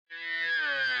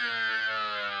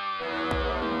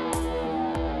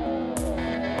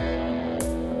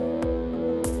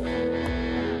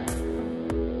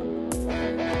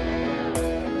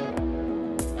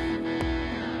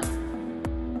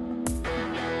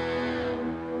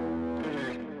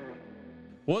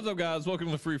What's up, guys? Welcome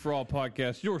to the Free For All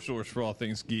podcast, your source for all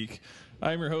things geek.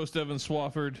 I'm your host, Evan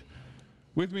Swafford.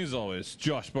 With me, as always,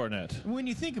 Josh Barnett. When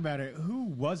you think about it, who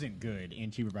wasn't good in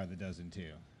Cheaper by the Dozen 2?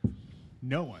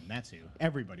 No one, that's who.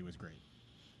 Everybody was great.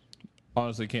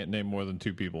 Honestly, can't name more than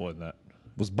two people in that.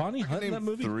 Was Bonnie Hunt in that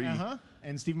movie? Three. Uh-huh.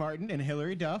 And Steve Martin and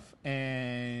Hilary Duff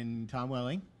and Tom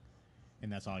Welling.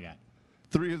 And that's all I got.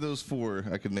 Three of those four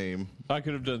I could name. I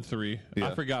could have done three. Yeah.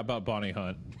 I forgot about Bonnie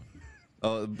Hunt.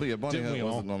 But yeah, Bonnie Didn't Hunt we all?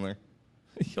 wasn't on there.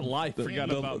 Life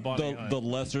forgot about Bonnie Hunt. The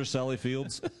lesser Sally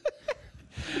Fields.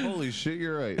 Holy shit,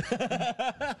 you're right.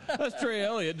 That's Trey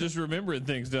Elliott just remembering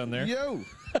things down there. Yo,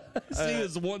 See,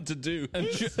 is one to do. And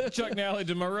Chuck Nally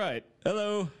to my right.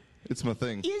 Hello. it's my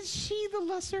thing. Is she the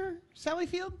lesser Sally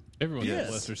Field? Everyone Yes.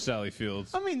 knows Lester Sally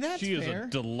Fields. I mean, that's She is fair. a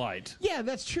delight. Yeah,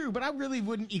 that's true, but I really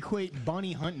wouldn't equate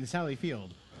Bonnie Hunt and Sally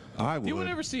Field. I would. You would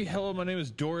ever see Hello, My Name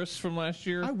is Doris from last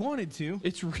year? I wanted to.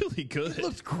 It's really good. It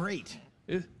looks great.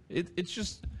 It's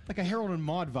just... Like a Harold and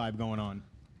Maude vibe going on.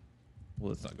 Well,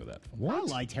 let's not go that far. I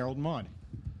liked Harold and Maude.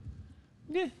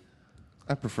 Yeah.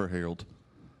 I prefer Harold.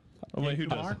 Oh, wait, who You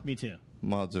are? doesn't? Me too.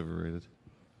 Mod's overrated.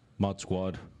 Mod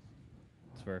Squad.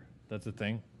 That's fair. That's a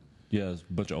thing. Yeah, it's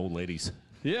a bunch of old ladies.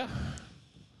 Yeah.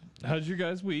 How's your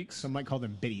guys' weeks? Some might call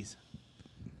them biddies.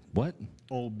 What?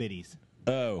 Old biddies.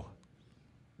 Oh,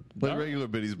 Like All right. regular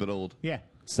biddies, but old. Yeah.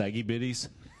 saggy biddies.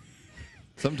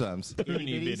 Sometimes.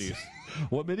 Pruny Itty bitties. biddies.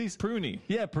 What biddies? Pruny.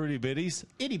 Yeah, pretty biddies.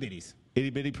 Itty bitties. Itty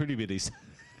bitty pretty biddies.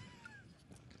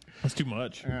 That's too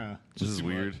much. This is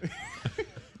weird.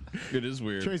 It is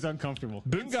weird. Trey's uncomfortable.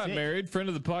 Boone got Sick. married. Friend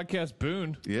of the podcast,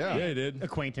 Boone. Yeah. Yeah, he did.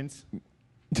 Acquaintance.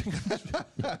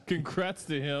 Congrats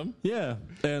to him. Yeah,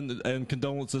 and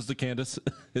condolences to Candace,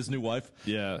 his new wife.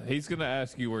 Yeah, he's going to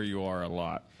ask you where you are a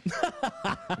lot.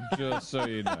 Just so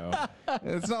you know.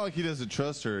 It's not like he doesn't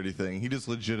trust her or anything. He just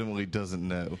legitimately doesn't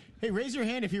know. Hey, raise your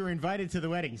hand if you were invited to the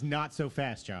weddings. Not so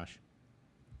fast, Josh.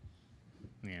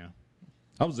 Yeah.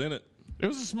 I was in it. It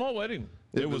was a small wedding.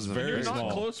 It was a very You're small.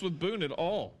 not close with Boone at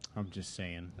all. I'm just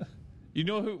saying. You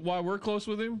know why we're close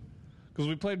with him? Because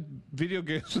we played video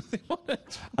games with him on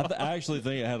Xbox. I actually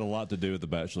think it had a lot to do with the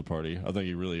bachelor party. I think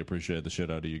he really appreciated the shit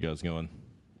out of you guys going.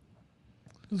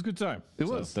 It was a good time. It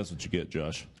So was. that's what you get,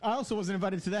 Josh. I also wasn't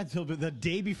invited to that until the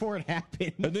day before it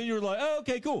happened. And then you were like, "Oh,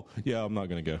 okay, cool. Yeah, I'm not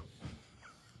gonna go."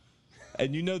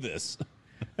 And you know this.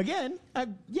 Again,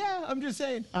 I'm just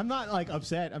saying. I'm not like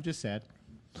upset. I'm just sad.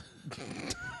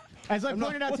 As I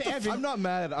pointed out to Evan, I'm not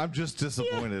mad. I'm just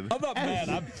disappointed. I'm not mad.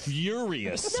 I'm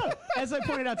furious. No, as I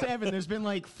pointed out to Evan, there's been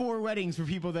like 4 weddings for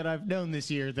people that I've known this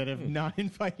year that have not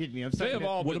invited me. I'm They sorry. have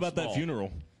all What been about small. that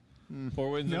funeral?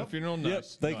 4 weddings and a Nope. funeral? Yep,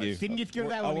 Nice. thank you. Didn't get to go to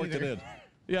that I one worked either. it in.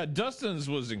 Yeah, Dustin's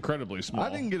was incredibly small. I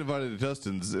didn't get invited to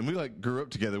Dustin's, and we like grew up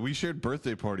together. We shared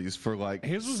birthday parties for like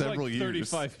His was several like years.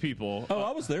 35 people. Oh,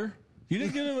 I was there. You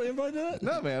didn't get invited to that?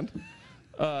 No, man.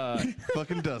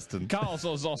 Fucking Dustin. Kyle's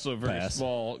was also very Pass.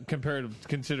 small compared to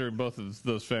considering both of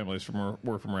those families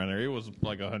were from around there. It was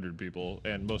like 100 people,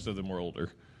 and most of them were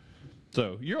older.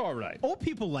 So you're all right. Old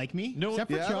people like me, No,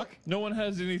 except for yeah. Chuck. No one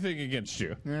has anything against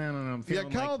you. I don't know. I'm Yeah,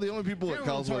 feeling Kyle. like, The only people at feeling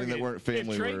Kyle's wedding that targeted. weren't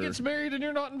family If Trey were. gets married and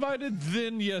you're not invited,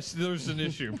 then yes, there's an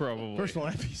issue probably. First of all,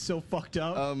 I'd be so fucked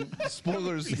up.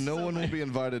 Spoilers: no one will be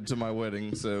invited to my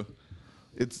wedding, so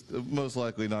it's most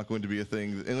likely not going to be a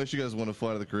thing unless you guys want to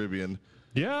fly to the Caribbean.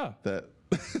 Yeah. That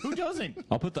Who doesn't?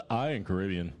 I'll put the I in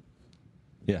Caribbean.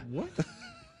 Yeah. What?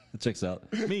 It checks out.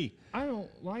 Me. I don't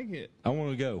like it. I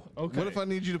want to go. Okay. What if I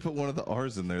need you to put one of the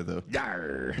R's in there though?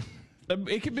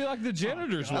 It could be like the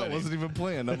janitor's That wedding. wasn't even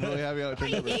planned. I'm really happy how it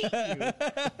turned out.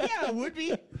 Yeah, it would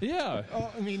be. Yeah.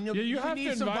 I mean, Yeah, you have need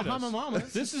to some invite Bahama us.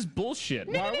 Mamas. This is bullshit.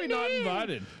 Why are we not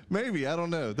invited? Maybe I don't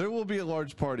know. There will be a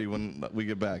large party when we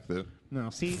get back though. No,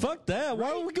 see, Fuck that.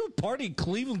 Why would we go party in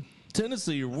Cleveland,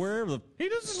 Tennessee, or wherever the He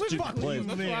doesn't live Stupid in place.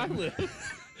 Cleveland. That's where I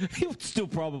live. he would still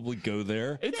probably go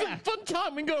there. It's a fun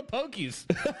time. We can go to Pokies.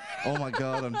 Oh my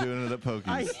God, I'm doing it at Pokies.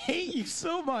 I hate you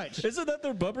so much. Isn't that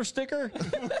their bumper sticker?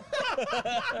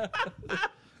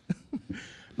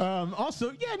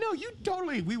 Also, yeah,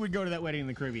 no, we would go to that wedding in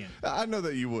the Caribbean. I know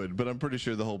that you would, but I'm pretty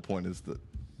sure the whole point is that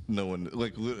no one,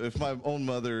 like, if my own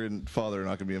mother and father are not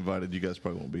going to be invited, you guys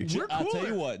probably won't be. We're I'll tell cooler.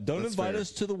 you what. Don't That's invite fair.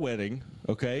 us to the wedding,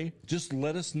 okay? Just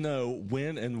let us know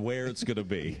when and where it's going to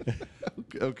be.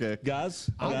 Okay. Guys?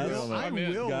 I guys? will, I I'm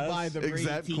in. will Guys, buy the exact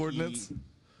Brady Tiki, coordinates?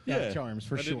 Yeah. charms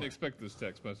for I sure. didn't expect this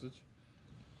text message.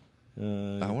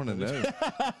 I want to know.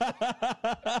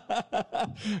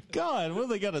 God, what,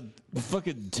 they got a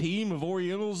fucking team of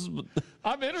Orientals?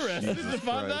 I'm interested to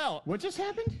find Christ. out. What just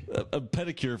happened? A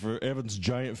pedicure for Evan's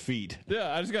giant feet.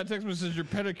 Yeah, I just got a text message. Your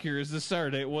pedicure is this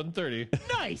Saturday at 1:30.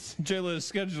 Nice. Jayla has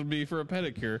scheduled me for a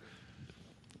pedicure.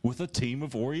 with a team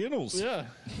of Orientals. Yeah,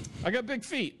 I got big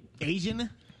feet. Asian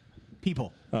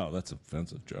people. Oh, that's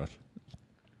offensive, Josh.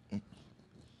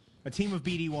 A team of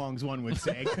BD Wongs, one would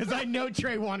say, because I know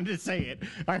Trey wanted to say it.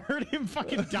 I heard him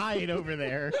fucking dying over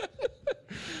there.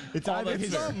 It's either It's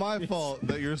his, not my fault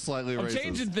that you're slightly I'm racist.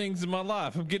 changing things in my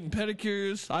life. I'm getting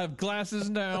pedicures. I have glasses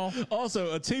now.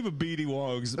 Also, a team of BD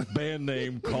Wogs, band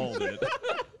name called it.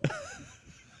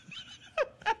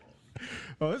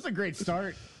 Oh, this is a great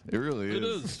start. It really is. It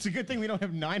is. It's a good thing we don't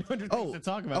have 900 things to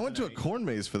talk about. I went to a tonight. corn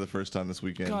maze for the first time this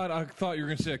weekend. God, I thought you were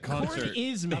going to say a concert.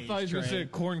 is I maze, thought you were going to Trey. say a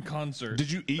corn concert.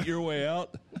 Did you eat your way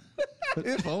out?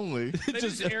 If only. They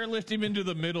just airlift him into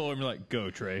the middle and be like, go,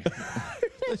 Trey.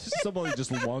 Somebody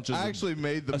just launches. I actually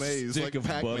made the a maze stick like of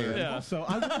Pac-Man. butter. Yeah. So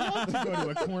I would love to go to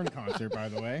a corn concert, by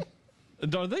the way.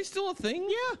 Are they still a thing?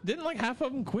 Yeah. Didn't like half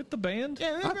of them quit the band?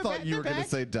 Yeah, I thought you were going to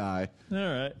say die. All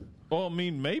right. Well, I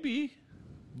mean, maybe.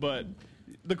 But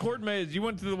the corn maze, you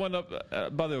went to the one up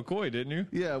by the Ocoee, didn't you?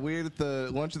 Yeah, we ate at the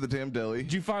lunch at the damn deli.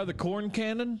 Did you fire the corn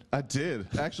cannon? I did.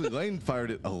 Actually, Lane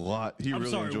fired it a lot. He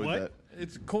really enjoyed that.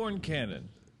 It's corn cannon.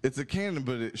 It's a cannon,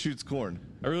 but it shoots corn.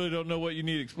 I really don't know what you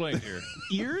need explained here.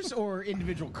 Ears or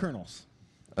individual kernels?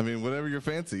 I mean, whatever you're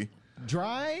fancy.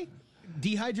 Dry,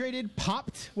 dehydrated,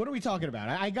 popped? What are we talking about?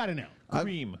 I got to know.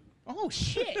 Cream. Oh,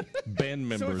 shit. Band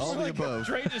members. All the above.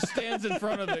 Trey just stands in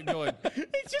front of it going,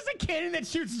 It's just a cannon that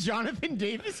shoots Jonathan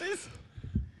Davis's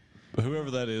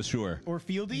Whoever that is, sure. or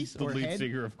Fieldies the or lead head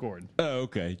singer of corn. Oh,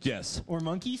 okay. Yes. or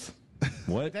monkeys.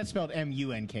 What? That's spelled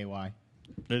M-U-N-K-Y.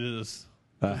 It is.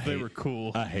 I They hate- were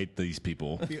cool. I hate these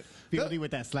people. Fieldy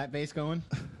with that slap bass going.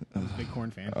 I was a big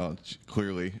corn fan. Oh,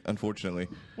 clearly, unfortunately.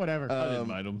 Whatever. I didn't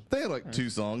mind them. They had like 2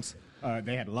 songs.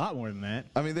 They had a lot more than that.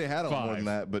 I mean, they had a lot more 5. than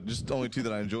that, but just only 2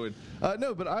 that I enjoyed.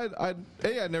 No, but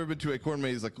I'd never been to a corn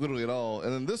maze like literally at all,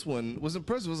 and then this one was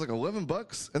impressive. It was like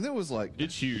 $11, and there was like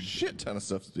It's huge. shit ton of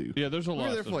stuff to do. Yeah, there's a We lot were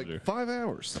of there for stuff like to do. 5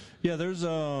 hours. Yeah, there's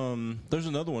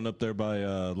another one up there by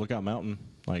Lookout Mountain,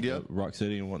 like Yep. Rock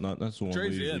City and whatnot. That's the one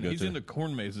Trey's we usually in. go He's to. into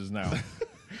corn mazes now.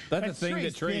 That's the That's thing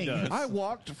Trey's that Trey thing. does. I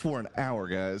walked for an hour,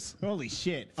 guys. Holy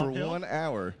shit. For Uphill? 1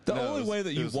 hour. The No, it only was- way that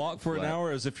it you was walk for an flat.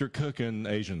 hour is if you're cooking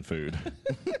Asian food.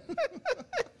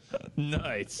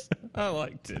 Nice. I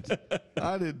liked it.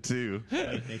 I did too.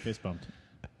 They fist bumped.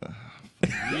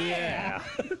 Yeah.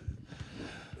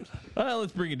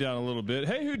 Let's bring it down a little bit.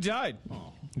 Hey, who died?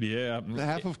 Yeah.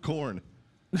 Half of corn.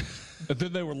 And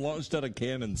then they were launched out of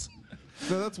cannons.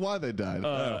 No, that's why they died.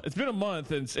 It's been a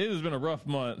month, and it has been a rough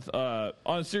month. On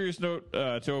a serious note,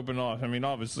 to open off, I mean,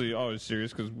 obviously, always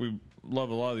serious because we love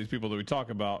a lot of these people that we talk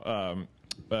about.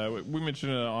 We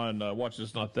mentioned it on Watch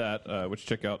This Not That, which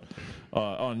check out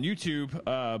on YouTube.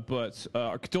 But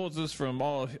our condolences from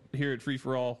all here at Free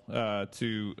for All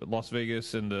to Las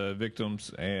Vegas and the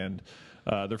victims and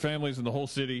their families and the whole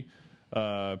city.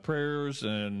 Prayers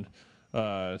and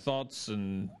thoughts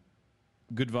and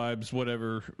good vibes,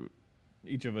 whatever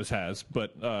each of us has.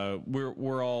 But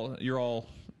you're all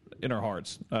in our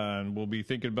hearts, and we'll be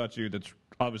thinking about you. That's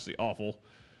obviously awful.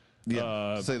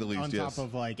 yeah, to say the least, On yes. top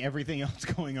of like everything else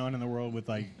going on in the world with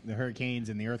like the hurricanes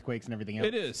and the earthquakes and everything else.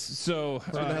 It is. So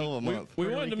It's been a hell of a month. we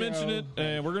Puerto wanted to Rico. mention it,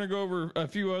 and we're going to go over a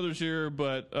few others here,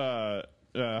 but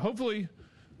hopefully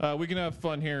we can have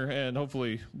fun here, and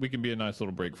hopefully we can be a nice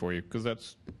little break for you, because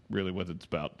that's really what it's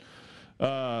about.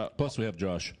 Plus, we have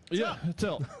Josh. Yeah,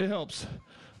 it helps.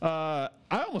 I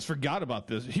almost forgot about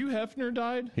this. Hugh Hefner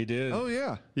died. He did. Oh,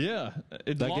 yeah. Yeah,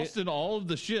 it That lost in all of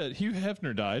the shit. Hugh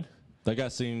Hefner died. That guy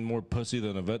seen more pussy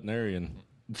than a veterinarian.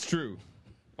 It's true.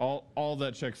 All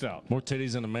that checks out. More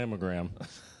titties than a mammogram.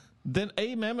 Then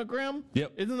a mammogram?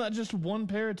 Yep. Isn't that just one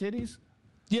pair of titties?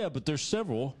 Yeah, but there's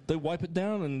several. They wipe it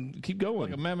down and keep going.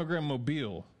 Like a mammogram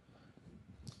mobile.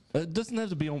 It doesn't have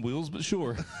to be on wheels, but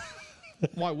sure.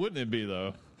 Why wouldn't it be,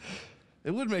 though?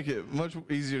 It would make it much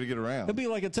easier to get around. It'd be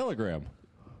like a telegram,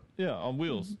 Yeah, on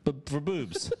wheels. but for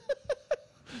boobs.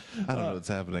 I don't know what's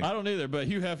happening. I don't either, but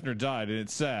Hugh Hefner died, and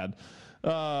it's sad.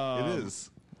 It is.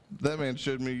 That man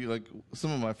showed me like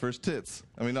some of my first tits.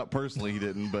 I mean, not personally, he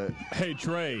didn't, but Hey,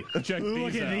 Trey, check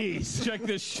Look these at out. these. Check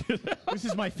this shit out. This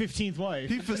is my 15th wife.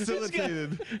 he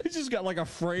facilitated. He's just got like a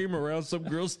frame around some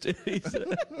girl's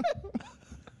titties.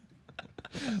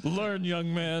 Learn,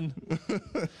 young man.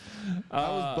 I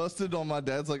was busted on my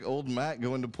dad's like old Mac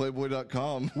going to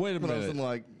Playboy.com. Wait a when I was minute. in,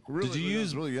 like really, Did you when I was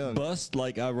use really young? bust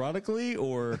like ironically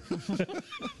or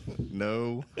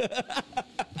No.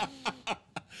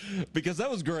 because that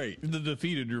was great? The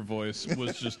defeated your voice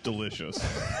was just delicious.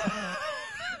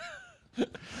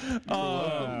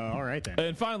 All right then.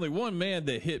 And finally, one man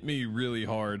that hit me really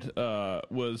hard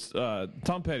was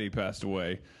Tom Petty passed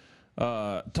away.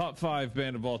 Top 5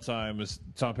 band of all time is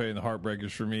Tom Petty and the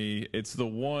Heartbreakers for me. It's the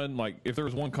one, like, if there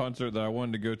was one concert that I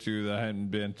wanted to go to that I hadn't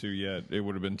been to yet, it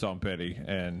would have been Tom Petty.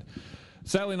 And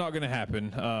sadly not going to happen,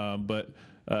 but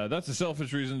that's a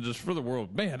selfish reason just for the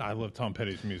world. Man, I love Tom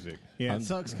Petty's music. Yeah, it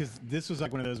sucks because this was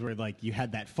like one of those where like you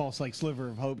had that false like sliver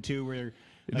of hope too, where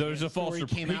like, There's a false story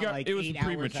came out like it was 8 hours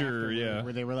premature, afterward, yeah.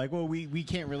 where they were like, well, we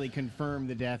can't really confirm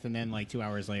the death, and then like 2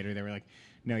 hours later they were like,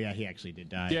 no, yeah, he actually did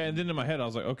die. Yeah, and then in my head I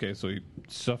was like, okay, so he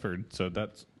suffered, so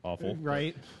that's awful.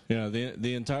 Right. Yeah,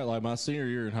 the entire, like, my senior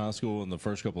year in high school and the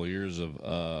first couple of years of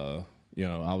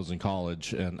I was in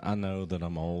college, and I know that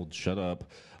I'm old. Shut up.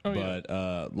 Oh, yeah.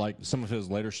 But like some of his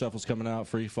later stuff was coming out,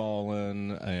 Free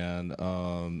Fallin'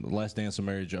 and Last Dance of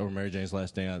Mary Jane's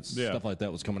Last Dance, Yeah. stuff like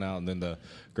that was coming out, and then the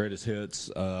greatest hits.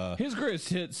 His greatest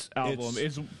hits album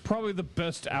is probably the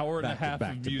best hour and a half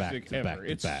of music ever.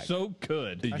 It's so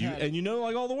good. You know,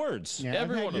 like, all the words. Yeah,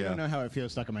 Everyone- I don't know how it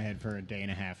feels stuck in my head for a day and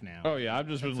a half now. Oh yeah, I've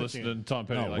just been That's listening to Tom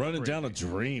Petty. Oh, like Running crazy. Down a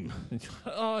Dream.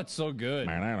 Oh, it's so good.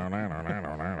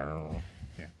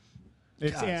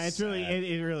 It's really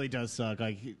it really does suck.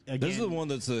 Like again, This is the one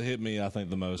that's hit me, I think,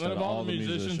 the most. Out out of all the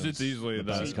musicians, it's easily the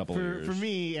that. past couple of years. for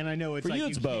me, and I know it's For like you,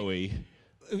 it's can't- Bowie.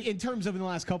 In terms of in the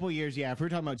last couple of years, yeah. If we're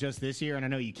talking about just this year, and I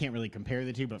know you can't really compare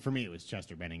the two, but for me, it was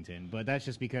Chester Bennington. But that's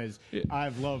just because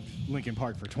I've loved Linkin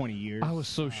Park for 20 years. I was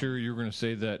so sure you were going to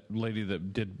say that lady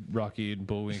that did Rocky and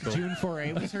Bullwinkle. June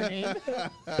Foray was her name.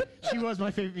 She was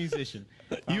my favorite musician.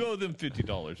 You owe them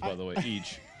 $50, by the way,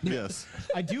 each. Yes.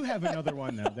 I do have another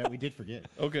one though that we did forget.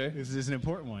 Okay. This is an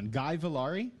important one. Guy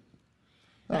Villari.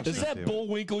 Is that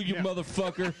Bullwinkle, you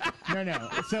motherfucker? No.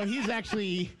 So he's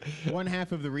actually one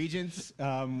half of the Regents,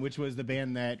 which was the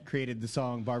band that created the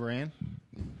song Barbara Ann.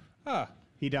 Ah.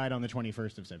 He died on the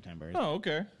 21st of September. Oh,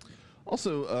 okay.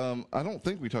 Also, I don't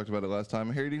think we talked about it last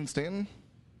time. Harry Dean Stanton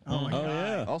Oh my God.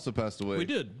 Yeah. also passed away. We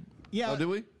did. Yeah. Oh, did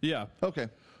we? Yeah. Okay.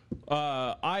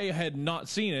 I had not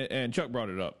seen it, and Chuck brought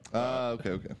it up.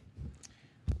 Okay.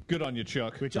 Good on you,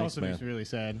 Chuck. Which Thanks, also man. makes me really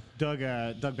sad. Doug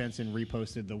Benson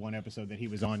reposted the one episode that he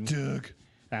was on. Doug.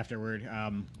 Afterward,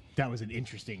 that was an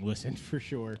interesting listen for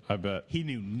sure. I bet. He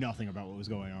knew nothing about what was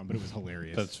going on, but it was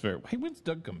hilarious. That's fair. Hey, when's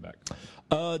Doug come back?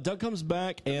 Doug comes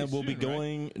back, and we'll be soon, right?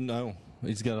 going. No,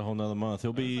 he's got a whole nother month.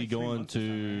 He'll be like 3 going months or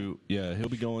to he'll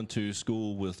be going to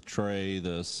school with Trey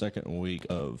the second week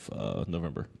of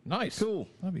November. Nice. Cool.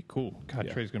 That'd be cool. God,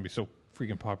 Trey's going to be so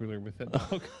freaking popular with that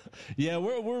dog. Yeah,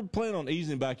 we're planning on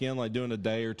easing back in, like doing a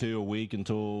day or two a week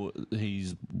until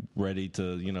he's ready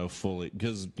to fully,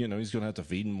 because he's going to have to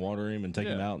feed and water him and take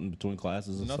him Yeah. out in between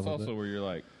classes and And that's stuff like also that. where you're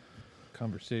like,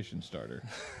 conversation starter.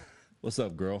 What's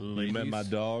up, girl? You met Ladies? my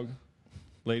dog.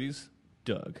 Ladies,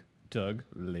 Doug. Doug,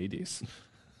 ladies.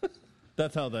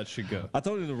 That's how that should go. I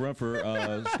told him to run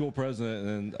for school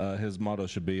president, and his motto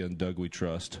should be "In Doug We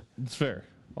Trust." It's fair.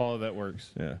 All of that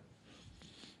works. Yeah.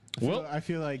 well, I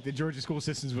feel like the Georgia school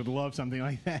systems would love something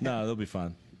like that. No, they'll be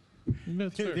fine.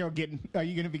 That's fair. They'll get. Are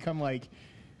you going to become like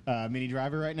Mini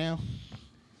Driver right now?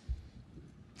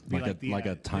 Be Like a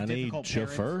the tiny difficult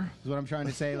chauffeur? parents, is what I'm trying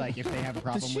to say. Like if they have a Does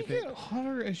problem she with it. get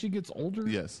hotter as she gets older?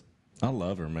 Yes. I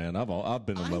love her, man. I've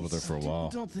been in love with her for a while.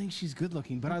 I don't think she's good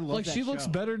looking, but I love Like that she looks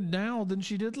show. better now than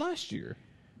she did last year.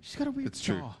 She's got a weird It's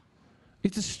true. jaw.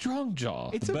 It's a strong jaw.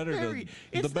 It's The a better very. to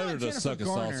It's the better not to Jennifer suck a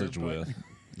Garner, sausage but- with.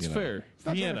 It's you know. fair. It's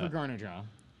not Jennifer Vienna. Garner jaw.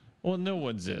 Well, no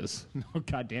one's is. Oh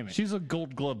God damn it! She's a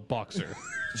Gold Glove boxer.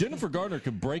 Jennifer Garner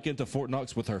could break into Fort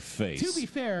Knox with her face. To be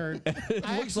fair, it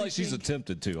looks like she's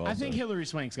attempted to. Also. I think Hillary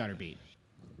Swank's got her beat.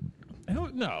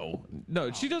 No,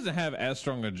 she doesn't have as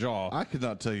strong a jaw. I could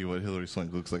not tell you what Hillary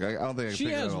Swank looks like. I don't think I can She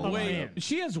figure has it out. way. man.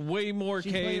 She has way more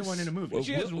She's case. playing one in a movie.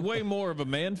 She has way more of a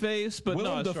man face, but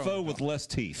Willem not a Dafoe strong with jaw. less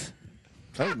teeth.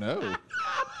 Oh no.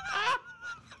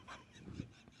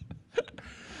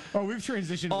 Oh, we've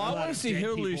transitioned. Oh, I want to see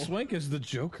Hillary Swank as the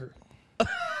Joker.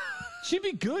 She'd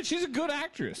be good. She's a good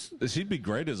actress. She'd be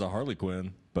great as a Harley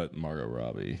Quinn, but Margot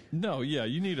Robbie. No, yeah,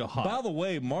 you need a hot. By the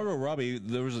way, Margot Robbie,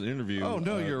 there was an interview. Oh,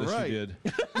 no, you're that right. She did.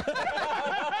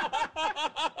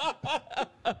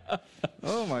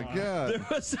 Oh my God.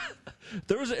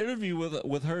 There was an interview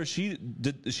with her. She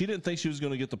didn't think she was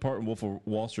going to get the part in Wolf of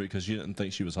Wall Street because she didn't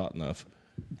think she was hot enough.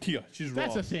 Yeah, she's That's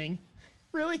wrong. a thing.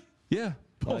 Really? Yeah.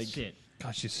 Bullshit.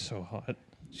 God, she's so hot.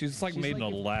 She's like She's made like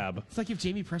in a if- lab. It's like if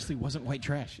Jamie Presley wasn't white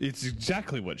trash. It's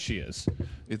exactly what she is.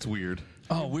 It's weird.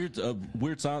 Oh, Weird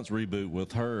Science reboot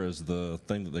with her as the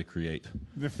thing that they create.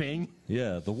 The Thing.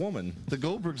 Yeah, the woman. The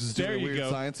Goldbergs is There doing a you weird go.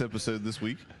 science episode this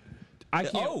week. I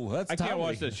can't. that's I can't timely.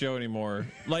 watch that show anymore.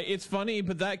 Like it's funny,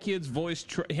 but that kid's voice,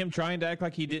 him trying to act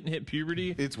like he didn't hit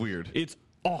puberty, It's weird. it's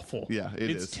awful. Yeah, it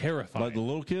it's is. terrifying. Like the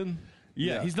little kid?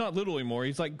 Yeah, he's not little anymore.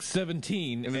 He's like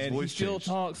 17, And his and he voice still changed.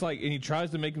 talks like, and he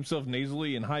tries to make himself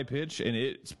nasally and high pitch, and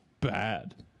it's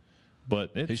bad.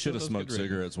 But He should have smoked cigarettes.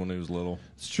 cigarettes when he was little.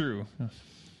 It's true.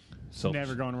 Selfish,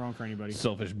 Never going wrong for anybody.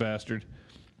 selfish bastard.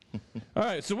 All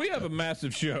right, so we have a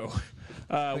massive show.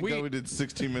 Thank God we did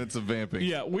 16 minutes of vamping.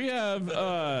 Yeah, we have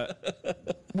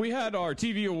we had our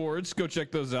TV awards. Go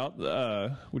check those out,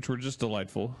 which were just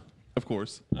delightful. Of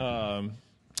course.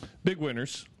 Big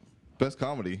winners. Best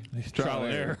comedy. Trial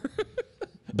and error.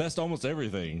 Best almost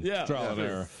everything. Yeah. Trial and Yeah.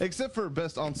 error. Except for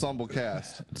best ensemble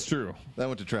cast. It's true. That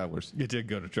went to Travelers. It did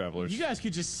go to Travelers. You guys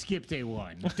could just skip day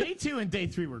 1. Day 2 and day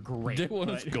 3 were great. Day one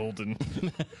is but- golden.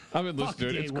 I've been listening to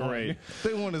it. day It's one. great.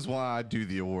 Day one is why I do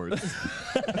the awards.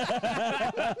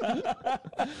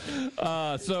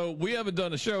 So we haven't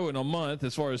done a show in a month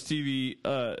as far as TV,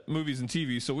 movies and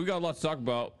TV. So we've got a lot to talk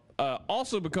about.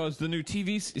 Also because the new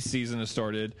TV season has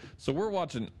started. So we're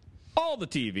watching all the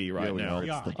TV right we now. are.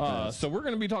 It's the So we're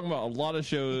going to be talking about a lot of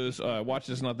shows. Watch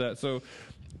this, not that. So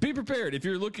be prepared. If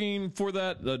you're looking for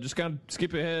that, just kind of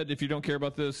skip ahead. If you don't care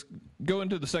about this, go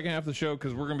into the second half of the show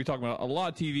because we're going to be talking about a lot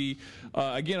of TV.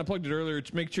 Again, I plugged it earlier.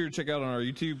 Make sure to check out on our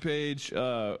YouTube page.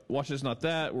 Watch this, not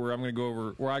that, where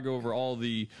I go over all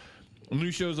the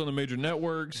new shows on the major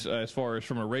networks. As far as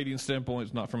from a rating standpoint,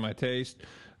 it's not from my taste.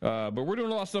 But we're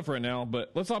doing a lot of stuff right now.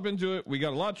 But let's hop into it. We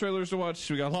got a lot of trailers to watch.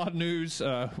 We got a lot of news,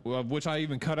 of which I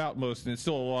even cut out most, and it's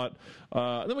still a lot.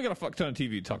 Then we got a fuck ton of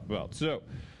TV to talk about. So,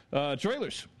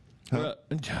 trailers.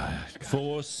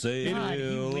 For sale God, he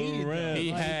waited, though.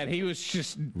 rent. He was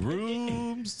just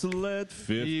Rooms to let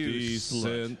 50 You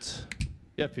slut. cent.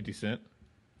 50 Cent.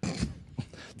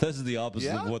 This is the opposite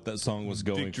Yeah? of what that song was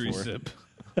going Victory for. sip.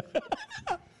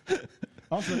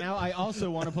 Also, now I also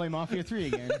want to play Mafia 3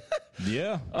 again.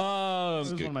 Yeah. This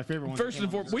is one of my favorite ones. First and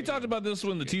foremost, we talked about this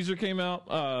when the teaser came out,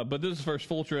 but this is the first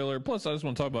full trailer. Plus, I just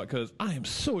want to talk about because I am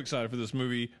so excited for this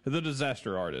movie, The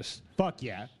Disaster Artist. Fuck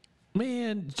yeah.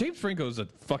 Man, James Franco is a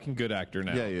fucking good actor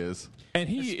now. Yeah, he is. And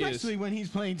he Especially is. when he's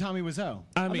playing Tommy Wiseau.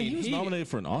 I I mean, mean, he was nominated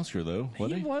for an Oscar, though,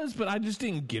 wasn't He he? was, but I just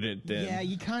didn't get it then. Yeah,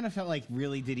 you kind of felt like,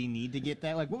 really, did he need to get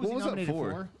that? Like, what was What he was that nominated for?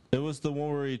 for? It was the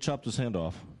one where he chopped his hand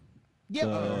off. Yeah,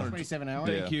 27 hours.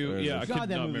 Thank you. There's Yeah, a- I God, could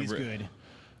that not movie's remember it. good.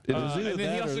 It was either And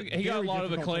then that or he got a very lot of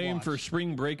difficult to acclaim watch. for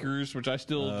Spring Breakers, which I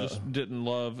still just didn't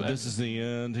love. This Is the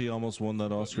End. He almost won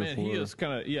that Oscar Man, for. he is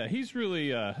kind of he's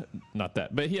really not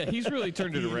that, but yeah, he's really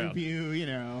turned it around. Review, you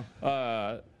know.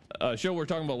 Show we're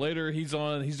talking about later, he's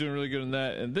on. He's doing really good in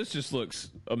that, and this just looks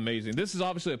amazing. This is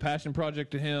obviously a passion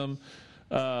project to him.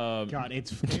 God,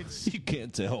 it's You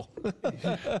can't tell.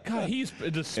 God, he's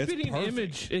the spitting perfect.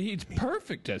 image. He's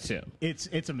perfect as him.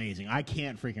 it's amazing. I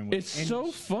can't freaking wait. It's And, so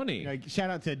funny. like, shout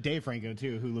out to Dave Franco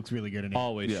too, who looks really good in it.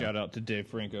 Always Yeah. shout out to Dave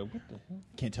Franco. What the hell?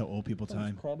 Can't tell old people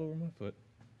time. Crawled over my foot.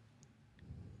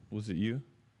 Was it you?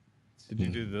 Did you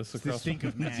do this The across? stink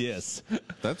of Max. Yes.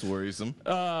 That's worrisome.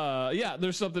 Yeah,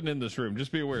 there's something in this room.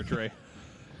 Just be aware, Trey.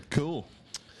 Cool.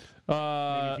 Maybe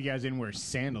if you guys didn't wear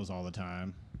sandals all the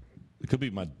time. It could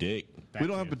be my dick. We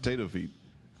don't have potato feet.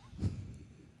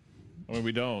 I mean,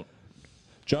 we don't.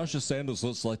 Josh's sandals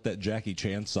looks like that Jackie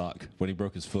Chan sock when he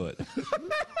broke his foot.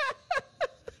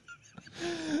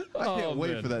 I can't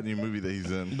wait man. for that new movie that he's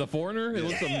in. The Foreigner. It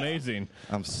looks amazing.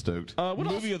 I'm stoked. What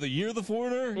Movie of the year, The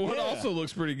Foreigner? What Yeah. also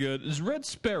looks pretty good is Red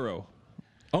Sparrow,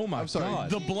 Oh my sorry. god.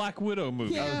 the Black Widow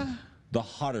movie. The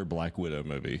hotter Black Widow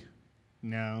movie.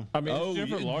 No. I mean, Oh, it's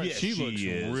Jennifer y- Lawrence. yes, she she looks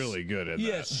is. really good at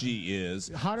Yes, that. she is.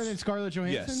 Hotter than Scarlett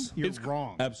Johansson? Yes. You're It's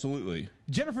wrong. Absolutely.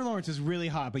 Jennifer Lawrence is really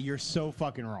hot, but you're so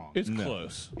fucking wrong. It's No.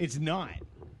 close. It's not.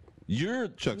 You're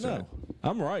Chuck's no. right.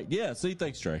 I'm right. Yeah. See,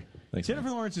 thanks, Trey. Thanks. Jennifer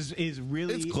Lawrence is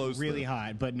really, It's close, really though.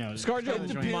 hot, but no. Scarlett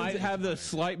Johansson Johansson- might have the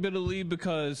slight bit of lead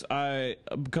because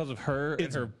of her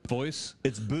and her voice.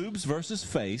 It's boobs versus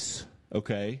face.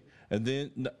 Okay. And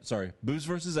then, no, sorry, boobs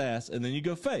versus ass, and then you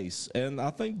go face. And I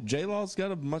think J Law's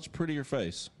got a much prettier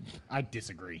face. I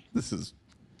disagree. This is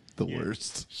the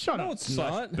worst. Shut up. it's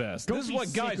Slash not. best. Go This is be what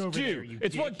sick guys over do. there, you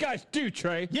It's dick. what guys do,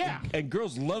 Trey. Yeah. And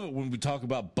girls love it when we talk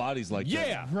about bodies like that.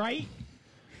 Yeah. Right?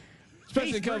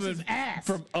 Especially Face coming versus ass.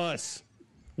 from us.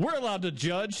 We're allowed to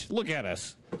judge. Look at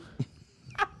us.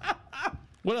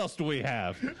 What else do we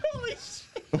have? Holy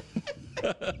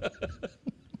shit.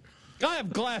 I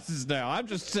have glasses now. I've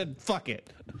just said fuck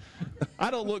it. I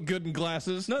don't look good in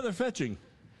glasses. No, they're fetching.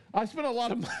 I spent a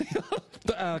lot of money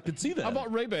on I could see that. I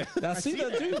bought Ray-Ban. I see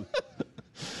that too.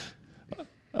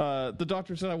 The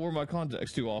doctor said I wore my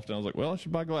contacts too often. I was like, well, I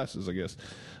should buy glasses, I guess.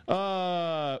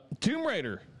 Tomb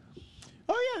Raider.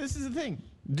 Oh, yeah, this is the thing.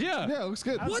 Yeah. Yeah, it looks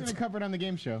good. I was going to cover it on the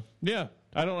game show. Yeah.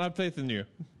 I don't have faith in you.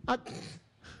 I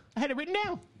had it written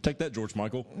down. Take that, George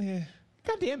Michael.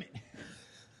 God damn it.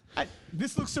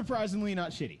 This looks surprisingly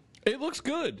not shitty. It looks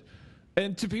good.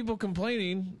 And to people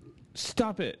complaining,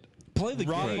 stop it. Play the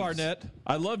Ron games. Barnett,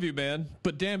 I love you, man,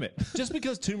 but damn it. Just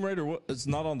because Tomb Raider is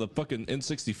not on the fucking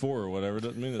N64 or whatever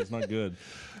doesn't mean it's not good.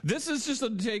 This is just a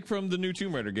take from the new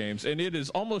Tomb Raider games, and it is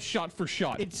almost shot for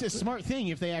shot. It's a smart thing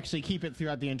if they actually keep it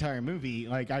throughout the entire movie.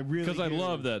 Like, I really Because I do.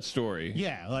 love that story.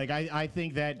 Yeah, like, I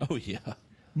think that Oh yeah.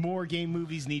 more game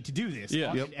movies need to do this.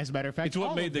 Yeah. Yep. As a matter of fact, It's what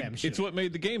all made of the them it's should. what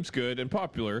made the games good and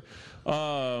popular,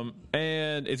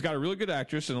 and it's got a really good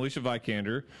actress in Alicia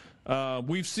Vikander.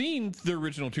 We've seen the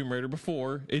original Tomb Raider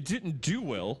before. It didn't do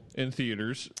well in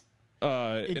theaters.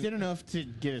 It did enough to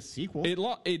get a sequel.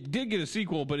 It did get a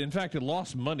sequel, but in fact, it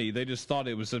lost money. They just thought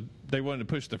they wanted to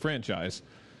push the franchise.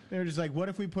 They were just like, what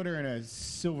if we put her in a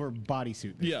silver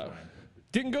bodysuit? this Yeah, time?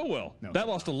 didn't go well. No. That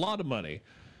lost a lot of money.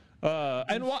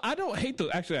 And I don't hate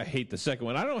I hate the second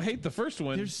one. I don't hate the first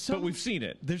one, but we've seen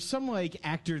it. There's some like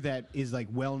actor that is like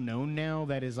well known now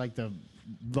that is like the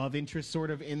love interest sort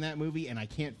of in that movie, and I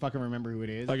can't fucking remember who it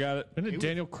is. I got it. Isn't it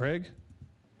Daniel Craig?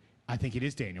 I think it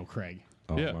is Daniel Craig.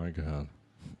 Oh Yeah. my god.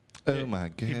 Oh my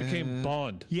god. He became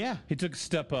Bond. Yeah, He took a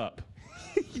step up.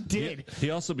 he did.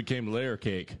 He also became Layer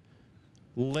Cake.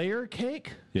 Layer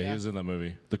cake. Yeah, he was in that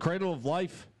movie. The Cradle of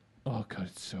Life. Oh god,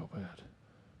 it's so bad.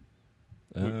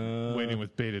 Uh, Waiting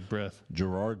with bated breath.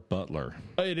 Gerard Butler.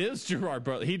 It is Gerard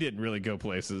Butler. He didn't really go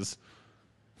places.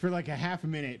 For like a half a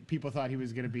minute, people thought he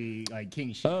was going to be like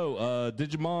King Shit. Oh,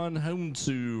 Digimon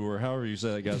Honsu, or however you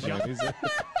say that guy's name. He's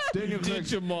Daniel Craig.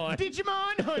 Digimon.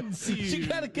 Digimon Hunsu. you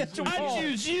gotta get them I all.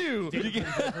 choose you. Daniel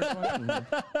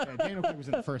Craig was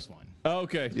in the first one.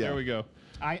 Okay, Yeah. there we go.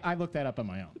 I looked that up on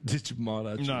my own.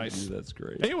 Digimon, I choose Nice. you. That's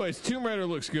great. Anyways, Tomb Raider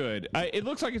looks good. It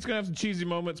looks like it's gonna have some cheesy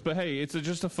moments, but hey, it's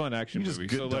just a fun action You just movie.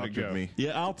 good So let it doctored go. me.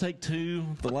 Yeah, I'll take 2.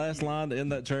 The last line to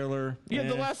end that trailer. Yeah,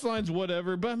 the Eh. last line's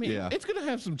whatever, but I mean, Yeah. it's gonna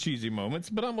have some cheesy moments,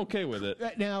 but I'm okay with it.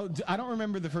 Now, I don't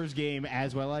remember the first game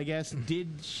as well, I guess. Did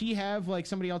she have like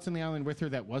somebody else on the island with her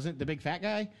that wasn't the big fat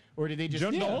guy? Or did they just...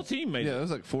 The whole team made Yeah, it. it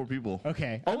was like 4 people.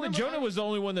 Okay. Only Jonah was the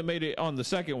only one that made it on the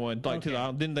second one, like to the Okay.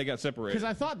 island. Then they got separated. Because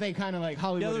I thought they kind of like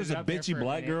Hollywood. Yeah, there's a bitchy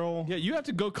black girl. Yeah, you have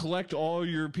to go collect all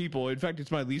your people. In fact,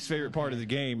 it's my least favorite part of the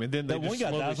game. And then they That just one guy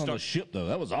slowly dies on the start. ship, though.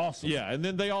 That was awesome. Yeah, and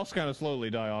then they all kind of slowly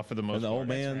die off for the most And the part. old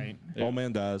man, right. old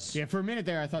man dies. Yeah, for a minute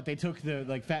there, I thought they took the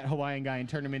like fat Hawaiian guy and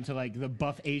turned him into like the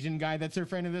buff Asian guy that's their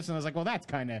friend of this, and I was like, well, that's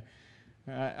kind of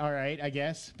all right, I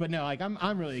guess. But no, like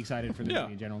I'm really excited for the Yeah.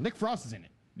 movie in general. Nick Frost is in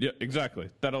it, Yeah, exactly.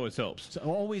 That always helps. so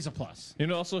always a plus. You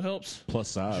know, what also helps. Plus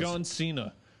size. John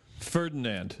Cena,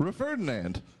 Ferdinand.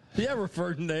 Ferdinand. Yeah,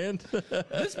 Ferdinand.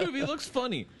 This movie looks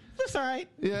funny. Looks all right.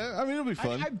 Yeah, I mean, it'll be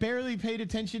fun. I barely paid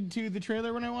attention to the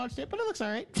trailer when I watched it, but it looks all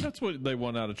right. That's what they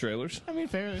want out of trailers. I mean,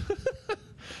 fairly.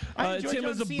 I enjoy Tim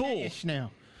John as a bull. Cena-ish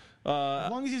now,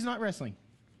 as long as he's not wrestling.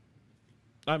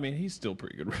 I mean, he's still a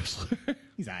pretty good wrestler.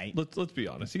 He's all right. Let's be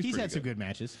honest. He's He's pretty had some good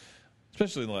matches.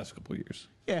 especially in the last couple of years.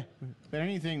 Yeah, but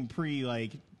anything pre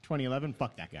like 2011,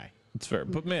 fuck that guy. It's fair,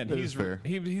 but man, That he's is fair.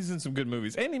 he's in some good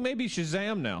movies, and he may be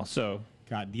Shazam now. So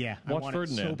God, yeah, I watch want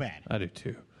Ferdinand. it so bad. I do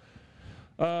too.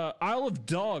 Isle of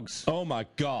Dogs, Oh my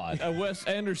God. a Wes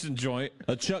Anderson joint.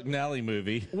 A Chuck Nally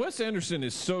movie. Wes Anderson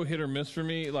is so hit or miss for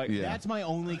me. Like, Yeah. That's my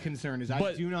only concern is I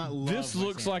but do not love this Wes looks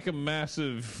Anderson. like a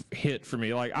massive hit for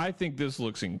me. Like, I think this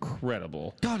looks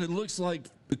incredible. God, it looks like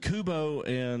Kubo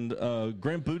and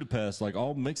Grand Budapest, like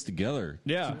all mixed together.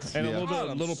 Yeah, and a Yeah. little bit God,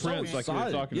 of I'm Little so Prince, like we were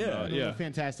excited. talking Yeah. about. Yeah,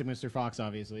 Fantastic Mr. Fox,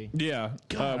 obviously. yeah,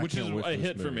 God, I which is can't wait a for this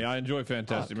hit for me. movie. I enjoy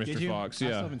Fantastic Did Mr. you? Fox. I still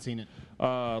Yeah, haven't seen it.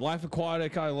 Life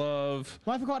Aquatic, I love.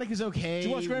 Life Aquatic is okay. Did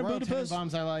you watch Grand Royal Budapest?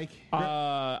 Tenenbaums I like.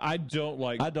 I don't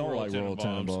like. I don't like Royal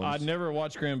Tenenbaums. I never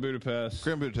watched Grand Budapest.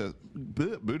 Grand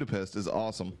Budapest is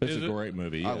awesome. It's Is a it? great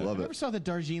movie. I yeah. love I never it. saw the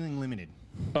Darjeeling Limited.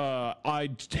 I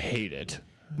hate it.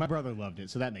 My brother loved it,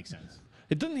 so that makes sense.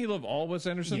 It doesn't he love all Wes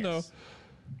Anderson Yes.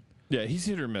 though? Yeah, he's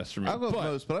hit or miss for me. I love but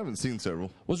most, but I haven't seen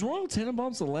several. Was Royal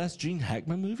Tenenbaums the last Gene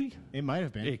Hackman movie? It might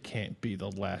have been. it can't be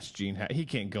the last Gene. He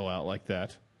can't go out like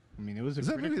that. I mean, it was a Is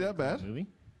that movie critically that bad? acclaimed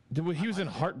movie. He was in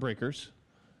Heartbreakers.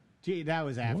 Gee, that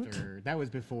was after. That was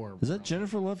before. Is that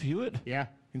Jennifer Love Hewitt? Yeah,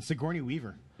 and Sigourney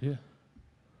Weaver. Yeah,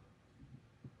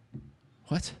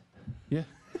 What? yeah.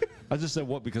 I just said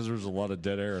what because there was a lot of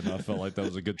dead air, and I felt like that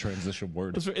was a good transition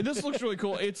word. This looks really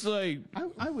cool. It's like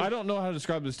I I don't know how to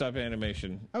describe this type of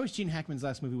animation. I wish Gene Hackman's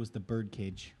last movie was The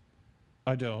Birdcage.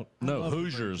 I don't. No, love the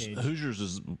Hoosiers. Birdcage. Hoosiers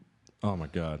is. Oh my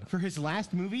God. For his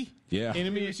last movie? Yeah.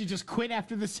 Maybe she just quit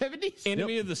after the 70s?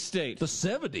 Enemy of the State. The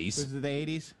 70s. Was it the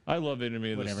 80s? I love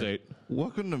Enemy of Whatever. the State.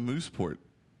 Welcome to Mooseport.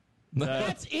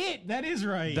 That's it. That is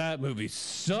right. That movie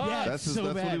sucks. yeah, That's it's so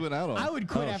what bad. he went out on. I would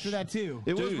quit after that too.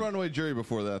 It was Dude. Runaway Jury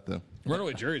before that, though.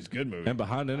 Runaway Jury's a good movie. And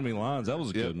Behind Enemy Lines, that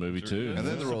was a good movie too. And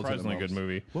then the Royal surprisingly Tenenbaums. good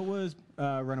movie. What was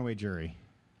Runaway Jury?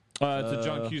 It's a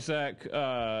John Cusack,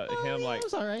 him like It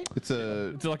was all right. It's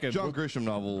like a John Grisham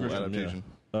novel adaptation.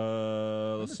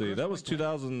 Let's see. That was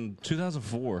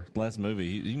 2004. Last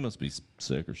movie. He must be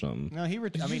sick or something. No, he just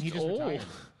retired.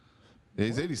 Yeah,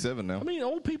 he's 87 now. I mean,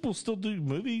 old people still do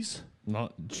movies.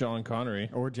 not Sean Connery.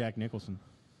 Or Jack Nicholson.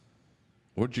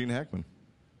 Or Gene Hackman.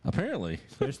 Apparently.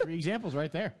 There's 3 examples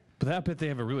right there. But I bet they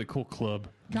have a really cool club.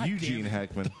 God Eugene damn it.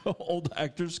 Hackman. Old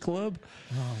Actors Club.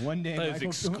 One day, That is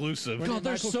exclusive. One day God,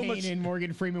 there's Michael so Caine much- and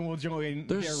Morgan Freeman will join.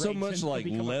 There's their so ranks much and like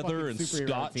become a leather fucking and superhero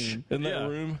scotch team. in that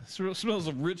room. Smells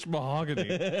of rich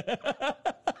mahogany.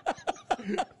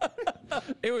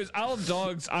 Anyways, Isle of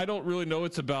Dogs, I don't really know what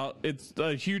it's about. It's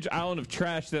a huge island of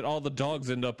trash that all the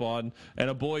dogs end up on, and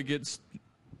a boy gets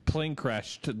plane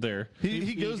crashed there.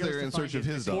 He goes there to in find search of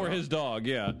his his For dog. his dog,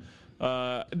 yeah.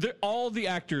 All the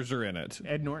actors are in it.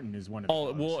 Ed Norton is one of the All,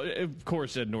 dogs. well, of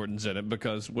course, Ed Norton's in it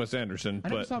because Wes Anderson, I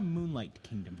never but saw Moonlight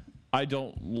Kingdom. I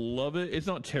don't love it. It's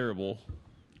not terrible.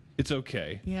 It's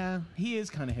okay. Yeah, he is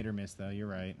kind of hit or miss, though. You're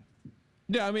right.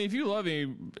 Yeah, I mean, if you love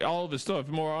him, all of his stuff,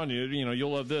 more on you,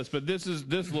 you'll love this. But this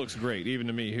looks great, even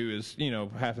to me, who is,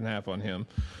 half and half on him.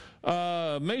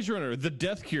 Maze Runner, The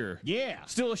Death Cure. Yeah.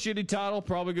 Still a shitty title,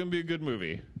 probably going to be a good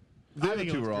movie. The I other think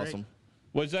it two looks were great. awesome.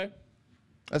 What'd you say?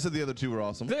 I said the other two were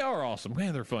awesome. They are awesome.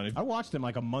 Man, they're funny. I watched them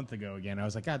like a month ago again. I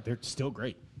was like, God, they're still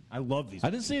great. I love these. I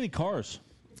didn't see any cars.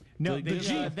 No, the they,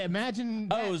 Jeep. imagine.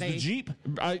 Oh, that it was they- the Jeep?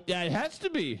 Yeah, it has to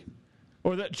be.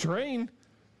 Or that train.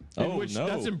 Oh, which, no.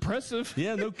 That's impressive.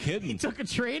 Yeah, no kidding. Took a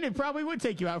train. It probably would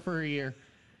take you out for a year.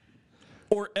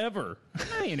 Or ever.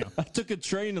 I took a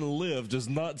train and lived is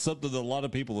not something that a lot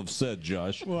of people have said,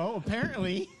 Josh. Well,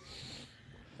 apparently,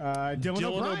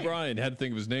 Dylan O'Brien had to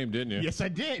think of his name, didn't you? Yes, I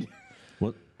did.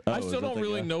 What? I still don't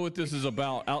really know what this is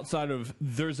about outside of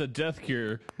there's a death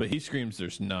cure, but he screams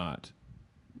there's not.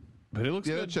 But it looks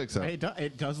Yeah, good. that checks out.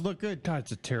 It does look good. God,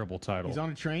 it's a terrible title. He's on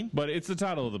a train. But it's the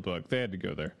title of the book. They had to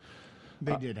go there.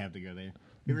 They did have to go there.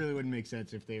 It really wouldn't make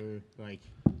sense if they were like.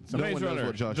 No Maze one knows Runner,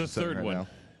 what Josh the is saying third right one. now.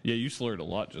 Yeah, you slurred a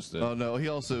lot just then. Oh, no. He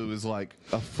also is like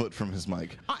a foot from his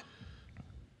mic.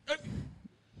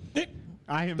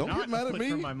 I am Don't not get mad at put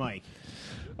me. from my mic.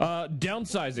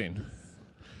 Downsizing.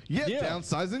 Yeah, Yeah.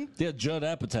 downsizing. Yeah, Judd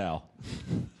Apatow.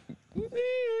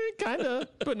 Kind of,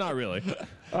 but not really.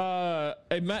 A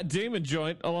Matt Damon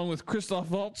joint along with Christoph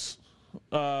Waltz.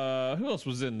 Who else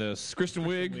was in this? Kristen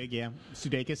Wiig, Wig, yeah.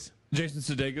 Sudeikis. Jason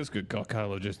Sudeikis. Good call. God, I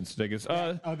love Jason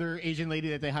Sudeikis. Other Asian lady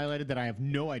that they highlighted that I have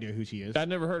no idea who she is. I'd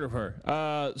never heard of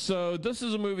her. So this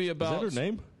is a movie Is about. that her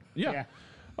name? Yeah.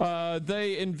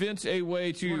 They invent a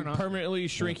way to Won an Oscar. permanently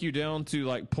shrink you down to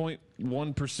like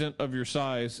 0.1% of your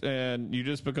size, and you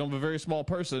just become a very small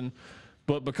person.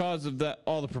 But because of that,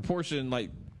 all the proportion, like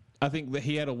I think that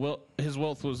he had his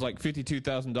wealth was like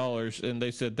 $52,000, and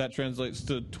they said that translates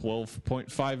to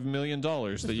 $12.5 million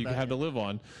that you could have to live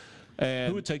on. And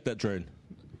Who would take that trade?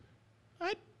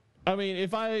 I mean,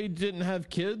 if I didn't have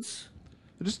kids,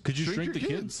 Just Could you shrink your the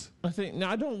kids? I think no,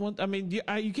 I don't want. I mean,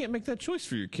 you can't make that choice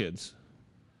for your kids.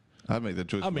 I'd make that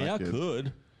choice. I for mean, my I kid.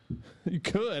 could. You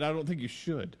could. I don't think you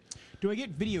should. Do I get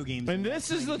video games? And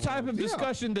this is the type of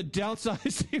discussion that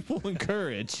downsizing will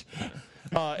encourage.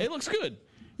 It looks good.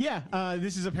 Yeah,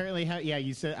 this is apparently how. Yeah,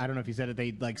 you said. I don't know if you said it.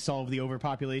 They like solve the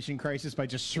overpopulation crisis by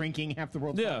just shrinking half the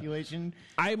world's Yeah. population.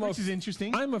 Which Which is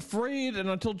interesting. I'm afraid, and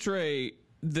I told Trey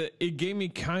that it gave me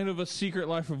kind of a Secret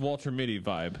Life of Walter Mitty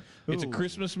vibe. It's a Ooh.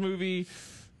 Christmas movie,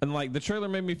 and like the trailer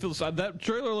made me feel. That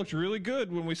trailer looked really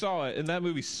good when we saw it, and that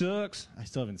movie sucks. I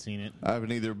still haven't seen it. I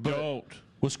haven't either. But Don't.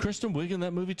 Was Kristen Wiig in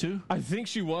that movie too? I think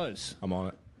she was. I'm on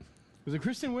it. Was it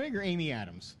Kristen Wiig or Amy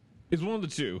Adams? It's one of the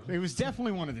two. It was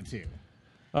definitely one of the two.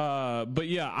 But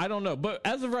yeah, I don't know. But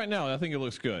as of right now, I think it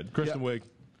looks good. Kristen Wiig.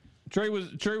 Trey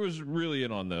was really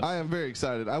in on this. I am very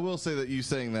excited. I will say that you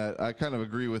saying that, I kind of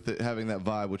agree with it having that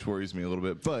vibe, which worries me a little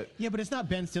bit. But Yeah, but it's not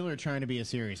Ben Stiller trying to be a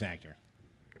serious actor.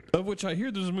 Of which I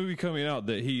hear there's a movie coming out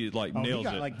that he like Oh, nails he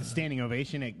got it. like the standing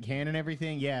ovation at Cannes and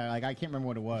everything. Yeah, like I can't remember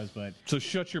what it was, but So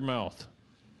shut your mouth.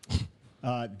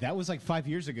 that was like 5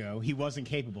 years ago. He wasn't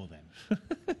capable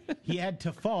then. He had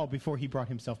to fall before he brought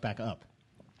himself back up.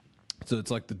 So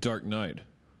it's like The Dark Knight.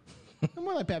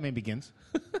 More like Batman Begins.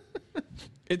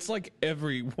 It's like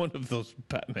every one of those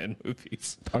Batman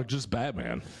movies. Or just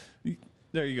Batman.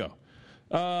 There you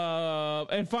go.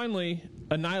 And finally,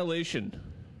 Annihilation.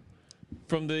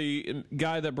 from the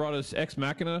guy that brought us Ex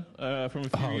Machina from a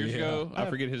few years ago. I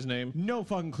forget his name. No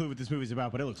fucking clue what this movie's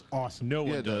about, but it looks awesome. No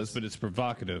one it does, does. but it's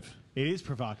provocative. It is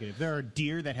provocative. There are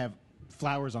deer that have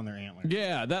flowers on their antlers.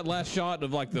 Yeah, that last shot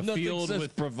of like the Nothing field says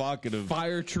with provocative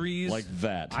fire trees. like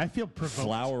that. I feel provoked.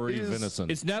 Flowery It is-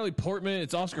 venison. It's Natalie Portman.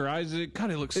 It's Oscar Isaac.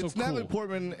 God, it looks so It's cool. Natalie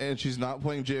Portman, and she's not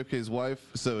playing JFK's wife,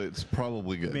 so it's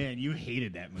probably good. Man, you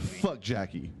hated that movie. Fuck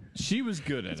Jackie. She was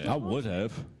good in it. I would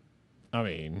have. I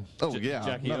mean, Oh yeah,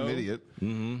 Jackie I'm not O. an idiot. I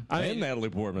And mean, Natalie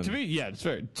Portman. to me, yeah, it's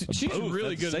fair. She's Both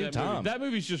really at the good same in that movie. time. That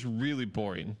movie's just really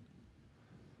boring.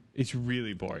 It's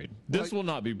really boring. This Like- will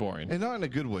not be boring. And not in a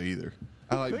good way either.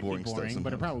 I like Could boring, be stuff boring,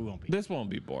 but it sometimes. probably won't be. This won't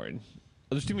be boring.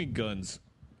 There's too many guns.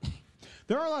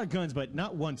 There are a lot of guns, but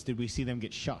not once did we see them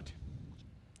get shot.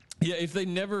 Yeah, if they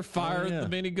never fire yeah. the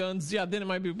miniguns, yeah, then it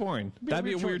might be boring. That'd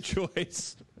be a weird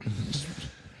choice.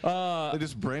 They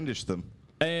just brandish them.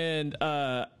 And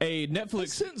a That Netflix.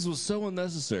 sentence was so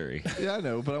unnecessary. Yeah, I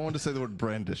know, but I wanted to say the word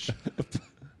brandish.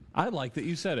 I like that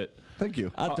you said it. Thank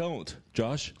you. I don't,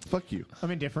 Josh. Fuck you.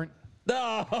 I'm indifferent.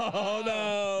 No,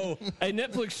 no. A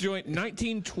Netflix joint,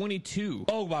 1922.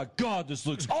 Oh my God, this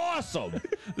looks awesome.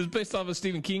 This is based off a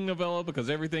Stephen King novella because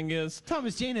everything is.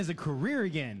 Thomas Jane has a career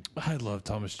again. I love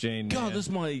Thomas Jane. God, man. this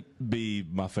might be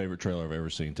my favorite trailer I've ever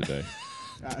seen today.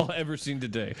 I've ever seen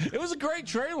today. It was a great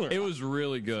trailer. It was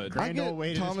really good. Great. I Ain't no get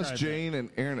way to Thomas describe Jane and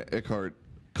Aaron Eckhart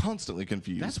constantly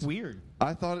confused. That's weird.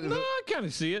 I thought it. No, I kind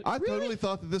of see it. I totally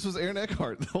thought that this was Aaron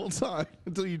Eckhart the whole time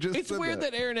until you just. It's said weird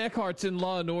that Aaron Eckhart's in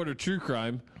Law and Order True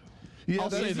Crime. Yeah, I'll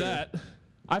that's say fair. that.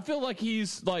 I feel like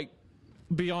he's like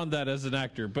beyond that as an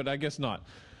actor, but I guess not.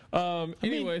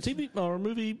 Anyways, TV or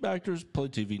movie actors play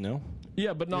TV now.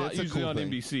 yeah, but Yeah, not it's a usually cool on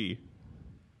thing. NBC.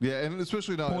 Yeah, and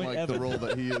especially not in Point like the Evan. role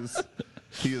that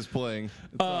he is playing.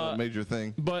 It's not a major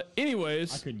thing. But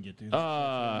anyways, I couldn't get through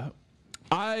Uh,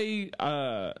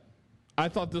 I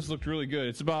thought this looked really good.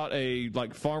 It's about a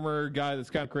like farmer guy that's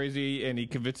kind of crazy, and he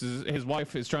convinces his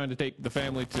wife is trying to take the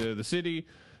family to the city.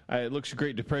 It looks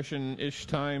Great Depression-ish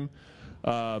time.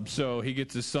 So he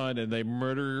gets his son, and they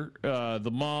murder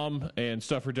the mom and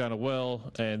stuff her down a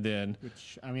well, and then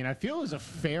Which, I mean, I feel is a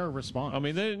fair response. I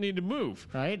mean they didn't need to move.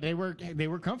 right? They were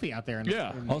comfy out there. In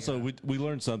Yeah. in the- Also, we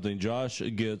learned something. Josh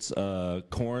gets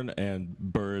corn and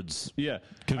birds Yeah.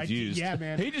 confused. yeah,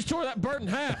 man. He just tore that bird in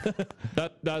half.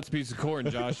 That's a piece of corn,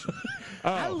 Josh.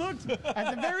 I looked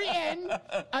at the very end.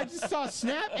 I just saw a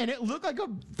snap, and it looked like a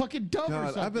fucking dove or God,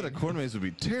 something. I bet a corn maze would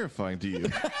be terrifying to you.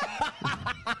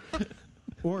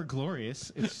 Or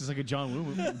glorious. It's just like a John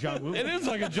Woo. It is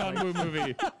like a John Woo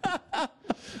movie.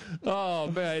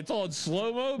 Oh man, it's all in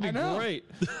slow mo. Be I know. great.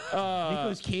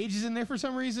 Nicolas Cage is in there for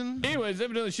some reason. Anyways,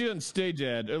 evidently she doesn't stay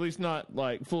Jad, or at least not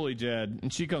like fully Jad,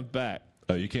 and she comes back.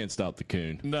 Oh, you can't stop the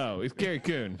coon. No, it's Carrie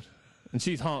Coon, and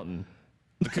she's haunting.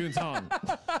 The coon's haunting.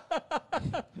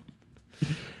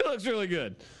 It looks really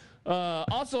good.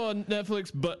 Also on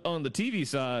Netflix, but on the TV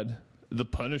side, The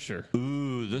Punisher.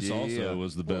 Ooh, this Yeah. also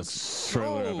was the best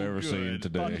trailer I've ever seen good.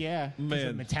 today. Fuck yeah,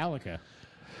 Man. It's a Metallica.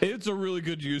 It's a really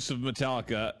good use of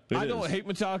Metallica. I don't is. hate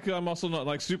Metallica. I'm also not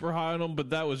like super high on them, but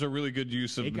that was a really good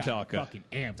use of It got Metallica. fucking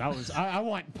amped. I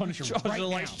want Punisher right now.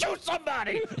 like, shoot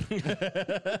somebody!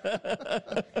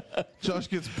 Josh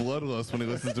gets bloodlust when he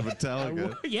listens to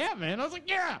Metallica. Yeah, man. I was like,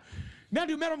 yeah. Now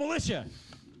do Metal Militia.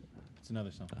 It's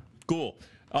another song. Cool.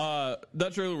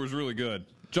 That trailer was really good.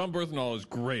 John Berthenol is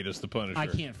great as the Punisher. I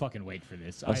can't fucking wait for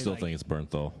this. I still think it's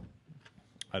Bernthal.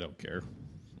 I don't care.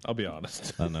 I'll be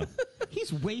honest. I know.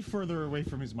 he's way further away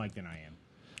from his mic than I am.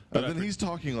 And then he's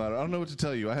talking louder. I don't know what to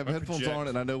tell you. I have headphones project. on,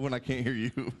 and I know when I can't hear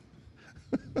you.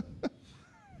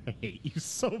 I hate you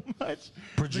so much.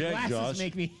 Project, the glasses Josh.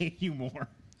 make me hate you more.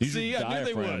 Use See, your I knew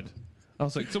they diaphragm. would. I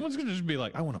was like, someone's going to just be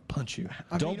like, I want to punch you.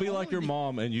 Don't be like your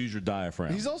mom and use your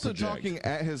diaphragm. He's also Project. talking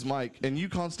at his mic, and you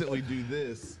constantly do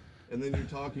this, and then you're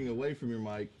talking away from your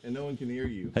mic, and no one can hear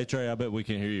you. Hey Trey, I bet we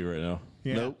can't hear you right now.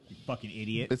 Yeah. Nope. You fucking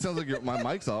idiot. It sounds like my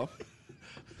mic's off.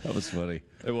 That was funny.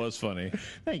 It was funny.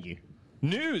 Thank you.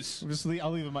 News.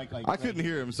 I'll leave the mic like I couldn't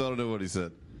hear him, so I don't know what he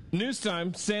said. News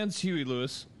time. Sans Huey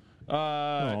Lewis.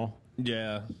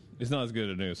 Yeah, it's not as good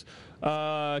at news.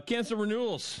 Cancel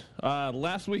renewals.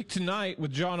 Last week tonight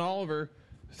with John Oliver.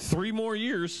 3 more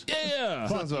years. Yeah.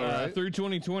 Sounds all right. Through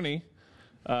 2020.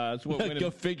 That's what winning. Go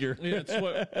figure. Yeah, it's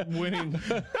what winning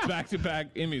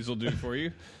back-to-back Emmys will do for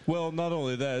you. Well, not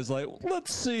only that, it's like,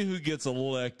 let's see who gets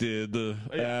elected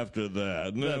after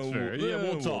that. That's fair. Yeah,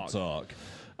 we'll talk.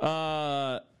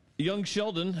 Young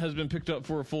Sheldon has been picked up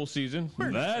for a full season.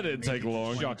 That didn't take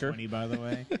long. Shocker. 20, by the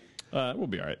way. We'll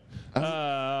be all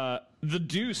right. The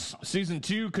Deuce season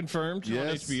 2 confirmed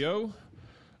Yes. on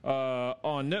HBO.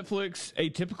 On Netflix,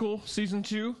 Atypical season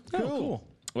 2. Cool.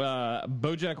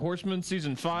 BoJack Horseman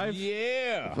season 5.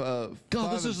 Yeah. God,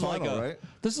 five this and is final, like right?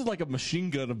 this is like a machine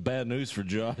gun of bad news for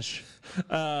Josh.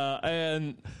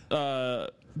 And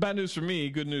bad news for me,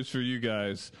 good news for you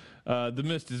guys. The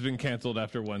Mist has been canceled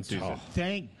after one season.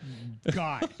 Thank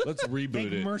God. Let's reboot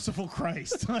Thank it. merciful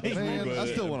Christ. Like, Man, I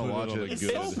still want to watch it. it's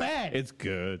so bad. It's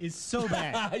good. It's so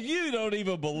bad. You don't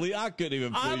even believe. I couldn't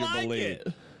even feel I your like belief. it.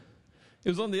 It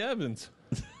was on the Evans.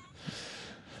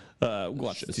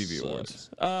 Watch the TV Sucks.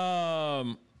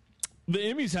 awards. The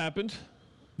Emmys happened.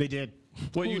 They did.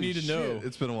 What you Holy need to shit, know,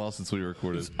 It's been a while since we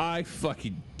recorded. I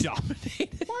fucking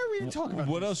dominated. Why are we even talking about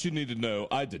What this? else you need to know?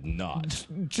 I did not.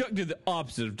 Chuck did the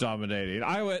opposite of dominating.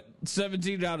 I went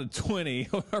 17 out of 20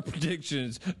 on our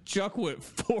predictions. Chuck went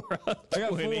 4 out of 20. I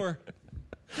got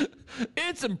 4.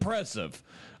 It's impressive.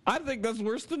 I think that's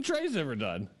worse than Trey's ever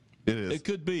done. It is. It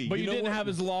could be. But you know didn't what? have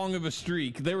as long of a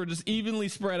streak. They were just evenly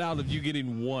spread out of you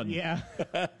getting 1. Yeah.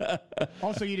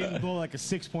 Also, you didn't blow like a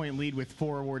 6-point lead with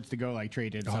 4 awards to go like Trey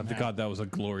did. Oh, somehow. God, that was a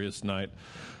glorious night.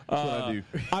 That's what I do.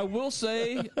 I will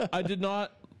say I did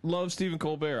not love Stephen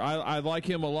Colbert. I like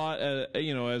him a lot,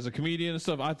 as a comedian and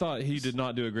stuff. I thought he did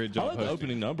not do a great I job. like the hosting.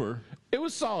 opening number. It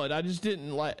was solid. I just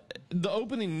didn't like the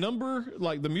opening number.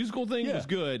 Like the musical thing Yeah. was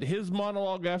good. His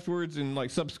monologue afterwards and like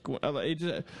subsequent,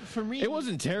 For me, it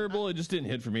wasn't terrible. It just didn't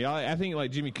hit for me. I think like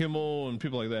Jimmy Kimmel and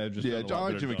people like that have just Yeah, done a lot I like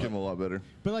better Jimmy job. Kimmel a lot better.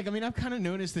 But like, I mean, I've kind of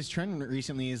noticed this trend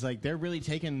recently. Is like they're really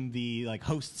taking the like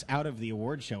hosts out of the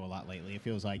award show a lot lately. It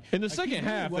feels like In the Like, second he really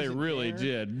half, they wasn't really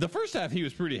there. did. The first half, he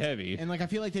was pretty heavy. And like, I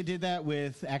feel like they did that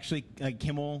with actually like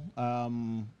Kimmel.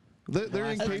 They're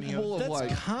last time incapable of That's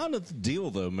like. kind of the deal,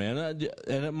 though, man. And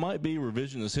it might be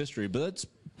revisionist history, but that's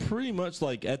pretty much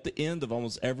like at the end of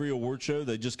almost every award show,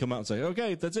 they just come out and say,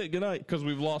 "Okay, that's it. Good night." Because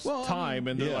we've lost Well, I time,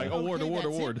 mean, and they're yeah. like, award, okay, award,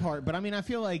 that's it award. part, but I mean, I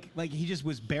feel like he just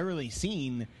was barely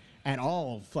seen at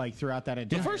all like throughout that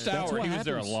entire. The first That's hour, what he was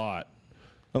there a happens. lot.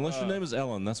 Unless your name is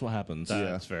Ellen, that's what happens.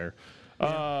 That's fair.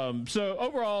 So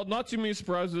overall, not too many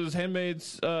surprises.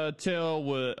 Handmaid's Tale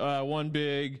won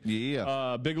big.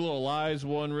 Yeah. Big Little Lies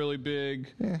won really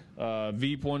big.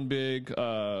 Veep won big.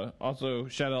 Also,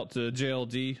 shout out to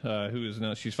JLD, who is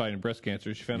now she's fighting breast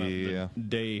cancer. She found out Yeah. the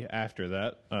day after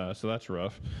that, so that's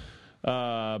rough.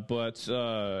 But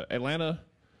Atlanta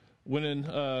winning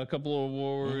a couple of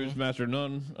awards. Master of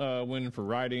None winning for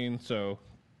writing. So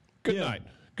good Yeah. night.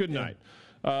 Good night.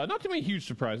 Not too many huge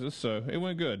surprises, so it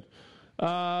went good. It's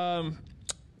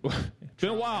been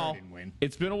a while. didn't win.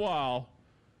 It's been a while.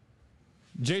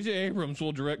 J.J. Abrams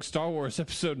will direct Star Wars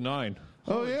Episode 9.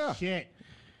 Oh yeah. Shit.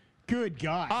 Good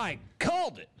God. I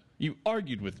called it. You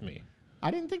argued with me.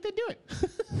 I didn't think they'd do it.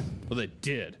 Well, they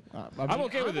did. I mean, I'm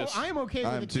okay with this. I'm okay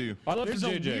with I'm it too. I love There's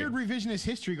the a JJ. weird revisionist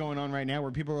history going on right now where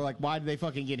people are like, "Why did they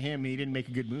fucking get him? He didn't make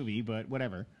a good movie." But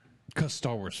whatever. Because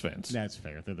Star Wars fans. That's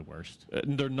fair. They're the worst.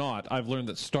 They're not. I've learned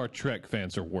that Star Trek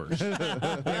fans are worse.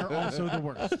 They're also the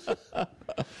worst.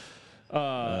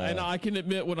 And I can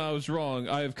admit when I was wrong.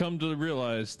 I have come to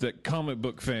realize that comic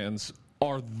book fans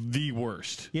are the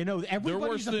worst. You know, everybody's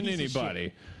worse a than piece of anybody.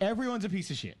 shit. Everyone's a piece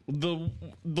of shit. The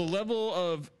level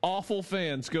of awful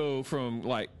fans go from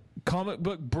like comic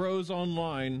book bros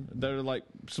online that are like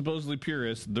supposedly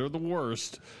purists. They're the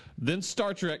worst. Then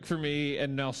Star Trek for me,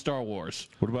 and now Star Wars.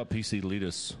 What about PC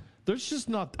elitists? There's just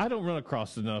not. I don't run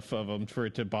across enough of them for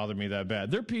it to bother me that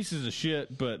bad. They're pieces of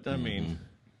shit, but I mean,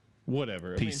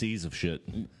 whatever. I mean, PCs of shit.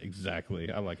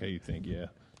 exactly. I like how you think. Yeah.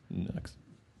 Next.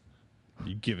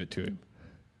 You give it to him.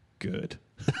 Good.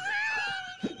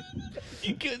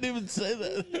 You couldn't even say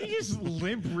that. You just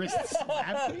limp wrist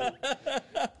slap me.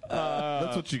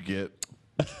 That's what you get.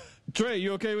 Trey,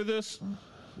 you okay with this?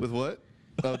 With what?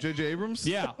 Oh, J.J. Abrams?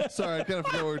 Yeah. Sorry, I kind of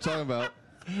forgot what we were talking about.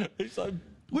 He's like,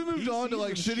 We moved on to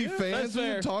like shitty That's fans. We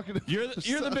fair. were talking. You're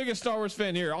the biggest Star Wars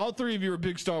fan here. All three of you are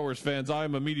big Star Wars fans. I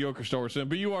am a mediocre Star Wars fan,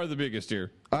 but you are the biggest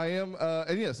here. I am,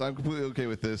 and yes, I'm completely okay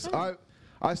with this.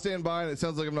 I stand by, and it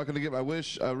sounds like I'm not going to get my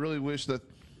wish. I really wish that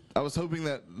I was hoping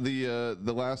that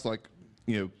the last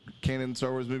canon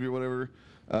Star Wars movie or whatever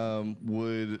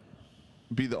would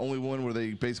be the only one where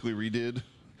they basically redid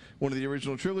one of the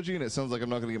original trilogy, and it sounds like I'm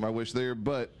not going to get my wish there.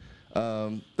 But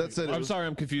that said, I'm sorry,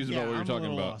 I'm confused Yeah, about what I'm a you're talking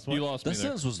little about. lost. What? You lost me that there.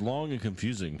 sentence was long and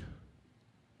confusing.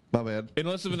 My bad. In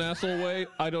less of an asshole way,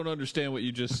 I don't understand what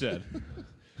you just said.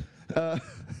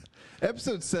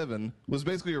 Episode 7 was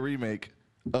basically a remake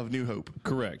of New Hope.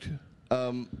 Correct.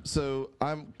 So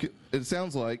it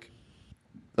sounds like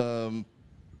Last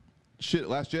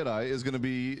Jedi is going to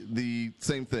be the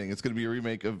same thing. It's going to be a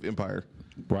remake of Empire.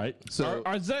 Right? So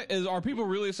Are people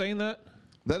really saying that?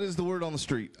 that is the word on the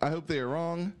street. I hope they are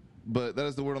wrong, but that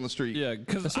is the word on the street. Yeah,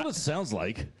 That's what it sounds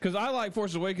like. because I like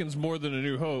Force Awakens more than A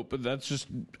New Hope, but that's just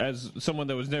as someone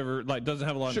that was never doesn't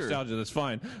have a lot of Sure. nostalgia. That's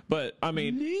fine. But I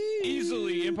mean,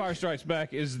 easily Empire Strikes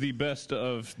Back is the best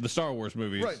of the Star Wars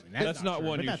movies. Right. That's not true,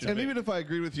 one but you that's should. And make. even if I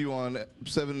agree with you on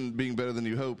 7 being better than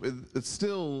New Hope, it's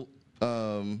still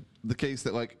the case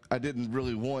that like I didn't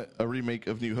really want a remake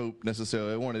of New Hope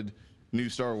necessarily. I wanted new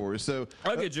Star Wars. So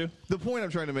I get you. The point I'm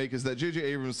trying to make is that J.J.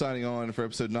 Abrams signing on for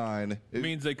Episode 9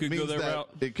 Means they could go that route?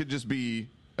 It could just be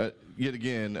yet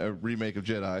again a remake of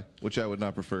Jedi, which I would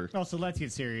not prefer. Also, let's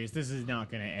get serious. This is not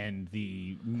going to end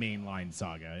the mainline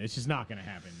saga. It's just not going to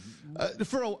happen.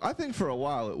 I think for a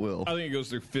while it will. I think it goes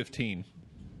through 15.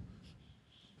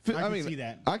 I can see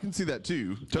that. I can see that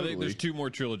too. Totally. I think there's 2 more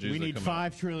trilogies. We that need come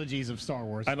 5 trilogies of Star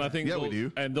Wars. out. And I think Yeah, we they'll-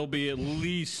 do. And there'll be at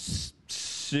least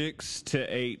 6 to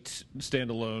 8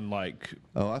 standalone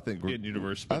I think we're.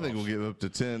 in-universe I think we'll spin-offs. give up to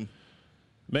 10.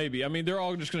 Maybe. I mean, they're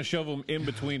all just going to shove them in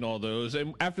between all those.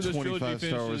 And after this trilogy 25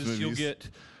 Star Wars finishes, you'll movies. get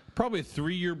probably a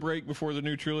 3-year break before the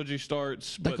new trilogy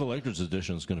starts. The But collector's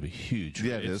edition is going to be huge.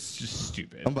 Yeah, it it's is. just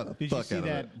stupid. I'm about to Did you fuck see out of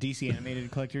it. that DC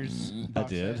animated collectors? I box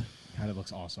did. set? God, it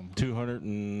looks awesome.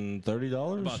 $230.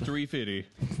 About $350.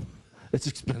 It's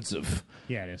expensive.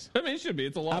 Yeah, it is. I mean, it should be.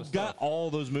 It's a lot of I've got stuff. all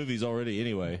those movies already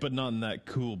anyway. But not in that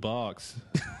cool box.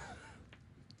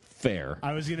 Fair.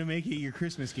 I was gonna make it your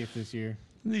Christmas gift this year.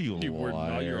 You Were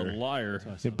not, you're a liar.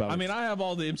 About- I mean, I have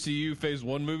all the MCU Phase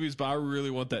 1 movies, but I really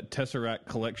want that Tesseract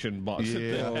collection box that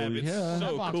they Yeah. have. It's Yeah. so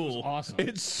That box was cool. awesome.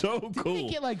 It's so Didn't cool.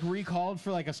 it get like recalled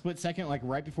for like a split second, like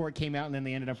right before it came out, and then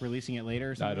they ended up releasing it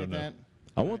later or something don't like know. that?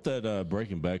 I want that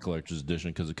Breaking Bad collector's edition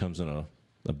because it comes in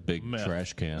a big Meth.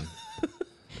 trash can.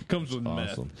 Comes with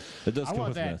Awesome. meth. It does I come want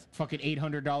with that meth. fucking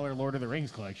 $800 Lord of the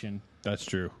Rings collection. That's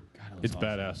true. it It's looks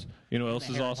awesome. badass. You know what else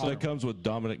is Harry awesome? Potter. That comes with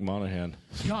Dominic Monaghan.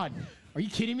 God, are you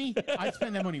kidding me? I'd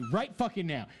spend that money right fucking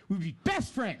now. We'd be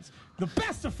best friends, the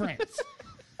best of friends.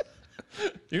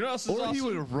 You know what else is Or awesome? he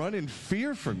would run in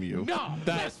fear from you. No,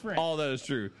 That, best friends. all that is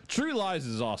true. True Lies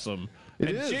is awesome. It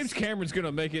and is. James Cameron's going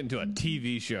to make it into a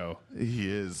TV show. He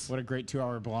is. What a great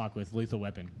 2-hour block with Lethal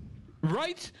Weapon.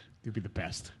 Right? It'd be the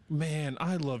best. Man,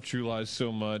 I love True Lies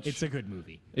so much. It's a good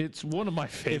movie. It's one of my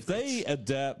favorites. If they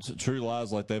adapt True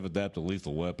Lies like they've adapted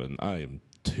Lethal Weapon, I am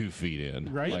 2 feet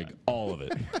in. Right? Like all of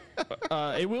it.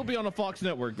 It will be on a Fox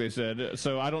network, they said.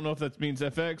 So I don't know if that means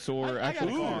FX or I gotta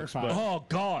actually Fox. clarify. But Oh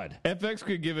God. FX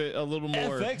could give it a little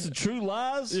more. FX and True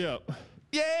Lies? Yeah.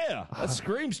 Yeah. That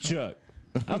screams Chuck.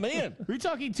 I'm in. Are we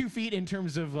talking 2 feet in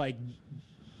terms of like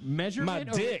measurement?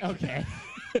 My dick. Okay.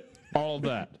 All of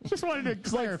that. Just wanted to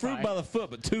clarify. Fruit by the foot,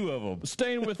 but 2 of them.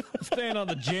 Staying on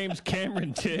the James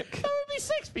Cameron tick. That would be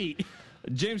 6 feet.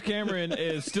 James Cameron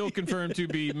is still confirmed to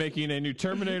be making a new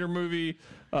Terminator movie.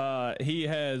 He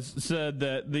has said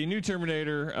that the new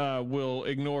Terminator will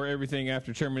ignore everything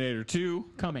after Terminator 2.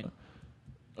 Comment.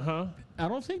 Huh? I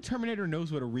don't think Terminator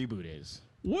knows what a reboot is.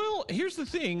 Well, here's the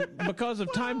thing: because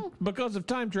of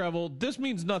time travel, this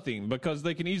means nothing because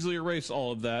they can easily erase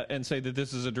all of that and say that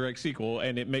this is a direct sequel,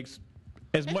 and it makes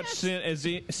as much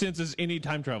sense as any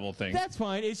time travel thing. That's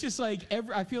fine. It's just like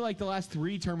I feel like the last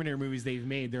 3 Terminator movies they've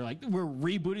made, they're like, we're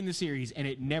rebooting the series, and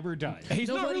it never does. He's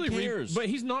not Nobody really, cares. but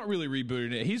he's not really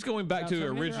rebooting it. He's going back Now, to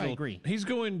Terminator, original. I agree. He's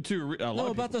going to a lot No,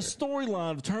 of about the people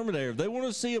storyline of Terminator. They want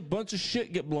to see a bunch of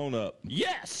shit get blown up.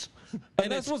 yes, And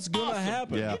that's what's going to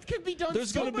happen. Yeah. It could be done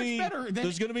There's so gonna much be better than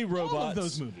there's going to be robots. all of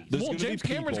those movies. There's well, gonna be James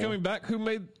Cameron's people. coming back, who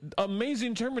made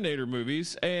amazing Terminator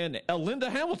movies, and Linda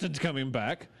Hamilton's coming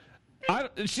back.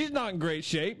 She's not in great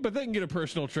shape, but they can get a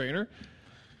personal trainer.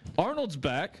 Arnold's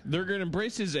back. They're going to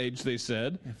embrace his age, they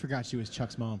said. I forgot she was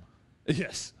Chuck's mom.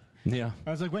 Yes. Yeah.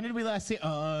 I was like, when did we last see?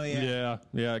 Oh, yeah.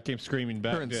 Yeah. It came screaming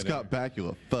back. Her and didn't Scott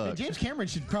Bakula. Fuck. James Cameron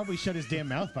should probably shut his damn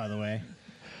mouth, by the way.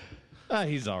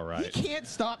 He's all right. He can't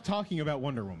stop talking about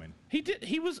Wonder Woman. He did.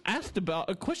 He was asked about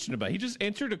a question about it. He just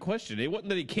answered a question. It wasn't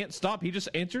that he can't stop. He just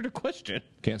answered a question.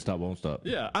 Can't stop, won't stop.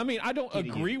 Yeah, I mean, I don't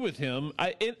agree with him.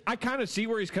 I kind of see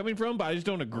where he's coming from, but I just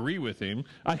don't agree with him.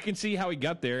 I can see how he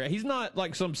got there. He's not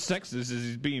like some sexist as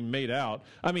he's being made out.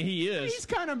 I mean, he is. He's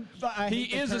kind of. I He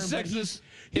hate the is a term, but sexist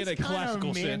he's in a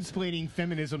classical kind of sense. mansplaining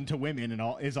feminism to women and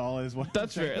all is what.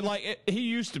 That's I'm saying. fair. Like he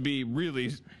used to be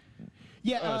really.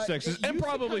 Yeah, sexist, it and used to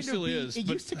probably kind of still be- is, It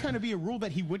but- used to kind of be a rule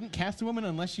that he wouldn't cast a woman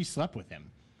unless she slept with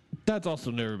him. That's also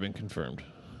never been confirmed.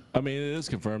 I mean, it is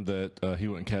confirmed that he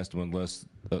wouldn't cast him unless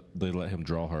they let him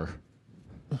draw her.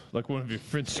 Like one of your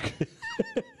friends.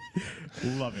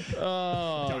 Love it.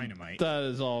 Dynamite.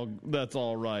 That's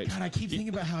all right. God, I keep thinking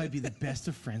about how I'd be the best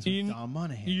of friends with Dom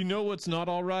Monahan. You know what's not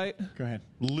all right? Go ahead.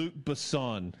 Luc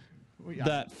Besson.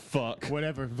 That fuck.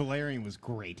 Whatever. Valerian was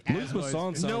great. Luc As was- Besson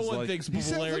sounds No one like, thinks He sounds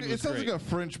Valerian like, it was sounds great. like a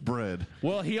French bread.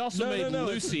 Well, he also No, made no, no,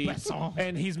 Lucy, Besson.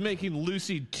 and he's making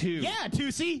Lucy 2. Yeah,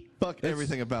 Tusi. Fuck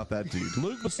everything about that dude.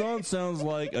 Luc Besson sounds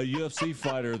like a UFC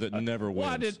fighter that never wins.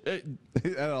 Why did?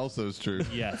 That also is true.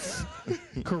 Yes,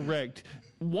 correct.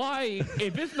 Why?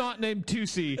 If it's not named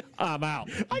Tusi, I'm out.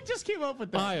 I just came up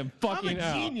with that. I am fucking I'm a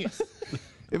out. genius.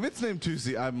 If it's named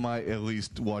Tusi, I might at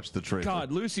least watch the trailer.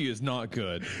 God, Lucy is not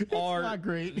good. not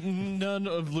great. None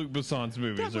of Luc Besson's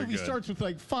movies That are movie good. starts with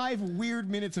like 5 weird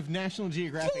minutes of National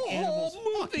Geographic The animals.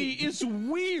 whole movie is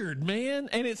weird, man,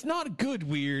 and it's not good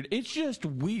weird. It's just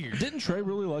weird. Didn't Trey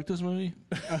really like this movie?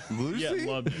 Lucy? Yeah,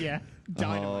 loved it. Yeah,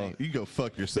 dynamite. You go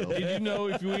fuck yourself. Did you know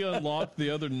if we unlock the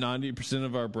other 90%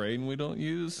 of our brain we don't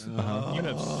use, you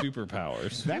have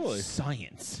superpowers? That's really?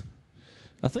 science.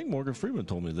 I think Morgan Freeman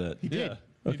told me that. Yeah,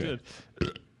 he did.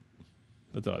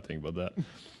 That's how I think about that.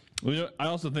 You know, I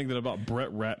also think that about Brett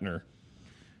Ratner.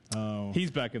 Oh, He's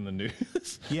back in the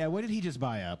news. yeah. What did he just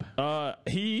buy up?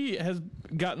 He has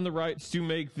gotten the rights to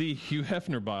make the Hugh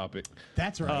Hefner biopic.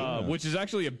 That's right. Which is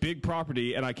actually a big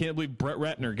property, and I can't believe Brett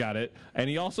Ratner got it. And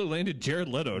he also landed Jared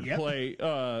Leto to Yep. play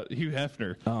Hugh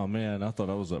Hefner. Oh man, I thought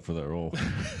I was up for that role.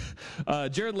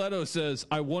 Jared Leto says,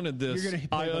 "I wanted this. You're gonna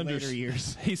play I the later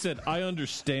years." He said, "I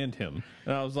understand him,"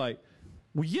 and I was like,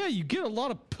 "Well, yeah, you get a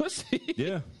lot of pussy.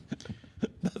 Yeah.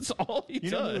 That's all he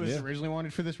You know who does." was originally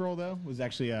wanted for this role though? Was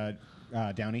actually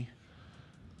Downey.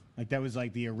 Like that was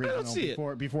like the original see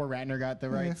it. before Ratner got the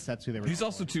rights. That's who they were. He's going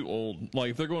also for. too old. Like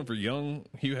if they're going for young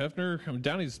Hugh Hefner,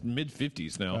 Downey's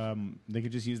mid-50s now. They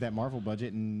could just use that Marvel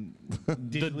budget and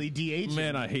digitally DH.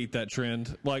 Man, I hate that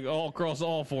trend. Like all across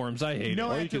all forums, I hate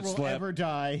no it. you actor could will slap ever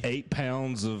die. 8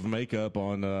 pounds of makeup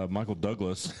on Michael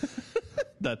Douglas.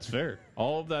 That's fair.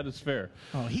 All of that is fair.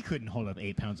 Oh, he couldn't hold up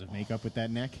 8 pounds of makeup with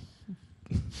that neck.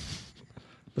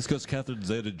 That's because Catherine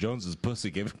Zeta-Jones's pussy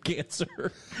gave him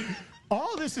cancer.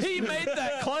 All this is He made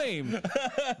that claim.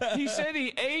 He said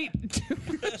he ate too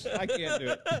much. I can't do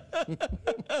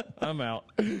it. I'm out.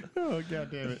 Oh god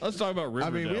damn it! Let's talk about I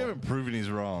Riverdale. mean, we haven't proven he's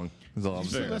wrong. Is all I'm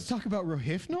Fair. saying. Let's talk about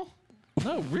Rohypnol.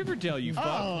 No, Riverdale, you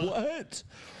fuck. What?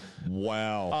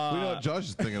 Wow. We know what Josh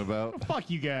is thinking about. Fuck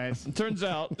you guys. Turns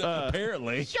out,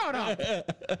 Apparently. Shut up.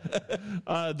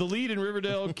 the lead in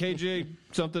Riverdale, KJ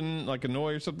something like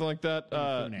Annoy or something like that,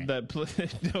 Funny. that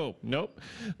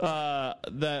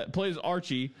plays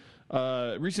Archie.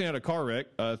 Recently had a car wreck.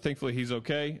 Thankfully, he's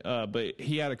okay. But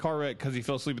he had a car wreck because he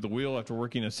fell asleep at the wheel after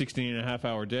working a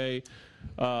 16-and-a-half-hour day.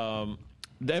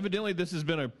 Evidently, this has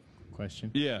been a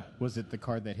Question. yeah. Was it the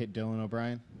card that hit Dylan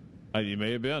O'Brien? It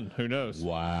may have been. Who knows?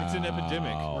 Wow. It's an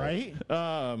epidemic. Right?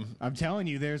 I'm telling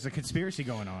you, there's a conspiracy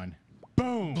going on.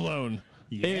 Boom. Blown.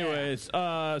 Yeah. Anyways,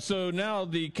 so now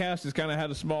the cast has kind of had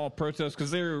a small protest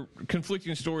because they're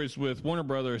conflicting stories with Warner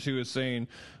Brothers, who is saying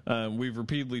we've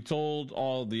repeatedly told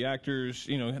all the actors,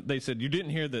 they said you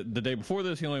didn't hear that the day before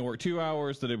this he only worked 2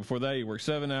 hours, the day before that he worked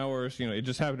 7 hours. It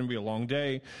just happened to be a long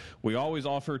day. We always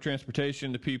offer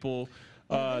transportation to people.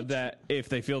 That if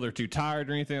they feel they're too tired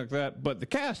or anything like that. But the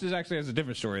cast actually has a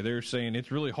different story. They're saying it's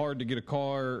really hard to get a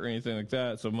car or anything like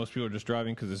that, so most people are just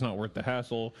driving because it's not worth the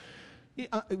hassle.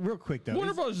 Real quick though,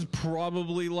 Warner Bros. Is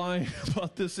probably lying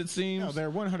about this, it seems. no,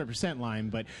 they're 100% lying.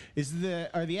 But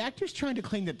are the actors trying to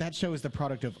claim that show is the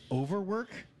product of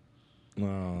overwork?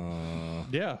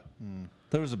 Yeah.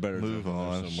 There was a better Move joke in there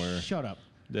on. somewhere. Shut up.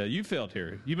 Yeah, you failed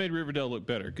here. You made Riverdale look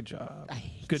better. Good job.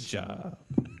 Good job.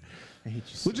 I hate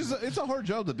you. So Which is it's a hard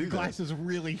job to do. That. glasses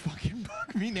really fucking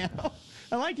bug me now.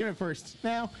 I liked him at first.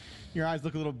 Now your eyes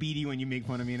look a little beady when you make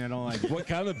fun of me, and I don't like it. What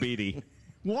kind of beady?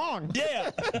 Long.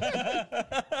 Yeah.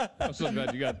 I'm so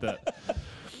glad you got that.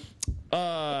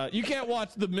 You can't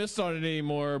watch The Mist on it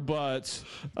anymore, but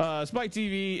Spike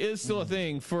TV is still a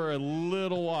thing for a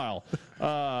little while.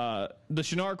 The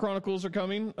Shannara Chronicles are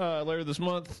coming later this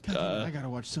month. I gotta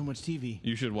watch so much TV.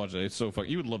 You should watch it. It's so fun.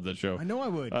 You would love that show. I know I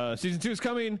would. Season 2 is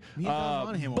coming. Me and Val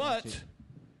Monahan will watch But it.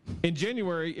 in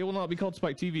January, it will not be called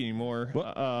Spike TV anymore.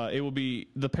 It will be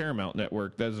the Paramount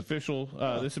Network. That is official.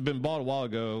 This has been bought a while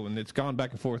ago, and it's gone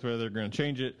back and forth whether they're going to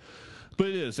change it. But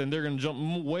it is, and they're going to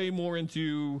jump way more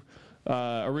into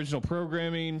original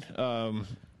programming.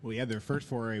 Well, yeah, their first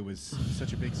foray was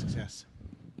such a big success.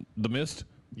 The Mist.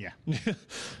 Yeah.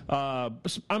 I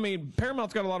mean,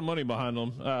 Paramount's got a lot of money behind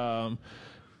them.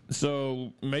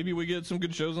 So maybe we get some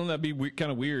good shows on that. Be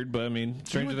kind of weird, but I mean,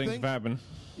 stranger would things think- have happened.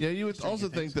 Yeah, you would also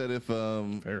think that if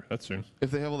Fair. That's soon.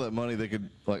 they have all that money, they could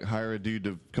like hire a dude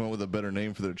to come up with a better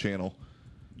name for their channel.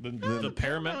 the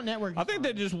Paramount Network is I think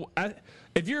they just.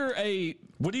 If you're a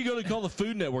What are you going to call the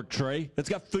Food Network, Trey? It's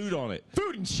got food on it.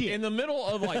 food and shit. in the middle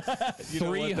of like know what,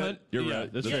 300, you're yeah,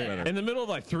 right. that's That's fair. better. In the middle of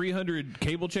like 300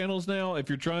 cable channels now. If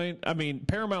you're trying, I mean,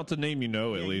 Paramount's a name you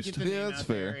know at You least. get the Yeah, name that's out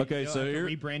there fair. and Okay, you'll so have to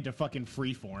here- rebrand to fucking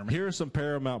Freeform. Here are some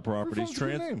Paramount properties. Freeform's a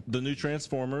good name. The new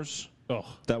Transformers. Oh,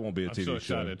 That won't be a I'm TV so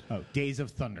show. excited. Oh, Days of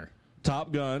Thunder.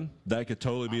 Top Gun. That could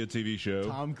totally be a TV show.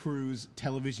 Tom Cruise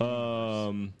television.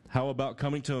 How about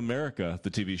Coming to America,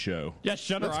 the TV show? Yeah,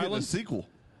 Shutter Let's get a Island. sequel.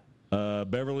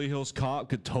 Beverly Hills Cop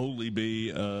could totally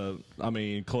be.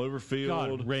 Cloverfield.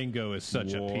 God, Rango is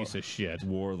such War- a piece of shit.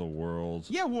 War of the Worlds.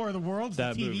 yeah, War of the Worlds,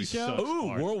 That the TV movie show. sucks. Ooh,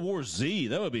 Smart. World War Z.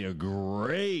 That would be a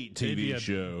great It'd be TV a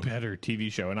show. better TV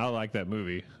show, and I like that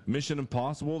movie. Mission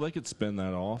Impossible. They could spin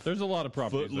that off. There's a lot of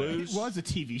properties there. Footloose. It was a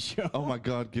TV show. Oh my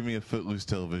God, give me a Footloose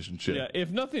television show. Yeah,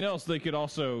 if nothing else, they could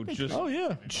also just Oh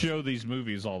yeah. show these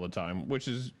movies all the time, which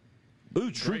is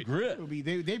Ooh, True Great.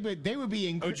 Grit. They would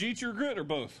be OG True Grit or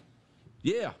both.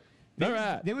 Yeah. All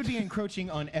right. They would be encroaching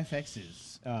on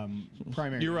FX's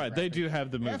primary. You're right. They demographic. do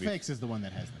have the movies. FX is the one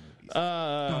that has the movies.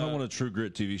 I want a True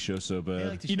Grit TV show so they bad.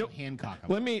 like to you show know- Hancock. a lot.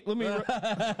 Let me let me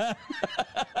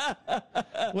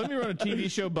run a TV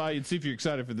show by you and see if you're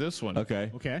excited for this one.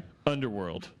 Okay. Okay.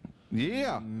 Underworld.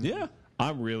 Yeah. Yeah.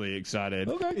 I'm really excited.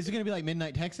 Okay. Is it going to be like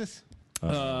Midnight Texas?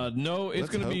 No, it's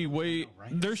Let's going to be hope. way.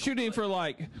 They're shooting for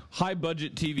like high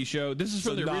budget TV show. This is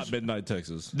So from the not original. Midnight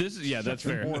Texas. This is that's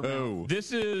fair. No.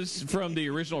 This is from the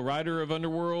original writer of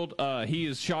Underworld. He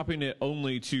is shopping it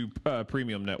only to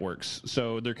premium networks,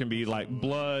 so there can be like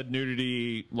blood,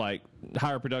 nudity, like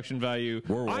higher production value.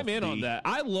 Werewolf I'm in on D. that.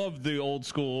 I love the old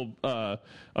school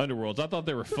Underworlds. I thought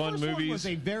they were fun First one movies. was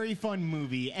a very fun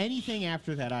movie. Anything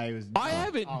after that, I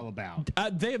haven't all about.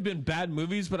 They have been bad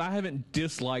movies, but I haven't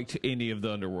disliked any of the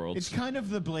Underworlds. It's kind of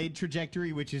the Blade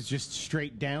trajectory, which is just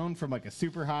straight down from like a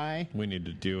super high. we need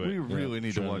to do We it. really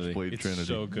need to watch Trinity. Blade It's Trinity.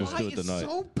 so good. Let's do it It's tonight.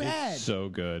 so bad. So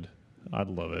good. I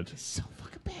love it. So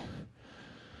fucking bad.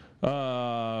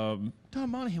 Tom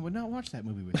Monahan would not watch that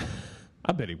movie with you.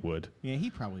 I bet he would. Yeah, he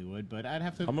probably would, but I'd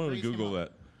have to. I'm going to raise him Google up.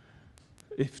 that.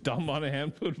 If Don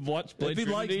Monahan would watch Blade If he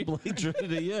Trinity, likes Blade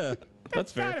Trinity, yeah.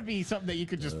 that's It's got to fair. be something that you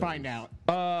could just find out.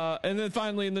 And then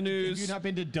finally in the Have news, you not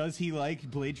been to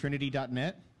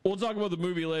DoesHeLikeBladeTrinity.net? we'll talk about the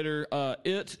movie later.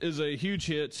 It is a huge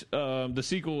hit. The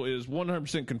sequel is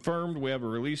 100% confirmed. We have a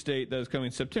release date that is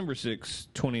coming September 6,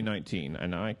 2019,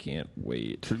 and I can't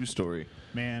wait. True story.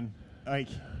 Man, I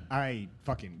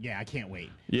can't wait.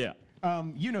 Yeah,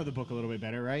 You know the book a little bit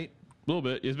better, right? a little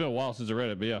bit. It's been a while since I read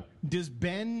it, but yeah. Does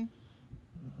Ben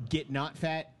get not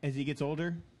fat as he gets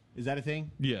older? Is that a thing?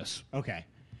 Yes. Okay.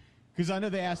 Because I know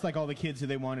they asked like all the kids who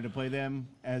they wanted to play them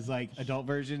as like adult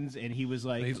versions, and he was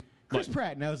like He's Chris like-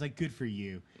 Pratt, and I was like, good for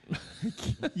you.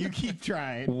 You keep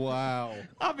trying. Wow.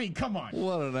 I mean, come on.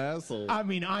 What an asshole. I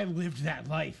mean, I lived that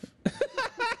life.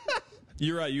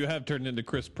 You're right. You have turned into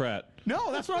Chris Pratt.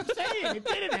 No, that's what I'm saying. It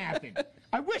didn't happen.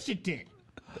 I wish it did.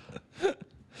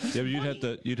 Yeah,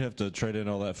 but you'd have to trade in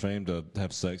all that fame to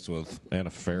have sex with Anna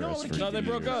Faris. it for No, keep they two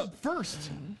broke years. up. First.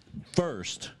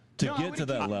 First to No, I get to would've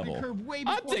that kicked the level. curb way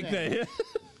I'd before take that. that hit.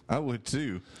 I would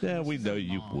too. Yeah, we know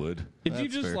you would. If you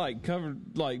That's just fair. like cover,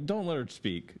 like, don't let her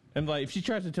speak, and like, if she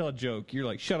tries to tell a joke, you're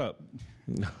like, shut up.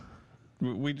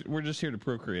 We're just here to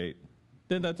procreate.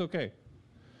 Then that's okay.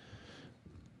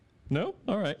 No,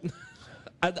 all right.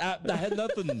 I had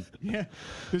nothing. Yeah.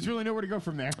 There's really nowhere to go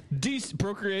from there.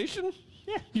 Procreation.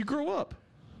 Yeah, you grow up.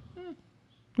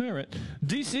 All right.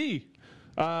 DC.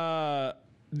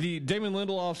 The Damon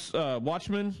Lindelof's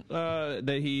Watchmen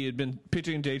that he had been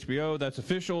pitching to HBO, that's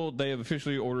official. They have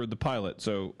officially ordered the pilot.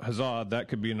 So, huzzah, that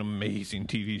could be an amazing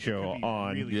TV show be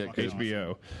on really fucking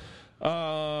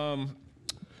HBO.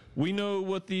 We know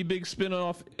what the big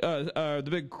spinoff, the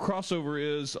big crossover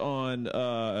is on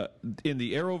in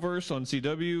the Arrowverse on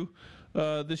CW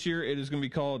this year. It is going to be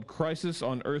called Crisis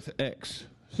on Earth X.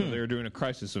 So they're doing a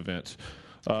crisis event.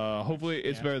 Hopefully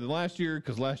it's better than last year,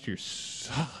 because last year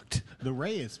sucked. The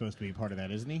Ray is supposed to be part of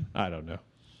that, isn't he? I don't know.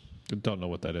 Don't know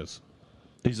what that is.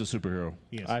 He's a superhero.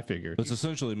 Yes. I figured. It's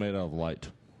essentially made out of light.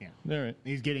 Yeah. All right.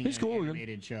 He's getting He's an cool.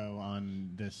 animated show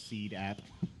on the Seed app.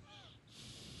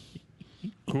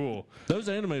 Cool. Those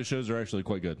animated shows are actually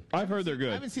quite good. I've heard they're I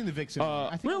good. haven't seen the Vixen. one.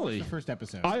 I think I really? watched the first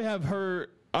episode. I have heard.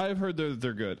 I've heard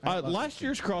they're good. love Last it.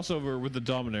 year's crossover with the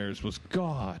Dominaires was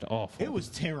god awful. It was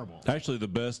terrible. Actually, the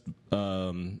best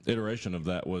iteration of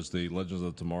that was the Legends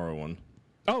of Tomorrow one.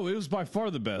 Oh, it was by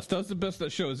far the best. That's the best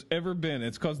that show has ever been.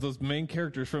 It's because those main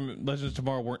characters from Legends of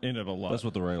Tomorrow weren't in it a lot. That's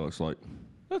what the Ray looks like.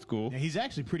 That's cool. Yeah, he's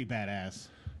actually pretty badass.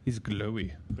 He's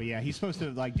glowy. But yeah, he's supposed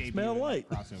to like debut made of in light.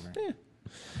 the crossover.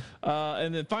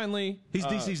 And then finally, He's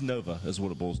DC's Nova, is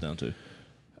what it boils down to.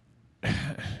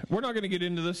 we're not going to get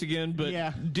into this again, but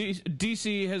Yeah.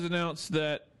 DC has announced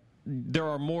that there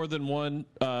are more than one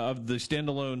of the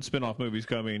standalone spin-off movies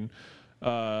coming.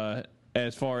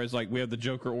 As far as like we have the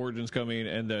Joker origins coming,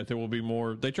 and that there will be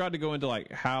more. They tried to go into like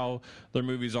how their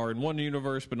movies are in one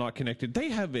universe but not connected. They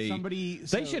have they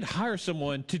should hire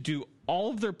someone to do all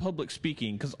of their public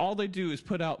speaking, because all they do is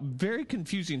put out very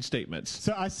confusing statements.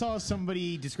 So I saw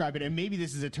somebody describe it, and maybe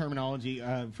this is a terminology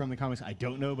from the comics. I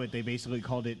don't know, but they basically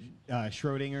called it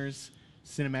Schrodinger's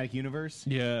cinematic universe.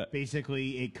 Yeah.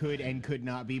 Basically, it could and could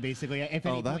not be. Basically, if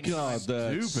any that's point in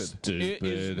time- stupid. It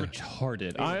is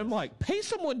retarded. I am like, pay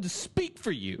someone to speak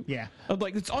for you. Yeah. I'm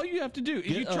like, that's all you have to do. If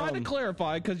you try to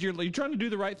clarify, because you're trying to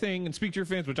do the right thing and speak to your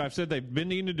fans, which I've said they've been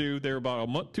needing to do. They're about a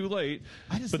month too late,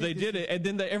 just but they think did it. And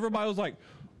then everybody was like,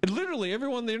 literally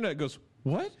everyone on the internet goes,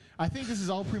 what? I think this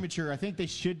is all premature. I think they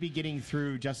should be getting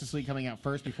through Justice League coming out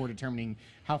first before determining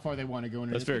how far they want to go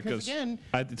into That's this. fair, because again,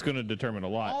 it's going to determine a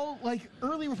lot. all like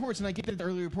early reports, and I get that the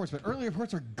early reports, but early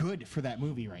reports are good for that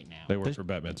movie right now. They work for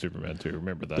Batman, Superman too.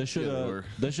 Remember that. They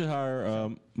should hire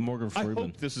Morgan I Freeman.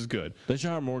 hope this is good. They should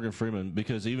hire Morgan Freeman,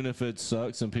 because even if it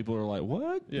sucks and people are like,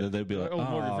 "What?" Yeah. They'd be like, Oh,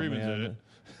 Morgan Freeman's man, in it."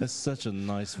 That's such a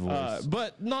nice voice.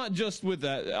 But not just with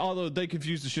that, although they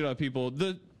confuse the shit out of people.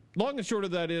 The long and short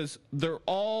of that is they're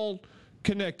all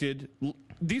connected.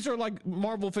 These are like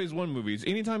Marvel Phase 1 movies.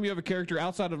 Anytime you have a character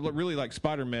outside of really like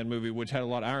Spider-Man movie, which had a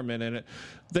lot of Iron Man in it,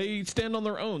 they stand on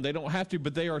their own. They don't have to,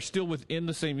 but they are still within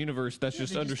the same universe. That's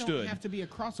just They understood. Don't have to be a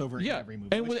crossover in Yeah. every movie,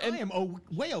 And which with- I am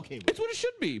way okay with. It's what it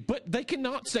should be, but they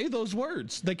cannot say those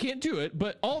words. They can't do it.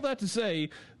 But all that to say,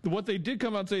 what they did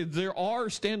come out and say, there are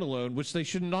standalone, which they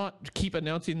should not keep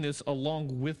announcing this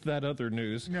along with that other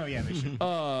news. No, yeah, they should.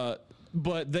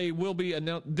 But they will be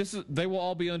announced. They will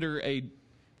all be under a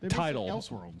title.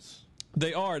 Elseworlds.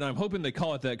 They are, and I'm hoping they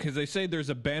call it that, because they say there's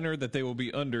a banner that they will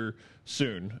be under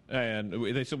soon, and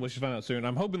they said we should find out soon.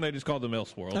 I'm hoping they just call them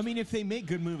Elseworlds. I mean, if they make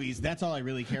good movies, that's all I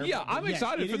really care Yeah, about. But I'm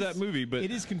excited it for that movie, but-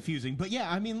 it is confusing. But yeah,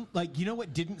 I mean, like, you know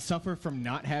what didn't suffer from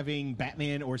not having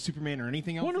Batman or Superman or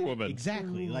anything else? Wonder Woman.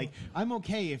 Exactly. Like, I'm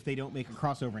okay if they don't make a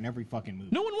crossover in every fucking movie.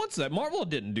 No one wants that. Marvel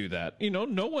didn't do that. You know,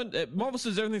 no one. Marvel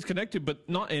says everything's connected, but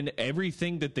not in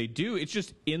everything that they do. It's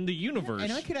just in the universe.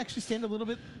 And I could actually stand a little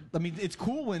bit. I mean, it's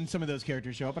cool when some of those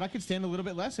characters show up, but I could stand a little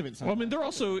bit less of it. Well, I mean, they're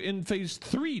also in Phase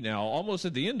 3 now, almost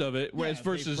at the end of it, whereas they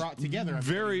versus brought together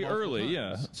very multiple early. times.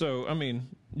 Yeah. So I mean,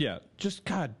 yeah, just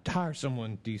God, hire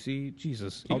someone, DC.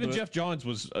 Jesus. I'll Even do it. Jeff Johns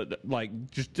was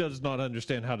just does not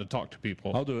understand how to talk to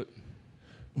people. I'll do it.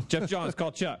 Jeff Johns,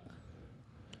 call Chuck.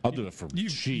 I'll do it for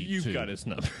cheat. You've too. got his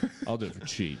number. I'll do it for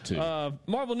cheat too.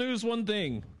 Marvel news. One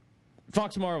thing,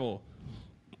 Fox Marvel.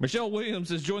 Michelle Williams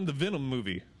has joined the Venom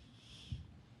movie.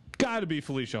 Got to be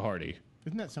Felicia Hardy.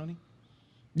 Isn't that Sony?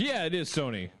 Yeah, it is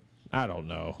Sony. I don't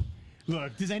know.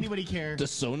 Look, does anybody care? Does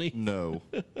Sony? No.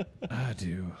 I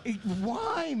do.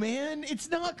 Why, man? It's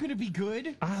not going to be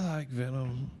good. I like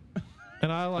Venom.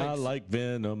 And I like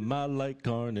Venom. I like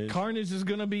Carnage. Carnage is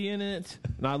gonna be in it.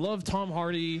 And I love Tom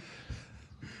Hardy.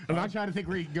 And I'm trying to think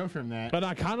where you can go from that. But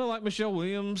I kinda like Michelle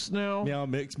Williams now. Meow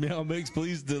mix,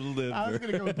 please deliver. I was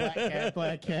going to go with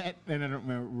Black Cat, and I don't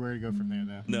know where to go from there,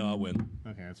 though. No, I win.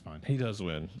 Okay, that's fine. He does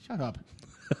win. Shut up.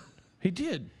 He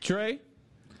did. Trey?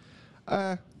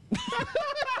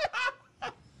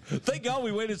 Thank God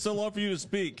we waited so long for you to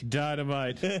speak.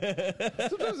 Dynamite.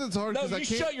 Sometimes it's hard No, because I you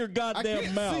can't. shut your I goddamn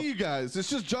can't mouth. see you guys. It's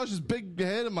just Josh's big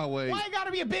head in my way. Why you got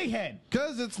to be a big head?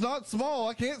 Because it's not small.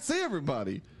 I can't see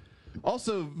everybody.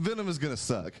 Also, Venom is gonna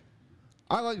suck.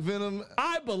 I like Venom.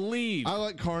 I believe. I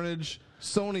like Carnage.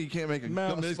 Sony can't make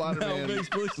a Spider-Man.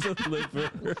 please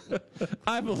deliver.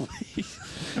 I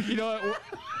believe. You know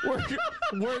what?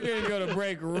 We're going to go to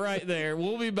break right there.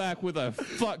 We'll be back with a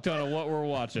fuck ton of what we're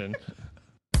watching.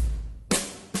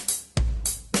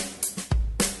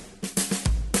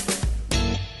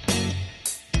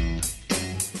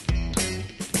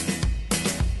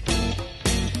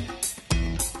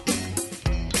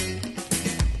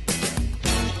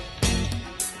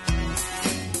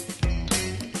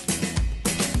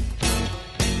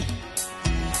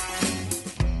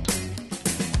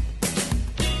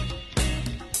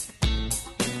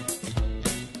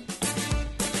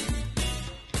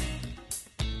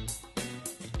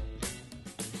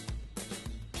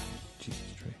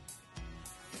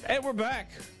 And we're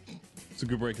back. It's a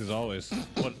good break as always.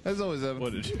 What? As always, Evan.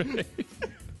 What did you?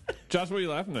 Josh, what are you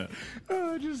laughing at?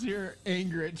 Oh, just hear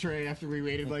anger at Trey after we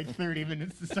waited like 30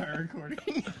 minutes to start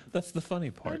recording. That's the funny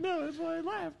part. No, that's why I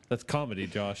laughed. That's comedy,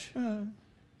 Josh.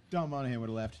 Don Monahan would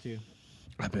have laughed too.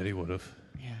 I bet he would have.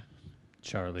 Yeah.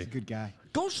 Charlie. Good guy.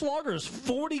 Goldschlager is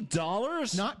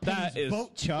 $40. Not That Penny's is-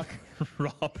 boat, Chuck.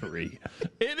 Robbery.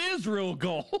 It is real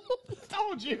gold.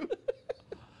 Told you.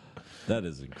 That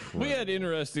is incredible. We had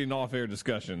interesting off-air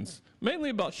discussions, mainly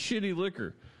about shitty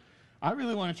liquor. I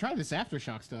really want to try this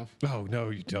Aftershock stuff. Oh,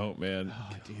 no, you don't, man. Oh,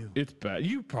 I do. It's bad.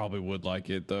 You probably would like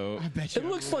it, though. I bet you. It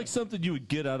looks like something you would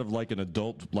get out of like an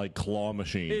adult like claw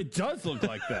machine. It does look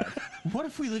like that. What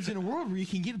if we lived in a world where you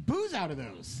can get booze out of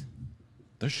those?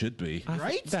 There should be.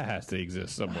 Right? That has to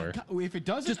exist somewhere. If it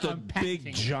doesn't, Just a I'm big patenting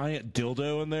it. giant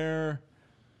dildo in there.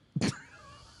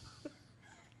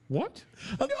 What?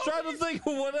 I'm trying to think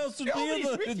of what else would be in Nobody's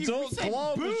the with you. adult We said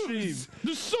claw booze. machine.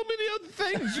 There's so many other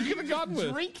things you could have gone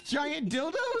with. Drink giant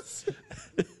dildos?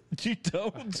 You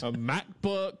don't. A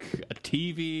MacBook, a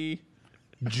TV,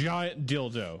 giant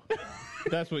dildo.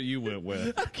 That's what you went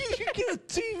with. How can you get a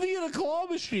TV and a claw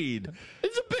machine?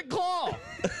 It's a big claw.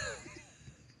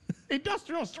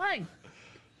 Industrial strength.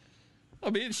 I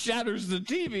mean, it shatters the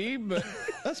TV, but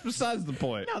that's besides the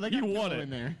point. No, they got you a want pillow it. in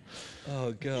there.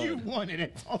 Oh god. You wanted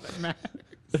it. That's all that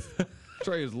matters.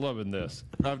 Trey is loving this.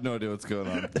 I have no idea what's going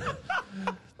on.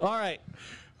 All right.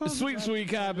 Sweet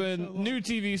happened. New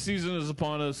TV season is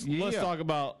upon us. Let's Yeah. talk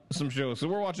about some shows. So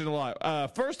we're watching a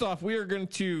lot. First off, we are going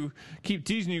to keep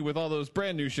teasing you with all those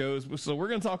brand new shows. So we're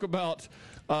going to talk about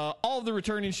all of the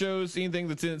returning shows, anything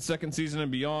that's in its second season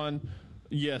and beyond.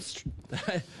 Yes.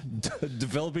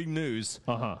 Developing news.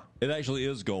 Uh-huh. It actually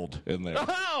is gold in there.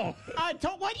 How? Why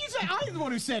do you say I'm the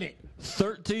one who said it?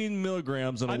 13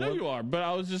 milligrams in a I know you are, but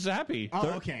I was just happy. Oh,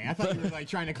 okay. I thought you were like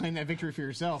trying to claim that victory for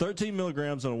yourself. 13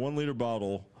 milligrams in a 1 liter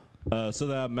bottle. So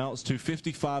that amounts to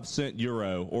 55 cent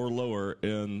euro or lower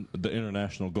in the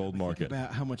international gold market.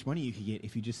 About how much money you could get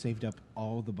if you just saved up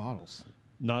all the bottles.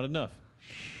 Not enough.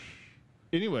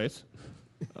 Anyways,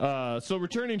 so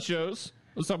returning shows.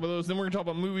 Let's talk about those. Then we're going to talk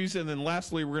about movies. And then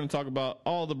lastly, we're going to talk about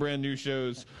all the brand new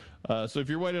shows. So if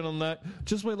you're waiting on that,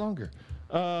 just wait longer.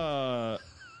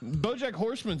 BoJack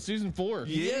Horseman Season 4.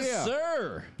 Yes, Yeah.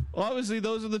 sir. Well, obviously,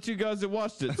 those are the two guys that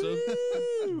watched it.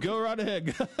 So go right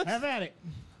ahead. Have at it.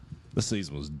 The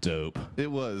season was dope. It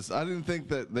was. I didn't think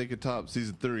that they could top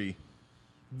season 3.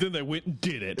 Then they went and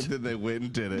did it. Then they went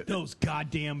and did it. Those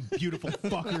goddamn beautiful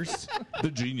fuckers. The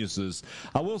geniuses.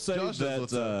 I will say Josh does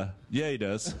what's that, up. yeah, he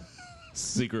does.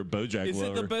 Secret BoJack Is it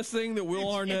lover. the best thing that Will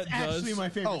Arnett It's actually does? my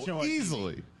favorite show. Oh, on TV.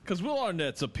 easily. Because Will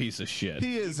Arnett's a piece of shit.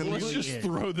 He is. And Let's he- just is.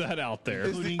 throw that out there.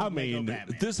 Including I Lego mean,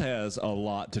 Batman. this has a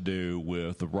lot to do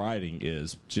with the writing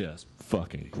is just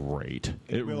fucking great.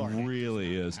 It Will Arnett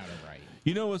really is. how to write.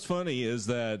 You know what's funny is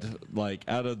that, like,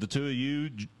 out of the two of you,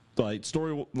 like,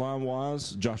 storyline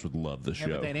wise, Josh would love this Yeah,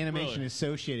 show. but that animation Really? is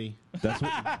so shitty. That's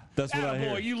what I hear.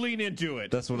 Boy, you lean into it.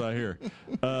 That's what I hear.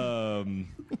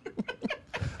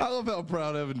 I love how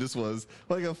proud Evan just was.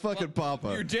 Like a fucking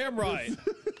papa. You're damn right.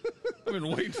 I've been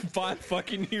waiting 5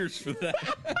 fucking years for that.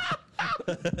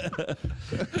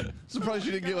 Surprised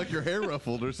you didn't get like your hair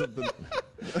ruffled or something.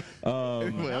 Anyway,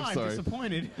 Now I'm I'm sorry.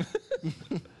 disappointed.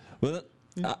 Well,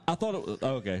 I thought it was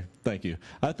okay. Thank you.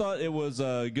 I thought it was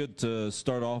good to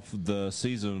start off the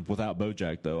season without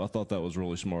BoJack, though. I thought that was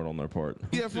really smart on their part.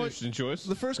 Yeah, for like, Interesting choice.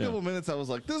 the first couple minutes, I was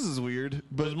like, "This is weird,"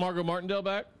 but Was Margot Martindale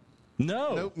back?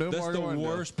 No, Nope, no that's Margot the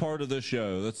Martindale. worst part of the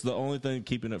show. That's the only thing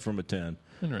keeping it from a 10.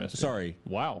 Interesting. Sorry,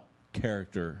 Wow.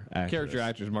 character actress. Character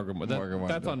actress Margot Martindale. Margot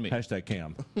That's Martindale. on me. Hashtag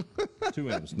Cam. 2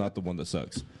 M's, not the one that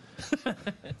sucks.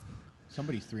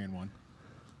 Somebody's 3-1.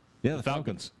 Yeah, the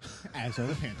Falcons. As are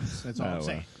the Panthers. That's all I'm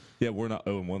saying. Yeah, we're not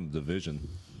 0-1 in the division,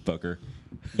 fucker.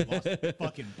 You lost to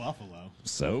fucking Buffalo.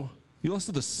 So you lost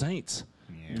to the Saints.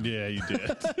 Yeah, you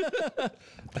did.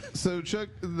 So, Chuck,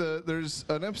 there's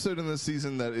an episode in this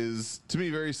season that is, to me,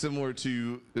 very similar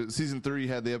to season 3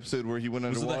 had the episode where he went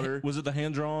underwater. Was it the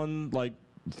hand drawn like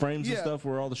frames and Yeah. stuff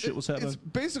where all the shit was happening? It's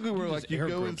basically where like you air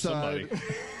go group inside.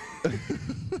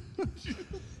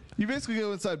 You basically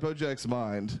go inside BoJack's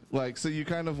mind, like so you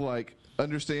kind of like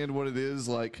understand what it is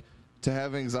like to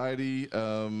have anxiety,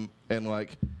 and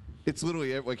like it's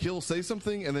literally like he'll say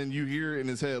something and then you hear in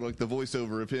his head like the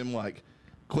voiceover of him like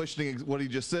questioning what he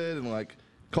just said and like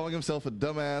calling himself a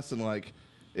dumbass and like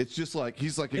it's just like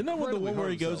he's like Isn't that one the incredibly one where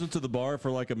hard he on goes himself. into the bar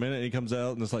for like a minute and he comes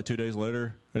out and it's like 2 days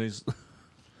later and he's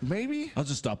Maybe. I'll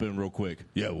just stop in real quick.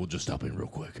 Yeah, we'll just stop in real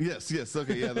quick. Yes.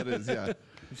 Okay. Yeah, that is. Yeah.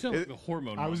 You sound like a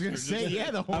hormone I was going to monster. say,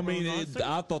 yeah, the I hormone mean, monster.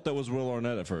 I thought that was Will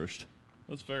Arnett at first.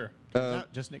 That's fair.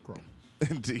 Not just Nick Kroll.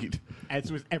 Indeed.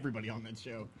 As with everybody on that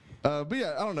show. But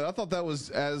yeah, I don't know. I thought that was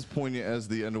as poignant as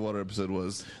the underwater episode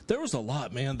was. There was a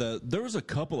lot, man. There was a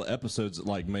couple of episodes that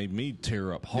like made me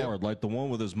tear up hard, like the one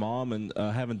with his mom and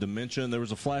having dementia. And there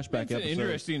was a flashback It's an episode.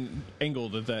 interesting angle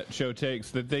that show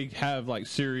takes, that they have like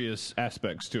serious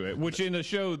aspects to it, which in a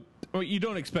show you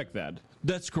don't expect that.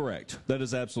 That's correct. That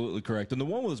is absolutely correct. And the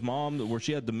one with his mom where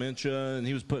she had dementia and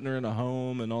he was putting her in a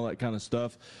home and all that kind of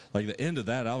stuff, like the end of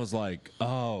that, I was like,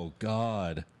 oh,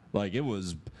 God. Like, it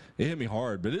hit me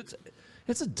hard. But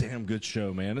it's a damn good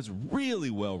show, man. It's really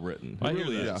well written. It I hear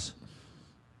really that. is.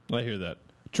 I hear that.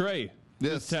 Trey,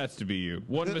 Yes. this has to be you.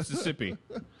 One Mississippi.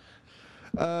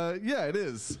 Yeah, it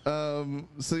is. So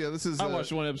yeah, this is. I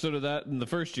watched one episode of that in the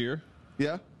first year.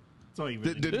 Yeah, That's all you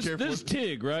really didn't This care for is it.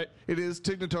 Tig, right? It is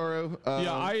Tig Notaro.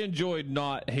 Yeah, I enjoyed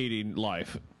not hating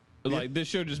life. Like, this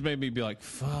show just made me be like,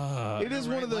 fuck. It is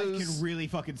one of Life those. can really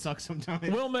fucking suck sometimes.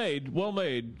 Well made.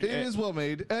 It is well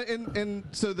made, and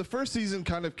so the first season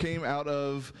kind of came out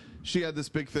of she had this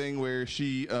big thing where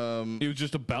she It was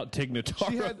just about Tig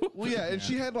Notaro. she had and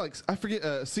she had like I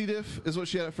forget C. diff is what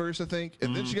she had at first I think,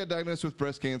 and then she got diagnosed with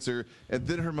breast cancer, and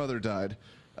then her mother died,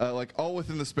 like all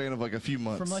within the span of like a few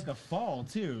months. From like a fall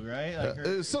too, right? Like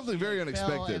it was something very fell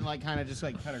unexpected. and like kind of just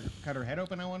like cut her head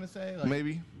open. I want to say like,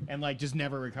 Maybe. and like just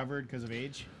never recovered because of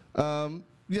age.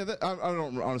 Yeah, I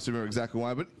don't honestly remember exactly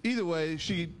why, but either way,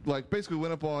 she like basically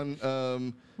went up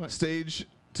on stage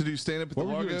to do stand up at What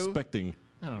the were you Largo, expecting?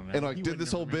 I don't know. and like You did wouldn't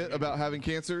this have whole bit remembered about having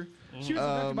cancer. She was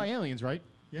abducted by aliens, right?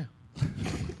 Yeah.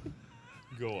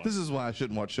 Go on. This is why I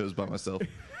shouldn't watch shows by myself.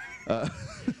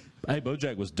 Hey,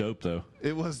 BoJack was dope, though.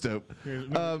 It was dope.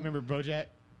 Remember BoJack?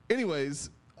 Anyways,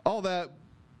 all that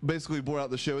basically bore out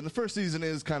the show, and the first season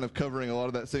is kind of covering a lot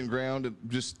of that same ground, and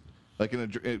just like in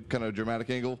a kind of dramatic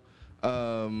angle,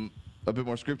 a bit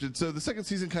more scripted. So the second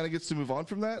season kind of gets to move on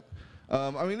from that.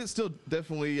 I mean, it still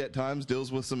definitely at times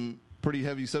deals with some pretty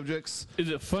heavy subjects Is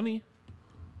it funny?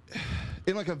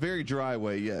 in like a very dry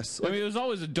way. Yes, I mean, it was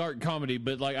always a dark comedy,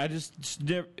 but like I just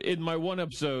never, in my one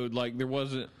episode, like there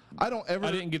wasn't. I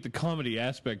didn't get the comedy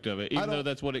aspect of it, even though don't-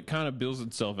 that's what it kind of bills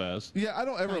itself as. Yeah, I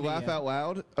don't ever laugh yeah. out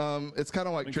loud. It's kind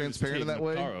of like transparent in that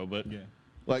way. But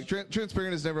Like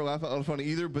transparent is never laugh out loud funny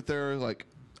either, but there are like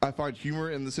I find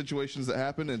humor in the situations that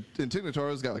happen, and Tig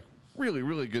Notaro's got like really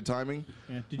really good timing.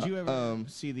 Yeah. Did you ever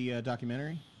see the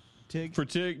documentary, Tig? for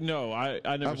Tig, no, I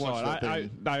never I've saw watched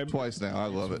it. that thing twice now. I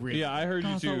love it. really- Yeah, I heard I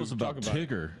you thought it two was talk about about it.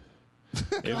 Tigger.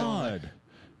 God.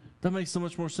 That makes so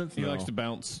much more sense He now. likes to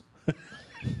bounce.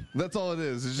 That's all it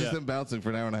is. It's just Yeah. them bouncing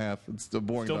for an hour and a half. It's a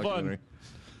boring Still fun.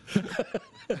 documentary.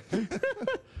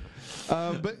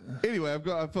 But anyway, I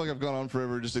feel like I've gone on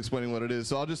forever just explaining what it is.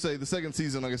 So I'll just say the second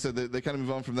season, like I said, they kind of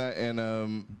move on from that,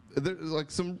 and there's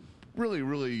like some really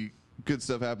really good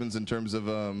stuff happens in terms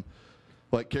of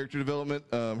like character development.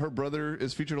 Her brother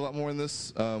is featured a lot more in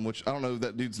this, which I don't know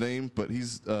that dude's name, but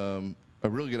he's a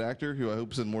really good actor who I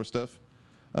hope is in more stuff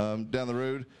down the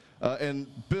road. And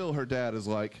Bill, her dad, is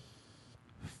like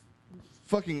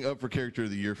fucking up for character of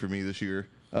the year for me this year.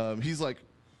 He's like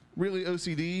really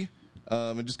OCD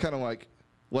and just kind of like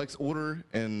likes order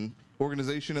and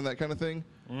organization and that kind of thing.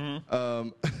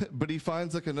 But he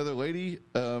finds like another lady,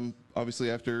 obviously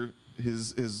after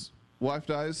his wife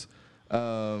dies.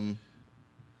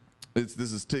 This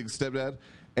is Tig's stepdad,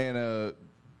 and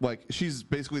like she's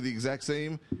basically the exact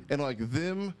same, and like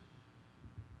them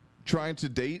trying to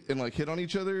date and like hit on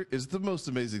each other is the most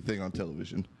amazing thing on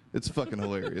television. It's fucking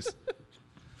hilarious.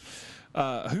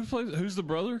 Who's the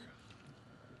brother?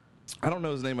 I don't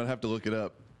know his name. I'd have to look it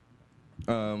up.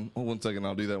 Hold 1 second.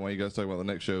 I'll do that while you guys talk about the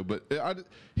next show. But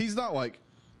he's not like,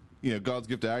 God's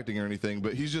gift to acting or anything.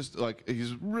 But he's just like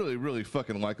he's really, really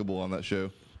fucking likable on that show.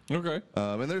 Okay.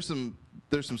 And there's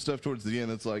some stuff towards the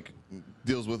end that's like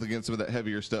deals with against some of that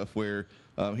heavier stuff where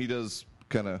he does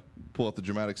kind of pull out the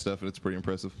dramatic stuff, and it's pretty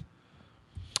impressive.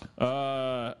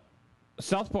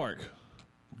 South Park.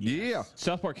 Yeah,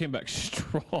 South Park came back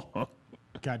strong.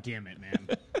 God damn it, man!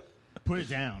 Put it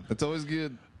down. it's always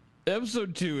good.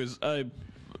 Episode 2 is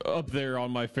up there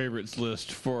on my favorites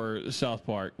list for South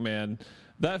Park, man.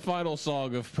 That final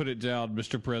song of Put It Down,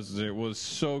 Mr. President was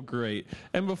so great.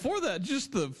 And before that,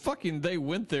 just the fucking they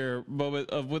went there moment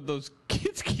of when those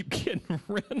kids keep getting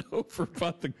ran over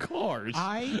by the cars.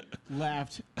 I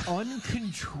laughed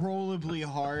uncontrollably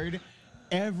hard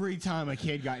every time a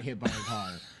kid got hit by a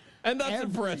car. And that's Every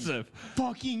impressive.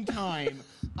 Fucking time,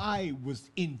 I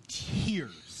was in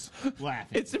tears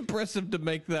laughing. It's impressive to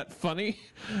make that funny,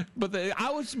 but I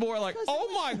was more like,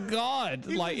 "Oh my god!"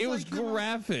 Like it was the most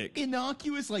graphic.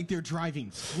 innocuous, like they're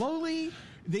driving slowly,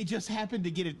 they just happened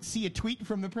to see a tweet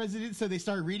from the president, so they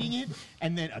start reading it,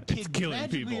 and then a kid killing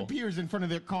magically people. appears in front of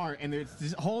their car, and there's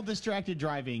this whole distracted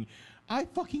driving. I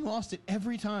fucking lost it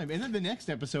every time. And then the next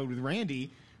episode with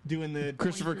Randy doing the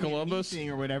Christopher 23andMe Columbus thing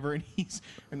or whatever,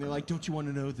 and they're like, "Don't you want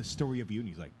to know the story of you?" And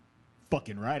he's like,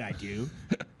 "Fucking right, I do."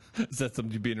 Is that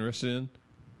something you'd be interested in?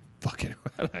 Fucking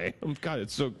right, I am. God,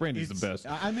 it's so Randy's the best.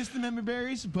 I miss the member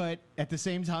berries, but at the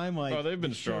same time, like, Oh, they've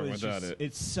been the show strong is without it.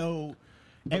 It's so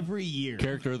every year.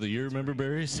 Character of the year, remember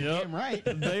berries? Damn right.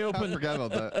 They I opened. forgot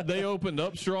about that. They opened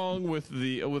up strong with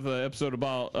the episode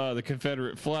about the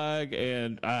Confederate flag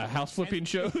and house flipping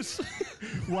shows.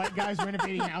 White guys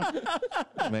renovating house.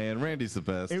 Man, Randy's the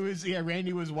best. It was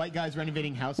Randy was white guys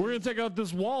renovating houses. We're gonna take out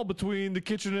this wall between the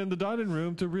kitchen and the dining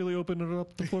room to really open it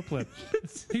up the floor plan.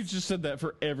 He just said that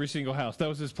for every single house. That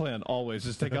was his plan always,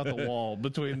 is take out the wall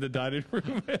between the dining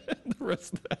room and the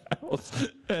rest of the house.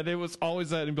 And it was always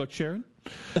that. And he'd be like, Sharon?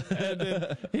 And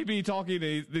then he'd be talking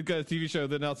to the guy's TV show.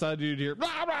 Then outside you'd hear,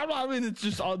 blah, blah, blah. I mean, it's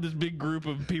just all this big group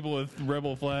of people with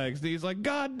rebel flags. And he's like,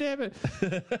 God damn it.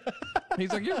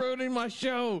 He's like, you're ruining my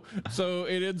show. So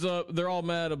it ends up, they're all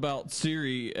mad about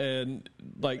Siri and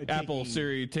like Apple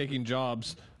Siri taking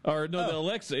jobs. Or no, the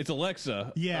Alexa. It's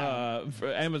Alexa. Yeah.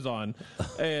 For Amazon,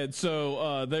 and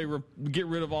so they get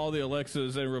rid of all the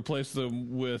Alexas and replace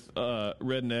them with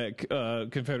redneck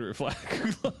Confederate flag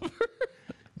lover.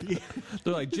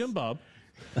 They're like Jim Bob.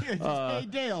 Hey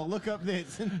Dale, look up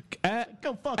this. Go fuck Add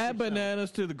yourself. bananas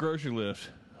to the grocery list.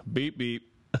 Beep beep.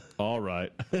 All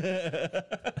right.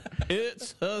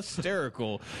 It's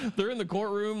hysterical. They're in the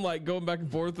courtroom, like going back and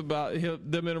forth about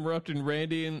them interrupting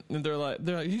Randy, and they're like,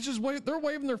 he's just they're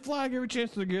waving their flag every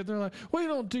chance they get. They're like, we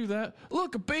don't do that.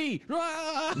 Look, a bee.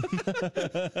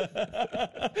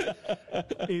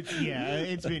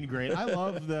 It's been great. I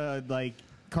love the like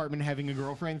Cartman having a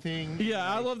girlfriend thing. Yeah,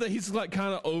 I love that he's like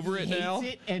kind of over it He hates now,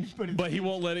 it, but he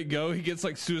won't let it go. He gets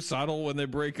like suicidal when they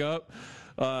break up.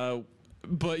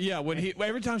 But yeah, when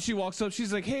every time she walks up,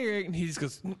 she's like, "Hey," and he just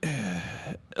goes,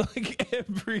 like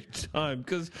every time,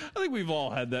 because I think we've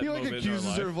all had that. He like moment accuses in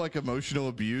our her life. of like emotional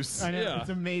abuse I know, Yeah. it's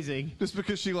amazing. just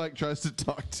because she like tries to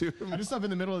talk to him. I just love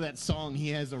in the middle of that song, he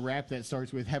has a rap that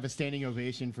starts with "Have a standing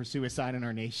ovation for suicide in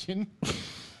our nation."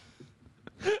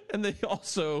 And they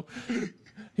also,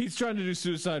 he's trying to do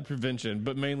suicide prevention,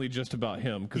 but mainly just about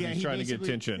him because he's he trying to get basically-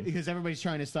 attention. because everybody's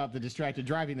trying to stop the distracted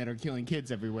driving that are killing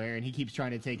kids everywhere, and he keeps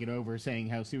trying to take it over, saying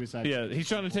how suicide. Yeah, he's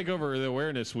trying to take over the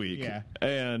awareness week. Yeah.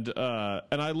 and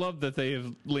I love that they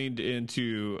have leaned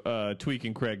into Tweak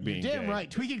and Craig being Damn gay. right.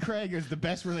 Tweak and Craig is the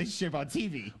best relationship on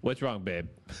TV. What's wrong, babe?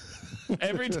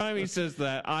 Every time he says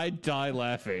that, I die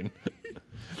laughing.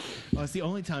 Well, it's the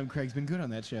only time Craig's been good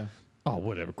on that show. Oh,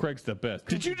 whatever. Craig's the best.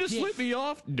 Did you just dick. slip me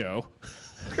off? No.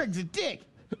 Craig's a dick.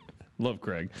 Love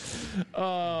Craig.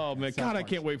 Oh, man. God, I Park.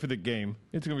 can't wait for the game.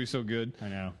 It's going to be so good. I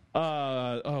know.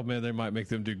 Oh, man, they might make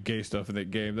them do gay stuff in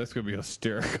that game. That's going to be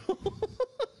hysterical.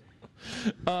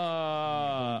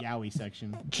 Yowie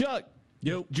section. Chuck.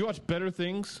 Yo, did you watch Better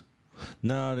Things?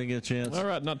 No, I didn't get a chance. All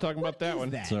right, not talking about that is one.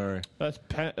 that? Sorry. That's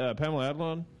Pamela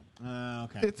Adlon.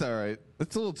 Okay. It's all right.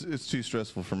 It's a little. It's too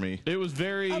stressful for me. It was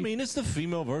very. I mean, it's the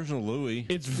female version of Louis.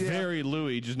 it's very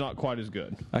Louis, just not quite as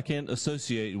good. I can't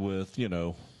associate with,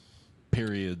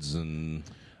 periods and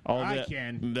All I that,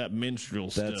 can. that minstrel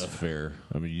that's stuff. fair.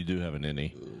 I mean, you do have an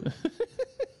innie.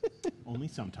 Only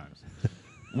sometimes.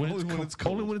 When Only when it's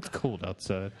cold. Only when it's cold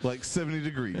outside. Like 70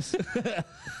 degrees.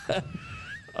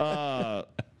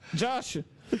 Josh,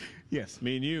 Yes.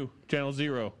 me and you, Channel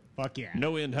Zero, Fuck yeah.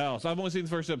 no end house. I've only seen the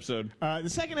first episode. The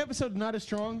second episode not as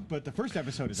strong, but the first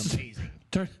episode is amazing.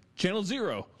 Channel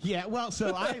Zero. Yeah. Well,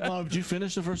 so I loved. Did you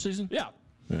finish the first season? Yeah.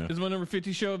 Yeah. This is my number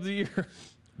 50 show of the year.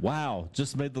 Wow,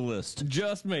 just made the list.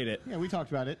 Just made it. Yeah, we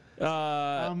talked about it.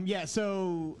 Uh, Yeah.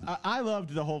 So I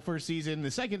loved the whole first season.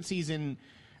 The second season.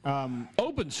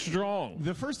 Open strong.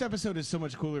 The first episode is so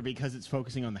much cooler because it's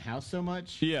focusing on the house so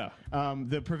much. Yeah.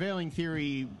 The prevailing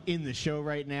theory in the show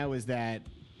right now is that,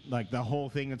 like, the whole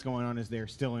thing that's going on is they're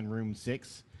still in room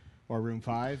 6 or room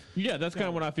 5. Yeah, that's kind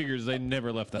of what I figured is they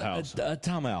never left the house.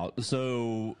 Time out.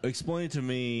 So, explain to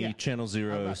me Yeah. Channel I'm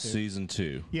Zero about to. season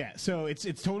 2. Yeah, so it's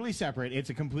totally separate. It's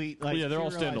a complete like Yeah, they're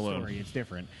all serialized standalone. story. It's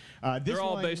different. This They're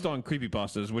all one- based on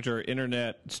creepypastas, which are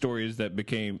internet stories that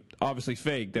became obviously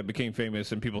fake, that became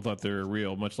famous, and people thought they were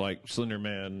real, much like Slender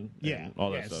Man and all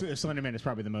that stuff. Slender Man is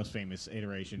probably the most famous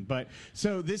iteration. But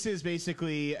so this is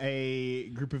basically a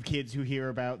group of kids who hear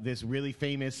about this really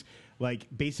famous, like,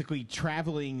 basically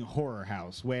traveling horror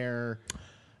house where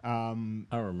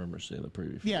I remember seeing the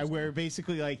preview. for Yeah, this. where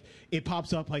basically like it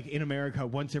pops up like in America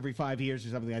once every 5 years or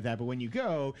something like that. But when you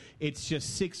go, it's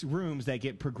just 6 rooms that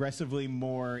get progressively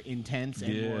more intense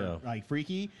and more like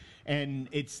freaky. And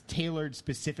it's tailored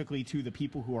specifically to the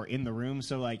people who are in the room.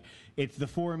 So like it's the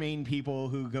 4 main people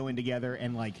who go in together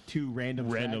and like 2 random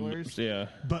stragglers. Yeah.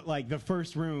 But like the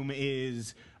first room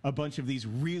is a bunch of these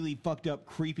really fucked up,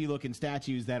 creepy looking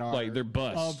statues that are Like they're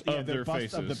busts of they're their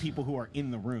busts of the faces. people who are in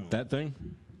the room. That thing.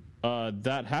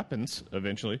 That happens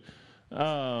eventually.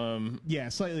 Yeah,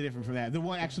 slightly different from that. The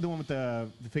one with the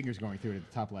fingers going through it at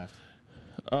the top left.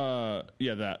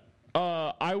 Yeah, that.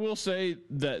 I will say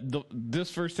that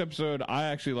this first episode I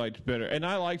actually liked better, and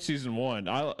I liked season 1.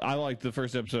 I liked the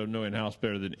first episode of Knowing House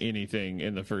better than anything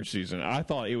in the first season. I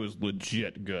thought it was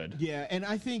legit good. Yeah, and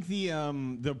I think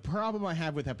the problem I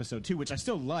have with episode 2, which I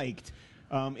still liked,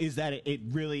 is that it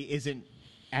really isn't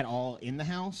at all in the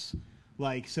house.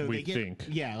 Like so, We they get think.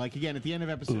 yeah. Like again, at the end of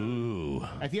episode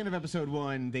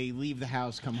 1, they leave the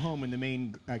house, come home, and the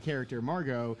main character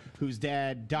Margot, whose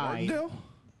dad died. No.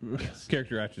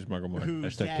 Character actress Margot Moore.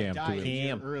 Whose Hashtag dad Cam died to a it.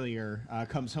 year earlier,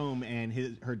 comes home and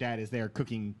her dad is there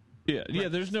cooking. Yeah.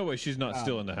 There's no way she's not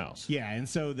still in the house. Yeah, and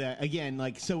so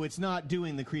so it's not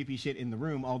doing the creepy shit in the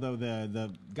room. Although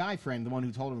the guy friend, the one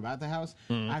who told him about the house,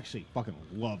 I actually fucking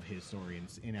love his story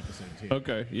in episode 2.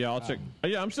 Okay. Yeah, I'll check.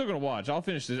 Yeah, I'm still gonna watch. I'll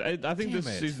finish this. I think Damn this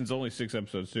it. season's only 6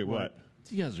 episodes too. What?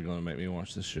 You guys are going to make me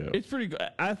watch this show. It's pretty good.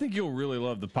 I think you'll really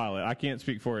love the pilot. I can't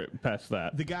speak for it past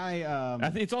that. The guy, I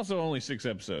think it's also only 6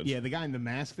 episodes. yeah, the guy in the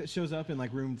mask that shows up in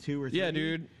like room 2 or 3. Yeah,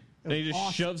 dude. And he just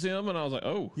Awesome. shoves him, and I was like,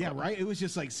 oh. Yeah, right. It was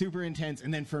just like super intense.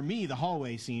 And then for me, the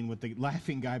hallway scene with the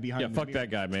laughing guy behind. Yeah, the fuck mirror, that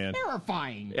guy, man.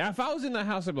 Terrifying. Yeah, if I was in that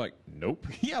house, I'd be like, nope.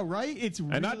 Yeah, right. It's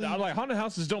really. And I'm like, haunted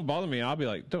houses don't bother me. I'll be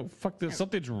like, no, fuck this.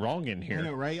 Something's wrong in I here.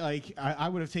 know, right? Like, I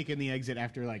would have taken the exit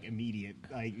after like immediate.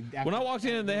 Like When I walked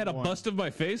in and they had a bust of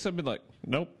my face, I'd be like,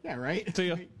 nope. Yeah, right. See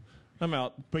ya. I'm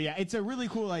out. But yeah, it's a really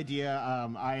cool idea.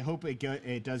 I hope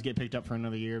it does get picked up for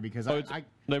another year because Oh,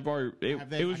 they've already. Have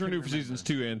they? It was I couldn't renewed for remember. seasons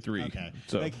 2 and 3. Okay.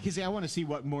 So Because I want to see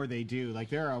what more they do.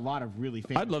 Like there are a lot of really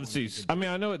famous. I'd love to ones see. they could I mean,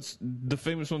 I know it's the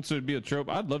famous ones would be a trope.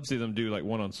 I'd love to see them do like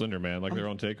one on Slender Man, like their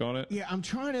own take on it. Yeah, I'm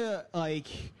trying to like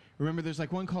remember. There's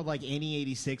like one called like Annie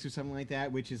 86 or something like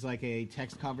that, which is like a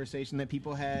text conversation that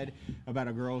people had about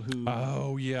a girl who.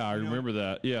 Oh yeah, I know, remember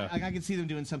that. Yeah. Like I could see them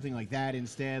doing something like that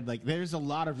instead. Like there's a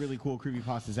lot of really cool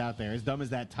creepypastas out there. As dumb as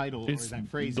that title or It's that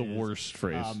phrase the is, worst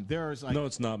phrase. There's like no,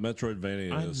 it's not.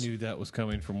 Metroidvania I is. knew that was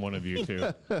coming from one of you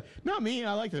two. not me.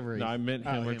 I like the phrase. No, I meant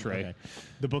him or him, Trey. okay.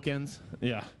 The bookends.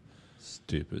 Yeah.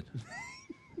 Stupid.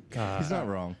 He's not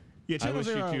wrong. Yeah, I Channel wish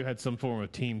you Zero- two had some form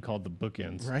of team called the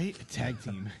Bookends. right a tag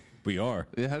team. We are.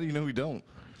 Yeah, how do you know we don't?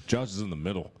 Josh is in the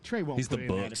middle. Trey won't He's put the in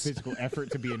that books. physical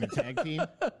effort to be in a tag team.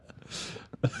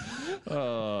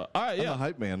 All right, I'm a yeah.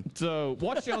 hype man. So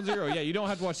watch Channel Zero. Yeah, you don't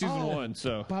have to watch season Oh. 1.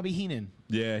 So Bobby Heenan.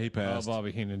 Yeah, he oh, passed.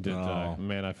 Bobby Heenan did die. Oh.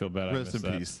 Man, I feel bad. Rest I missed in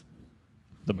that. peace.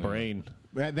 The brain.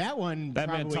 That one That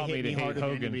man probably taught me hit to me hate harder than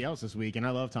Hogan. anybody else this week, and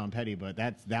I love Tom Petty, but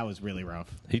that was really rough.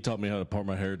 He taught me how to part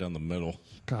my hair down the middle.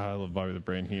 God, I love Bobby the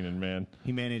Brain Heenan, man.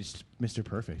 He managed Mr.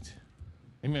 Perfect.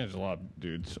 He managed a lot of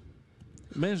dudes.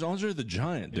 Man, it's Andre the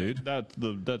Giant, dude.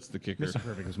 That's the kicker. Mr.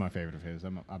 Perfect was my favorite of his.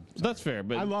 I'm sorry. That's fair,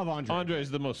 but I love Andre.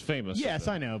 Andre's the most famous. Yes,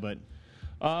 I know, but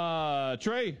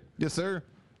Trey, Yes, sir.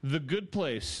 The Good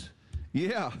Place,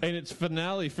 Yeah. and its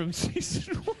finale from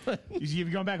season 1. you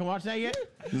gone back and watched that yet?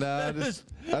 Nah, I just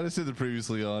did the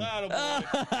previously on.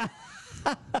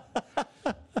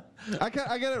 I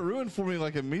got it ruined for me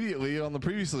like immediately on the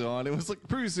previously on. It was like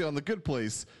previously on the good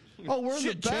place. Oh, we're in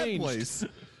Shit the bad changed. place.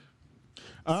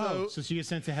 Oh, so she gets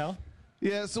sent to hell?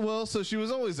 Yeah. So she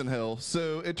was always in hell.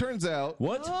 So it turns out.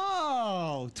 What?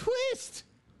 Oh, twist!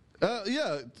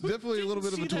 Yeah, definitely a little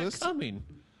bit of a See that twist. coming.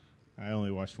 I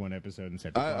only watched one episode and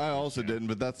said. I also didn't,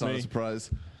 but that's not Me. a surprise.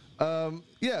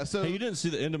 Yeah. So Hey, you didn't see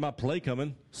the end of my play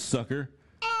coming, sucker.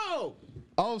 Oh,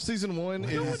 all of season 1 no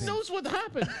is. one knows what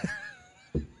happened.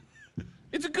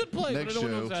 It's a good play. Next but no one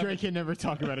show. knows what Trey happened. can never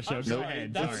talk about a show. Go Sorry,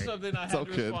 ahead. That's Sorry. something I all have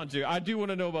to good. respond to. I do want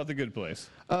to know about The Good Place.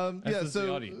 Yeah, does the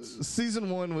so audience. season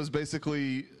 1 was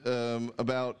basically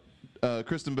about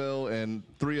Kristen Bell and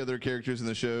 3 other characters in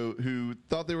the show who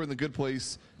thought they were in the good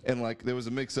place and like there was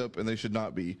a mix-up and they should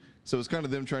not be. So it's kind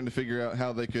of them trying to figure out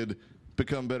how they could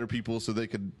become better people so they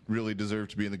could really deserve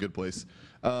to be in the good place.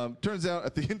 Turns out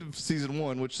at the end of season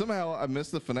 1, which somehow I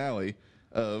missed the finale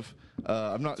of.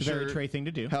 I'm not It's a sure very Trey thing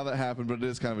to do. how that happened, but it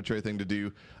is kind of a Trey thing to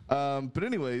do. But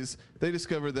anyways, they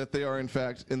discover that they are in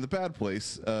fact in the bad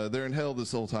place. They're in hell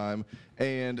this whole time,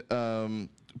 and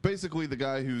basically the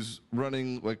guy who's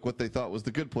running like what they thought was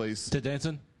the good place. Ted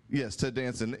Danson? Yes, Ted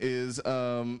Danson is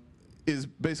is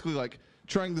basically like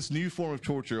trying this new form of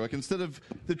torture. Like instead of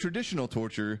the traditional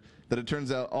torture, that it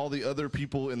turns out all the other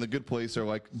people in the good place are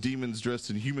like demons dressed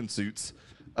in human suits.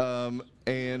 And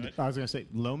I was gonna say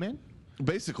low men.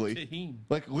 basically,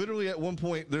 like literally at one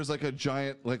point, there's like a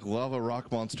giant like lava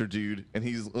rock monster dude, and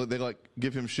they like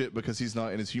give him shit because he's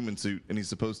not in his human suit and he's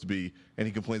supposed to be, and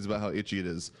he complains about how itchy it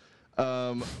is.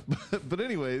 But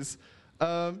anyways,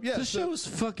 yeah, This show is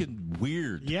fucking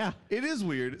weird. Yeah. it is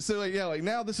weird. So like, yeah, like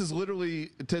now this is literally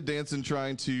Ted Danson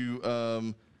trying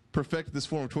to perfect this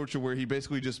form of torture where he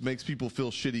basically just makes people feel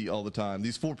shitty all the time.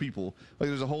 These 4 people, like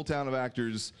there's a whole town of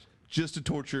actors just to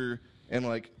torture and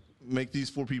like make these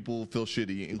 4 people feel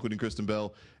shitty, including Kristen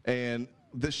Bell, and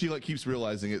that she like keeps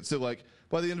realizing it. So like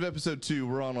by the end of episode 2,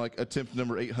 we're on like attempt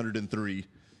number 803,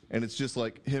 and it's just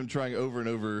like him trying over and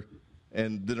over,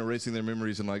 and then erasing their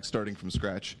memories and like starting from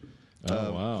scratch.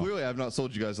 Oh, wow. Clearly, I have not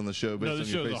sold you guys on the show. Based No, on this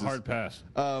your show's a faces. hard pass.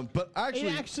 But actually,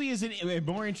 It actually is a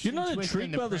more interesting. You're not twist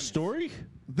intrigued than by the premise. story?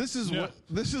 this is No.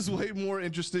 this is way more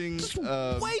interesting.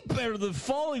 Way better than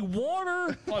Falling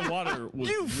Water. Falling Water was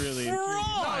You really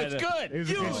fraud. intriguing. No, it's good. It was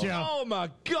a good show. Oh my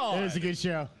god. It was a good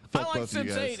show. I Fuck like both of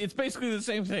you Sense8. guys. It's basically the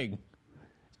same thing.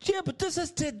 Yeah, but this is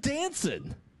Ted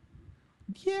Danson.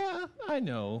 Yeah, I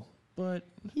know, but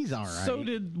He's all right. so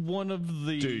did one of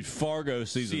the Dude, Fargo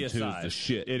season 2 is CSI. the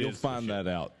shit. It You'll is the find shit. that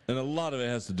out. And a lot of it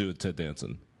has to do with Ted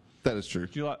Danson. That is true.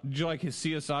 Did you like his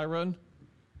CSI run?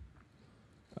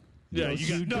 Yeah,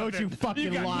 Don't you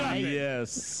fucking lie.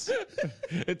 Yes.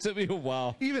 It took me a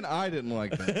while. Even I didn't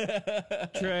like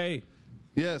that. Trey.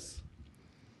 Yes.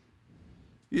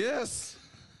 Yes.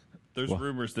 There's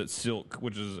rumors that Silk,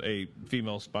 which is a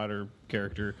female spider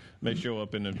character, may show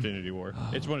up in Infinity War.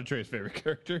 It's one of Trey's favorite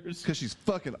characters. Because she's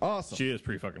fucking awesome. She is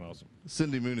pretty fucking awesome.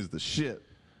 Cindy Moon is the shit.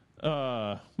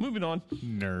 Moving on.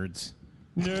 Nerds.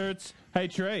 Nerds. Hey,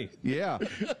 Trey. Yeah.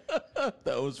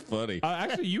 That was funny.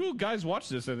 Actually, you guys watched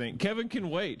this, I think. Kevin Can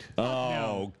Wait.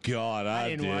 Oh god, I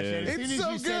didn't watch it. As did. It's soon as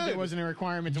so you said good. there wasn't a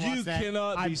requirement to You watch that,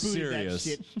 cannot I be booted serious. that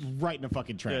shit right in the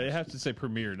fucking trash. Yeah, it has to say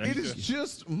premiered. It is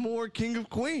just more King of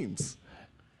Queens.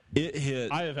 It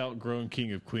hit. I have outgrown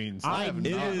King of Queens. I it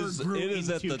never is. grew It is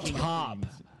at into the King of top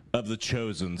Queens. of the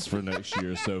Chosens for next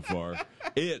year so far.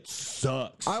 It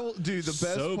sucks. I will do the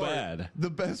best So part. bad. The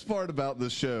best part about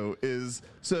this show is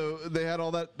so they had all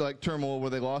that like turmoil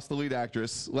where they lost the lead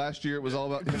actress. Last year it was all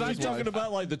about him Because and I'm his talking wife.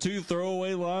 about like the 2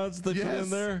 throwaway lines they put Yes, in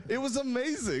there. it was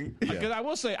amazing. Because I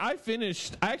will say, I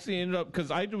actually ended up, because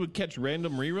I would catch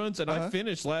random reruns, and I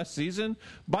finished last season.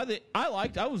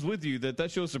 I was with you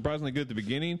that show was surprisingly good at the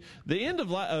beginning. The end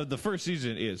of the first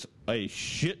season is a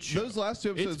shit show. Those last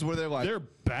 2 episodes where they're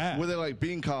bad. where they're like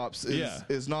being cops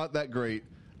is not that great.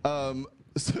 So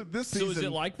this season, So is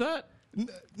it like that?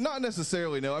 not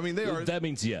necessarily. No, I mean they are. That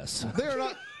means yes. They are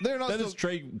not. They are not. That still, is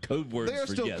trade code words they are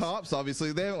for still yes. cops.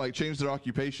 Obviously, they haven't like changed their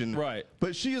occupation. Right.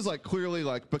 But she is like clearly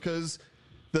like because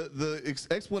the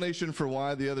explanation for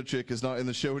why the other chick is not in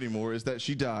the show anymore is that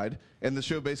she died, and the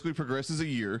show basically progresses a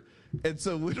year. And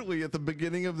so, literally, at the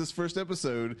beginning of this first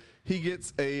episode, he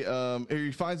gets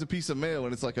he finds a piece of mail,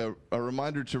 and it's like a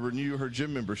reminder to renew her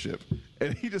gym membership.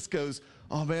 And he just goes,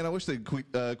 "Oh man, I wish they'd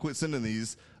quit sending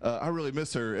these. I really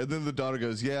miss her." And then the daughter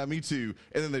goes, "Yeah, me too."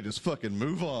 And then they just fucking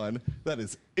move on. That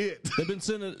is it. They've been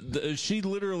sending. She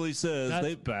literally says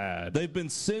That's bad. They've been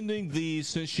sending these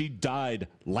since she died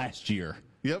last year.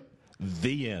 Yep.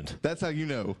 The end. That's how you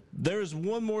know. There's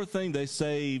one more thing they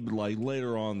say like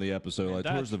later on in the episode, like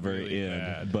That's towards the very really end,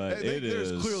 bad. but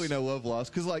There's clearly no love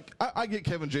lost because, like, I get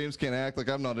Kevin James can't act. Like,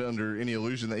 I'm not under any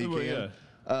illusion that he Well,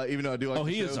 can. Even though I do like. Oh,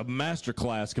 the he show. is a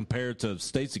masterclass compared to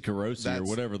Stacey Carosi or That's-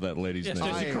 whatever that lady's Yes,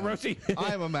 name. Stacey is. Carosi.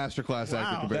 I am a masterclass actor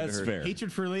Wow. compared That's to her. fair.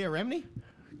 Hatred for Leah Remini?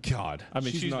 God, I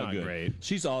mean, she's not good. great.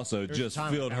 She's also There's just a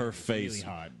time filled when her that was face. really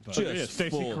hot, but- just Yeah, Stacey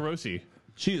full- Carosi.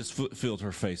 She has filled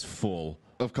her face full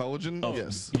Of collagen, of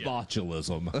yes.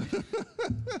 botulism.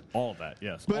 All that,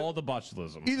 yes. But- all the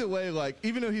botulism. Either way, like,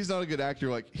 even though he's not a good actor,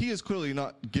 like, he is clearly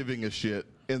not giving a shit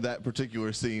in that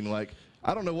particular scene. Like,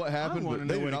 I don't know what I happened, want to but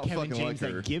know they do what a not Kevin fucking James like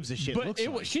her. that gives a shit But looks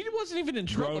like. she wasn't even in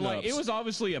trouble. Like, it Grown-ups. was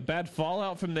obviously a bad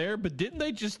fallout from there. But didn't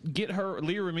they just get her,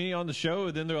 Leah Remini, on the show?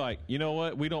 And then they're like, you know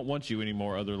what? We don't want you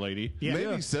anymore, other lady. Yeah.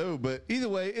 Maybe so, but either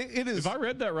way, it is. If I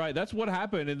read that right, that's what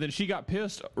happened. And then she got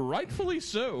pissed, rightfully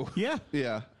so. Yeah.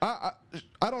 Yeah, I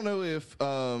don't know if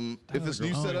this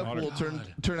new setup will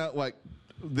turn out like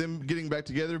them getting back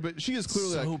together, but she is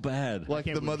clearly So like bad. like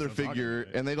can't the believe mother she's talking figure,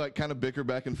 about it. and they like kind of bicker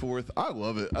back and forth. I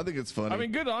love it. I think it's funny. I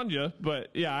mean, good on you. But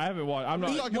yeah, I haven't watched. I'm not.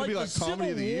 It's not gonna be like the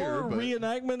comedy of the Civil year, War but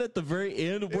reenactment at the very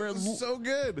end where it was so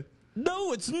good.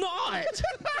 no, it's not.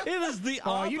 It is the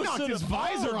Oh, opposite you knocked his of all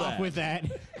visor of off that. with that.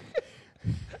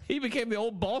 He became the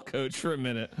old ball coach for a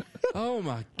minute. Oh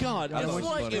my God! I It's want you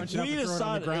like to if punch it up we and throw it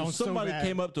on the decided, ground if so somebody bad.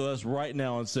 came up to us right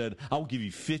now and said, "I will give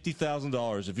you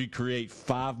 $50,000 if you create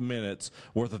 5 minutes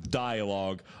worth of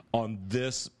dialogue on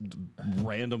this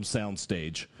random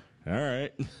soundstage." All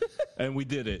right, and we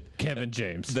did it. Kevin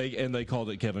James. They called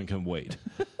it Kevin Can Wait.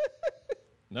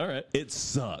 All right. It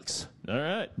sucks. All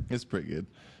right. It's pretty good.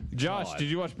 Josh, God. did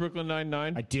you watch Brooklyn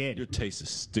Nine-Nine? I did. Your taste is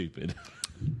stupid.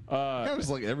 I just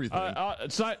like everything.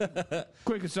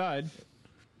 Quick aside.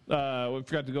 We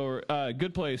forgot to go over.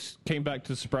 Good Place came back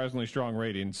to surprisingly strong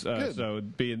ratings. Good. So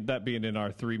being in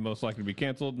our 3 most likely to be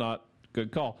canceled, not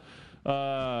good call.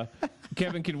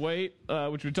 Kevin Can Wait,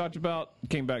 which we talked about,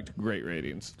 came back to great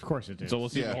ratings. Of course it did. So we'll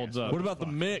see if Yeah. it holds up. What about the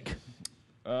Mick?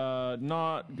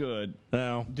 Not good.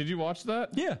 Now, Did you watch that?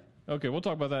 yeah. Okay, we'll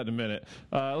talk about that in a minute.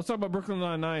 Let's talk about Brooklyn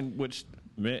Nine-Nine, which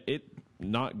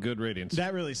not good ratings.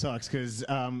 that really sucks because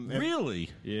Really?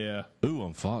 Yeah, Ooh,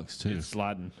 on Fox too. it's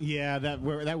sliding. yeah, that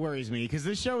worries me because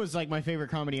this show is like my favorite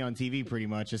comedy on TV, pretty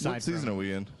much. Aside What season from, are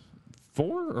we in?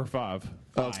 4 or 5?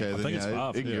 Okay, then think it's yeah,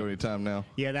 5, it can yeah. go any time now.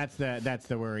 yeah, that's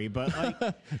the worry. But like,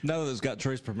 Now that it's got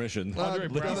Trace permission. Andre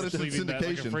now that Brown's it's in leaving that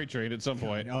like a syndication. freight train at some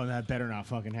point. oh, that better not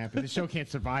fucking happen. The show can't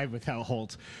survive without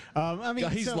Holt. I mean,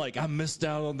 He's so- like, I missed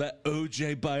out on that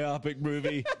OJ biopic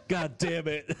movie. God damn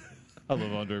it. I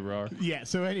love Andre Brower. yeah.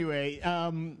 So anyway,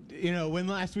 when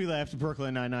last we left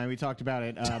Brooklyn Nine-Nine, we talked about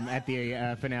it at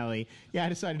the finale. Yeah, I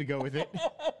decided to go with it.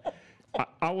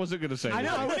 I wasn't gonna say. I know.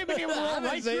 I anything. wouldn't have been able to roll didn't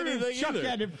right say through. anything Chuck either.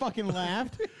 had and fucking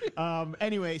laughed.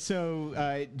 Anyway,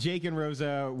 so Jake and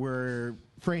Rosa were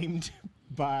framed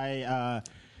by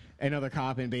another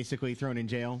cop and basically thrown in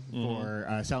jail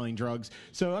for selling drugs.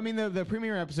 So, I mean, the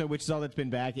premiere episode, which is all that's been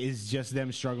back, is just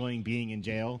them struggling being in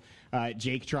jail.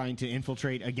 Jake trying to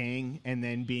infiltrate a gang and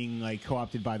then being like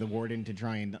co-opted by the warden to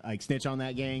try and like snitch on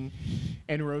that gang,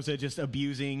 and Rosa just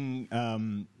abusing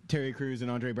Terry Crews and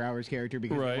Andre Brower's character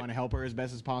because they Right. want to help her as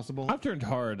best as possible. I've turned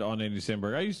hard on Andy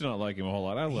Samberg. I used to not like him a whole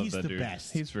lot. I love He's that the dude.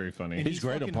 best. He's very funny. And He's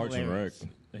great on fucking Parks and Rec. hilarious.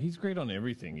 He's great on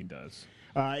everything he does.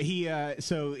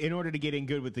 So in order to get in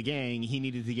good with the gang, he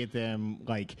needed to get them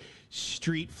like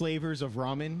street flavors of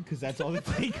ramen because that's all that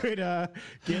they could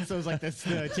get. So it was like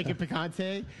the chicken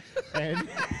picante, and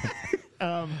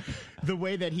the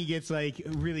way that he gets like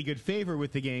really good favor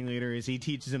with the gang leader is he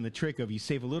teaches him the trick of you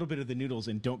save a little bit of the noodles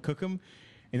and don't cook them,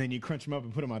 and then you crunch them up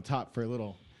and put them on top for a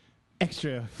little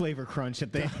extra flavor crunch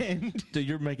at the end. Dude,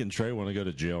 you're making Trey want to go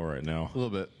to jail right now. A little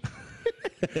bit.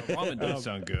 Ramen does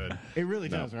sound good. It really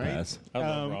does, right? pass. I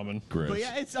love ramen. Gross. But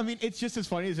yeah, it's just as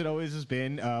funny as it always has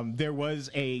been. There was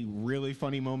a really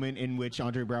funny moment in which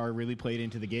Andre Brower really played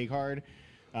into the gay card.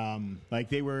 Like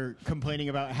they were complaining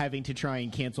about having to try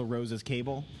and cancel Rosa's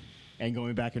cable and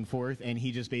going back and forth, and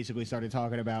he just basically started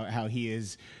talking about how he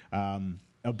is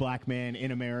a black man in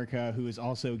America who is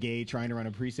also gay trying to run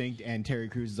a precinct, and Terry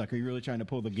Crews is like, are you really trying to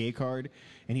pull the gay card?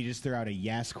 And he just threw out a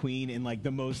yes queen in like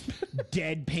the most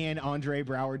deadpan Andre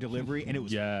Brower delivery, and it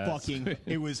was Yes.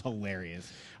 it was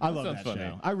hilarious. I love sounds that funny.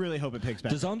 show. I really hope it picks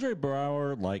back Does Andre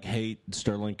Brower like hate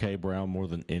Sterling K. Brown more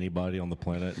than anybody on the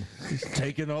planet? He's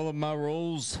taking all of my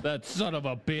roles. That son of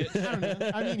a bitch.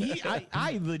 I mean,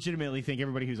 I legitimately think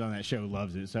everybody who's on that show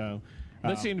loves it. So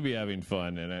They seem to be having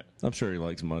fun in it. I'm sure he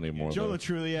likes money more. Joe though.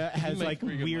 Latrulia has make like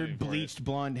pretty good money weird for it. bleached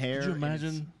blonde hair. Could you and it's-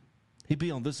 imagine? He'd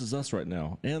be on This Is Us right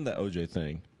now and that OJ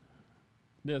thing.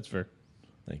 Yeah, that's fair.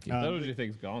 Thank you. That OJ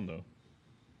thing's gone though.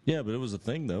 Yeah, but it was a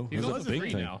thing though. He's It was also a big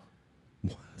free thing. now.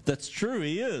 That's true.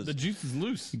 He is. The juice is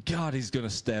loose. God, he's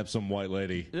gonna stab some white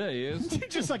lady. Yeah, he is.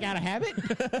 Just like out of habit.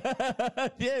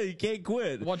 Yeah, he can't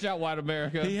quit. Watch out, white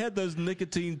America. He had those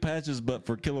nicotine patches, but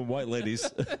for killing white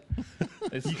ladies.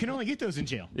 You can only get those in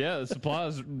jail. Yeah, the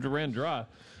supplies ran dry.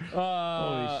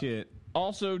 Holy shit.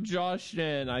 Also, Josh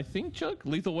and I think Chuck,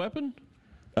 Lethal Weapon.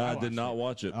 I did not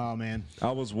watch it. Oh man.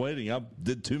 I was waiting. I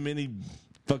did too many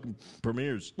fucking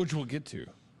premieres. Which we'll get to.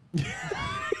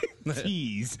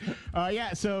 Tease.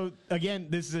 Yeah. So again,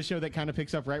 this is a show that kind of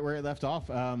picks up right where it left off.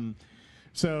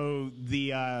 So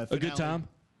the A good finale- time.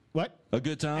 What? A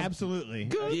good time. Absolutely.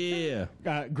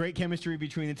 Yeah. Great chemistry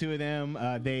between the two of them.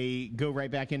 They go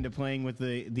right back into playing with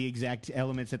the exact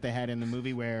elements that they had in the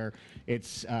movie, where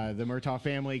it's the Murtaugh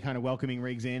family kind of welcoming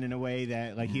Riggs in a way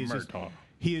that like he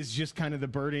is just kind of the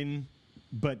burden,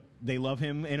 but they love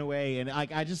him in a way. And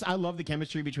I love the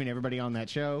chemistry between everybody on that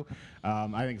show. I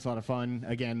think it's a lot of fun.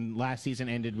 Again, last season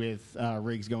ended with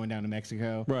Riggs going down to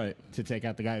Mexico Right. to take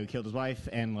out the guy who killed his wife,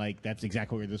 and like that's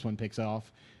exactly where this one picks up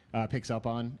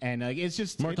on. And it's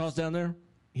just Murtaugh's down there.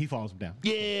 he follows him down.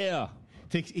 Yeah.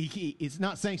 It's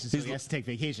not sanctioned, so he has to take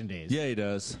vacation days. Yeah, he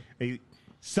does.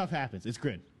 Stuff happens. It's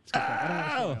good. I don't want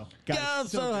to spoil. God, God, I'm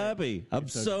it's so good. happy. I'm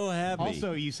so happy.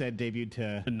 Also, you said debuted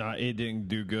to. It didn't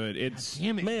do good. It's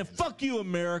Damn it. Man, fuck you,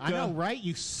 America. I know, right?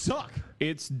 You suck.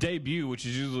 its debut, which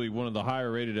is usually one of the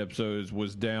higher rated episodes,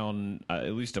 was down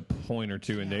at least a point or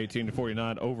two in the 18 to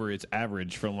 49 over its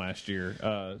average from last year.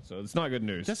 So it's not good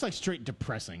news. That's like straight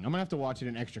depressing. I'm gonna have to watch it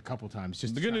an extra couple times.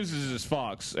 Just The to good try- news is it's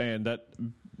Fox, and that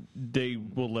they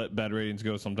will let bad ratings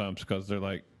go sometimes because they're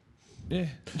like, yeah.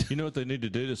 You know what they need to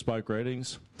do to spike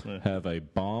ratings? Have a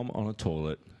bomb on a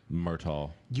toilet,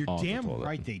 Murtaugh. You're on the damn toilet.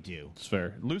 right they do. It's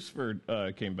fair. Lucifer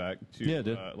came back to Yeah, it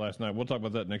did. last night. We'll talk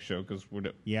about that next show because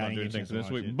we're Yeah, I not didn't doing get a chance things to this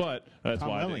watch week. it. But that's Tom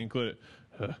why I Welling. didn't include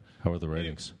it. How are the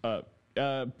ratings?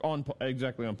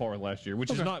 Exactly on par with last year,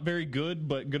 which is not very good,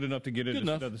 but good enough to get into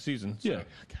enough. another season. Yeah.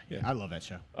 I love that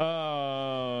show.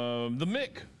 The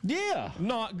Mick, Yeah.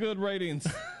 not good ratings.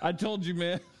 I told you,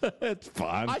 man. It's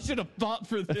fine. I should have fought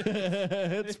for this.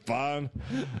 It's fine.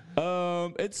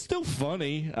 It's still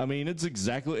funny. I mean, it's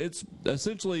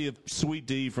essentially if Sweet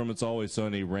D from It's Always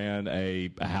Sunny ran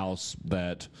a house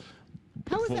that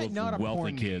How is full that of not a wealthy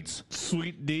porn kids.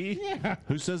 Sweet D. Yeah.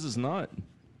 Who says it's not?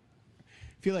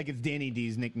 I feel like it's Danny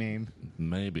D's nickname.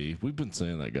 Maybe. We've been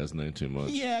saying that guy's name too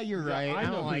much. Yeah, you're right. I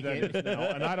know don't who like that it. is now,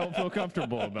 and I don't feel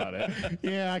comfortable about it.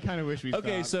 Yeah, I kind of wish we.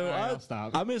 Okay, stopped. so All right, I'll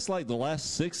stop. I missed like the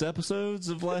last 6 episodes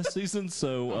of last season,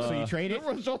 so so you trade it?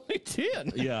 There was only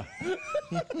 10. yeah.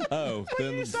 Oh,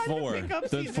 then decided to 4. pick up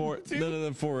Then season 4. two? No,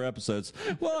 then 4 episodes.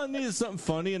 Well, I needed something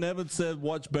funny, and Evan said,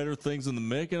 "Watch better things than the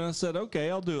Mick," and I said,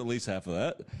 "Okay, I'll do at least half of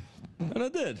that," and I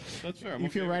did. That's fair. You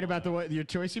feel right about your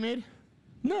choice you made?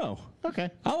 No, Okay.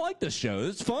 I like this show.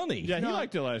 It's funny. Yeah, he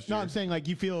liked it last No, year. I'm saying like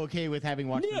you feel okay with having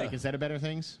watched Yeah. the Mick instead of Better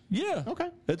Things. Yeah. Okay.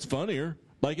 It's funnier.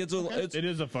 Like it's It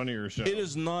is a funnier show. It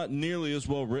is not nearly as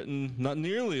well written, not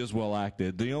nearly as well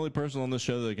acted. The only person on the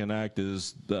show that can act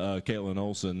is Caitlin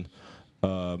Olsen,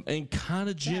 and kind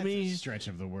of Jimmy. That's a stretch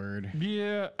of the word.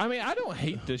 Yeah, I mean, I don't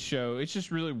hate this show. It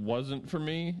just really wasn't for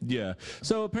me. Yeah.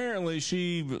 So apparently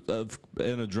she,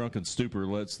 in a drunken stupor,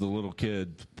 lets the little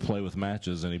kid play with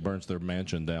matches, and he burns their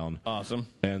mansion down. Awesome.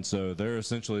 And so they're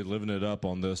essentially living it up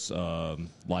on this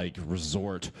like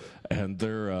resort, and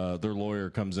their lawyer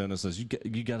comes in and says,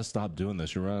 "You got to stop doing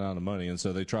this. You're running out of money." And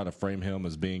so they try to frame him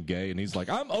as being gay, and he's like,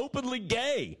 "I'm openly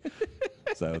gay."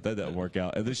 So that doesn't work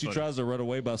out. And then she tries to run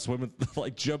away by swimming,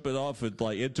 like jumping off and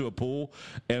like into a pool.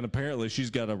 And apparently she's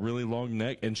got a really long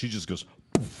neck, and she just goes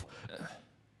poof,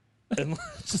 and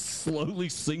just slowly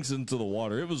sinks into the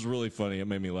water. It was really funny. It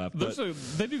made me laugh. But,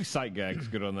 They do sight gags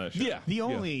good on that show. yeah, The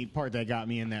only part that got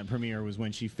me in that premiere was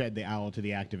when she fed the owl to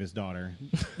the activist daughter.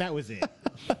 That was it.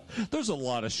 there's a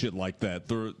lot of shit like that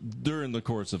during the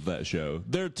course of that show.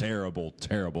 They're terrible,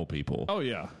 terrible people. Oh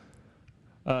yeah.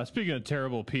 Speaking of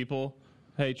terrible people,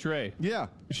 hey Trey, Yeah,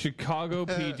 Chicago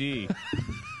PD.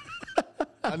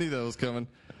 I knew that was coming.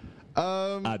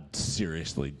 I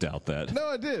seriously doubt that. No,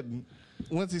 I did.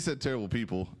 Once he said terrible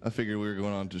people, I figured we were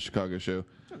going on to Chicago show.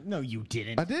 No, you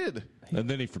didn't. I did. And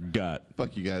then he forgot.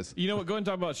 Fuck you guys. You know what? Go ahead and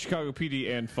talk about Chicago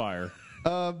PD and Fire.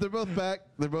 They're both back.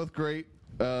 They're both great.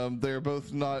 They're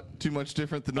both not too much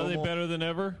different than Are they normal. better than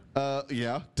ever?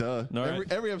 Yeah, duh. All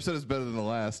right. Every episode is better than the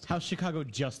last. How's Chicago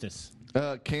Justice?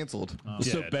 Canceled.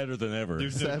 So Yeah. better than ever.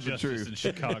 There's no Sad but justice true. in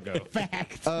Chicago.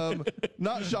 Fact.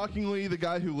 Not shockingly, the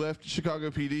guy who left Chicago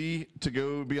PD to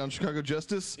go be on Chicago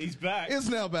Justice He's back. is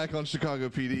now back on Chicago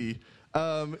PD. they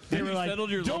Have were you like, settled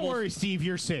your "Don't levels?" worry, Steve,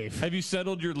 you're safe." Have you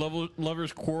settled your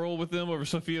lovers' quarrel with them over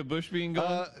Sophia Bush being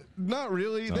gone? Not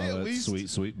really. Oh, They at that's least, sweet,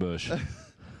 sweet Bush.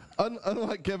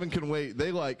 unlike Kevin Can Wait,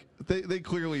 they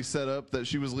clearly set up that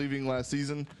she was leaving last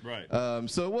season. Right.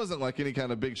 So it wasn't like any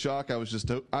kind of big shock. I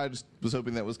just was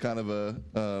hoping that was kind of a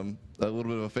little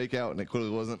bit of a fake out, and it clearly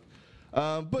wasn't.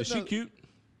 But Is she cute?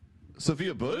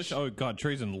 Sophia Bush. Oh God,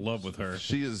 Trey's in love with her.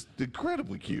 She is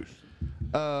incredibly cute.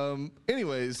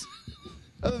 Anyways,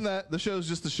 other than that, the show's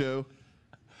just the show.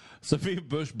 Sophia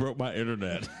Bush broke my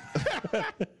internet.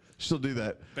 She'll do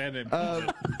that. Bad name.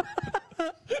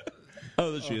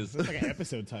 Oh, there she is. It's like an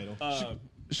episode title.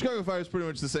 Chicago Fire is pretty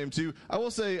much the same too. I will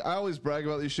say I always brag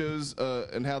about these shows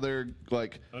and how they're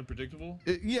like, Unpredictable.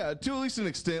 yeah, to at least an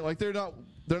extent. Like they're not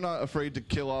afraid to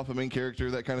kill off a main character,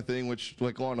 that kind of thing, which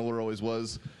like Law and Order always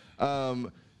was.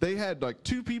 They had like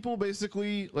 2 people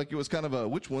basically. Like it was kind of a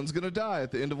which one's gonna die at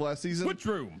the end of last season. Which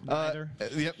room?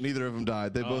 Yep, neither of them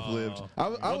died. They both lived. I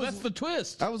Well, was that's the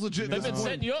twist. I was legit. They've been disappointed.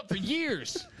 setting you up for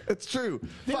years. It's true.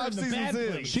 They were 5 in the seasons bad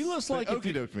in. place. She looks like if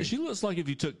okey-doked me. she looks like if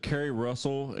you took Kerry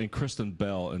Russell and Kristen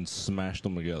Bell and smashed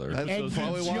them together. That's and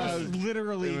probably he why I just was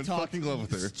literally in talked fucking love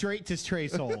with her. straight to Trey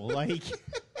Soul. Like,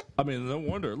 I mean, no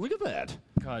wonder. Look at that.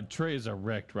 God, Trey is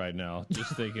erect right now,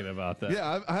 just thinking about that.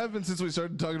 Yeah, I have been since we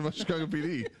started talking about Chicago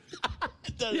PD.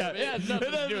 Yeah,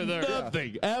 nothing to do with that.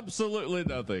 Nothing. Absolutely He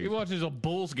nothing. watches a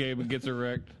Bulls game and gets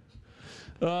erect.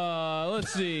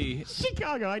 Let's see.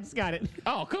 Chicago, I just got it.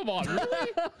 Oh, come on, really?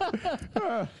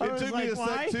 It took me a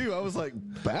why? sec too. I was like,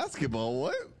 basketball?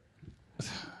 What?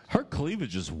 Her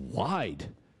cleavage is wide.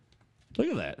 Look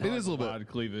at that. It is a little bit. Wide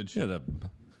cleavage. Yeah, the,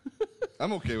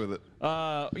 I'm okay with it.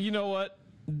 You know what,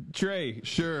 Trey?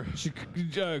 Sure. I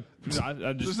just There's not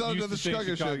used another to say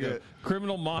Chicago show yet.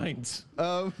 Criminal Minds.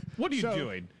 What are you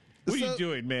doing? What are you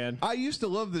doing, man? I used to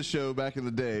love this show back in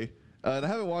the day, and I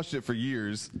haven't watched it for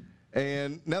years.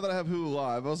 And now that I have Hulu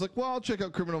Live, I was like, well, I'll check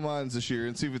out Criminal Minds this year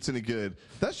and see if it's any good.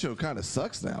 That show kind of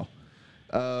sucks now.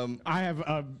 I have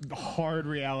a hard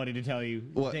reality to tell you.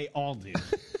 What? They all do.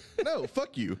 No,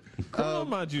 fuck you. Criminal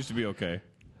Minds used to be okay.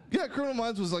 Yeah, Criminal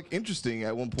Minds was like interesting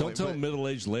at one point. don't tell but-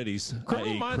 middle-aged ladies.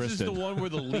 Criminal i.e. Minds is Kristen. the one where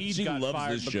the lead She got loves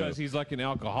fired this because show. he's like an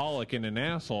alcoholic and an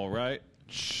asshole, right?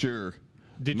 Sure.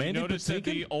 Did Mandy you notice that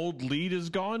Patinkin? the old lead is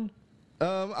gone?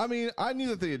 I mean, I knew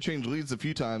that they had changed leads a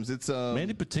few times. It's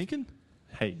Mandy Patinkin?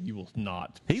 Hey, you will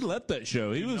not. He left that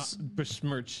show. He was Not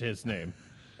besmirch his name.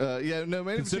 yeah, no,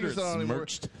 Mandy Consider Patinkin's it not on anymore.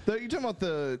 smirched. You're talking about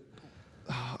the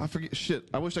I forget shit.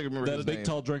 I wish I could remember that a his big name.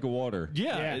 tall drink of water.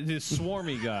 Yeah, this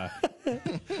swarmy guy.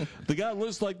 The guy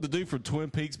looks like the dude from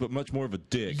Twin Peaks, but much more of a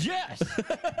dick. Yes.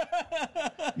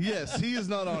 Yes, he is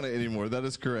not on it anymore. That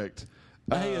is correct.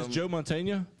 Hey, is Joe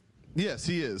Montana? Yes,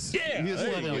 he is. Yeah. he is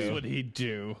What lovely. else would he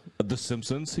do? The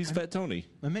Simpsons. He's Fat Tony.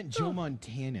 I meant Joe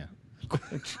Montana.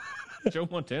 Joe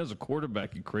Montana's a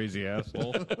quarterback, you crazy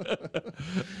asshole.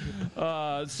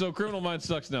 So Criminal Minds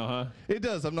sucks now, huh? It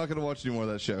does. I'm not going to watch any more of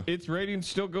that show. Its ratings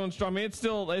still going strong. I mean, it's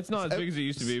not as big as it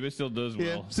used to be, but it still does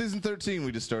Yeah, well. season 13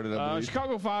 we just started. I believe.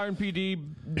 Chicago Fire and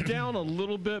PD down a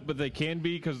little bit, but they can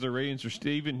be because their ratings are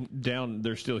even down.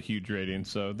 They're still huge ratings,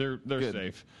 so they're Good.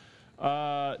 safe.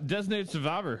 Designated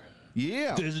Survivor.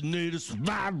 Yeah. Designated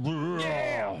survivor.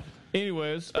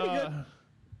 Anyways,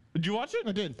 did you watch it?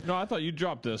 I did. No, I thought you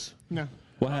dropped this. No.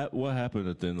 What happened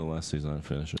at the end of the last season? I didn't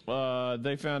finish it.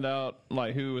 They found out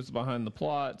like who was behind the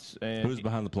plots and Who's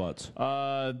behind the plots?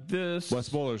 this. What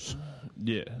spoilers?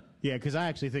 Yeah. Yeah, because I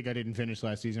actually think I didn't finish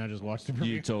last season. I just watched the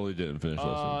premiere. You totally didn't finish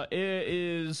last season. It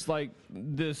is like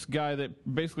this guy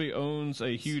that basically owns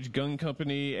a huge gun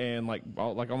company and like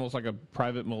almost like a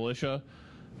private militia.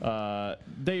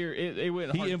 They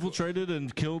went. He hard- infiltrated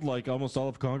and killed like almost all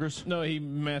of Congress. No, he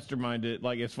masterminded.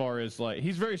 Like as far as like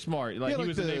he's very smart. Like Yeah, he like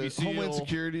was a the Navy SEAL. Homeland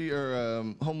Security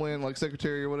or Homeland like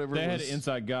Secretary or whatever. They had was, an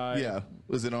inside guy. Yeah,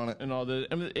 was it on it? And all the.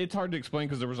 I mean, it's hard to explain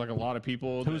because there was like a lot of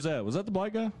people. Who was that? Was that the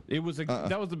black guy? It was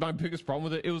that was my biggest problem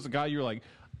with it. It was a guy you're like,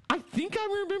 I think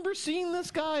I remember seeing this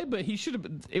guy, but he should have.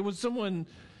 It was someone.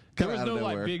 There Kinda was out of no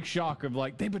like nowhere. big shock of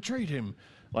like they betrayed him.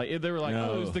 Like they were like, No.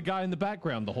 oh, it was the guy in the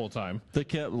background the whole time. They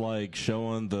kept like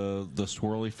showing the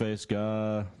swirly face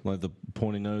guy, like the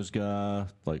pointy nose guy,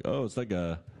 like oh it's that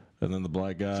guy, and then the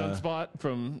black guy. Sunspot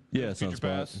from Yeah, Future Sunspot.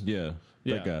 Past. Yeah,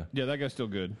 Yeah, that guy. Yeah, that guy's still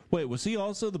good. Wait, was he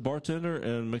also the bartender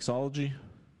in Mixology?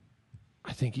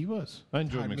 I think he was. I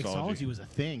enjoyed God, mixology. mixology was a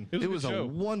thing. It was, It a, was good a show.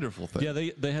 wonderful thing. Yeah,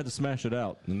 they had to smash it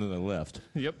out, and then they left.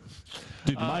 Yep.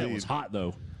 Dude, Maya was hot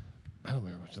though. I don't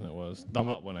remember which one that was. The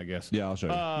hot one, I guess. Yeah, I'll show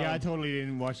you. Yeah, I totally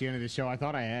didn't watch the end of the show. I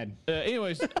thought I had.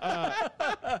 Anyways,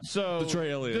 so The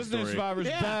Trey Elliott Disney story. Survivor's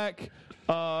back.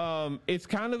 It's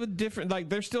kind of a different. Like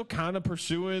they're still kind of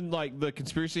pursuing like the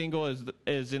conspiracy angle,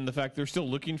 as in the fact they're still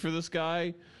looking for this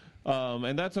guy,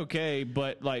 and that's okay.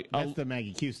 But like, That's the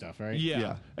Maggie Q stuff, right?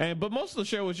 yeah, but most of the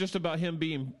show was just about him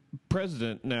being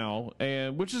president now,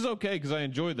 and which is okay because I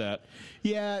enjoyed that.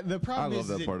 Yeah, the problem I love is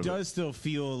that it part of it. does still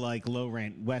feel like low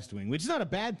rent West Wing, which is not a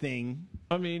bad thing.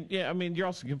 I mean, you're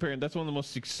also comparing. That's one of the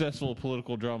most successful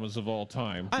political dramas of all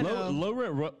time. I know. Low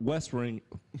rent West Wing.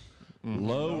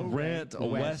 Low rent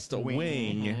West Wing.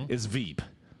 Wing is Veep.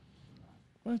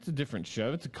 Well, it's a different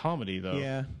show. It's a comedy though.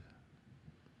 Yeah.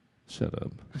 Shut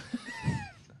up.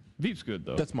 Veep's good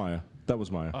though. That's Maya. That was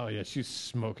Maya. Oh yeah, she's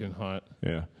smoking hot.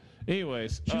 Yeah.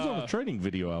 Anyways, She was on a training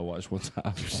video I watched one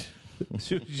time.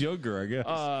 She was younger, I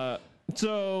guess.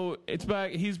 so it's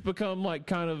back. He's become like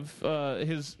kind of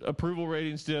his approval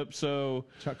ratings dip. So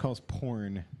Chuck calls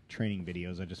porn training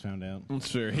videos, I just found out.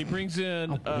 that's fair. He brings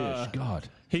in God.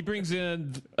 he brings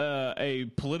in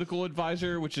a political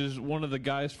advisor, which is one of the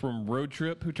guys from Road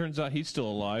Trip, who turns out he's still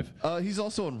alive. He's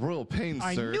also in Royal Pains,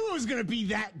 I sir. knew it was going to be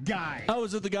that guy. Oh,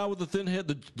 is it the guy with the thin head,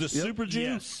 the super Jew?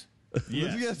 Yes.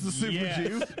 Yes, the Super Yes.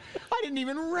 Jew. I didn't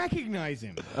even recognize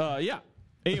him. Yeah.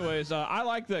 Anyways, I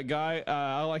like that guy.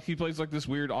 I like he plays like this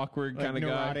weird, awkward Like kind of guy.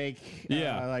 neurotic,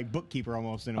 Yeah. like bookkeeper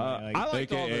almost in a way. Like, I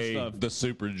liked all this AKA stuff. the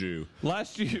Super Jew.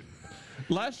 Last year,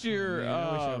 man,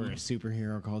 I wish I were a um,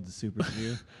 superhero called the Super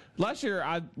Jew. last year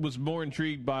I was more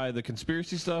intrigued by the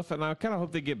conspiracy stuff, and I kind of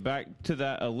hope they get back to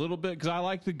that a little bit because I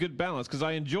like the good balance. Because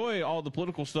I enjoy all the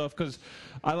political stuff because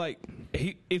I like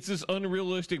it's this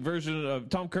unrealistic version of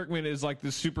Tom Kirkman is like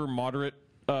this super moderate,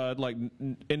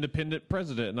 independent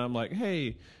president, and I'm like,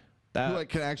 hey. Who like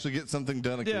can actually get something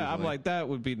done occasionally. Yeah, I'm like, that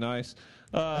would be nice.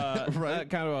 That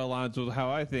kind of aligns with how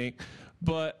I think.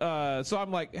 But so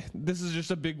I'm like, this is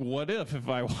just a big what if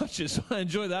I watch it. So I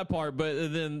enjoy that part.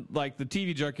 But then, like, the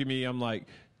TV junkie me, I'm like,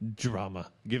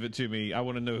 drama. Give it to me. I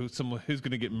want to know who's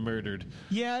going to get murdered.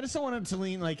 Yeah, I just don't want it to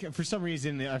lean, like, for some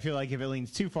reason, I feel like if it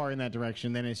leans too far in that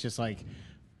direction, then it's just like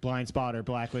Blind Spot or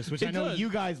Blacklist, which I know does. you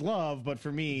guys love, but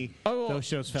for me, Oh, well, those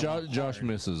shows fell Josh apart.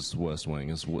 misses West Wing.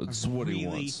 It's what he Really,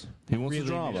 wants. He wants really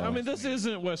the drama. miss I mean, this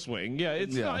isn't West Wing. Yeah,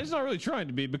 it's Yeah. not. It's not really trying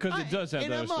to be because it does have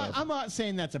and that stuff. I'm not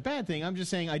saying that's a bad thing. I'm just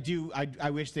saying I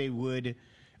wish they would,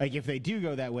 like, if they do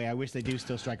go that way, I wish they do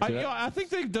still strike. I think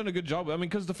they've done a good job. I mean,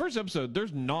 because the first episode,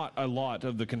 there's not a lot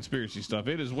of the conspiracy stuff.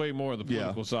 It is way more of the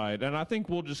political side, and I think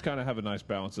we'll just kind of have a nice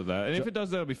balance of that. And if it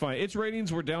does, that'll be fine. Its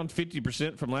ratings were down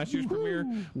 50% from last year's premiere,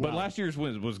 but last year's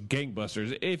win was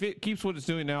gangbusters. If it keeps what it's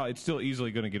doing now, it's still easily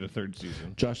going to get a third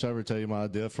season. Josh, did I ever tell you my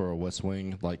idea for a West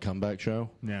Wing like comeback show?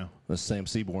 No. The Sam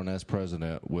Seaborn as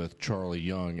president with Charlie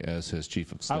Young as his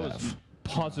chief of I staff. was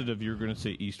positive you were going to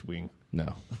say East Wing.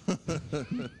 No,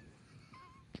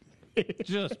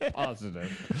 Just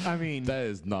positive. I mean, that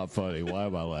is not funny. Why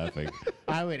am I laughing?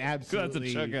 I would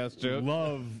absolutely Chuck-ass joke.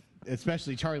 love,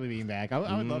 especially Charlie being back. I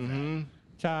would love that.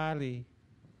 Charlie.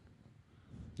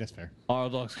 That's fair. Our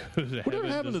dogs go to Whatever heaven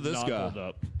happened to does this not guy? hold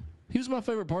up. He was my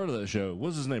favorite part of that show.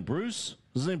 What's his name? Bruce?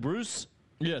 Was his name Bruce?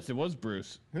 Yes, it was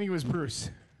Bruce. I think it was Bruce.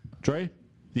 Trey?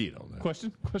 You don't know.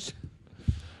 Question?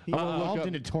 He evolved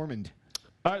into Tormund.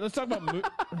 All right, let's talk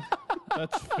about.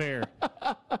 That's fair.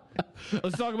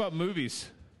 Let's talk about movies.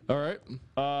 All right.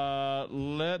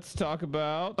 Let's talk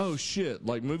about. Oh shit!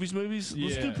 Like movies. Let's do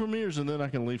Yeah. premieres and then I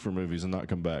can leave for movies and not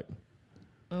come back.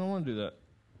 I don't want to do that,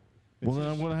 Well, then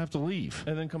I'm gonna have to leave.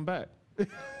 and then come back.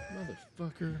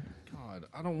 Motherfucker! God,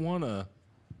 I don't wanna.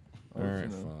 All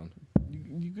right, fine.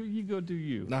 You go do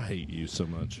you. I hate you so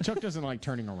much. Chuck doesn't like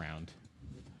turning around.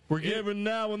 Every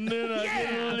now and then I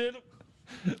get a little.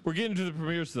 We're getting to the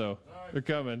premieres though. They're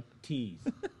coming. Tease.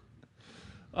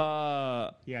 Yeah,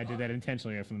 Yeah, I did that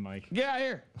intentionally from the mic.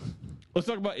 here. Let's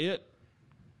talk about it.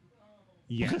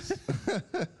 Yes.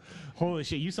 Holy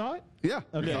shit, you saw it? Yeah,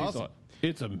 Okay. it's Yeah, awesome.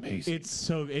 It's amazing.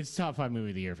 It's top 5 movie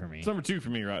of the year for me. It's number 2 for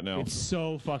me right now. It's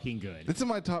so fucking good. It's in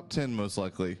my top 10 most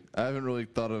likely. I haven't really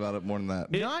thought about it more than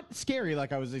that. Not scary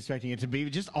like I was expecting it to be,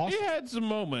 but just awesome. It had some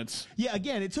moments. Yeah,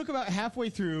 again, it took about halfway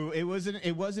through. It wasn't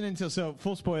until, so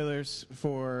full spoilers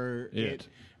for it.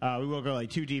 We won't go like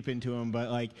too deep into them,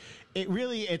 but like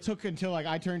it took until like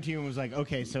I turned to you and was like,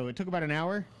 okay, so it took about an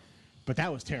hour, but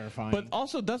that was terrifying. But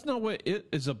also, that's not what it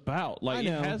is about. Like, I it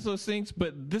know. has those things,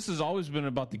 but this has always been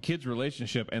about the kids'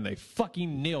 relationship, and they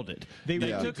fucking nailed it. They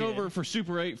really took did. over for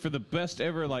Super 8 for the best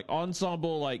ever, like,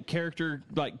 ensemble, like, character,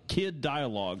 like, kid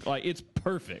dialogue. Like, it's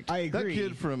perfect. I That agree.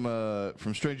 kid from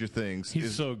Stranger Things He's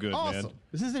is so good, awesome. man.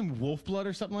 Is his name Wolfblood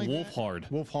or something like that? Wolfhard.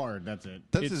 Wolfhard, that's it.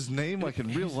 That's It's- his name, like in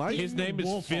real life. His name is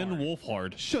Wolfhard. Finn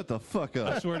Wolfhard. Shut the fuck I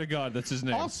up. swear to God, that's his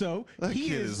name. Also, That he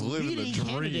kid is is living the leading dream.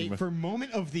 candidate for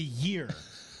moment of the year.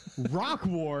 Rock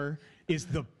War is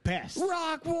the best.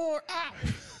 Rock War!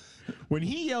 When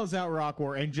he yells out Rock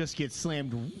War and just gets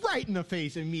slammed right in the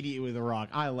face immediately with a rock,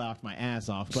 I laughed my ass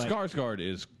off. But Skarsgård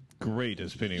is great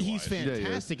as Pennywise. he's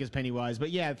fantastic as Pennywise. But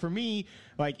yeah, for me,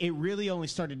 like it really only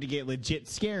started to get legit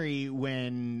scary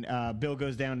when Bill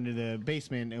goes down into the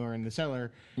basement or in the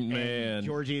cellar. Man, and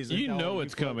Georgie is. you like, know "Oh,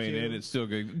 it's you float coming, too." and it's still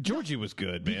good. Georgie was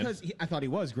good, man. Because I thought he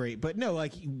was great, but no,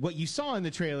 like what you saw in the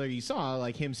trailer, you saw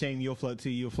like him saying "You'll float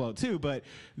too," but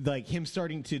like him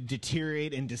starting to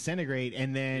deteriorate and disintegrate,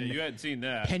 and then you hadn't seen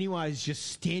that. Pennywise just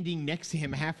standing next to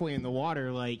him halfway in the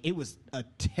water. Like it was a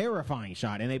terrifying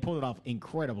shot, and they pulled it off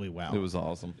incredibly well. It was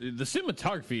awesome. The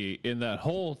cinematography in that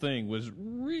whole thing was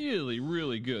really,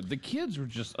 really good. The kids were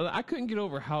just, I couldn't get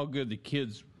over how good the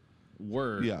kids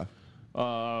were. Yeah.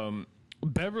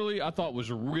 Beverly, I thought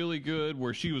was really good,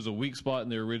 where she was a weak spot in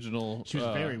the original. She was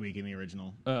very weak in the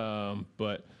original.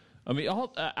 But I mean,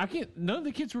 I can't. None of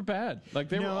the kids were bad. Like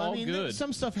they were all good.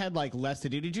 Some stuff had like less to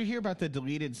do. Did you hear about the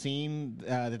deleted scene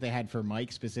that they had for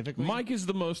Mike specifically? Mike is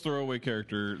the most throwaway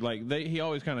character. Like he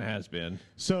always kind of has been.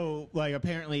 So, like,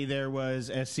 apparently there was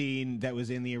a scene that was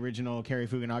in the original Cary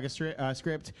Fukunaga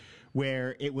script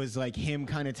where it was like him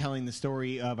kind of telling the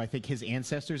story of, I think, his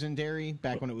ancestors in Derry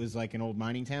back when it was like an old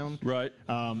mining town. Right.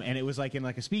 And it was like in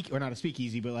like or not a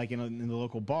speakeasy, but like in the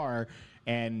local bar,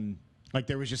 and like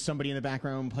there was just somebody in the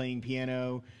background playing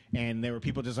piano, and there were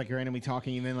people just like randomly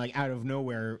talking, and then like out of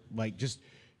nowhere, like just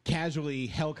casually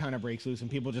hell kind of breaks loose, and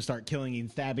people just start killing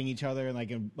and stabbing each other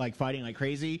and like fighting like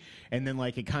crazy, and then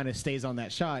like it kind of stays on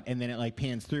that shot, and then it like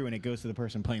pans through and it goes to the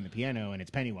person playing the piano, and it's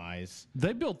Pennywise.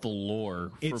 They built the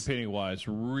lore for Pennywise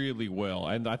really well,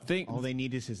 and I think all they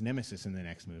need is his nemesis in the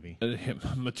next movie.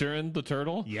 Maturin the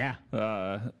turtle. Yeah.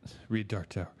 Read Dark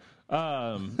Tower.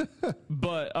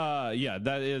 But yeah,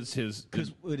 that is his.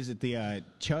 Because what is it? The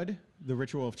Chud, the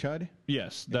ritual of Chud.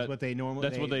 Yes, that's what they normally.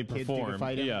 That's what they kids perform. Do to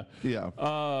fight him? Yeah,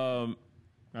 yeah.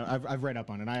 I've read up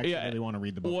on it. I actually really want to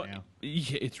read the book now.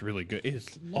 Yeah, it's really good.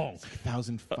 It's long. It's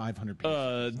 1,500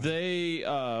 pages. They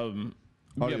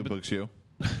Audiobooks, you.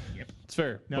 Yep. It's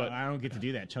fair. No, but I don't get to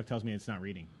do that. Chuck tells me it's not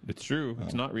reading. It's true.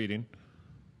 It's not reading.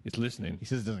 It's listening. He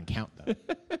says it doesn't count though.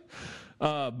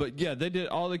 But yeah, they did.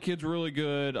 All the kids were really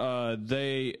good. I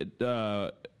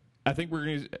think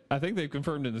they've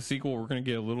confirmed in the sequel we're going to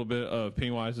get a little bit of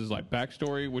Pennywise's like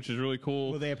backstory, which is really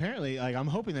cool. Well, they apparently I'm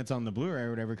hoping that's on the Blu-ray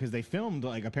or whatever, because they filmed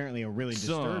like apparently a really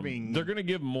disturbing. They're going to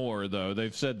give more though.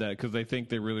 They've said that because they think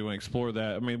they really want to explore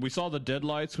that. I mean, we saw the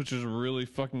Deadlights, which is really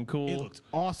fucking cool. It looks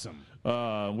awesome.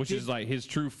 Which is like his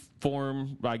true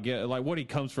form. I get like what he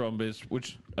comes from is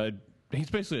he's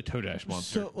basically a Todash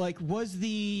monster. So like was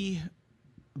the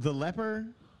leper?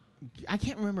 I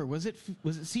can't remember. Was it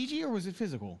CG or was it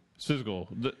physical? It's physical.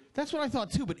 That's what I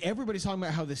thought too. But everybody's talking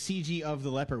about how the CG of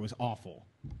the leper was awful.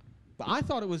 But I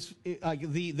thought it was like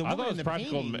the woman I thought it was in the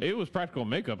practical. painting. It was practical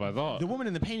makeup. I thought The woman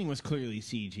in the painting was clearly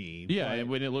CG. Yeah, and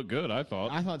when it looked good, I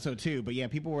thought. I thought so too. But yeah,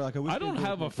 people were like, I don't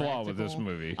have a flaw with this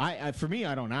movie. For me,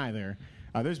 I don't either.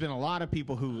 There's been a lot of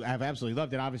people who have absolutely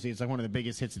loved it. Obviously, it's like one of the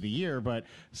biggest hits of the year, but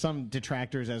some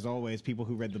detractors, as always, people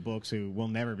who read the books who will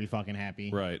never be fucking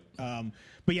happy. Right.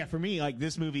 But yeah, for me, like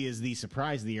this movie is the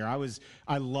surprise of the year.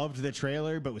 I loved the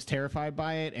trailer, but was terrified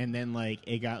by it, and then like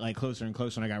it got like closer and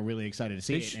closer, and I got really excited to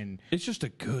see it. And it's just a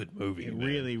good movie. It man.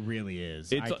 really, really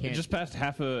is. It just passed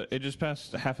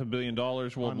 $500 million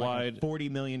worldwide. Like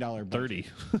 $40 million budget. 30.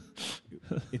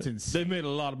 It's insane. They made a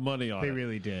lot of money on it. They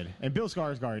really did. And Bill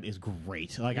Skarsgård is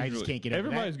great. Like I just can't get over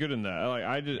everybody's that. good in that.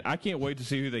 Like I can't wait to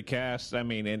see who they cast. I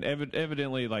mean, and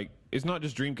evidently, like it's not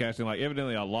just dream casting. Like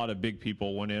evidently, a lot of big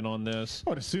people went in on this.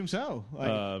 I would assume so.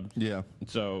 Yeah.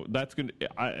 So that's gonna.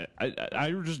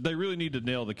 They really need to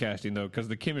nail the casting though, because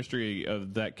the chemistry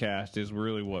of that cast is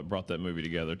really what brought that movie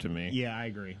together to me. Yeah, I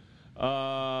agree.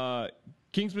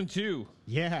 Kingsman 2.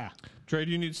 Yeah. Trey,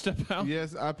 do you need to step out?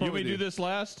 Yes, I probably You want me to do this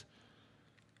last?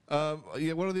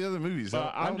 Yeah, what are the other movies?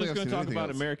 I'm just going to talk about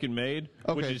American Made,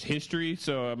 which is history.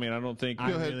 So, I mean, I don't think...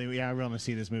 I want to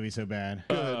see this movie so bad.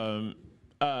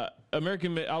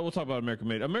 American Made, I will talk about American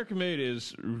Made. American Made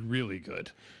is really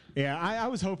good. Yeah, I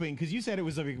was hoping, because you said it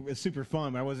was super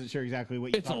fun, but I wasn't sure exactly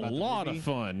what you thought about the movie. It's a lot of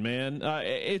fun, man.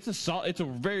 It's a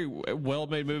very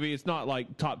well-made movie. It's not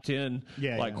like top 10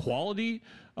 quality.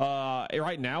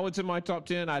 Right now, it's in my top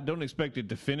 10. I don't expect it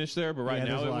to finish there, but right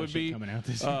now it would be. Coming out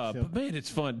this year, but man, it's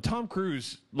fun. Tom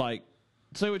Cruise, like,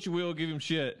 say what you will, give him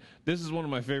shit. This is one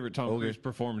of my favorite Tom Cruise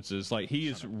performances. Like, he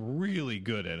is really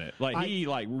good in it. Like, he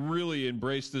like really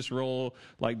embraced this role,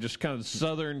 like just kind of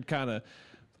Southern kind of.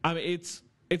 I mean,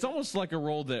 it's almost like a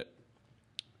role that.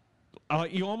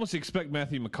 You almost expect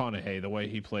Matthew McConaughey the way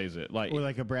he plays it, like or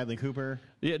like a Bradley Cooper.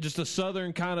 Yeah, just a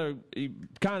Southern kind of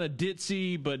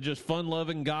ditzy, but just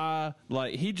fun-loving guy.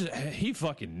 Like he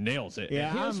fucking nails it. Yeah,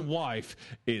 and his wife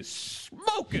is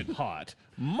smoking hot.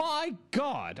 My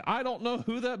God, I don't know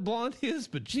who that blonde is,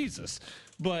 but Jesus,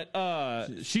 but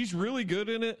she's really good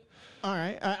in it. All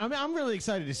right, I'm really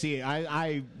excited to see it.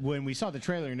 I when we saw the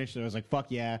trailer initially, I was like, "Fuck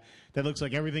yeah, that looks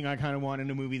like everything I kind of want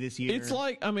in a movie this year." It's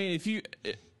like, I mean,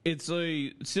 it's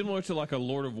similar to like a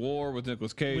Lord of War with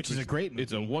Nicolas Cage, which is a great movie.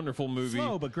 It's a wonderful movie,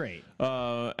 slow but great.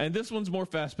 And this one's more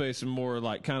fast paced and more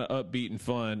like kind of upbeat and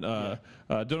fun.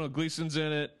 Donald Gleason's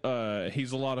in it.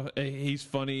 He's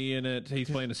funny in it. He's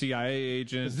playing a CIA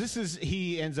agent.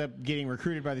 He ends up getting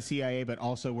recruited by the CIA, but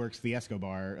also works the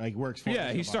Escobar. Like works for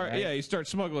Escobar, right? He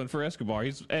starts smuggling for Escobar.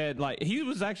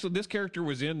 This character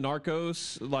was in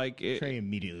Narcos. Like Trey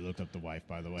immediately looked up the wife,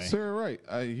 by the way. Sarah Wright.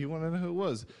 You want to know who it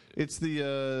was? It's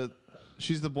the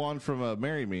She's the blonde from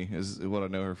Marry Me, is what I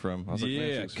know her from. I was like, man,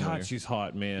 she Yeah, looks God, familiar. she's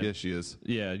hot, man. Yeah, she is.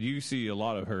 Yeah, you see a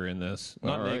lot of her in this.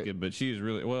 Not All right. naked, but she's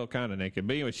really kind of naked.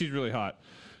 But anyway, she's really hot.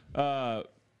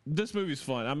 This movie's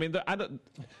fun. I mean,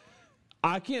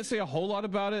 I can't say a whole lot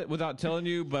about it without telling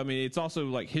you, but I mean, it's also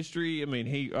like history. I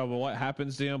mean, what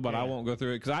happens to him, but I won't go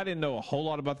through it because I didn't know a whole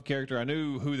lot about the character. I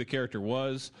knew who the character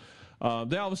was.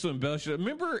 They also embellished it.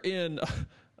 Remember in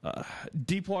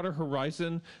Deepwater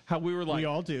Horizon how we were like, We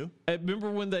all do. remember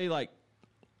when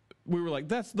we were like,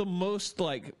 that's the most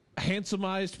like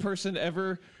handsomized person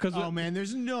ever? Because Oh man,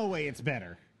 there's no way it's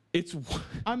better. it's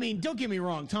I mean, don't get me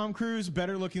wrong. Tom Cruise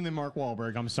better looking than Mark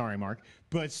Wahlberg. I'm sorry, Mark,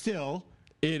 but still.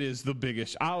 it is the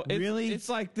biggest. Really? It's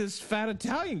like this fat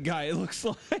Italian guy. It looks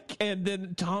like, and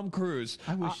then Tom Cruise.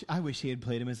 I wish he had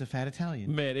played him as a fat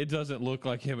Italian. Man, it doesn't look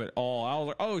like him at all. I was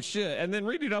like, oh shit! And then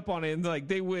reading up on it, and like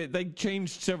they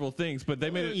changed several things, but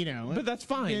they made it. You know, but that's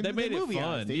fine. the They made it movie fun.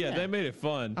 honesty, Yeah, yeah. they made it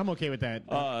fun. I'm okay with that.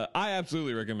 I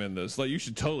absolutely recommend this. Like, you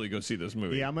should totally go see this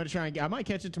movie. Yeah, I'm gonna try and I might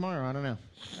catch it tomorrow. I don't know.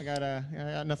 I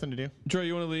got nothing to do. Trey,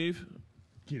 you want to leave?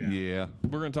 Yeah.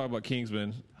 We're gonna talk about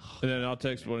Kingsman, and then I'll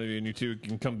text one of you, and you two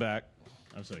can come back.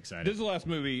 I'm so excited. This is the last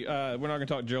movie. We're not gonna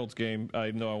talk Gerald's Game,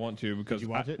 even though I want to because you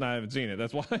watch it? No, I haven't seen it.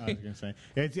 That's why. I was gonna say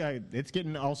it's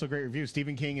getting also great reviews.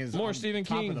 Stephen King is More on Stephen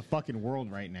top King. of the fucking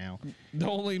world right now. The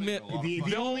only miss.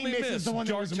 The only miss is the one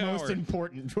that Dark was most Tower.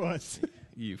 important to us.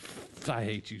 I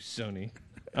hate you, Sony.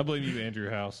 I blame you, Andrew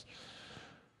House.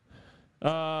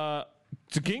 To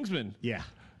Kingsman. Yeah.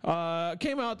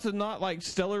 Came out to not like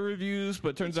stellar reviews,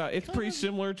 but turns out it's pretty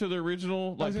similar to the original.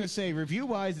 I Like, was gonna say review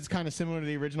wise, it's kind of similar to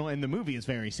the original, and the movie is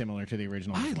very similar to the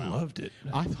original. I as well. loved it.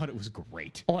 I thought it was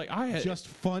great. Like I had, Just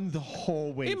fun the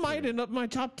whole way. it might through. end up in my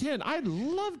top 10. I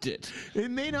loved it. It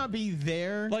may not be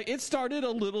there. Like it started a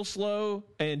little slow,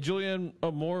 and Julianne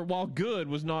Moore, while good,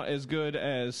 was not as good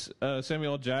as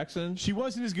Samuel L. Jackson. She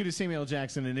wasn't as good as Samuel L.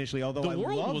 Jackson initially, although The I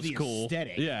world love was the cool.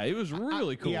 aesthetic. Yeah, it was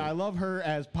really cool. Yeah, I love her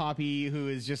as Poppy, who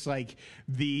is just like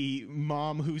the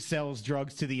mom who sells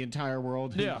drugs to the entire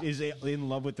world, who Yeah. is in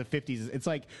love with the 50s. It's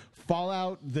like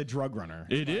Fallout, the drug runner.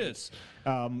 It is.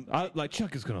 Like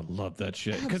Chuck is gonna love that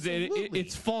shit because Absolutely.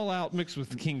 it's Fallout mixed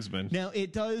with Kingsman. Now,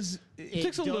 it does... It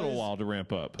takes a little while to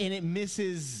ramp up. And it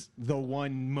misses the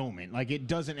one moment. Like, it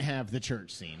doesn't have the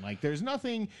church scene. Like, there's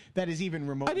nothing that is even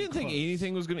remotely I didn't think close.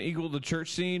 anything was going to equal the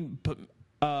church scene, but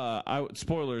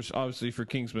spoilers obviously for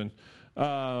Kingsman.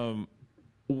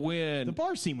 When The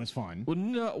bar scene was fun.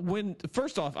 when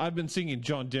first off, I've been singing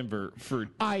John Denver for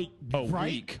a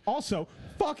week. Also,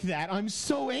 fuck that. I'm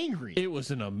so angry. It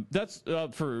was that's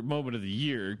for moment of the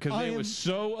year because I it am- was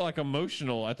so like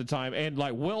emotional at the time and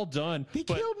like well done. They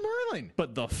but, killed Merlin.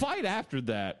 but the fight after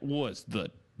that was the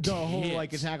whole tits.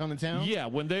 like attack on the town. Yeah,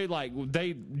 when they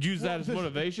use that as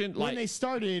motivation, when like they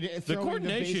started throwing the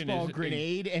coordination baseball is-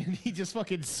 grenade and he just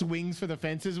fucking swings for the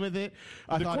fences with it.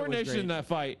 I the thought coordination in it was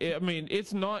great. that fight. I mean,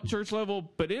 it's not church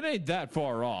level, but it ain't that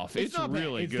far off. It's not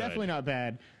really bad. It's good. definitely not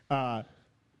bad.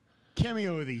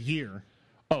 Cameo of the year.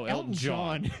 Oh, Elton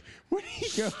John when he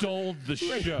goes, stole the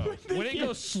show. when When it they-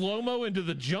 goes slow mo into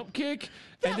the jump kick,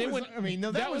 That and then was- when I mean,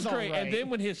 no, that was great. all right. And then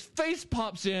when his face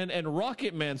pops in and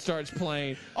Rocket Man starts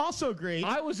playing, also great.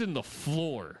 I was in the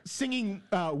floor. Singing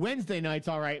Wednesday night's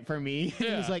all right for me. He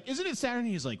Yeah. was like, "Isn't it Saturday?"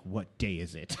 He's like, "What day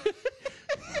is it?"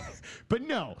 But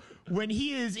no, when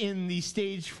he is in the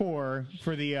stage 4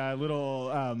 for the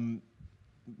little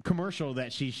commercial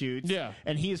that she shoots, Yeah.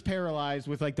 and he is paralyzed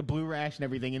with like the blue rash and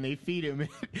everything, and they feed him,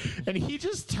 and he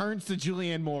just turns to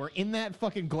Julianne Moore in that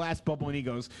fucking glass bubble, and he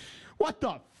goes, "What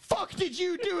the fuck did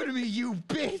you do to me, you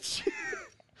bitch?"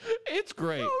 It's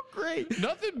great. Oh, great.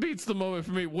 Nothing beats the moment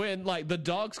for me when like the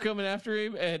dog's coming after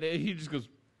him and he just goes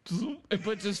and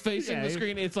puts his face in Yeah, the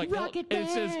screen. It's like Rocket and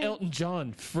it says Man. Elton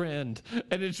John, friend,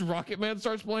 and it's Rocket Man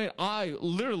starts playing. I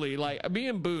literally like me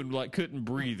and Boone like couldn't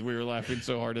breathe. We were laughing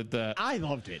so hard at that. I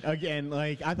loved it. Again,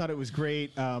 like I thought it was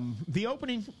great. The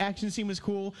opening action scene was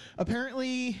cool.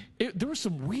 Apparently, There was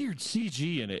some weird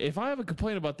CG in it. If I have a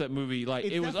complaint about that movie, like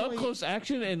It's it was up definitely- close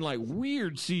action and like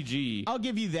weird CG. I'll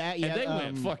give you that. Yeah, And they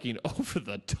went fucking over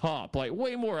the top, like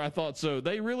way more. I thought so.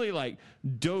 They really like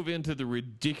dove into the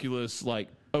ridiculous, like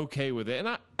okay with it, and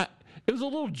I it was a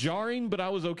little jarring, but I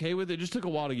was okay with it. It just took a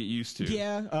while to get used to.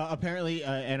 Yeah, apparently,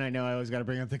 and I know I always got to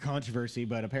bring up the controversy,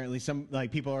 but apparently some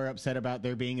like people are upset about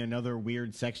there being another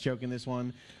weird sex joke in this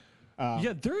one.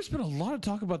 Yeah, there's been a lot of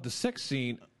talk about the sex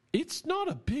scene. It's not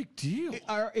a big deal.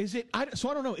 Is it? So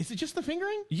I don't know. Is it just the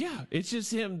fingering? Yeah, it's just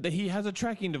him. He has a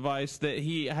tracking device that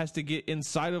he has to get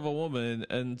inside of a woman,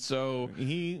 and so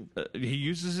he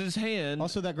uses his hand.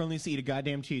 Also, that girl needs to eat a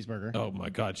goddamn cheeseburger. Oh my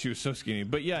God, she was so skinny.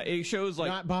 But yeah, it shows like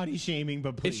Not body shaming,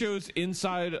 but please. it shows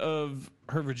inside of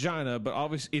her vagina, but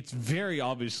obviously it's very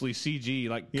obviously CG,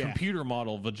 like Yeah. computer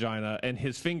model vagina, and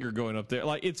his finger going up there.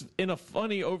 Like it's in a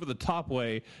funny, over the top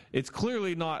way. It's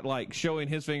clearly not like showing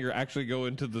his finger actually go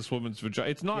into this woman's vagina.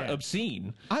 It's not Yeah.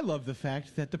 obscene. I love the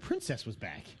fact that the princess was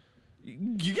back.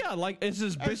 Yeah, like this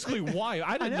is basically why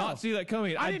I did know. not see that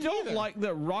coming. I I didn't don't either. like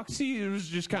that Roxy was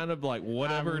just kind of like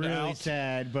whatever I'm really out.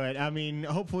 sad, but I mean,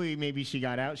 hopefully, maybe she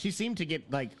got out. She seemed to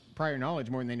get like prior knowledge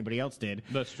more than anybody else did.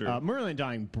 That's true. Merlin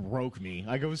dying broke me.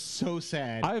 Like, I was so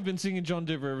sad. I have been singing John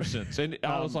Denver ever since, and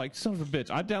I was like, son of a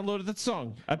bitch! I downloaded that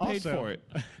song. I paid Also- for it.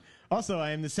 Also,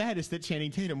 I am the saddest that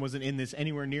Channing Tatum wasn't in this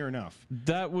anywhere near enough.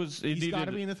 That was it. He's got to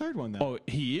needed- be in the third one, though. Oh,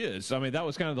 he is. I mean, that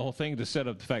was kind of the whole thing to set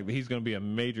up the fact that he's going to be a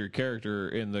major character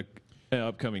in the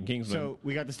upcoming Kingsman. So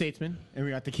we got the Statesman and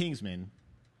we got the Kingsman,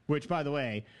 which, by the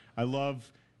way, I love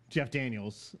Jeff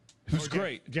Daniels. Who's Or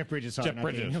great. Jeff Bridges, sorry, Jeff not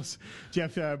Bridges. Daniels.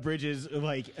 Jeff Bridges,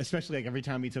 like, especially like every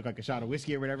time he took like a shot of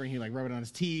whiskey or whatever, and he like rub it on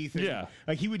his teeth. And, Yeah.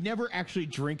 like he would never actually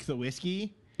drink the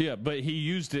whiskey. Yeah, but he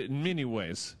used it in many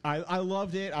ways. I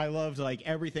loved it. I loved like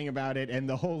everything about it, and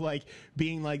the whole like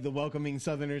being like the welcoming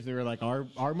Southerners. They were like,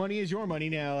 our money is your money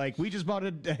now. Like we just bought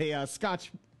a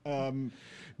Scotch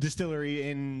distillery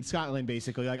in Scotland,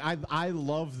 basically. Like I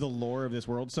love the lore of this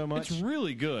world so much. It's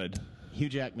really good. Hugh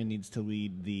Jackman needs to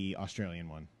lead the Australian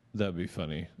one. That'd be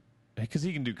funny because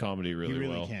he can do comedy really, He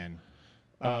really well. can.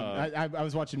 I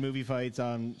was watching movie fights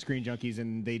on Screen Junkies,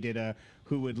 and they did a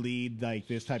who would lead like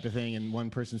this type of thing, and one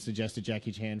person suggested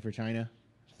Jackie Chan for China.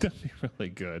 That'd be really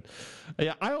good.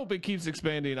 Yeah, I hope it keeps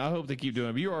expanding. I hope they keep doing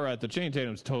it. But you are right. The Channing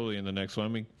Tatum's totally in the next one. I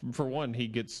mean, for one, he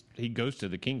goes to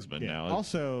the Kingsman now.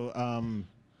 Also,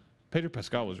 Pedro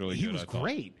Pascal was really he good. was I thought.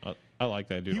 great. I like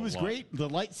that dude. he a was lot. great. The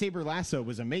lightsaber lasso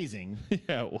was amazing.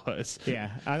 Yeah, it was.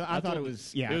 Yeah, I thought it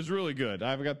was. Yeah, It was really good.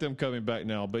 I've got them coming back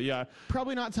now. But yeah,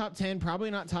 probably not top 10, probably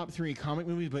not top 3 comic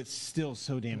movies, but still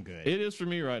so damn good. it is for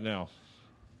me right now.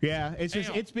 Yeah, it's just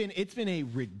Damn. it's been a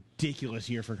ridiculous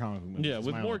year for comic movies. Yeah, It's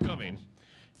with my more only coming.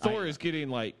 problem. Thor is getting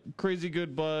like crazy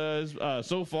good buzz.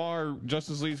 So far,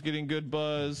 Justice League's getting good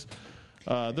buzz.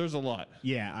 There's a lot.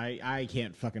 Yeah, I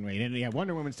can't fucking wait. And yeah,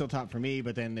 Wonder Woman's still top for me,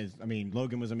 but then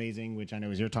Logan was amazing, which I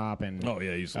know is your top, and Oh,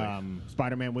 yeah, easily.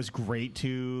 Spider-Man was great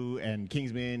too, and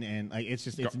Kingsman, and like it's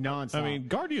nonstop. I mean,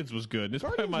 Guardians was good. It's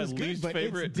Guardians probably my was good, least but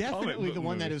favorite. it's definitely comic the book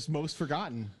one that movie. is most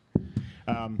forgotten.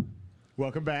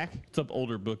 Welcome back. It's up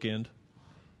older bookend.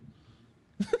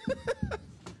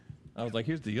 I was like,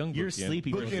 here's the young You're bookend.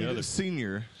 sleepy Where's the Bookend other?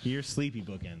 senior. You're sleepy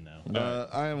bookend though.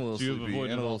 I am a little So you've sleepy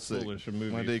avoided and a all little sick. foolish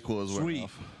movies. My Dayquil is wearing Sweet.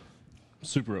 off.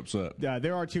 Super upset.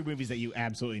 There are 2 movies that you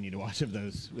absolutely need to watch of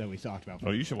those that we talked about.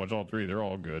 Oh, you should watch all 3. They're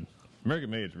all good. American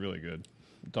Made is really good.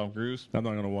 Tom Cruise. I'm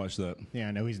not going to watch that.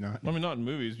 Yeah, no, he's not. I mean, not in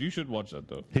movies. You should watch that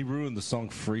though. He ruined the song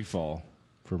Free Fall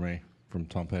for me from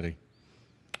Tom Petty.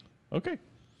 Okay.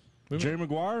 Jerry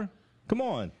Maguire? Come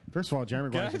on. First of all, Jeremy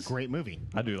Maguire's Guys? a great movie.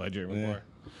 I do like Jerry Maguire.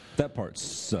 That part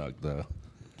sucked, though.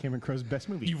 Cameron Crowe's best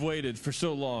movie. You've waited for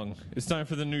so long. It's time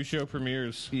for the new show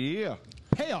premieres. Yeah.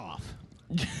 Payoff,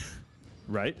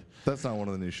 Right? That's not one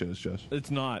of the new shows, Josh. It's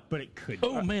not. but it could.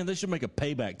 Oh, man, they should make a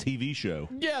Payback TV show.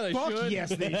 Yeah, they Fuck should. yes,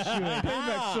 they should.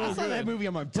 I saw that movie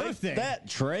on my birthday. That,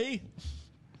 Trey.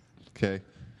 Okay.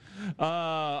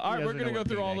 All right, He we're doesn't going to know go what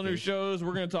through all the payback new is. shows.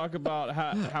 We're going to talk about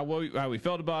how we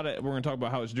felt about it. We're going to talk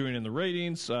about how it's doing in the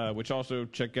ratings, which also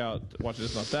check out Watch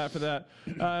This Not That for that.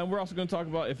 And we're also going to talk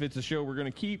about if it's a show we're going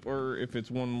to keep or if it's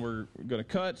one we're going to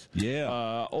cut.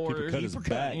 Yeah. Or Keep it cut as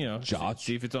back, you know, Josh.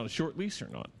 see if it's on a short lease or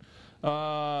not.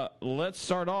 Let's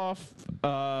start off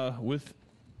with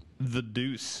The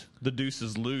Deuce. The Deuce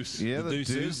is loose. Yeah, The Deuce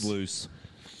is loose.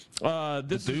 This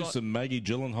The is Deuce and Maggie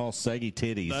Gyllenhaal saggy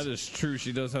titties. that is true.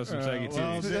 She does have some saggy well,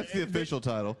 titties. That's the official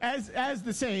title. As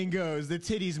the saying goes, the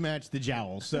titties match the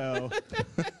jowl. So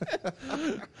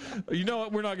You know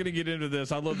what? We're not going to get into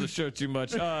this. I love the show too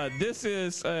much. This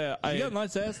is She got a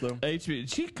nice ass, though.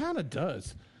 HBO. She kind of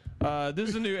does. This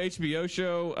is a new HBO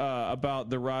show about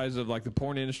the rise of like the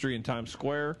porn industry in Times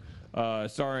Square,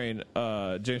 starring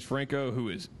James Franco, who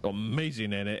is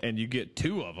amazing in it, and you get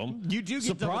 2 of them. you do get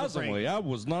Surprisingly, I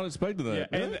was not expecting that.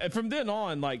 And from then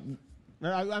on, like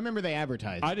I remember they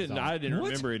advertised. I didn't So.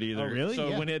 remember it either. Oh, really? So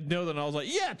Yeah. when it know that, I was like,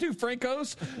 yeah, 2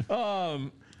 Francos.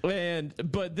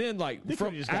 But then like They from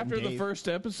could've just gotten after the Dave. first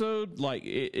episode, like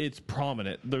it's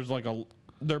prominent. There's like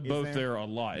they're both there? there a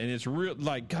lot, and it's real.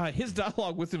 Like, God, his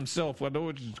dialogue with himself, I know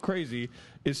it's crazy,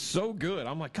 is so good.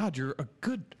 I'm like, God, you're a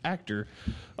good actor.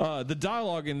 The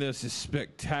dialogue in this is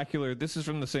spectacular. This is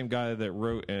from the same guy that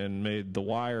wrote and made The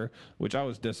Wire, which I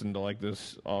was destined to like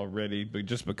this already, but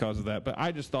just because of that. But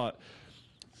I just thought,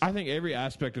 I think every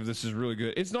aspect of this is really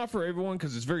good. It's not for everyone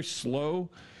because it's very slow,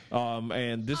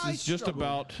 and this is just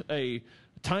about a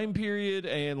time period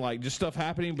and like just stuff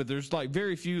happening. But there's like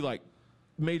very few like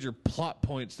major plot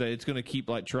points that it's going to keep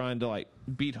like trying to like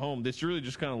beat home. It's really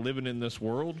just kind of living in this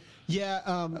world.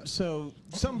 Yeah. So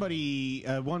somebody,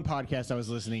 one podcast I was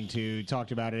listening to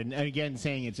talked about it, and again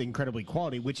saying it's incredibly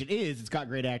quality, which it is. It's got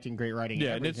great acting, great writing, Yeah,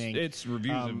 and and everything. its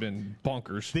reviews have been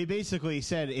bonkers. They basically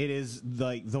said it is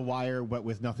like The Wire, but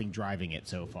with nothing driving it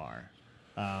so far,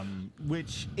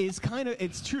 which is kind of,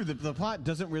 it's true. The plot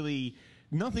doesn't really,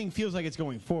 nothing feels like it's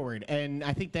going forward, and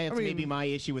I think that's maybe my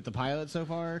issue with the pilot so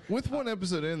far. With one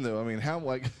episode in, though, I mean, how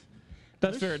like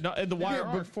That's fair. No, and The Wire,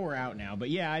 There are 4 out now, but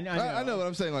yeah, I know. I know what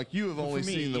I'm saying. Like you have only for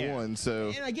me, seen the yeah. one,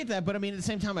 so And I get that, but I mean, at the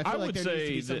same time, I feel like would there needs to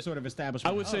say be some that- sort of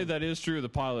establishment. I would say that is true of the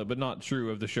pilot, but not true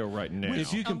of the show right now.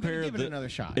 If you I'm gonna compare give it another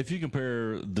shot. If you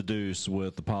compare The Deuce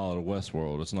with the pilot of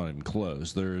Westworld, it's not even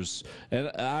close.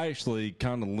 And I actually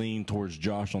kind of lean towards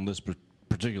Josh on this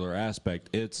particular aspect.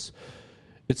 It's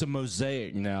a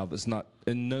mosaic now that's not,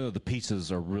 and none of the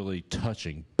pieces are really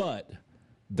touching, but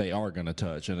they are going to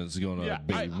touch, and it's going to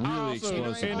be really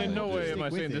explosive. And in no way am I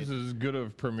Stick saying with this is as good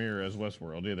of premiere as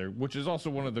Westworld either, which is also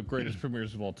one of the greatest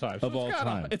premieres of all time. So Of all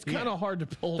time. It's kind of hard to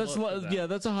pull That's up to that.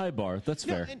 that's a high bar. That's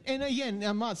No, fair. and again,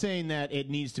 I'm not saying that it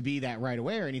needs to be that right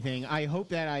away or anything. I hope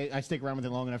that I stick around with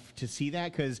it long enough to see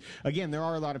that, because again, there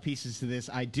are a lot of pieces to this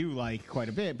I do like quite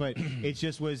a bit, but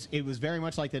it was very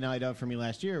much like the Night Of for me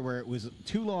last year, where it was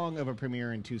too long of a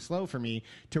premiere and too slow for me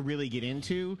to really get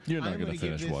into. You're not I'm going gonna to give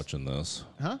finish this- watching this.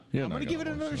 Huh? You're I'm not going to give it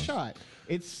gonna watch another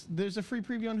this. shot. There's a free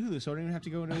preview on Hulu, so I don't even have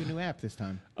to go into a new app this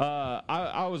time.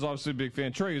 I was obviously a big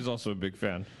fan. Trey is also a big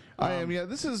fan. I am. Yeah,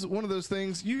 this is one of those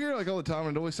things you hear like all the time,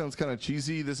 and it always sounds kind of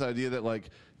cheesy. This idea that like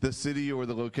the city or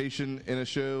the location in a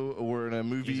show or in a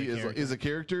movie is a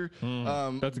character.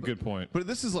 That's a good point. But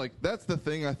this is like that's the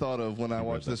thing I thought of when I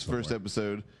watched this first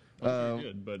episode. Very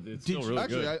good, but it's still really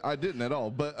Actually, good. I didn't at all.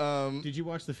 But Did you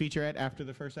watch the featurette after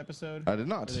the first episode? I did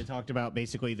not. Where they talked about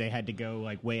basically they had to go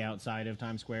like way outside of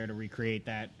Times Square to recreate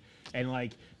that, and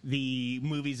like the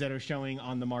movies that are showing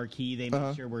on the marquee, they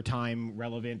make sure were time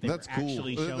relevant. They That's were cool.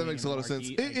 actually That showing makes in a the lot of sense.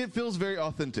 marquee. It feels very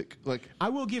authentic. Like I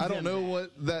will give I don't them know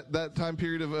that. what that time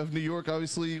period of New York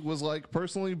obviously was like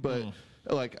personally, but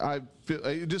like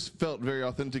it just felt very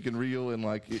authentic and real and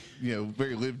like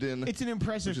very lived in. It's an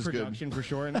impressive which is good. production for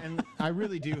sure, and I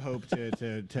really do hope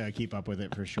to keep up with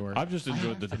it for sure. I've just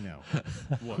enjoyed the. No,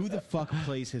 who the fuck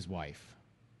plays his wife?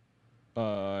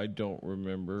 I don't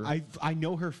remember. I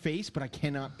know her face, but I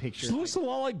cannot picture. She looks a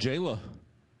lot like Jayla.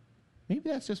 Maybe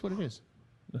that's just what it is.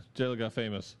 Jayla got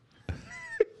famous.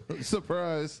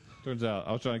 Surprise. Turns out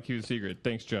I was trying to keep it a secret.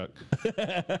 Thanks, Chuck.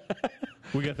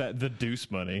 We got the Deuce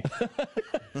money.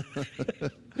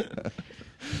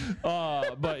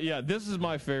 But yeah, this is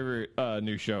my favorite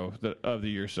new show of the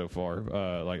year so far.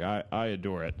 Like I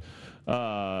adore it.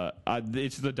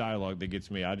 It's the dialogue that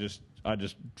gets me. I just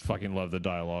fucking love the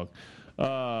dialogue.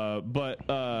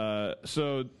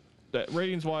 So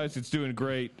ratings wise, it's doing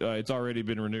great. It's already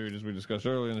been renewed as we discussed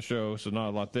earlier in the show, so not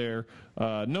a lot there.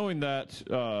 Knowing that,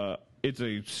 it's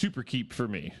a super keep for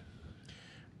me.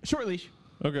 Short leash.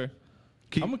 Okay.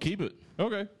 I'm gonna keep it.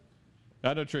 Okay.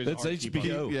 I know Trey's That's hard to keep on.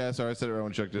 HBO. Yeah, sorry, I said it wrong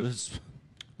when Chuck did. It's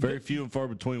very few and far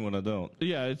between when I don't.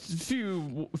 Yeah, it's a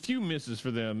few misses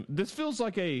for them. This feels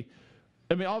like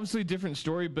obviously a different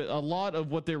story, but a lot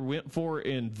of what they went for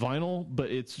in vinyl,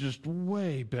 but it's just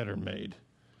way better made.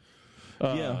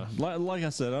 Yeah, like I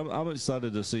said, I'm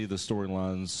excited to see the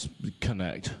storylines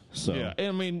connect. So Yeah, and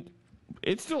I mean,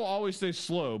 it still always stays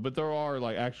slow, but there are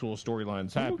like actual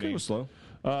storylines I'm happening. okay with slow.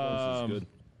 Slow is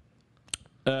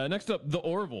good. Next up, The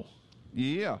Orville,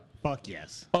 Yeah. Fuck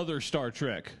yes. other Star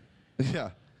Trek. Yeah.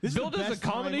 This is Billed the as a best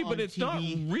time comedy, on but it's not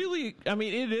TV. really. I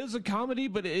mean, it is a comedy,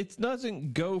 but it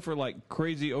doesn't go for like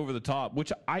crazy over the top,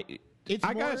 which I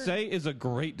gotta more- say is a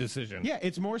great decision. Yeah,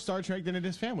 it's more Star Trek than it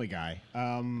is Family Guy.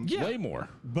 Yeah. Way more.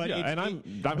 But Yeah, it's, and I'm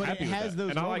but happy it with has that. those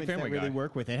And I like moments that Family really Guy.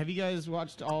 work with it. Have you guys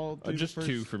watched all? Through Just the first?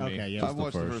 two for me. Okay, yeah, I've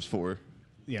watched the first. first 4.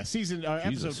 yeah. Episode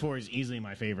Jesus. 4 is easily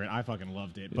my favorite. I fucking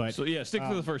loved it. But So yeah, stick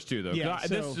to the first two though. 'Cause yeah,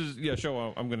 this so- is a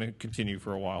show I'm going to continue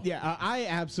for a while. yeah, I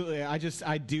absolutely.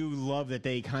 I do love that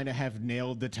they kind of have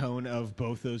nailed the tone of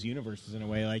both those universes in a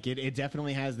way. Like it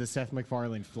definitely has the Seth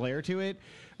MacFarlane flair to it.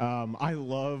 I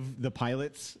love the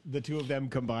pilots. The two of them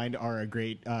combined are a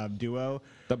great duo.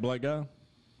 That black guy.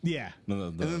 Yeah. The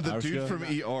And then the Irish dude guy? from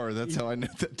ER. That's how I know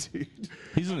that dude.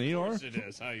 He's in ER. It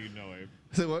is how you know him.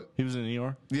 Say what? He was in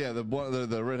ER. Yeah, the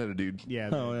redheaded dude. Yeah.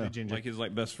 Oh, yeah. The ginger. Like his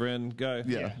best friend guy.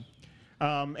 Yeah.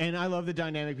 And I love the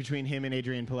dynamic between him and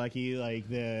Adrienne Palicki. Like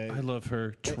I love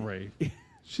her. Trey.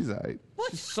 She's alright.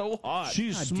 She's so hot.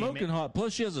 She's God damn smoking it. hot.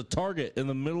 Plus, she has a target in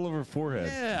the middle of her forehead.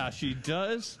 Yeah, she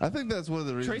does. I think that's one of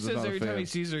the Trey reasons I'm says not a every time fan. he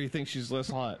sees her, he thinks she's less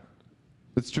hot.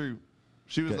 It's true.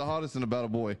 She was the hottest in About a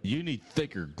Boy. You need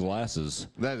thicker glasses,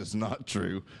 That is not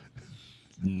true.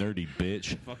 nerdy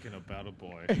bitch. Fucking about a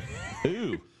boy.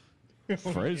 Ooh.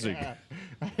 Phrasing.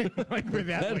 like where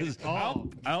that, That went. is- I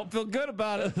don't feel good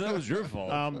about it. That was your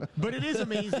fault. But it is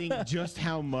amazing just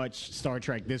how much Star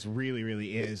Trek this really,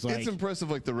 really is. Like, It's impressive,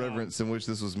 like the reverence in which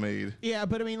this was made. yeah,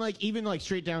 but I mean, like even like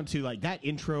straight down to like that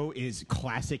intro is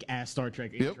classic ass Star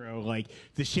Trek Yep. intro. Like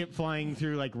the ship flying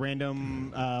through like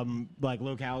random like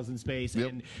locales in space, Yep.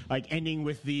 and like ending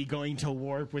with the going to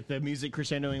warp with the music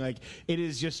crescendoing. Like it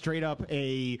is just straight up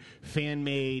a fan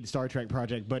made Star Trek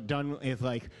project, but done with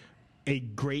like a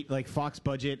great like Fox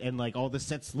budget, and like all the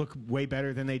sets look way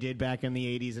better than they did back in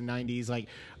the 80s and 90s. Like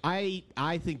I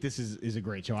think this is a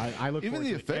great show. I look Even forward the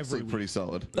to it effects every look week. pretty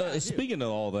solid. Speaking of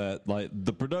all that, like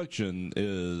the production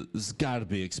is got to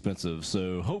be expensive.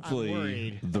 So hopefully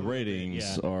worried a the little bit,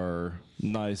 ratings yeah. are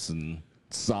nice and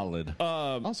solid.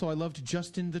 Also, I loved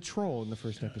Justin the Troll in the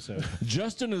first episode.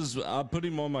 Justin is. I put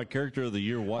him on my character of the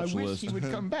year I watch wish list. he would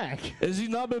come back. Has he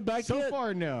not been back So yet?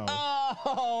 far, no.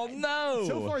 Oh no!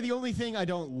 So far, the only thing I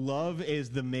don't love is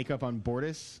the makeup on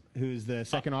Bortus, who's the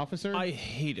second officer. I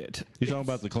hate it. You talking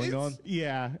about the Klingon?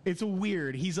 Yeah, it's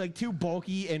weird. He's like too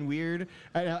bulky and weird.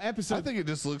 Episode, I think it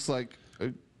just looks like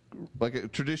a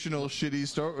traditional shitty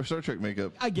Star Trek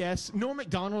makeup. I guess Norm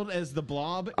Macdonald as the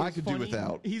Blob. I is could do funny.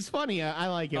 without. He's funny. I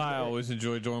like him. I always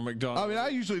enjoy Dorm McDonald. I mean, I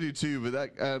usually do too, but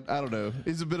that I don't know.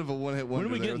 He's a bit of a one-hit wonder.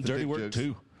 When are we there getting with the Dirty dick Work jokes.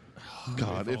 2?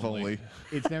 God, if only.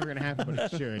 It's never gonna happen,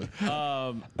 but it should.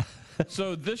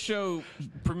 So this show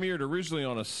premiered originally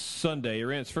on a Sunday. It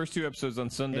ran its first 2 episodes on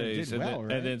Sundays, did well,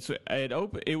 right? and then so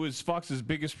it was Fox's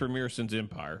biggest premiere since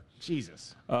Empire.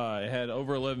 Jesus. It had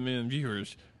over 11 million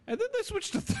viewers, and then they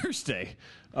switched to Thursday.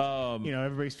 You know,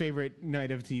 everybody's favorite night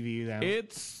of TV. Now.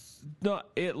 It's not.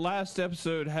 It last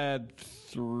episode had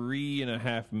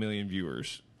 3.5 million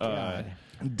viewers. God.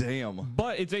 Damn.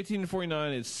 But it's 18 to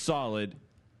 49. It's solid.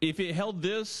 If it held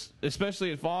this,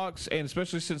 especially at Fox, and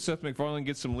especially since Seth MacFarlane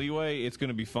gets some leeway, it's going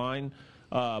to be fine.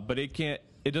 But it can't.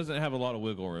 It doesn't have a lot of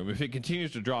wiggle room. If it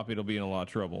continues to drop, it'll be in a lot of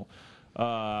trouble.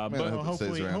 Man, But I hope Well, it stays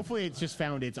hopefully, around. hopefully, it's just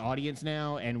found its audience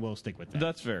now, and we'll stick with that.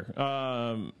 that's fair.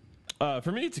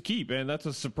 For me, it's a keep, and that's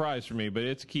a surprise for me. But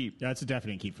it's a keep. That's a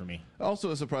definite keep for me.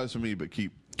 Also a surprise for me, but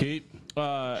keep. Keep.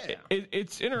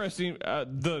 It's interesting.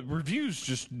 The reviews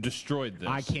just destroyed this.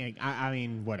 I can't. I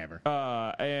mean, whatever.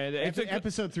 And it's a,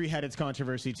 Episode 3 had its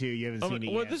controversy too. You haven't seen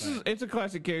it well, yet. this but- it's a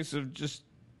classic case of just.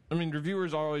 I mean,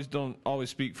 reviewers don't always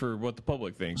speak for what the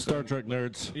public thinks. Star Trek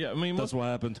nerds. Yeah, I mean, That's what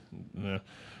happened. Yeah.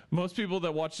 Most people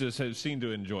that watch this have seemed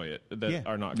to enjoy it that Yeah.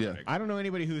 are not Yeah. critics. I don't know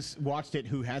anybody who's watched it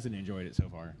who hasn't enjoyed it so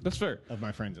far. That's fair. Of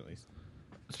my friends, at least.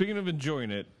 Speaking of enjoying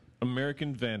it,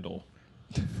 American Vandal.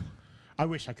 I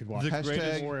wish I could watch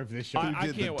Hashtag more of this show. Who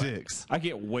did the can't dicks? I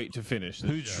can't wait to finish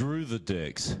this Who show. drew the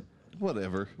dicks?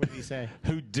 Whatever. What did he say?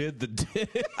 Who did the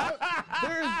dicks?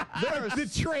 There are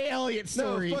The Trey Elliott no,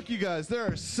 story. fuck you guys. There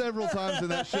are several times in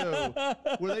that show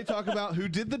where they talk about who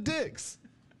did the dicks.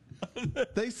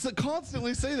 They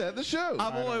constantly say that in the show.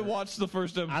 I've only watched the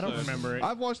first episode. I don't remember it.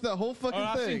 I've watched that whole fucking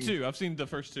I've thing. seen 2. I've seen the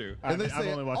first 2. And they I've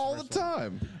say only it watched the all the first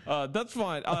one. time. That's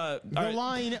fine. All the right.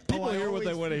 line. People I hear what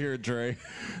they always- want to hear, Trey.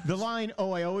 The line.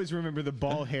 Oh, I always remember the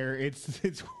ball hair. It's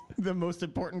the most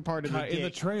important part of the In the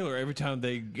dick. trailer, every time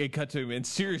they cut to him, and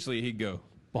seriously, he'd go,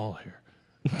 ball hair.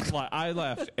 Like, I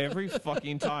laughed every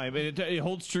fucking time, and it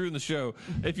holds true in the show.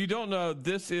 If you don't know,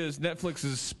 this is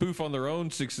Netflix's spoof on their own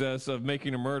success of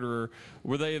Making a Murderer,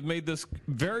 where they have made this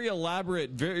very elaborate,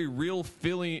 very real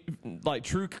feeling, like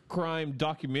true crime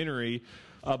documentary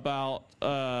about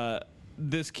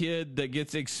this kid that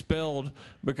gets expelled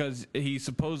because he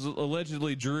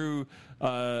allegedly drew.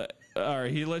 Or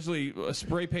he allegedly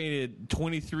spray painted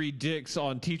 23 dicks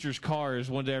on teachers' cars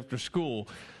one day after school.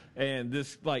 And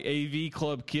this like AV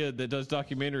club kid that does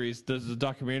documentaries does a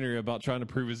documentary about trying to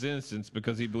prove his innocence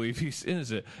because he believes he's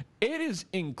innocent. It is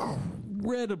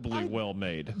incredibly well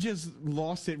made. Just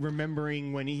lost it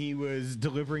remembering when he was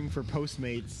delivering for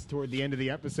Postmates toward the end of the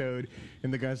episode,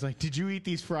 and the guy's like, "Did you eat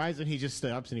these fries?" And he just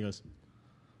stops and he goes,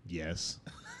 "Yes."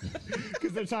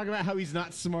 Because they're talking about how he's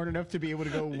not smart enough to be able to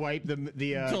go wipe the To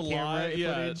camera lie,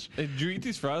 yeah. footage. Did you eat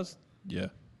these fries? Yeah.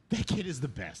 That kid is the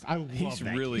best. I love He's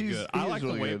that really kid. good. He I is like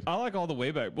really the way good. I like all the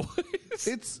Wayback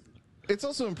Boys. It's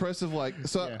also impressive. Like,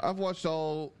 so Yeah. I've watched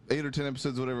all 8 or 10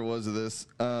 episodes, whatever it was of this.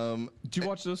 Did you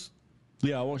watch this?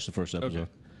 Yeah, I watched the first episode.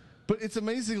 Okay. But it's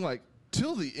amazing, like,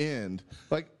 till the end.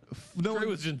 Like, Trey knowing,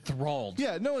 was enthralled.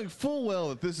 yeah, knowing full well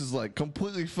that this is, like,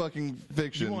 completely fucking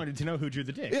fiction. You wanted to know who drew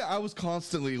the dick. Yeah, I was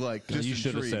constantly, like, just You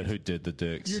should have intrigued. said who did the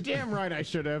dicks. You're damn right I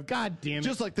should have. God damn it.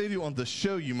 Just like they do on the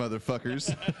show, you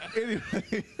motherfuckers.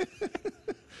 Anyway.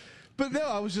 But no,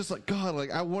 I was just like, God, like,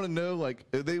 I want to know, like,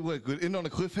 if they would end on a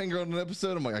cliffhanger on an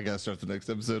episode. I'm like, I got to start the next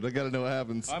episode. I got to know what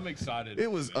happens. I'm excited.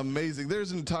 It was amazing.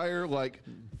 There's an entire, like,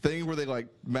 thing where they, like,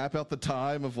 map out the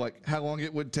time of, like, how long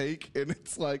it would take. And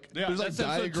it's like, Yeah, there's, like, that's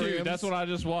episode 2. diagrams. That's what I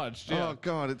just watched. Yeah. Oh,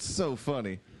 God, it's so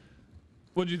funny.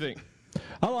 What'd you think?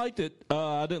 I liked it.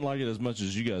 I didn't like it as much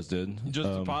as you guys did. Just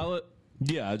the pilot?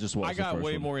 Yeah, I just watched. I got the first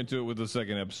way one. more into it with the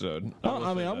second episode.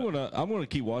 I mean, I'm gonna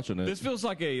keep watching it. This feels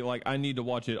like I need to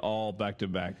watch it all back to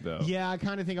back though. Yeah, I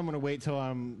kind of think I'm going to wait till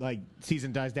like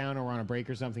season dies down or we're on a break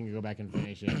or something to go back and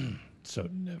finish it. So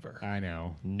never. I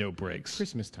know. No breaks.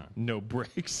 Christmas time. No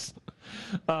breaks.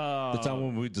 the time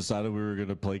when we decided we were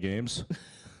gonna play games.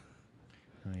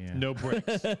 Oh, yeah. No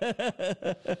breaks.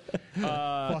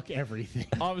 Fuck everything.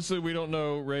 Obviously, we don't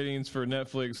know ratings for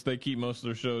Netflix. They keep most of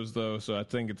their shows, though, so I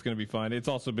think it's going to be fine. It's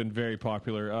also been very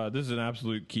popular. This is an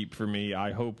absolute keep for me.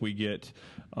 I hope we get.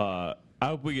 I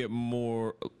hope we get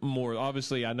more.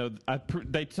 Obviously, I know.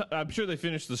 I'm sure they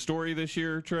finished the story this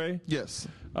year, Trey. Yes.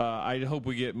 I hope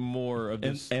we get more of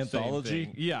this same anthology?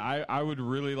 thing. Yeah, I would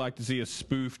really like to see a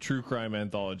spoof true crime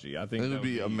anthology. I think It would that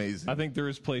be amazing. I think there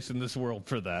is place in this world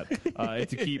for that.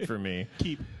 It's a keep for me.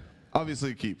 Keep.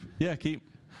 Obviously, keep. Yeah, keep.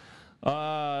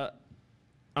 I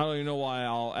don't even know why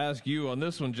I'll ask you on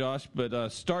this one, Josh, but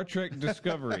Star Trek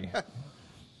Discovery.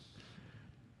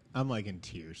 I'm like in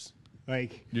tears.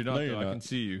 Like You're not, No, you're though. I not. can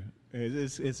see you.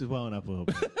 it's welling up a little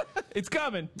bit. It's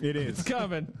coming. It is. It's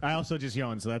coming. I also just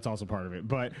yawned, so that's also part of it.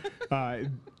 But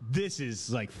this is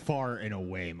like far and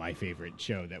away my favorite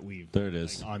show that we've. There it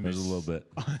is. Like, on There's this, a little bit.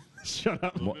 Shut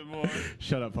up. bit more.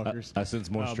 Shut up, fuckers. I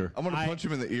sense moisture. I'm going to punch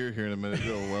him in the ear here in a minute.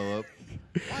 It'll well up.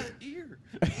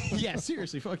 Yeah,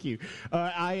 seriously, fuck you.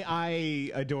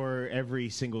 I adore every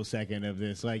single second of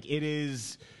this. Like, it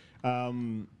is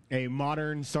a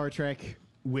modern Star Trek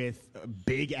with a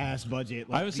big ass budget.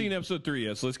 Like, I haven't seen episode 3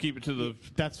 yet, so let's keep it to the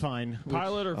That's fine.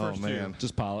 pilot or Oh, first man.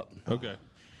 Just pilot. two. Okay.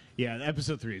 Yeah,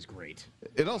 episode 3 is great.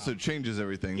 It also changes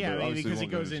everything. Yeah, but I mean, obviously because it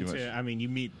won't go goes too into. much. I mean, you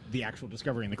meet the actual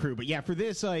Discovery and the crew. But yeah, for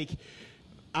this, like,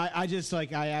 I just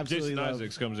like I absolutely Jason love.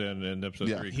 Isaacs comes in episode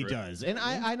Yeah, 3. He correct? does, and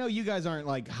I know you guys aren't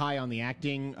like high on the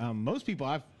acting. Most people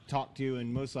I've talked to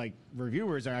and most like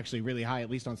reviewers are actually really high, at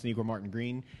least on Sneaker Martin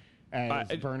Green as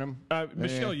Burnham.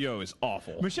 Michelle Yeoh is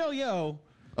awful. Michelle Yeoh.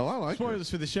 Oh, I like her. Spoilers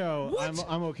for the show.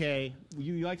 I'm okay.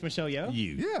 You liked Michelle Yeoh?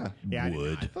 You Yeah. I did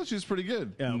would. I thought she was pretty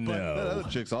good. Yeah, but That other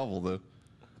chick's awful, though.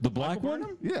 The black one?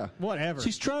 Burnham? Yeah. whatever.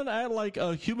 She's trying to act like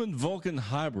a human Vulcan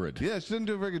hybrid. Yeah, she didn't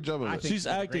do a very good job of I it. think- She's she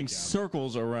did a great acting job.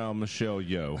 circles around Michelle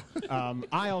Yeoh.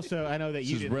 I know that you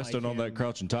She's didn't resting like on that him,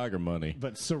 Crouching Tiger money.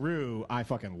 but Saru I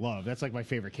fucking love. That's like my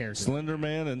favorite character. Slender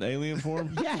Man in alien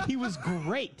form? Yeah, he was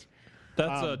great.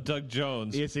 That's Doug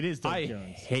Jones. Yes, it is Doug I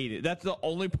Jones. hate it. That's the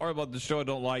only part about the show I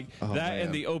don't like. that man.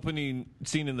 and the opening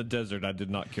scene in the desert, I did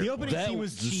not care. The for. opening That scene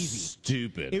was just cheesy.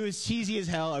 stupid. It was cheesy as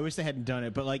hell. I wish they hadn't done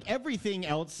it, but like everything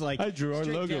else, like I drew our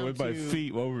straight logo down with my to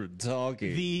feet while we were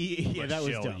talking. Yeah, that was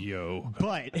Michelle dumb. Yeoh.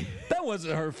 But That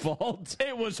wasn't her fault.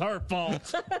 It was her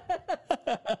fault.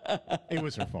 it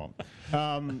was her fault.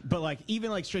 But like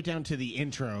even like straight down to the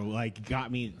intro, like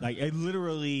got me like I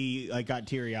literally like got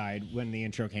teary eyed when the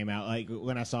intro came out. Like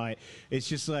when I saw it, it's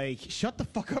just like shut the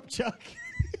fuck up, Chuck.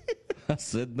 I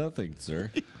said nothing,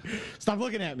 sir. Stop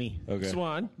looking at me. Okay.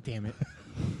 Swan. Damn it.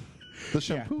 The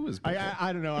shampoo is good.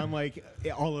 I don't know. I'm like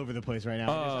all over the place right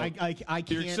now. I can't.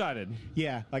 You're excited.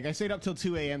 Yeah, like I stayed up till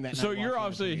 2 a.m. that night. So you're watching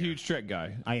obviously the a premiere. huge Trek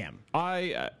guy. I am.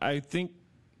 I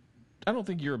don't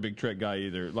think you're a big Trek guy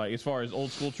either. Like as far as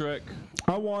old school Trek,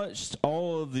 I watched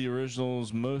all of the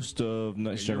originals, most of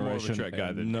Next you're more of a Generation, Trek guy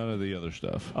and than- none of the other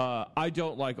stuff. I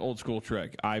don't like old school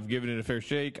Trek. I've given it a fair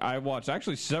shake. I watched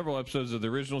actually several episodes of the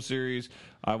original series.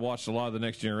 I watched a lot of the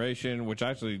Next Generation, which I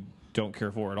actually don't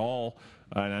care for at all.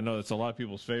 And I know that's a lot of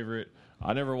people's favorite.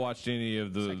 I never watched any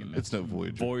of the It's no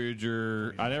Voyager.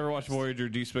 Voyager. I never watched Voyager,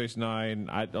 Deep Space Nine.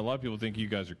 A lot of people think you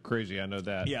guys are crazy. I know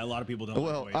that. Yeah, a lot of people don't.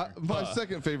 Well, my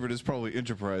second favorite is probably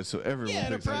Enterprise, so everyone thinks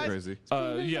I'm Enterprise. crazy.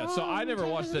 Yeah, so I never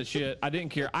watched that shit. I didn't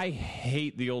care. I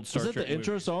hate the old Star Is that Trek the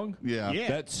intro movies. song? Yeah. Yeah.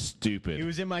 That's stupid. It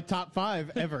was in my top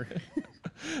 5 ever.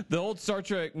 The old Star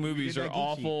Trek movies You're are that geeky.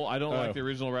 awful. I don't like the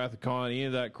original Wrath of Khan, any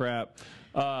of that crap.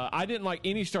 I didn't like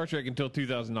any Star Trek until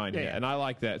 2009, Yeah. and I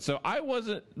like that. So I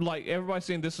wasn't like everybody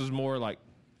saying this was more like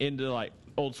into like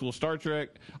old school Star Trek.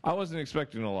 I wasn't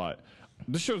expecting a lot.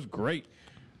 This show's great.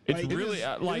 It's Like, really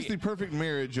It is the perfect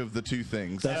marriage of the two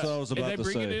things. That's what I was and about they to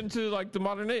bring it say. into like the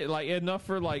modern age, like enough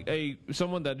for like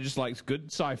someone that just likes good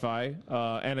sci-fi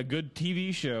and a good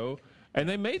TV show, and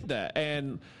they made that.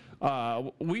 And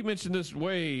we mentioned this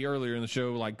way earlier in the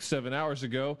show, like 7 hours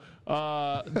ago,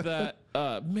 that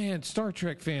man, Star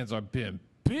Trek fans are been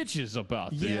bitches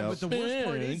about this. Yeah, but the worst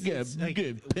part is, Yeah, it's like,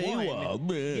 good paywall, one,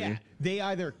 man. yeah, they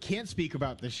either can't speak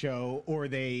about the show or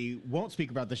they won't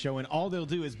speak about the show, and all they'll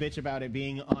do is bitch about it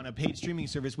being on a paid streaming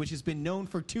service, which has been known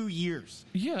for 2 years.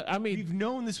 Yeah, I mean, We've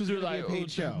known this was they're going to like, be a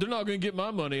paid show. they're not going to get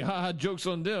my money. Ha ha, joke's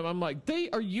on them. I'm like, they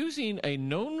are using a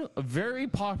known, very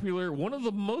popular, one of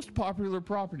the most popular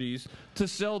properties to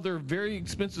sell their very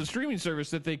expensive streaming service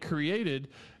that they created.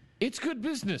 It's good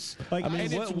business. Like, I mean,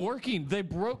 and it's working. They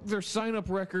broke their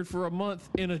sign-up record for a month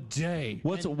in a day.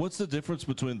 What's the difference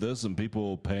between this and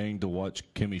people paying to watch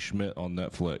Kimmy Schmidt on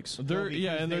Netflix? They're Well,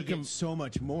 yeah, because and they they're get so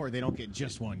much more. They don't get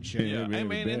just one show. yeah. maybe I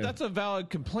mean, bad. and that's a valid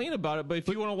complaint about it. But if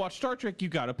you want to watch Star Trek, you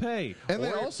got to pay. And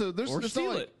they Or- also there's or it's steal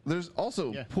not like, it. there's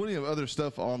also Yeah. plenty of other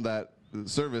stuff on that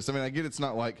service. I mean, I get it's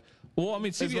not like Well, I mean,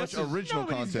 as CBS much is, original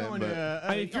Nobody's content, going but to, I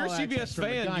mean, if you're a All CBS Access for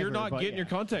fan, you're MacGyver, not but getting your yeah.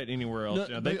 content anywhere else. No,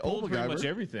 Yeah, they the old pulled pretty much MacGyver.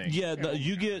 everything. Yeah,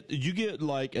 you get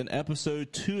like an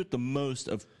episode 2 at the most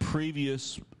of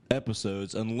previous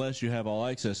episodes, unless you have all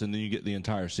access, and then you get the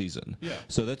entire season. Yeah.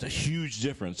 So that's a huge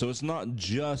difference. So it's not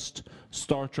just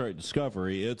Star Trek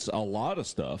Discovery; it's a lot of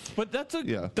stuff. But that's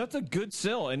a good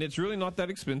sell, and it's really not that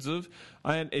expensive.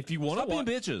 And if you want to Stop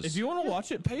being bitches. if you want to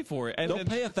watch it, pay for it. And Don't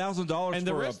pay $1,000 And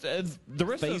the for rest, a of the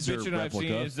phaser bitching I've seen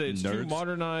replica, is that it's too nerds.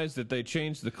 modernized, that they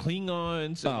changed the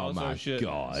Klingons and Oh all my that shit.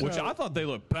 God. Which I thought they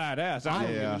looked badass. I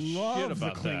don't Yeah. give a shit Love the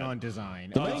about Klingon that.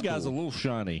 design. The main guy's a little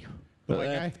shiny. The white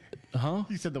guy? Huh?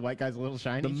 You said the white guy's a little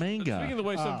shiny. The main guy. Speaking of the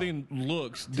way something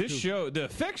looks, this show, the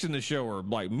effects in the show are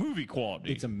like movie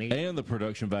quality. It's amazing. And the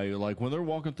production value. Like when they're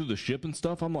walking through the ship and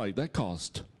stuff, I'm like, that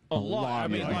cost a lot. I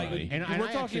mean, of like, money. And we're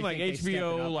I talking actually like think they step it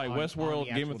HBO, up like on Westworld,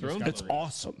 the Game of actual Thrones. Discovery. It's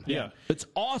awesome. Yeah. It's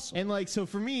awesome. And like, so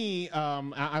for me,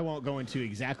 I won't go into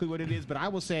exactly what it is, but I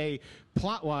will say,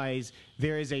 plot wise,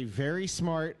 there is a very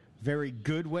smart, very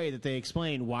good way that they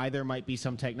explain why there might be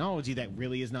some technology that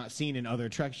really is not seen in other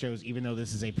Trek shows, even though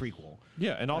this is a prequel.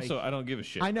 Yeah, and also I don't give a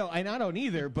shit. I know, and I don't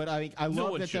either, but I No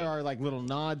love one that should. there are like little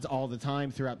nods all the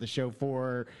time throughout the show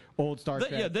for old Star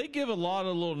Trek. Yeah, they give a lot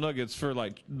of little nuggets for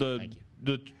like Thank you.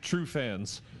 the true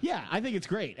fans. Yeah, I think it's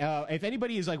great. If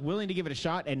anybody is like willing to give it a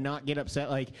shot and not get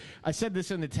upset, like I said this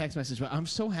in the text message, but I'm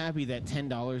so happy that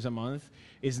 $10 a month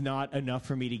is not enough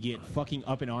for me to get fucking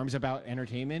up in arms about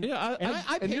entertainment. Yeah,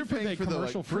 I and paid you're for paying the for the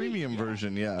commercial like, free. premium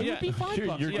version, yeah. It would be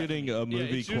 $5. You're Yeah. getting a movie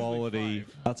it's usually quality $5.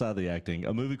 outside the acting,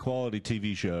 a movie quality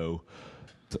TV show.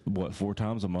 What 4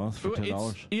 times a month for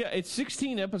 $10? It's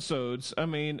 16 episodes. I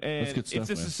mean, and That's good stuff, if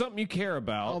this man. is something you care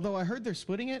about, Although I heard they're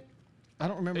splitting it. I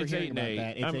don't remember It's hearing 8 and about 8.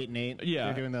 that. It's I'm- 8 and 8. yeah.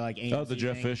 They're doing the like AMC Oh, the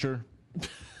Jeff thing. Fisher.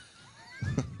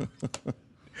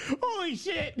 Holy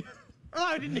shit! Oh,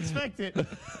 I didn't expect it, but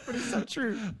it's so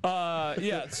true.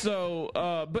 yeah. So,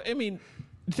 but I mean,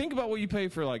 think about what you pay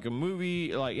for like a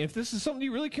movie. Like, if this is something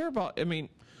you really care about, I mean,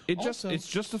 Also- it's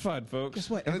justified, folks. Guess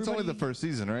what? And it's only the Everybody- first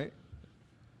season, right?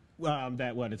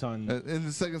 That what? It's on. And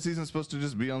the second season's supposed to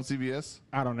just be on CBS?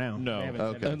 I don't know. No. They haven't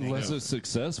said Okay. anything. Unless it's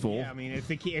successful. Yeah, I mean, if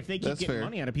they keep That's getting fair.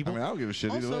 money out of people, I mean, I don't give a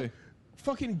shit either also, way.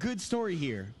 fucking good story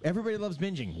here. Everybody loves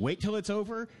binging. Wait till it's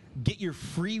over. Get your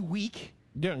free week.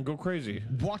 Yeah, and go crazy.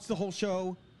 Watch the whole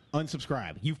show.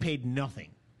 Unsubscribe. You've paid nothing.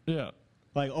 Yeah.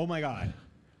 Like, oh my god,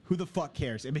 who the fuck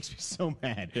cares? It makes me so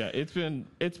mad. Yeah, it's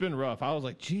been rough. I was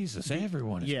like, Jesus,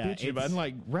 everyone is Yeah, bitchy about it. it's- And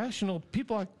like rational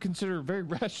people I consider very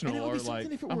rational And it would are be something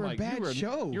like, if it I'm were a like, bad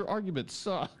show. Your argument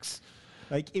sucks.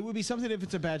 Like, it would be something if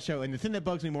it's a bad show. And the thing that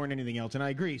bugs me more than anything else, and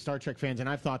I agree, Star Trek fans, and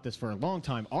I've thought this for a long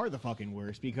time, are the fucking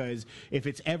worst, because if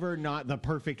it's ever not the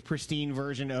perfect, pristine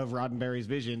version of Roddenberry's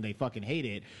vision, they fucking hate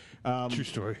it. True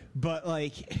story. But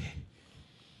like,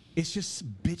 it's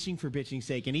just bitching for bitching's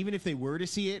sake. And even if they were to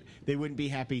see it, they wouldn't be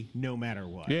happy no matter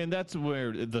what. Yeah, and that's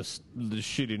where the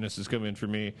shittiness is coming for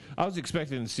me. I was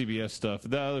expecting the CBS stuff,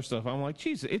 the other stuff. I'm like,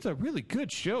 Jesus, it's a really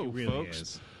good show, It really folks.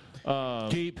 is.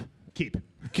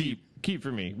 Keep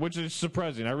for me, which is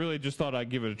surprising. I really just thought I'd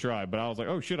give it a try, but I was like,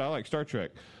 oh shit, I like Star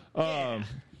Trek.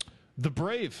 The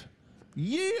Brave.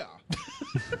 Yeah.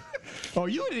 Oh,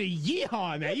 you did a yeehaw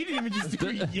on that. You didn't even just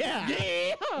do yeah.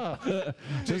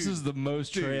 This is the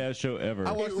most trash show ever.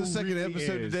 I watched the second really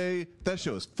episode is. today. That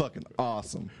show is fucking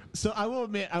awesome. So I will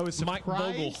admit, I was Mike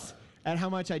Vogel. surprised at how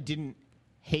much I didn't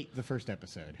hate the first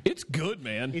episode. It's good,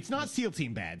 man. It's not SEAL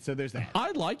Team bad, so there's that.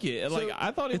 I like it. Like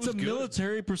I thought it it's was a good.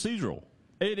 military procedural.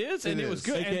 It is, and It it was is.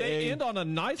 good. And they AKA end on a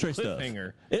nice Trey stuff.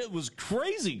 cliffhanger. It was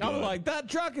crazy good. I was like, that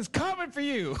truck is coming for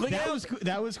you. That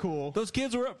was cool. those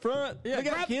kids were up front. Yeah, They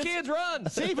got grab the kids, run.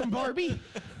 Save him, Barbie.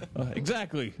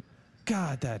 Exactly.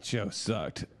 God, that show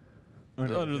sucked.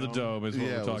 Under the Dome is what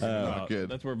Yeah, we're it was talking not about. good.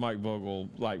 That's where Mike Vogel,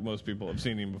 like most people, have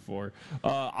seen him before.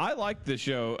 I like the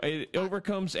show. It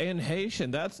overcomes Anne Heche,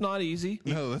 and that's not easy.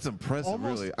 No, that's impressive,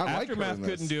 Almost really. I like her Aftermath in this.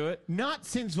 couldn't do it. Not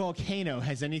since Volcano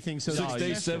has anything so 6 days,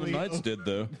 7 successfully- nights did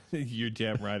though. You're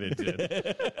damn right it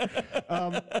did.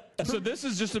 So this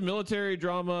is just a military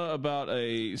drama about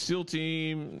a SEAL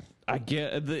team. I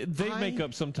get they make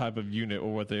up some type of unit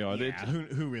or what they are. Yeah,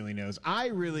 who really knows? I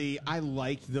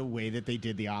liked the way that they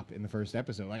did the op in the first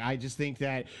episode. Like, I just think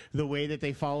that the way that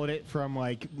they followed it from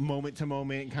like moment to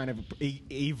moment, kind of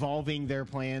evolving their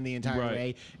plan the entire Right.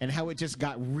 way, and how it just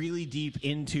got really deep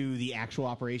into the actual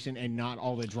operation and not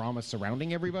all the drama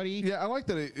surrounding everybody. Yeah, I like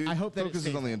that it I hope that it focuses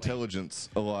stays on the that way. intelligence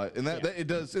a lot. And that it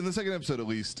does, in the second episode at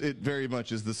least, it very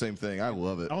much is the same thing. I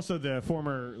love it. Also, the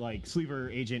former like sleeper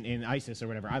agent in ISIS or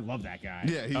whatever. I love that guy.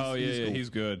 Yeah, He's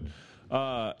cool. good.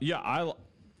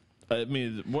 I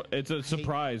mean, it's a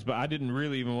surprise, but I didn't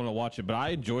really even want to watch it, but I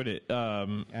enjoyed it.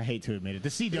 I hate to admit it. The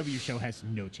CW show has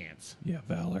no chance. Yeah,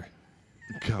 Valor.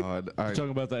 God. I,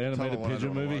 Talking about the animated one I pigeon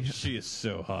don't wanna movie. watch. She is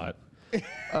so hot.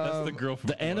 That's the girl from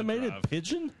The Blood animated Drive.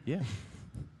 pigeon? Yeah.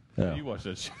 Yeah. You watch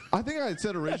that show. I think I had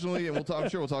said originally, and I'm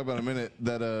sure we'll talk about in a minute,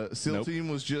 that SEAL Nope. Team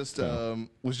was just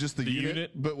the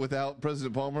unit, but without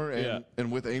President Palmer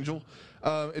and with Angel.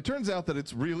 It turns out that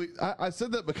it's really. I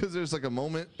said that because there's like a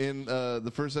moment in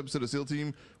the first episode of SEAL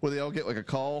Team where they all get like a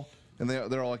call. And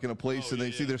they're all like in a place and they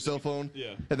see their cell phone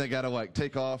and they got to like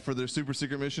take off for their super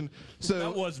secret mission. So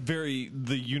That was very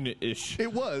the unit-ish.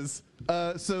 it was.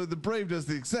 So the Brave does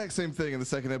the exact same thing in the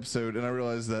second episode, and I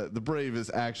realized that the Brave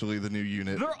is actually the new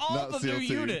unit. They're all not the SEAL new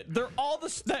Team. unit. They're all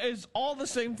that is all the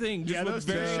same thing, just Yeah, with those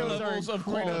two varying shows are levels of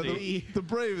incredible. quality. The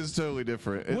Brave is totally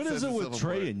different. What is sets it with itself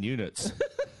Trey apart. and units?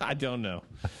 I don't know.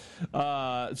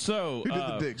 So Who did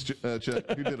the dicks, Chuck?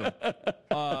 Who did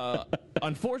them?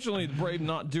 unfortunately, the Brave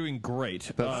not doing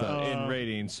great in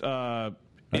ratings. That's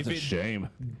if a it shame.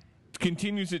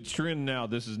 continues its trend now,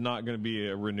 this is not going to be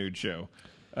a renewed show.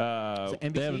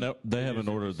 NBC? They haven't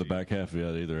ordered the back half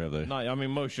yet either, have they? I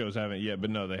mean, most shows haven't yet, but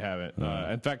no, they haven't.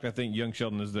 In fact, I think Young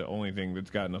Sheldon is the only thing that's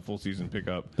gotten a full season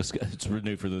pickup. It's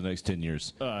renewed for the next 10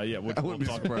 years. Yeah, we'll wouldn't be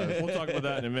talk. surprised. We'll talk about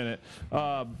that in a minute.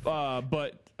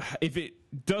 But if it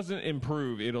doesn't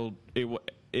improve,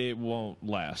 it won't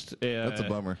last. That's a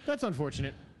bummer. That's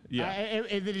unfortunate. Yeah.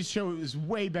 This show is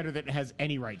way better than it has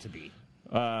any right to be.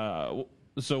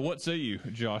 So what say you,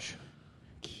 Josh?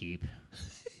 Keep.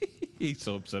 He's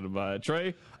so upset about it.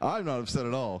 Trey? I'm not upset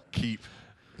at all. Keep.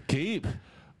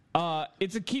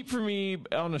 It's a keep for me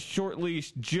on a short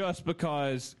leash just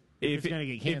because If it's gonna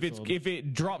get canceled. if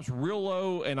it drops real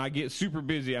low and I get super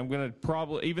busy, I'm gonna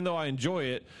probably, even though I enjoy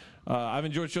it, I've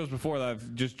enjoyed shows before that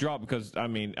I've just dropped because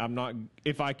I'm not,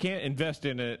 if I can't invest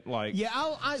in it, like Yeah,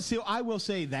 I will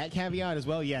say that caveat as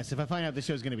well. Yes, if I find out the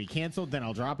show's going to be canceled, then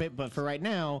I'll drop it. But for right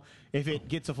now, if it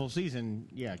gets a full season,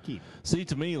 yeah, keep. See,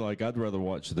 to me, like, I'd rather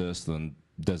watch this than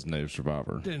Designated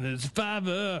Survivor. then it's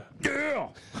Fiverr. Yeah.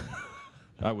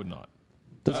 I would not.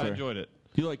 That's I fair. enjoyed it.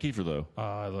 You like Kiefer, though.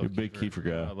 I love You're a big Kiefer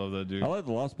guy. I love that dude. I like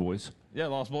the Lost Boys. Yeah,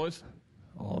 Lost Boys.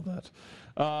 I love that.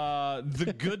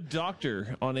 The Good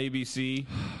Doctor on ABC.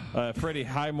 Freddie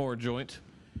Highmore joint.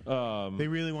 They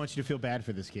really want you to feel bad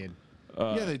for this kid.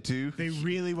 Yeah, they do. They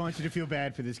really want you to feel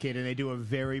bad for this kid, and they do a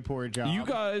very poor job. You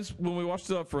guys, when we watched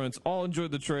the upfronts, all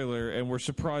enjoyed the trailer and were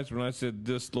surprised when I said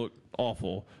this looked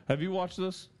awful. Have you watched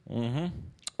this? Mm-hmm.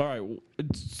 All right.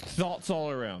 Thoughts all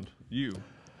around. You.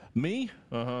 Me?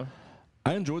 Uh-huh.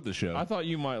 I enjoyed the show. I thought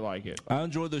you might like it. I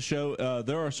enjoyed the show.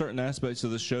 There are certain aspects of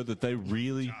the show that they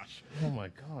really. Oh, my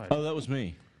God. Oh, that was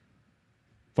me.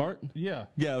 Fart? Yeah.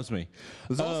 Yeah, it was me.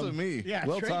 There's also me. yeah,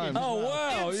 well Trey timed. did- Oh,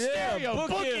 wow. In Yeah. stereo,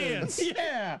 bookends.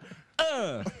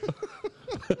 Yeah.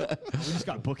 We just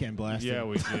got bookend blasted. Yeah,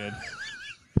 we did.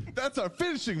 That's our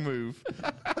finishing move.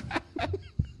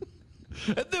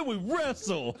 And then we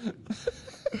wrestle.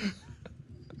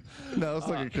 No, let's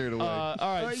not get carried away. All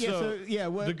right,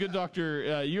 what, The Good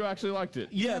Doctor, you actually liked it.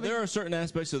 Yeah, there are certain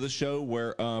aspects of the show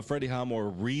where Freddie Highmore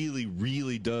really,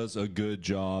 really does a good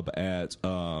job at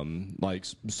like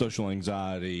social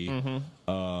anxiety,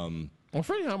 Well,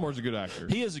 Freddie Highmore's a good actor.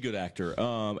 He is a good actor.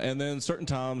 And then certain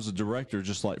times the director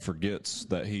just like forgets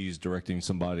that he's directing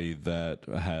somebody that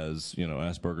has,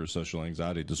 Asperger's social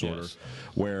anxiety disorder. Yes.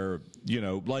 Where,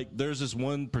 like there's this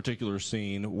one particular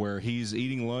scene where he's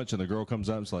eating lunch and the girl comes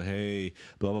up and it's like, hey,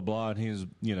 blah, blah, blah. And he's,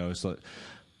 it's like,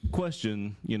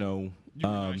 question, you were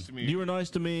nice to me. You were nice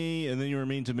to me and then you were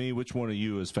mean to me. Which one of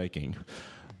you is faking?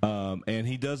 And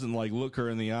he doesn't like look her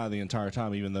in the eye the entire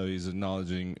time, even though he's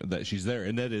acknowledging that she's there.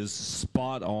 And that is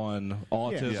spot on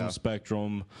autism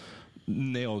spectrum.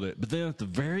 Nailed it. But then at the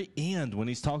very end, when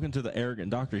he's talking to the arrogant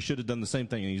doctor, he should have done the same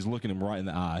thing, and he's looking him right in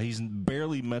the eye. He's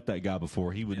barely met that guy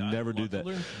before. He would never do that.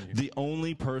 The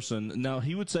only person, now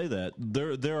he would say that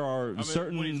there are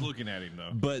certain when he's looking at him though,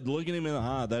 but looking him in the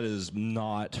eye, that is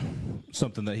not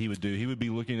something that he would do. He would be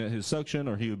looking at his suction,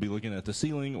 or he would be looking at the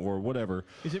ceiling, or whatever.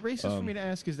 Is it racist for me to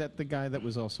ask? Is that the guy that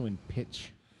was also in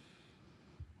Pitch?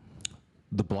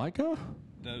 The black guy?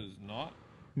 that is not.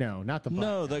 No, not the black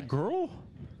No, guy. that girl.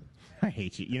 I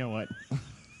hate you. You know what?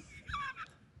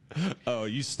 Oh,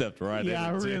 you stepped right in. Yeah,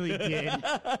 I it, too. really did.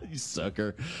 You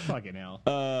sucker. Fucking hell.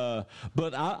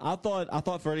 But I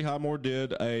thought Freddie Highmore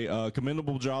did a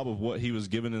commendable job of what he was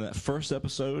given in that first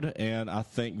episode, and I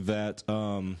think that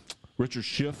Richard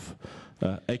Schiff,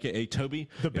 aka Toby,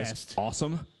 The is best.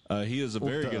 awesome. He is a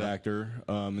very good actor,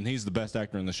 and he's the best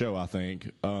actor in the show, I think.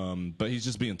 But he's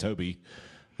just being Toby.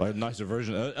 Like a nicer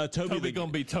version. Toby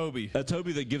gonna be Toby. A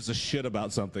Toby that gives a shit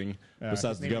about something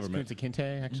besides the government. Kunta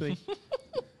Kinte, actually.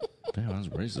 Damn, that was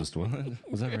racist, wasn't it?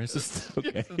 Was that racist?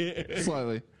 Okay.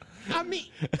 Slightly. I mean,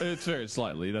 It's very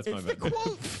slightly. That's my it's the bad.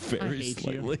 quote. Very I hate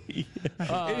slightly. It's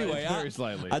Anyway, very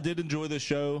slightly. I did enjoy this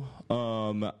show.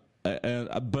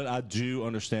 But I do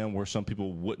understand where some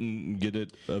people wouldn't get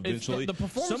it eventually. the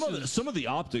performances- some of the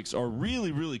optics are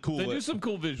really, really cool. They do some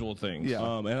cool visual things. Yeah.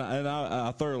 And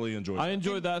I thoroughly enjoyed it. I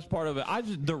enjoyed that as part of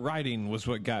it. The writing was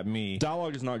what got me.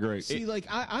 Dialogue is not great. See, like,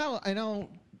 I don't.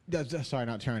 Sorry,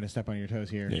 not trying to step on your toes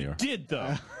here. Yeah, you are. Did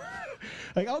though.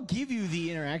 Like, I'll give you the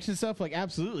interaction stuff. Like,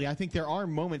 absolutely. I think there are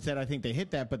moments that I think they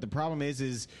hit that, but the problem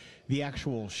is the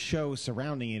actual show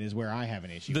surrounding it is where I have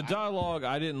an issue. The dialogue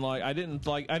I didn't like. I didn't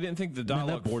think the Man,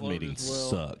 dialogue that board flowed meeting as well.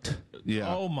 sucked.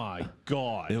 Yeah. Oh my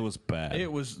god. It was bad. It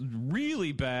was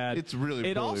really bad. It's really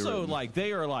It poorly also written. like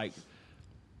they are like,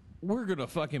 we're gonna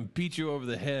fucking beat you over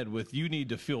the head with you need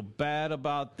to feel bad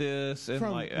about this, and From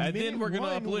like, and then minute we're gonna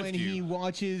one, uplift when you. he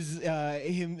watches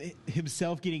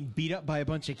himself getting beat up by a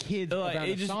bunch of kids Like, around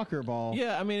it a just- soccer ball.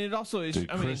 Yeah, I mean it also is. Dude,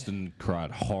 I mean, Kristen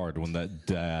cried hard when that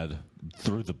dad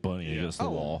threw the bunny against the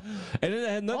wall. And it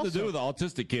had nothing to do with the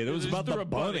autistic kid. It was just about threw the a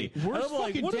bunny. bunny. Worst And I'm like,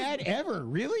 fucking what is- dad ever.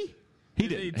 Really? He he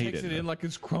didn't. takes didn't. it in like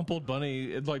his crumpled bunny.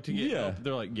 It's like to get. Yeah.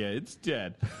 They're like, yeah, it's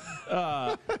dead.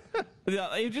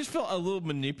 Yeah, it just felt a little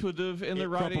manipulative in the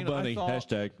writing. Crumpled bunny, I thought.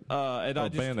 hashtag. And I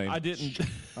band name. I didn't.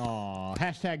 Aw,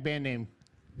 hashtag band name.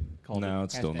 No,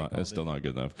 it's still Hashtag not. called It's still not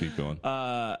good enough. Keep going.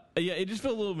 Yeah, it just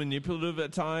felt a little manipulative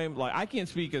at time. Like I can't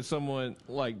speak as someone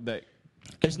like that.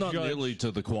 It's not judge- nearly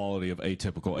to the quality of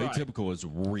Atypical. Right. Atypical is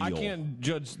real. I can't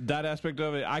judge that aspect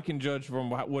of it. I can judge from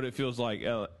what it feels like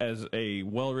as a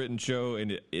well-written show,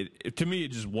 and it to me it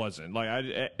just wasn't.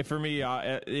 Like for me,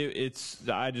 I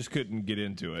just couldn't get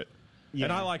into it. Yeah.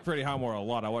 And I like Freddie Highmore a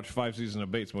lot. I watched 5 seasons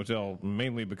of Bates Motel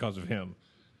mainly because of him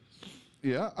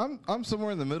Yeah, I'm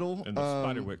somewhere in the middle. and the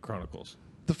Spiderwick Chronicles.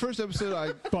 The first episode,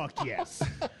 I Fuck yes.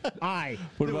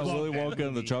 What about love Willy that Wonka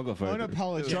and the Chocolate Factory?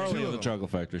 Unapologetic. Charlie Two and of the them. Chocolate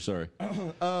Factory. Sorry.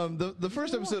 the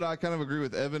first episode, I kind of agree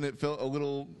with Evan. It felt a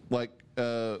little like.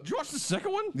 Did you watch the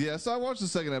second one? Yeah, so I watched the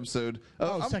second episode.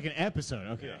 Oh, second episode.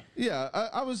 Okay. Yeah,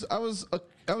 I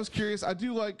was curious. I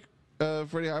do like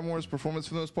Freddie Highmore's performance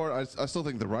for the most part. I still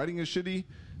think the writing is shitty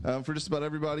for just about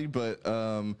everybody, but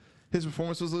his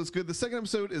performance was good. The second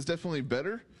episode is definitely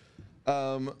better,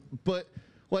 but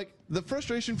like the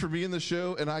frustration for me in the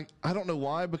show, and I don't know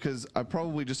why, because I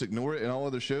probably just ignore it in all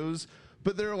other shows,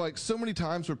 but there are like so many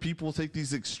times where people take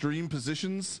these extreme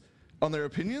positions on their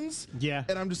opinions. Yeah.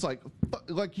 And I'm just like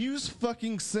use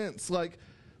fucking sense. Like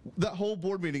that whole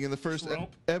board meeting in the first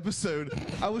episode,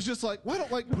 I was just like, why don't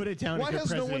Put it down Why if you're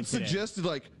has no one president today. suggested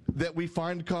like that we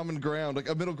find common ground, like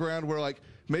a middle ground where like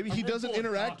maybe he doesn't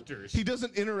interact. He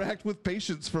doesn't interact with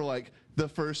patients for like the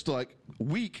first like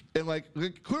week, and like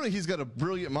clearly he's got a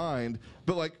brilliant mind,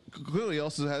 but like clearly he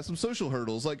also has some social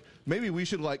hurdles. Like maybe we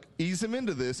should like ease him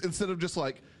into this instead of just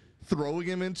like throwing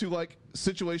him into like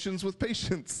situations with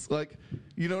patients. Like,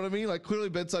 you know what I mean? Like clearly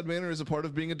bedside manner is a part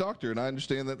of being a doctor, and I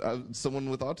understand that someone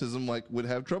with autism like would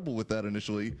have trouble with that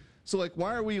initially. So like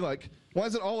why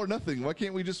is it all or nothing? Why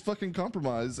can't we just fucking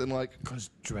compromise and like, Because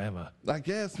drama. I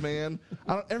guess, man.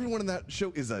 Everyone in that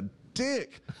show is a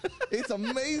dick. It's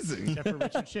amazing. Except for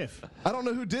Richard Schiff. I don't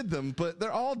know who did them, but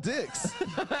they're all dicks.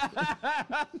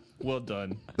 Well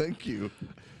done. Thank you.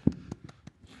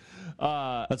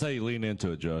 That's how you lean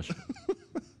into it, Josh.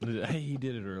 Hey, he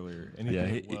did it earlier, and he Yeah,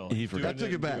 did it well. he forgot. I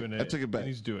took it back. Doing I took it back. and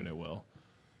he's doing it well.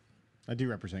 I do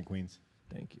represent Queens.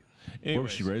 Thank you. Where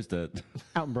was Anyways, she raised at?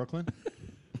 Out in Brooklyn.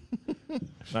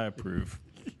 I approve.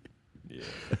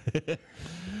 Yeah.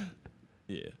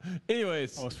 Yeah.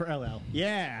 Anyways, Oh, it's for LL.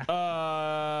 Yeah.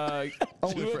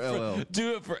 Only for LL.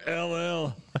 Do it for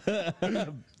LL.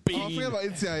 Oh, I forgot about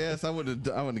NCIS. I wouldn't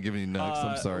have given you nugs.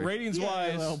 I'm sorry. Ratings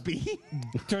wise, LLB.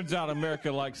 turns out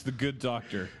America likes The Good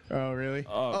Doctor. Oh, really?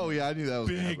 Oh yeah, I knew that was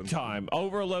gonna Big happen. time.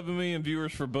 Over 11 million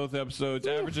viewers for both episodes,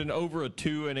 averaging over a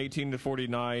 2 and 18 to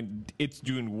 49. It's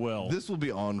doing well. This will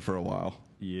be on for a while.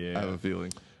 Yeah. I have a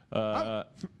feeling.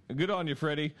 Good on you,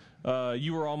 Freddie.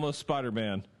 You were almost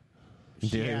Spider-Man. Yeah,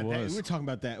 he that- was. we were talking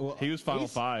about that. Well, He was Final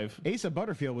Five. Asa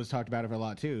Butterfield was talked about it a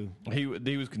lot too. He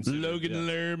was considered. Logan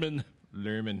Lerman.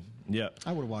 Lerman. Yeah.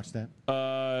 I would have watched that.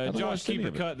 Josh watched any Keeper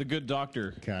of it. cut The Good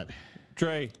Doctor. Cut.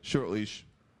 Trey. Short leash.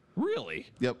 Really?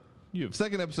 Yep. You have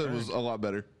Second episode was a lot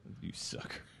better. You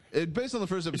sucker. Based on the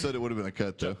first episode, it would have been a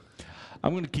cut though.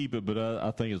 I'm going to keep it, but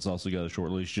I think it's also got a short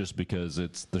leash just because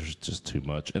there's just too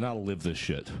much, and I'll live this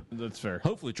shit. That's fair.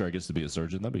 Hopefully, Trey gets to be a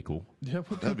surgeon. That'd be cool.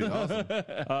 That'd be awesome.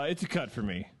 It's a cut for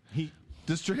me.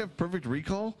 Does Trey have perfect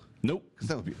recall? Nope. Because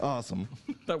that would be awesome.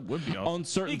 That would be awesome. On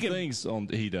certain things,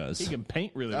 he does. He can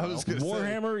paint really I well. was gonna say.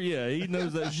 Warhammer, yeah, he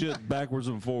knows that shit backwards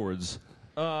and forwards.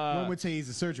 One would say he's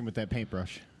a surgeon with that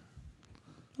paintbrush.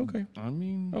 Okay. I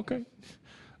mean, Okay.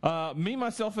 Me,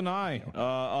 Myself, and I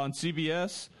on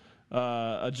CBS.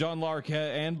 A John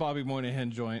Larroquette and Bobby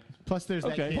Moynihan joint. Plus, there's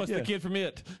that Okay. kid. Plus Yeah. the kid from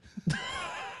It.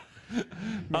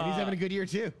 Man, he's having a good year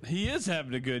too. He is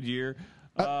having a good year.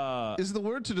 Is the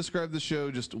word to describe the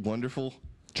show just wonderful?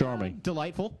 Charming.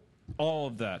 Delightful. All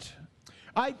of that.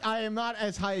 I am not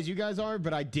as high as you guys are,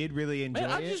 but I did really enjoy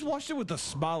Man, I it. just watched it with a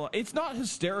smile. It's not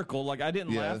hysterical. Like, I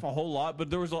didn't Yeah. laugh a whole lot, but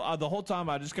there was the whole time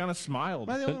I just kind of smiled.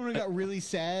 Am I the only one who got really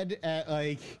sad at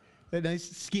like that nice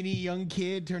skinny young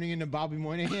kid turning into Bobby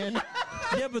Moynihan?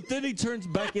 Yeah, but then he turns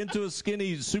back into a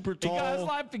skinny, super He tall. got his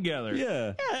life together.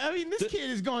 Yeah. Yeah, I mean, this kid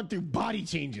has gone through body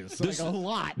changes, like a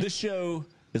lot. This show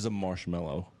is a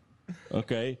marshmallow.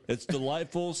 Okay? It's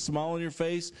delightful, smile on your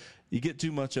face. You get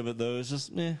too much of it, though. It's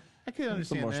just, I could It's a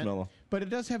understand marshmallow. that. But it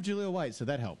does have Julia White, so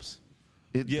that helps.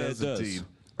 It Yeah, does it does. indeed.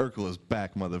 Urkel is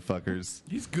back, motherfuckers.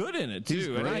 He's good in it, He's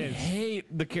too. And I great.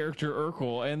 hate the character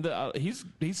Urkel. And he's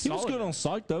he solid. was good on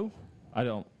Psych, though.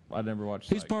 I never watched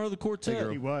He's Psych. part of the quartet.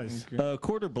 He was.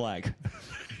 Quarter black.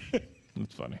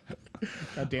 It's funny.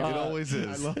 God damn It always I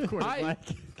is. love Quarter I- Black.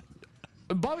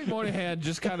 Bobby Moynihan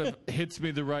just kind of hits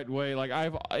me the right way. Like,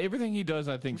 everything he does,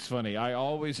 I think, is funny. I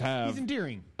always have. He's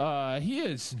endearing. He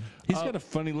is. He's got a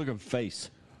funny looking face.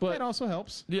 But That also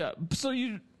helps. yeah, so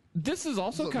this is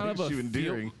also What kind of makes a you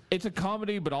endearing? it's a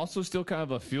comedy, but also still kind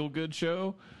of a feel good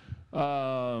show.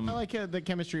 I like the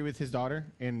chemistry with his daughter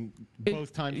in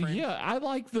both time frames. Yeah, I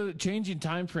like the changing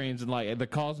time frames and like the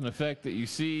cause and effect that you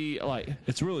see. Like,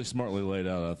 It's really smartly laid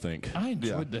out, I think. I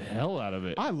enjoyed the hell out of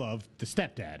it. I love the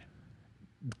stepdad.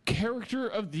 Character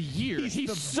of the year. He's He's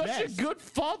the such best. a good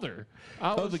father.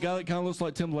 Oh, the guy that kind of looks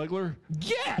like Tim Legler?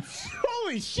 Yes.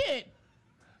 Holy shit!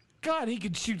 God, he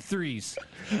could shoot threes.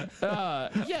 Yeah.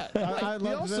 I He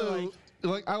love also,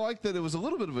 I like that it was a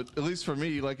little bit of a, at least for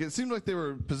me, like it seemed like they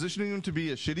were positioning him to be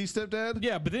a shitty stepdad.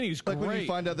 Yeah, but then he's Like great. when you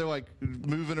find out they're like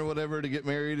moving or whatever to get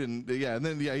married, and he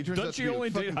turns out Don't to you be only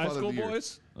a fucking date high father of school the year.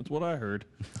 boys? That's what I heard.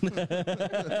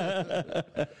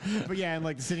 But yeah, and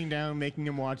like sitting down, making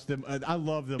him watch them. I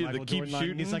love the Yeah, Michael the keep Jordan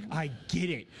line. He's shooting. like, I get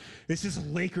it. This is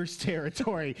Lakers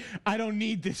territory. I don't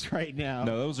need this right now.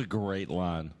 No, that was a great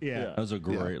line. Yeah. That was a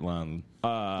great line.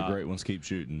 The great ones keep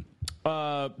shooting.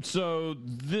 So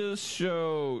this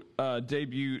show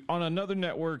debuted on another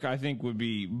network. I think would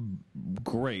be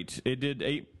great. It did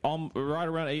right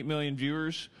around 8 million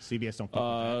viewers. CBS don't.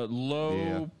 Fuck with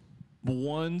Low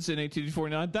ones in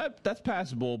 1849. That's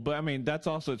passable, but I mean that's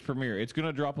also its premiere. It's going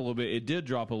to drop a little bit. It did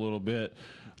drop a little bit.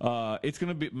 It's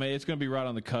going to be right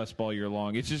on the cusp all year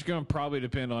long. It's just going to probably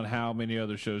depend on how many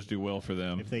other shows do well for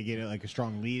them. if they get like a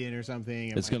strong lead in or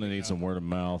something. It's going to need some word of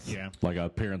mouth. Yeah. Like an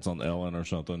appearance on Ellen or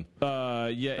something.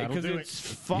 Yeah, That'll because do it's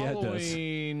it. Yeah, it does.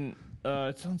 following.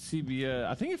 It's on CBS.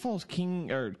 I think it follows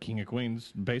King of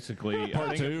Queens, basically.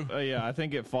 Part two. Yeah, I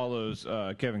think it follows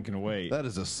Kevin Can Wait. That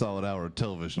is a solid hour of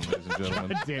television, ladies and gentlemen.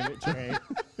 God damn it,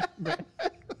 Trey.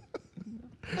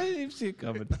 I didn't even see it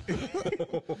coming.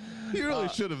 You really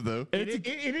should have, though. it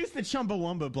is the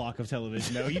Chumbawamba block of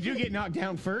television, though. You do get knocked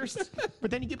down first,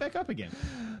 but then you get back up again.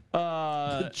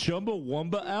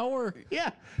 Chumbawamba Hour?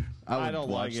 Yeah. I would don't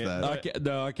watch like it.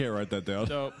 that. I can't write that down.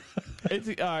 So it's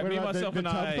me, about myself, the and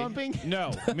tub I. thumping?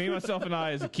 No, me, myself, and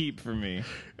I is a keep for me.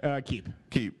 Keep.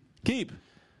 Keep.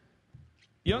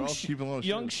 Young, all keeping a lot of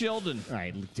young shit. Sheldon. All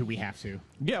right. Do we have to?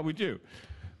 Yeah, we do.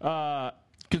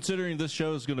 Considering this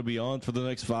show is going to be on for the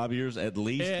next 5 years at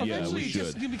least, Yeah, yeah, Eventually, we it's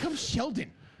just should. going to become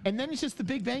Sheldon. And then it's just the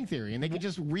Big Bang Theory, and they can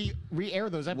just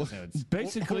re-air those episodes.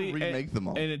 Basically, Or remake them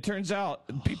all. And it turns out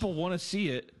people want to see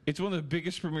it. It's one of the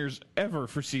biggest premieres ever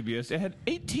for CBS. It had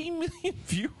 18 million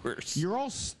viewers. You're all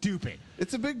stupid.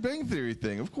 It's a Big Bang Theory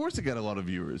thing. Of course, it got a lot of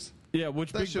viewers. Yeah,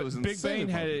 which That show is Big insane Bang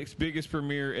had popular. its biggest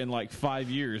premiere in like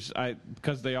 5 years.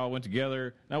 Because they all went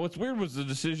together. Now, what's weird was the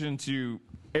decision to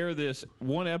air this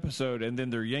one episode and then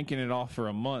they're yanking it off for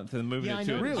a month and moving Yeah, I it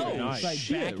to know. a Really? different Oh, night. it's like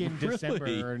shit, back in really?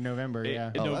 December or November.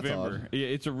 Yeah. Oh, that's November. odd. Yeah,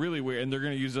 it's a really weird, and they're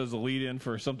going to use it as a lead-in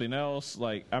for something else.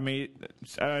 Like, I mean,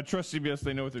 I trust CBS;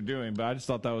 they know what they're doing. But I just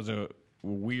thought that was a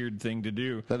weird thing to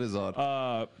do. That is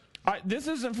odd. This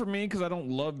isn't for me because I don't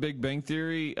love Big Bang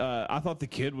Theory. I thought the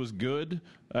kid was good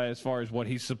as far as what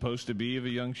he's supposed to be of a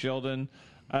young Sheldon.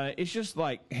 It's just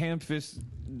like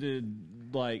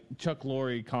ham-fisted, like Chuck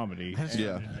Lorre comedy. That's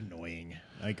Yeah. annoying.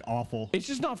 Like, awful. It's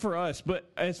just not for us. But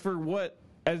as for what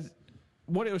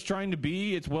it was trying to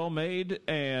be, it's well made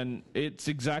and it's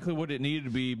exactly what it needed to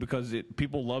be because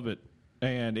people love it.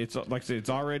 And it's like I said, it's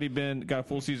already got a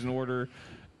full season order.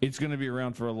 It's going to be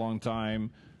around for a long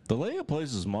time. The lady who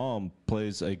plays his mom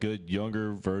plays a good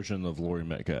younger version of Laurie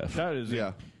Metcalf. That is Yeah.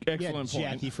 an Yeah, excellent point.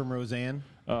 Jackie from Roseanne.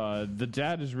 The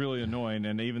dad is really annoying,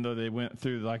 and even though they went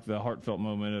through like the heartfelt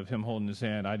moment of him holding his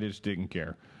hand, I just didn't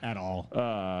care. At all.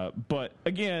 But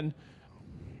again,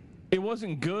 it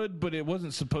wasn't good, but it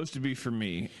wasn't supposed to be for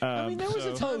me. I mean, there was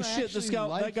a time Oh shit! This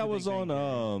guy, that guy was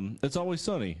on. It's Always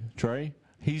Sunny. Trey.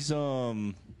 He's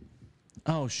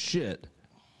Oh shit!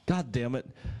 God damn it!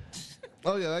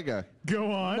 Oh yeah, that guy.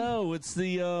 Go on. No, it's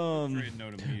the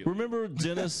Remember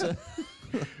Dennis?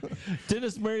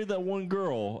 Dennis married that one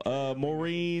girl,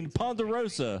 Maureen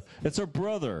Ponderosa. It's her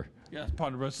brother. Yes,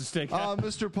 Ponderosa Steakhouse.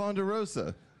 Mr.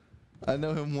 Ponderosa. I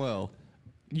know him well. I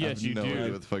Yes, have you no do.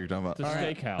 idea what the fuck you're talking about. The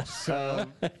steakhouse.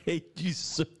 I hate you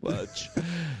so much.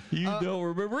 You don't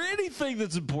remember anything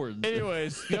that's important.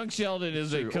 Anyways, Young Sheldon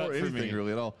is a cut or for anything me.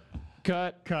 really at all.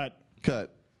 Cut. Cut.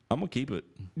 I'm gonna keep it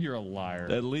You're a liar.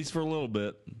 at least for a little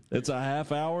bit. It's a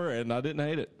half hour, and I didn't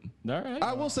hate it. All right.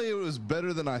 I will say it was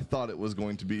better than I thought it was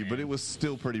going to be, but it was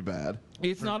still pretty bad.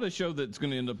 It's not a show that's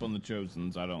going to end up on the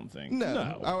Chosens, I don't think.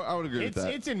 No. I would agree It's with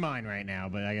that. it's in mine right now,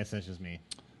 but I guess that's just me.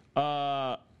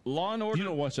 Law and Order. You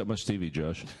don't watch that much TV,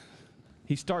 Josh.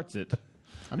 He starts it.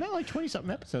 I'm at like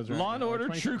 20-something episodes right Law and now, or Order,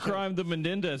 20 True something. Crime, The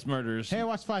Menendez Murders. Hey, I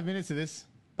watched 5 minutes of this.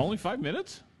 Only 5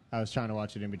 minutes? I was trying to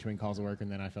watch it in between calls of work, and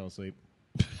then I fell asleep.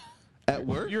 At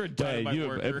work? You're a dynamite you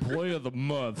worker. employee of the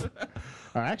month.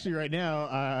 Actually, right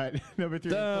now, number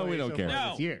 3. No, we employee don't so care. far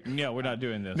No. this year. No, we're not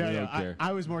doing this. No, We no, don't care.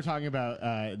 I was more talking about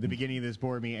the beginning of this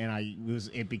board me, and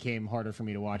it became harder for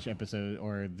me to watch episode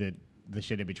or the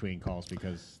shit in between calls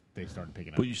because they started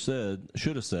picking up. What you should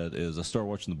have said is I started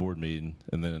watching the board meeting,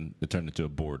 and then it turned into a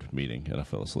board meeting, and I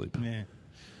fell asleep. It Yeah.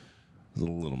 was a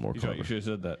little more You clever. should have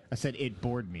said that. I said it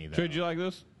bored me though. Trey, did you like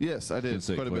this? Yes, I did. Didn't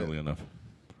say it Quite a clearly bit. enough.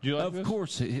 Did you like Of this?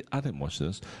 course, I didn't watch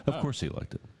this. Of course, he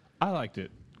liked it. I liked it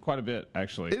quite a bit,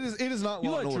 actually. It is not You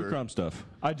Law like and true Order. crime stuff.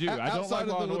 I do. I don't outside like of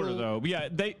Law the and Order, little- though. But yeah,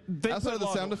 they Outside put of the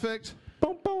Law sound and- effect,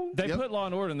 They Yep. put Law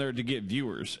and Order in there to get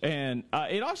viewers, and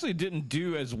it actually didn't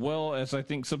do as well as I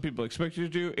think some people expected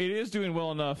it to do. It is doing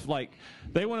well enough. Like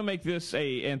they want to make this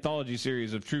a anthology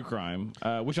series of true crime,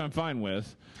 which I'm fine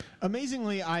with.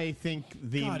 Amazingly, I think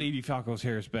God, Edie Falco's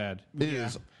hair is bad. it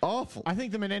is awful. I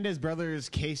think the Menendez brothers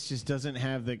case just doesn't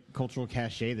have the cultural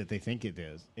cachet that they think it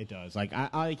does. It does. Like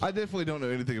I definitely don't know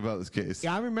anything about this case.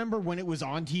 I remember when it was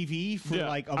on TV for Yeah,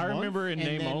 like a I month. remember in and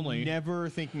name then only. Never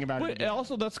thinking about it. But again.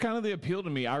 also, that's kind of the appeal to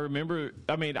me.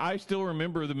 I still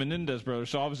remember the Menendez brothers,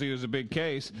 so obviously it was a big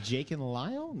case. Jake and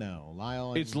Lyle? No, Lyle.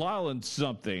 And It's Lyle and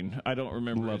something. I don't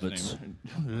remember his name.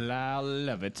 Lyle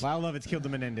Lovitz. Lyle Lovitz killed the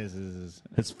Menendezes.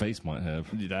 His face might have.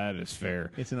 That is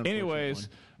fair. It's an unfortunate Anyways,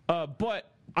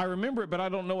 but I remember it, but I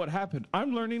don't know what happened.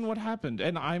 I'm learning what happened,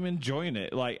 and I'm enjoying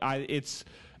it. Like it's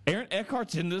Aaron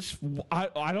Eckhart's in this.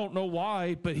 I don't know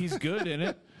why, but he's good in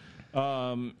it.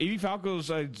 Edie Falco's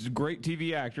a great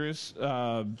TV actress.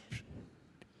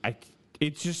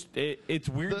 It's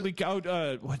weirdly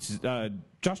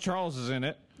Josh Charles is in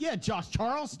it. Yeah, Josh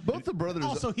Charles. Both the brothers.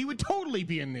 Also, he would totally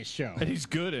be in this show. And he's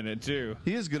good in it too.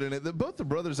 He is good in it. Both the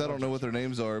brothers, I don't know what their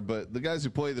names are, but the guys who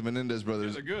play the Menendez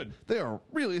brothers, They're good. They are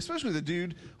really, especially the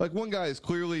dude. Like one guy is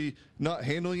clearly not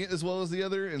handling it as well as the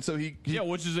other, and so he Yeah,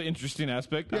 which is an interesting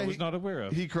aspect I was not aware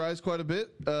of. He cries quite a bit,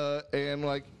 and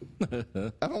like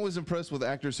I'm always impressed with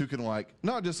actors who can like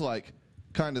not just like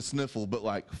kind of sniffle, but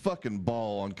like fucking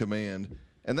ball on command.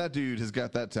 And that dude has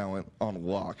got that talent on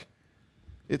lock.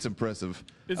 It's impressive.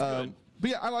 It's good. But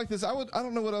yeah, I like this. I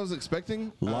don't know what I was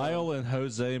expecting. Lyle and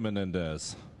Jose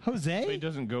Menendez. He Jose?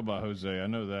 doesn't go by Jose. I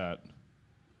know that.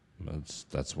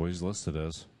 That's what he's listed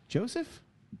as. Joseph?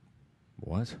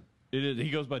 What? He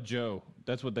goes by Joe.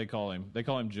 That's what they call him. They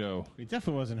call him Joe. It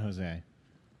definitely wasn't Jose.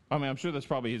 I mean, I'm sure that's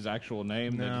probably his actual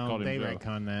name. They just No, called him they Joe.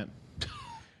 retcon that.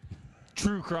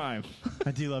 True crime.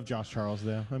 I do love Josh Charles,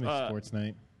 though. I miss Sports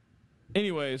Night.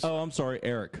 Anyways, Oh, I'm sorry,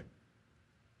 Eric.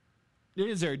 it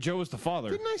is there. Joe is the father.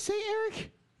 Didn't I say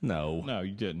Eric? No. No,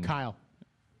 you didn't. Kyle.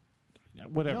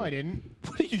 Whatever. No, I didn't.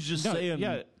 What are you just No, saying?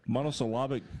 yeah.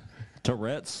 Monosyllabic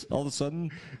Tourette's all of a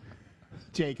sudden?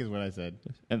 Jake is what I said.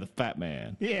 And the fat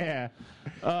man. Yeah.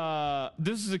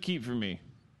 This is a keep for me.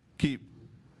 Keep.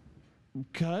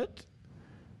 Cut.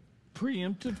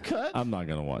 Preemptive cut. I'm not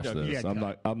gonna watch Yeah, this. I'm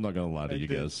cut. not gonna lie to you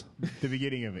guys. The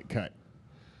beginning of it cut.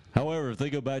 However, if they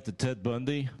go back to Ted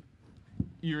Bundy,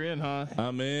 You're in, huh?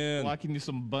 I'm in. Locking you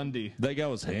some Bundy. That guy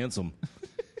was handsome.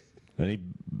 And he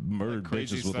murdered That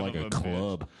crazy bitches with son like of a a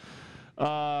bitch.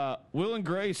 club. Will and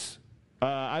Grace.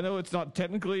 I know it's not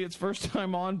technically its first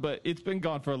time on, but it's been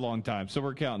gone for a long time, so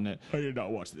we're counting it. I did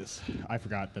not watch this. I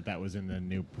forgot that was in the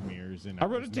new premieres. And I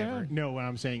wrote was it down. No, what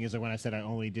I'm saying is that when I said I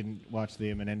only didn't watch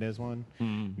the Menendez one,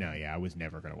 no, yeah, I was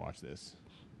never going to watch this.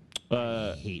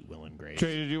 I hate Will and Grace.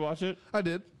 Trey, did you watch it? I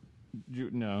did.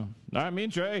 No. All right, me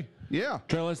and Trey. Yeah.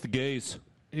 Trey likes the gays.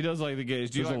 He does like the gays.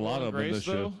 Do you There's like a lot Will of and them in Grace,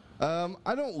 this show. though?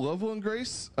 I don't love Will and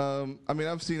Grace. I mean,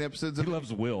 I've seen episodes He of it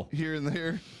loves Will. here and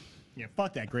there. Yeah,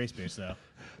 fuck that Grace bitch, though.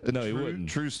 No, he wouldn't.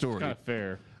 True story. Kind of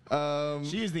fair.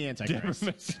 She is the Antichrist.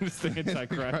 It's the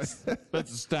Antichrist.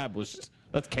 That's established.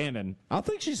 That's canon. I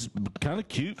think she's kind of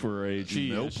cute for her age.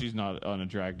 She is. She's not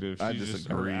unattractive. I She's just,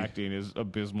 her disagree. acting is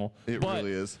abysmal. It But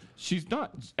really is. She's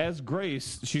not as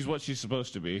Grace. She's what she's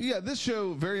supposed to be. Yeah, this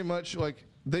show very much like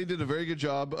they did a very good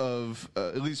job of,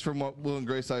 at least from what Will and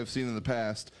Grace I've seen in the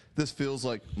past. This feels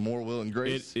like more Will and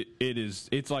Grace. It is.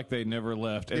 It's like they never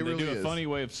left, and It they really do a is. funny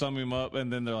way of summing them up,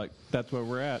 and then they're like, "That's where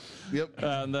we're at." Yep.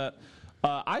 And that.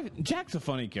 Jack's a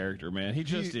funny character, man. He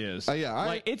just is. yeah,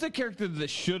 like it's a character that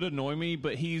should annoy me,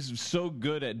 but he's so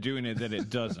good at doing it that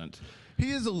it doesn't. He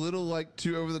is a little like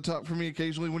too over the top for me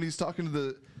occasionally when he's talking to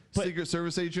the Secret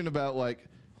Service agent about like.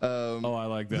 I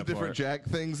like that the different part. Jack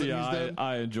things that he's Yeah, done.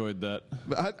 I enjoyed that.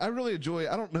 But I really enjoy.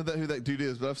 I don't know who that dude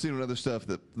is, but I've seen him in other stuff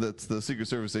that's the Secret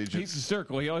Service agent. He's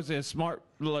hysterical. He always has smart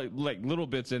like little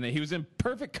bits in it. He was in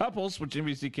Perfect Couples, which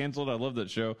NBC canceled. I love that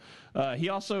show. He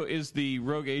also is the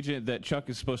rogue agent that Chuck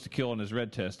is supposed to kill on his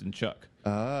red test in Chuck.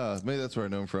 Maybe that's where I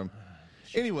know him from.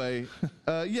 Anyway,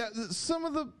 yeah, some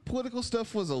of the political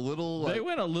stuff was a little. Like, They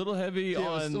went a little heavy yeah, it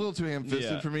was on a little too ham-fisted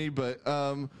Yeah. for me, but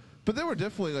they were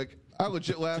definitely like I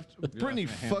legit laughed. Brittany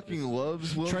fucking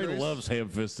loves Will and Trey Grace. loves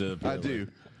ham-fisted. I do.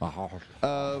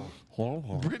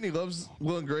 Brittany loves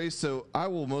Will and Grace, so I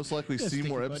will most likely see sticky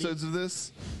more buddy. episodes of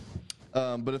this.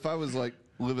 But if I was like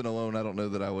living alone, I don't know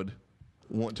that I would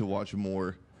want to watch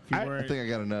more. I think I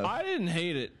got enough. I didn't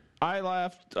hate it. I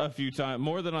laughed a few times,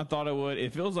 more than I thought I would.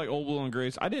 It feels like old Will and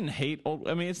Grace. I didn't hate old.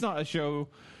 I mean, it's not a show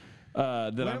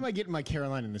that When I'm am I getting my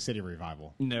Caroline in the City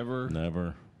revival? never.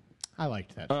 Never. I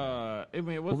liked that. I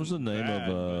mean, it What was the name bad,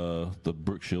 of the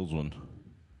Brooke Shields one?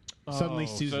 Suddenly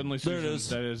Susan. Suddenly There it Susan. is.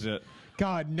 That is it.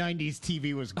 God, 90s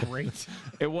TV was great.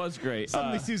 It was great.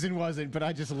 Suddenly Susan wasn't, but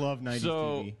I just love 90s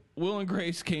So TV. Will and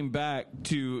Grace came back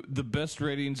to the best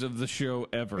ratings of the show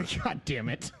ever, God damn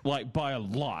it. like by a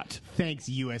lot. Thanks,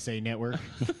 USA Network.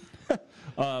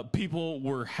 People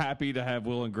were happy to have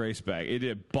Will and Grace back. It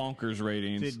did bonkers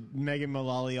ratings. Did Megan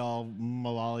Mullally all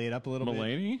Mullally it up a little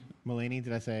Mulaney, bit? Mulaney,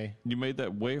 did I say? you made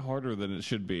that way harder than it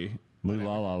should be. Moo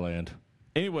La La Land.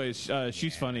 Anyways,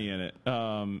 she's funny in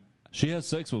it. She has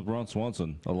sex with Ron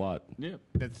Swanson a lot. Yeah.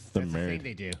 That's They're the married. thing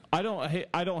they do. I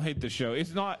don't hate the show.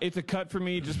 It's a cut for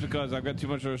me just because I've got too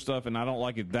much other stuff and I don't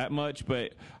like it that much.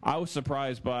 But I was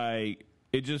surprised by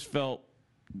it. Just felt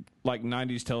like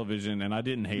 90s television, and I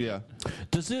didn't hate yeah.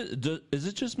 it. Is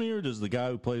it just me, or does the guy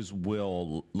who plays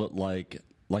Will look like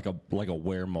a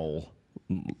weremole?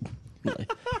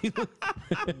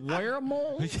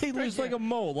 Weremole? He looks like a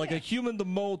mole, like a human to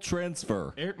mole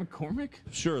transfer. Eric McCormick?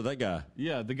 Sure, that guy.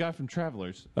 Yeah, the guy from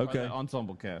Travelers. Okay. The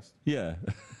ensemble cast. Yeah.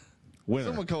 Winner.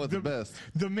 Someone call it the best.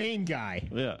 The main guy.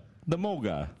 Yeah. The mole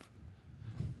guy.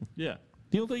 Yeah.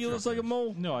 You don't think he looks like a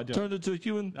mole? No, I don't. Turned into a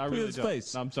human? I Look really at his don't.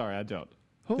 face. I'm sorry, I don't.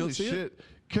 Holy You'll see it? shit.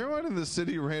 Caroline in the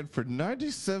City ran for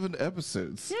 97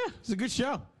 episodes. Yeah, it's a good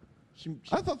show.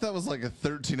 I thought that was like a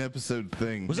 13-episode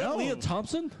thing. Was that No. Leah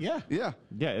Thompson? Yeah. Yeah.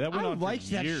 Yeah, that went I on for liked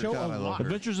that years. show God, I a love lot. her.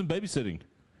 Adventures in Babysitting.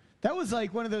 That was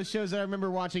like one of those shows that I remember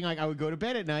watching. Like I would go to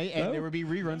bed at night, and No. there would be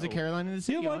reruns of Caroline in the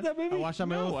City. You don't like on. that movie? I watched on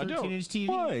my No, little I don't. 13-inch TV.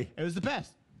 Why? It was the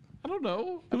best. I don't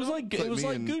know. It was like It's me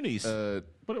and, Goonies.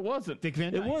 But it wasn't. Dick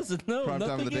Van it Dyke. wasn't. No, Prime time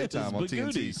nothing in the is, daytime on but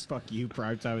TNT. Goonies. Fuck you,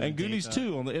 prime time. And Goonies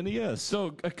 2 on the NES.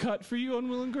 So a cut for you on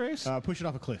Will and Grace? Push it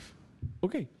off a cliff.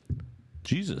 Okay.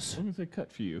 Jesus. I'm going to say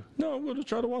cut for you. No, I'm going to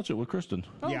try to watch it with Kristen.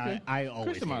 Oh, Yeah, okay. I always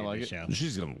Kristen might hated like this it. show.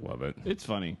 She's going to love it. It's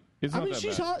funny. It's I not mean, that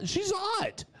she's bad. hot. She's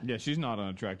hot. Yeah, she's not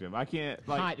unattractive. I can't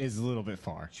like. Hot is a little bit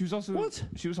far. She was also What?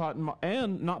 She was hot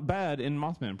and not bad in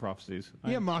Mothman Prophecies.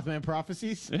 Yeah, Mothman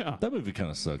Prophecies. Yeah. That movie kind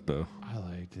of sucked, though. I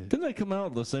liked it. Didn't that come out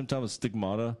at the same time as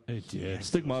Stigmata? It did.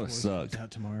 Stigmata sucked.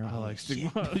 Out tomorrow. I like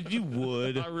Stigma. You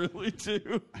would. I really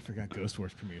do. I forgot Ghost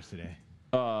Wars premieres today.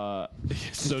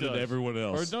 So did everyone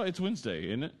else. Or no, it's Wednesday,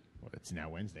 isn't it? Well, it's now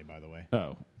Wednesday, by the way.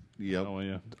 Oh. Yep. Oh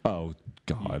yeah. Oh,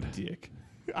 God. Dick.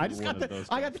 I just got One of the those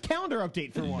I got the calendar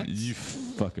update for once. You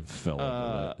fucking fell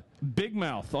over that. Big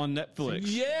Mouth on Netflix.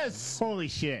 Yes. Holy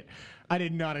shit! I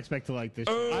did not expect to like this.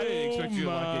 Show. I didn't expect you to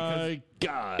like it 'cause my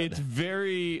God. it's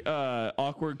very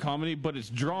awkward comedy, but it's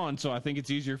drawn, so I think it's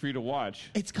easier for you to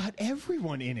watch. It's got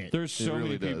everyone in it. There's so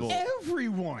really many does. people.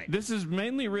 Everyone. This is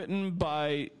mainly written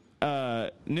by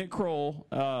Nick Kroll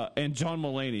and John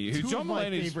Mulaney. Two of my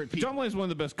favorite people. John Mulaney is one of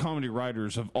the best comedy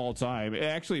writers of all time.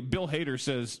 Actually, Bill Hader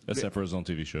says Except for his own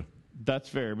TV show. that's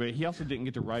fair, but he also didn't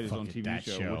get to write his own Fuck it, TV that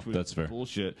show, show. which was That's fair.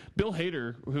 bullshit. Bill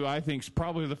Hader, who I think is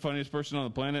probably the funniest person on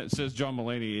the planet, says John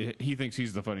Mulaney. He thinks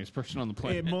he's the funniest person on the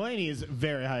planet. Mulaney is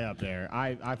very high up there.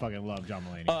 I fucking love John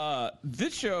Mulaney.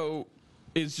 This show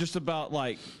is just about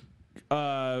like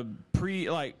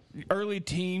early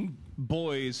teen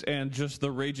boys and just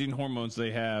the raging hormones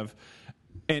they have,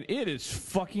 and it is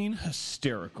fucking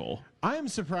hysterical. I am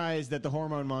surprised that the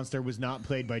hormone monster was not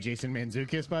played by Jason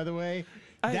Mantzoukas. By the way,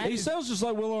 He sounds just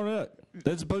like Will Arnett.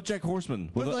 That's BoJack Horseman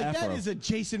with but an like afro. that is a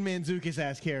Jason Mantzoukas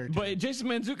ass character. But Jason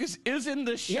Mantzoukas is in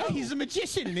the show. yeah, he's a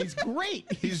magician and he's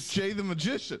great. He's Jay the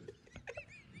Magician.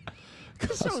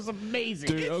 This show is amazing.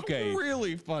 Dude, okay.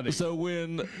 really funny. So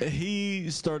when he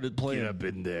started playing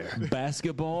in there.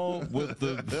 basketball with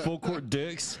the full court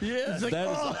dicks, Yeah, It's like, that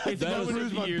is- oh, that it's is- gonna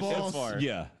lose my years balls. so far.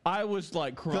 yeah, I was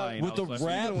like crying with I the was like,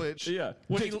 rap, Speaking of which, Yeah,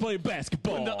 when Dick's he, playing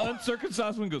basketball. when the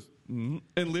uncircumcised one goes and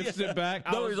lifts it back.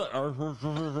 I no, was he's like,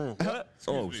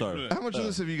 oh, sorry. how much of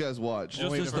this have you guys watched?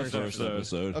 Just Just the first first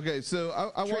episode. Okay, so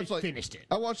I Trey watched like finished it.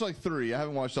 I watched like 3. I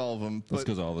haven't watched all of them. That's But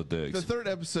because all the dicks. the third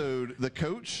episode, the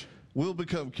coach will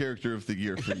become character of the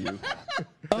year for you.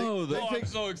 oh, they I'm take-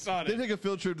 so They excited. take a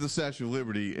field trip to the Statue of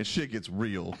Liberty, and shit gets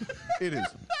real. It is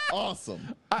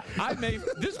awesome.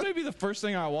 This may be the first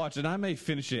thing I watch, and I may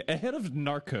finish it ahead of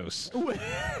Narcos.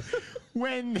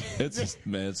 when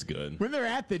it's good. when they're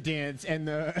at the dance and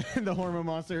the the hormone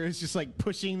monster is just like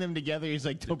pushing them together, he's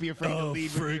like, "Don't be afraid to Oh,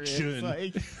 lead friction. with your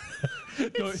hips."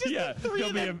 Like, just the three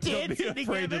of them don't be dancing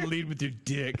afraid together. to lead with your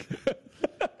dick.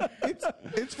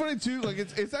 It's funny too. Like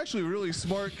it's actually really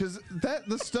smart because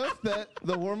the stuff that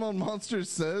the hormone monster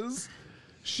says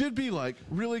should be like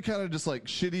really kind of just like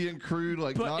shitty and crude,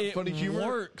 like But not it funny humor.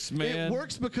 works, man. It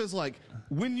works because like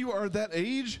when you are that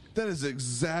age, that is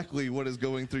exactly what is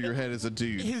going through your head as a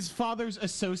dude. His father's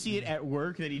associate at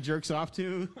work that he jerks off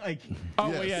to, like,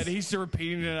 Oh Yes. yeah, and he's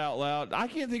repeating it out loud. I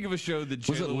can't think of a show that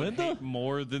Was it J-Lo would Linda? hate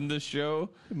more than this show.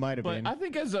 It might have But been. I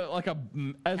think as a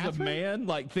Catherine? man,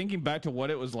 like thinking back to what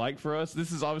it was like for us,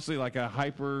 this is obviously like a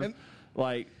hyper. And-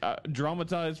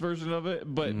 dramatized version of it,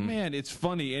 but man, it's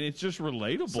funny and it's just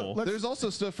relatable. There's also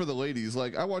stuff for the ladies.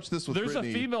 Like I watched this with There's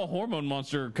Brittany. a female hormone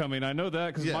monster coming. I know that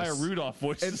because Yes. Maya Rudolph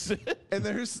voices it. and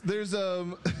there's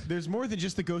there's more than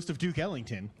just the ghost of Duke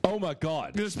Ellington. Oh my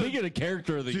God! Speaking of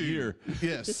character of the year,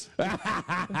 yes.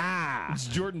 It's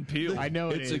Jordan Peele. I know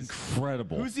it's it is.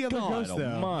 incredible. Who's the other God ghost, though?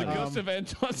 almighty. The ghost of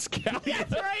Anton Scalia.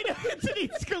 That's right, Anthony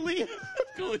Scalia.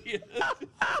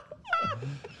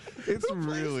 It's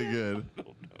really good.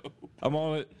 I'm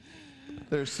on it.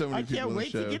 There's so many I people can't in the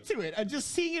wait show. to get to it. I'm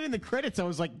just seeing it in the credits. I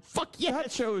was like, "Fuck yeah!"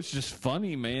 That show is just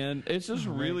funny, man. It's just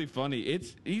really funny.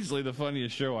 It's easily the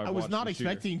funniest show I've I was watched not this year.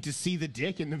 expecting to see the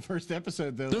dick in the first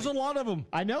episode, though. There's a lot of them.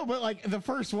 I know, but like the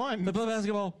first one, They play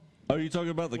basketball. Are you talking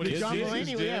about the When kids? John His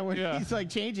Mulaney, dick, yeah, when yeah. he's like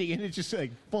changing, and it's just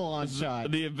like full on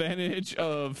shot. The advantage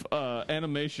of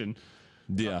animation.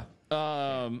 Yeah.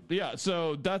 Yeah,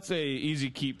 so that's a easy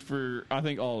keep for I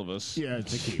think all of us. Yeah,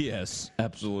 it's a keep. Yes,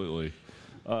 absolutely.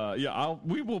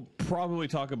 We will probably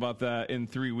talk about that in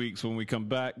 3 weeks when we come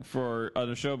back for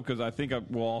other show because I think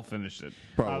we'll all finish it.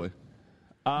 Probably.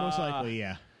 Most likely,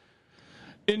 yeah.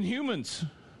 Inhumans.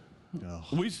 Oh.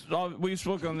 We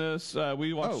spoke on this.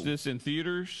 We watched this in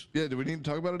theaters. Yeah, do we need to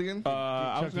talk about it again?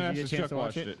 I was Chuck, going did to you ask get if a chance Chuck to watch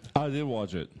watched it? it. I did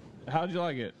watch it. How did you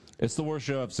like it? It's the worst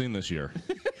show I've seen this year.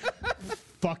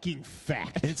 Fucking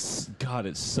fact. It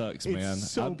sucks, man.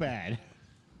 It's so bad.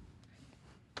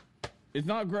 It's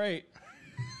not great.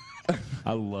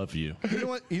 I love you. You know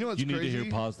what? You know what's You need crazy? to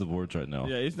hear positive words right now.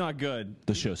 Yeah, it's not good.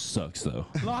 The show sucks, though.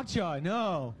 Lockjaw,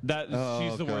 no. She's the God,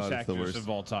 worst it's the actress worst. of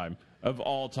all time. Of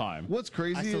all time. What's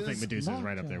crazy I still is think Medusa is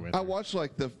right up there with I her. watched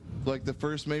like the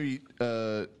first maybe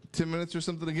 10 minutes or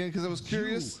something again because I was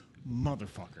curious.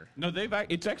 Motherfucker. No,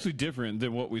 it's actually different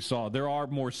than what we saw. There are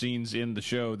more scenes in the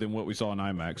show than what we saw in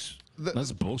IMAX.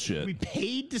 That's bullshit. We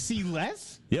paid to see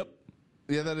less? Yep.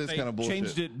 Yeah, that is They kind of bullshit.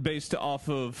 changed it based off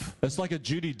of It's like a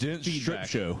Judi Dench strip Feedback.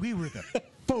 show. We were the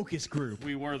focus group.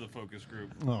 we were the focus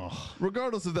group. Oh.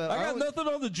 Regardless of that, I got was- nothing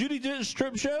on the Judi Dench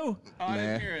strip show. I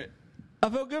didn't Nah. hear it. I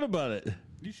felt good about it.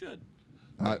 You should.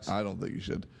 I don't think you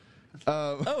should.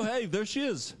 Oh, hey, there she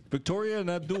is. Victoria and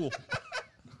Abdul.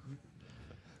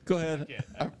 Go ahead.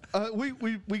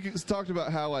 We talked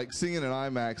about how like seeing it in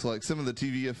IMAX, like some of the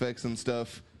TV effects and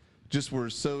stuff, just were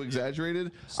so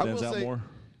exaggerated. Stands out more.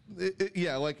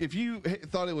 Yeah, like if you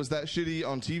thought it was that shitty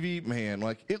on TV, man,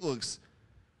 like it looks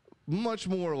much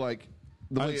more like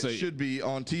the way I'd it say- should be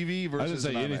on TV I versus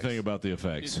didn't say in IMAX. anything about the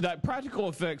effects. That practical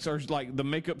effects are like the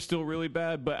makeup's still really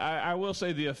bad, but I will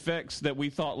say the effects that we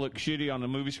thought looked shitty on the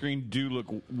movie screen do look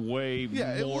way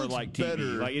Yeah, it more looks like TV. better.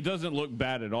 Like it doesn't look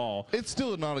bad at all. It's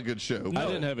still not a good show. I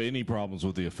didn't have any problems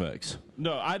with the effects.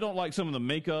 No, I don't like some of the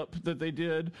makeup that they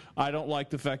did. I don't like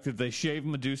the fact that they shaved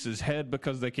Medusa's head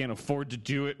because they can't afford to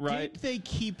do it right. Did they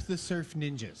keep the surf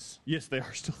ninjas? Yes, they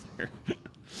are still there.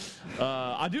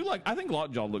 I think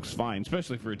Lockjaw looks fine,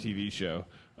 especially for a TV show.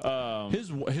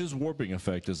 His warping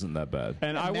effect isn't that bad.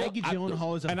 And Maggie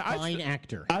Gyllenhaal is a fine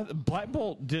actor. Black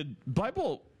Bolt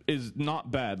is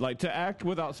not bad. Like to act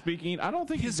without speaking, I don't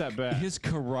think he's that bad. His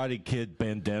Karate Kid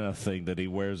bandana thing that he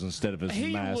wears instead of his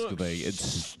He mask looks thing, it's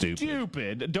stupid.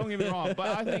 Stupid. Don't get me wrong, but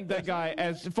I think that guy,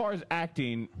 as far as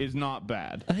acting, is not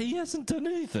bad. He hasn't done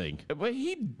anything. But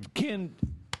he can.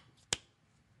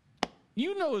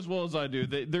 You know as well as I do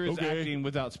that there is Okay. acting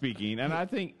without speaking, and I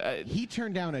think He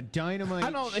turned down a dynamite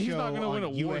I don't. He's not going to win an an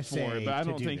award USA for it, but I to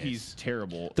don't do think this. he's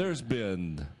terrible There's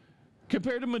been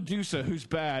compared to Medusa, who's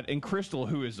bad, and Crystal,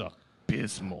 who is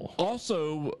abysmal.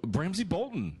 also Ramsey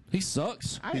Bolton. He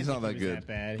sucks. I didn't He's not think that he was good.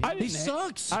 bad. I He didn't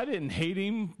sucks. I didn't hate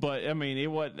him, but I mean,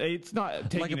 it's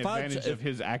not taking if I- advantage if- of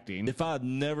his acting. If I had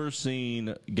never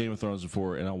seen Game of Thrones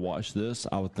before and I watched this,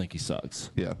 I would think he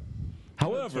sucks. Yeah.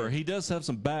 However, he does have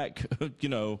some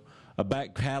a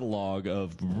back catalog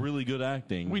of really good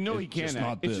acting. We know It's he can just act.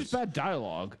 not It's this. just bad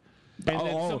dialogue. And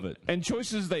then All of it. And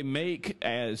choices they make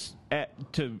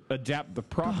to adapt the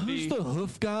property. Who's the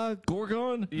hoof guy?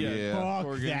 Gorgon? Yeah. Fuck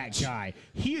Gorgon. that guy.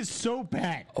 He is so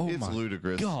bad. Oh It's my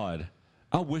ludicrous. God.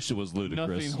 I wish it was ludicrous.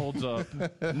 Nothing holds up.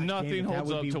 Nothing Damn it, that holds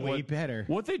would up be to way better.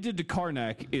 what they did to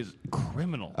Karnak is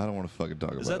criminal. I don't want to fucking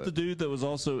talk about Is that it. the dude that was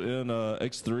also in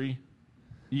X3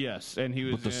 Yes, and he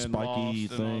was with the in spiky Lost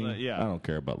and all thing? that. Yeah. I don't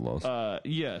care about Lost.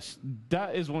 Yes,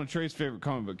 that is one of Trey's favorite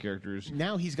comic book characters.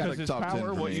 Now he's got Because a his top 10 power,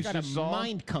 for what me. you he's got a just saw,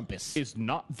 mind compass. is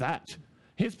not that.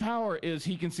 His power is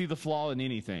he can see the flaw in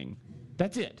anything.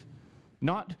 That's it.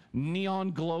 Not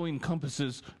neon glowing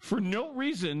compasses for no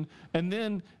reason. And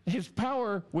then his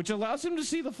power, which allows him to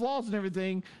see the flaws and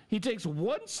everything, he takes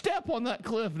one step on that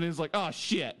cliff and is like, oh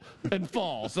shit, and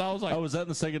falls. So I was like, Oh, was that in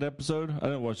the second episode? I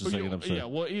didn't watch the second episode. yeah,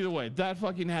 well, either way, that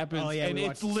fucking happens. Oh, yeah, and we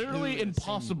it's watched literally two at the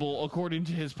same- impossible according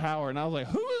to his power. And I was like,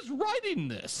 who is writing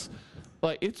this?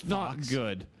 Like, it's not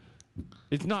good.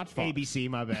 It's not Fox. ABC,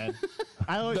 my bad.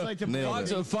 I always like to blame Nailed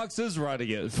things. Fox is writing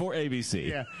it for ABC.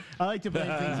 Yeah, I like to blame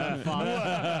things on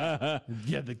Fox.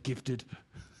 Yeah, the gifted.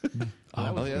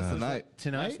 Oh, yeah, that's the night.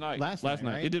 Tonight, Last night.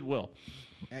 right? It did well.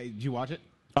 Hey, did you watch it?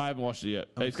 I haven't watched it yet.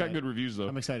 It's got excited. good reviews, though.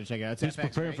 I'm excited to check it out. It's He's FX,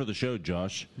 preparing right? for the show,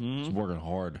 Josh. He's working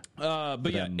hard.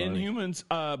 But yeah, that money. Inhumans.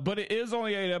 But it is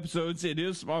only 8 episodes. It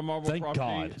is a Marvel Thank property.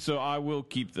 God. So I will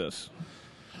keep this.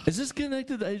 Is this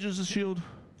connected to Agents of S.H.I.E.L.D.?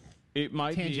 It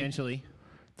might be. tangentially.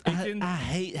 I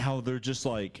hate how they're just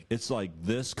like, it's like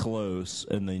this close,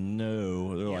 and they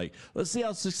know they're like, let's see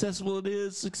how successful it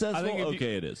is. Successful, it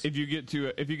is. If you get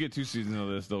 2 seasons of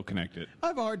this, they'll connect it. I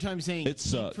have a hard time saying It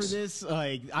sucks. for this.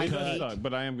 Like, It does suck,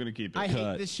 but I am going to keep it. I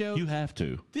hate this show. You have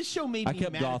to. This show made I me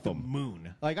kept mad Gotham. at the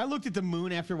moon. Like, I looked at the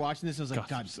moon after watching this. I was like,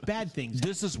 God, bad things.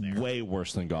 This is way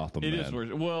worse than Gotham. It man. is worse.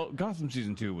 Well, Gotham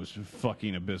season 2 was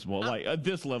fucking abysmal. Like at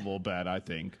this level of bad, I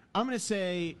think. I'm gonna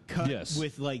say cut Yes.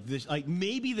 with like this, like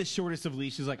maybe the shortest of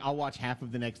leashes. Like, I'll watch half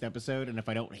of the next episode, and if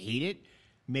I don't hate it,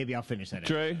 maybe I'll finish that.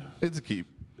 Trey, It's a keep.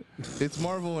 It's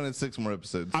Marvel and it's 6 more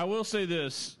episodes. I will say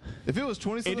this: If it was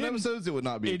 27 didn't- episodes, it would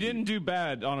not be. a it keep. didn't do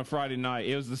bad on a Friday night.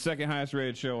 It was the second highest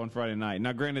rated show on Friday night.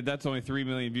 Now, granted, that's only 3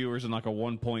 million viewers and like a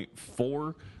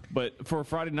 1.4, but for a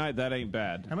Friday night, that ain't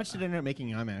bad. How much did it end up making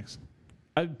IMAX?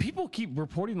 People keep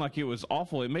reporting like it was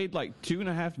awful. It made like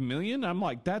 2.5 million. I'm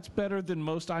like, that's better than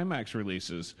most IMAX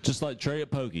releases. Just like Trey at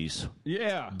Pokies.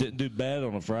 Yeah, Didn't do bad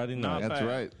on a Friday night. Not That's bad.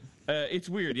 right. It's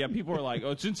weird. Yeah, people are like,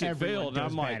 oh, since it Everyone failed, and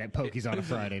does I'm like, bad at Pokies on a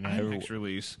Friday night. IMAX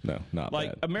release. No, not like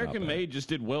bad. American Not bad. Made just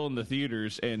did well in the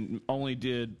theaters and only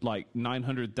did like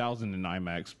 900,000 in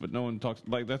IMAX, but no one talks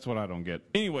like that's what I don't get.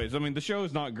 Anyways, I mean the show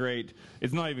is not great.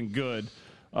 It's not even good.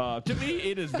 To me,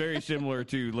 it is very similar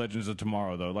to Legends of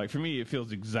Tomorrow, though. Like for me, it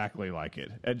feels exactly like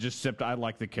it. Except I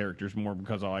like the characters more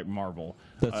because I like Marvel.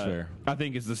 That's fair. I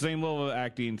think it's the same level of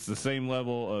acting. It's the same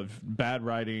level of bad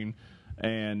writing,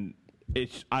 and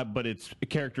but it's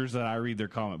characters that I read their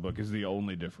comic book is the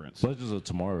only difference. Legends of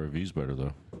Tomorrow review's better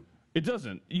though. It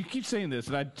doesn't. You keep saying this,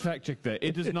 and I fact checked that.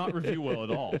 It does not review well at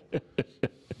all.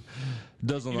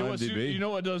 Does on You know, IMDb. you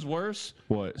know what does worse?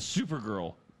 What?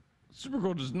 Supergirl.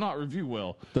 Supergirl does not review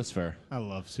well. That's fair. I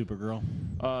love Supergirl.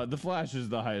 The Flash is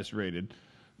the highest rated.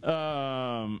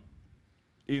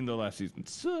 Even though last season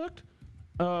sucked.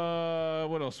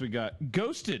 What else we got?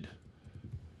 Ghosted.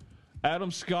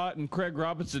 Adam Scott and Craig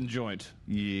Robinson joint.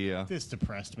 Yeah. This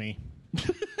depressed me.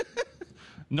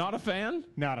 Not a fan?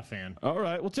 Not a fan. All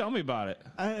right, well, tell me about it.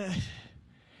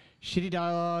 Shitty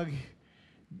dialogue,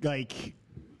 like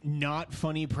not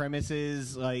funny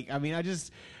premises. Like, I mean,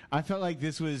 I felt like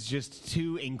this was just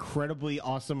two incredibly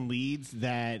awesome leads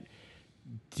that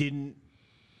didn't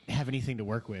have anything to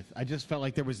work with. I just felt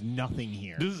like there was nothing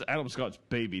here. This is Adam Scott's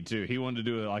baby, too. He wanted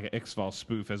to do like an X-Files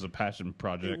spoof as a passion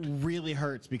project. It really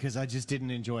hurts because I just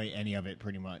didn't enjoy any of it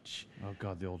pretty much. Oh,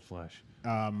 God, the old Flash.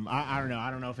 I don't know.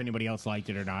 I don't know if anybody else liked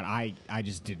it or not. I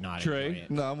just did not Trey? enjoy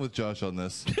it. No, I'm with Josh on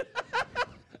this.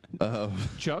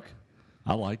 Chuck?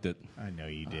 I liked it. I know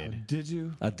you did. Did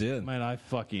you? I did. Man, I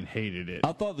fucking hated it.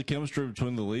 I thought the chemistry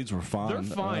between the leads were fine. They're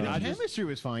fine. The I just chemistry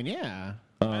was fine, yeah.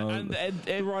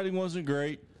 the writing wasn't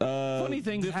great. funny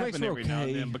things the effects happen were every now and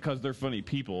okay. then because they're funny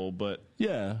people, but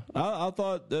Yeah, I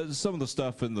thought some of the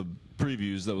stuff in the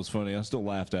previews that was funny. I still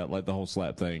laughed at, like the whole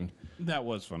slap thing. that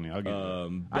was funny. I'll give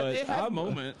you But that. It had I'm-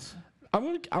 moments. I'm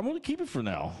gonna keep it for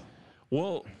now.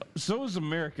 Well, so is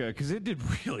America because it did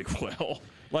really well,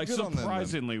 like Good on them, then.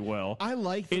 surprisingly well. I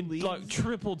like the it leads. like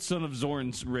tripled Son of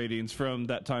Zorn's ratings from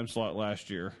that time slot last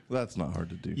year. That's not hard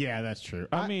to do. Yeah, that's true.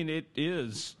 I mean, it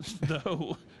is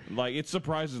though. Like it's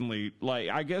surprisingly like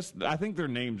I think their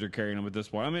names are carrying them at this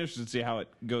point. I'm interested to see how it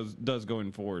does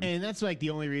going forward. And that's like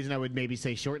the only reason I would maybe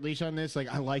say short leash on this. Like,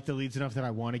 I like the leads enough that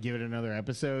I want to give it another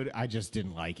episode. I just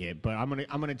didn't like it, but I'm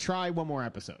gonna try one more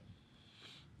episode.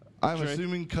 I'm Trey?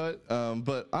 assuming cut,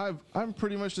 but I'm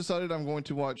pretty much decided I'm going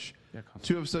to watch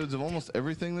 2 episodes of almost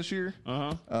everything this year.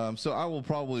 So I will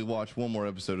probably watch one more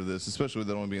episode of this, especially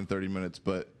with it only being 30 minutes.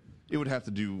 But it would have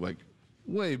to do like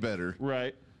way better.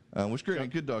 Right. Which great,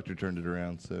 Good Doctor turned it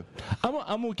around. So I'm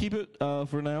gonna keep it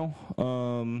for now.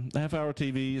 Half-hour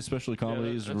TV, especially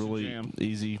comedy, is that's a really jam.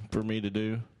 easy for me to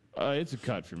do. It's a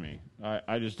cut for me.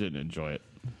 I just didn't enjoy it.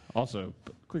 Also,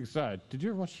 quick aside, did you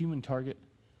ever watch Human Target?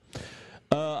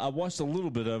 I watched a little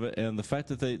bit of it, and the fact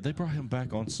that they brought him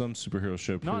back on some superhero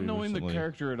show. Not pretty knowing recently. the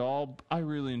character at all, I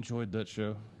really enjoyed that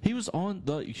show. He was on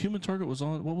the Human Target. Was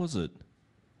on what was it?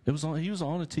 It was on. He was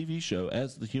on a TV show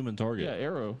as the Human Target. Yeah,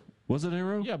 Arrow. Was it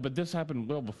Arrow? Yeah, but this happened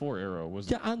well before Arrow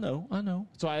was. Yeah, I know.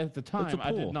 So at the time, I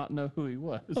pull. did not know who he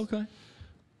was. Okay.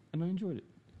 And I enjoyed it.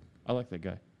 I like that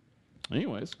guy.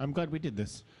 Anyways, I'm glad we did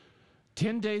this.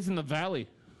 10 Days in the Valley.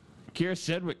 Kira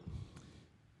Sedgwick.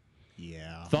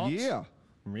 Yeah. Thoughts?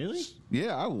 Really?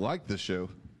 yeah, I like this show.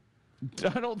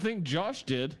 I don't think Josh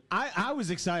did. I was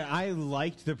excited. I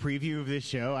liked the preview of this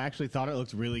show. I actually thought it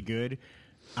looked really good.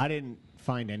 I didn't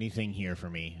find anything here for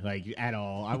me, like, at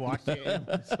all. I watched it and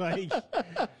it's like,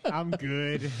 I'm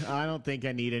good. I don't think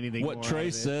I need anything more What out Trey of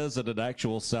it. says at an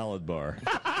actual salad bar.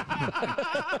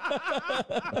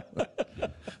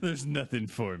 There's nothing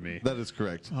for me. That is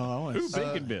correct. Oh, I want Ooh,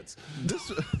 bacon bits.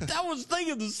 This I was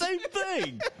thinking the same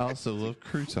thing. I also love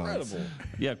croutons.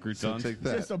 Yeah, So croutons. take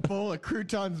that. just a bowl of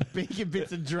croutons, bacon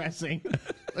bits, and dressing.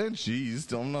 And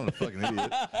cheese. I'm not a fucking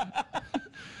idiot.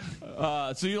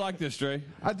 So you like this, Dre?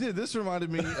 I did. This reminded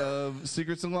me of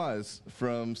Secrets and Lies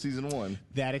from season 1.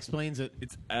 That explains it.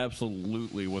 It's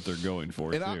absolutely what they're going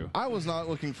for, And too. I was not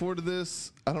looking forward to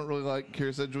this. I don't really like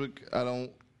Kara Sedgwick. I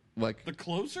don't like. The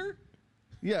closer?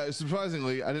 Yeah,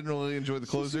 surprisingly, I didn't really enjoy the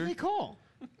That's what closer. they call.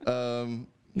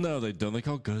 No, they don't. They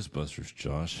call Ghostbusters,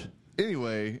 Josh.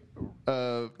 Anyway,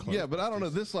 yeah, but I don't know.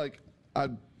 This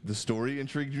the story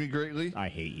intrigued me greatly. I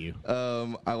hate you.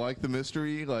 I like the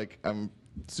mystery. Like, I'm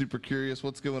super curious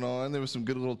what's going on. There was some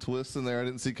good little twists in there I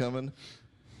didn't see coming.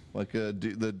 Like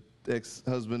the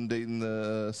ex-husband dating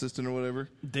the assistant or whatever.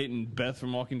 Dating Beth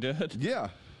from Walking Dead? Yeah.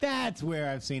 That's where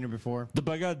I've seen her before. The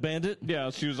Bug-Eyed Bandit?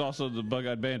 Yeah, she was also the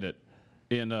Bug-Eyed Bandit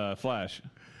in Flash.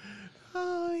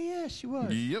 Oh, yeah, she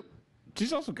was. Yep.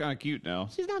 She's also kind of cute now.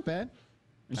 She's not bad.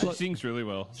 And she sings really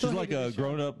well. She's like a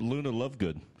grown-up Luna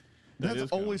Lovegood. That's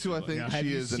is always who I think Now, have she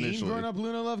you is seen initially. Grown Up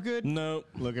Luna Lovegood? No,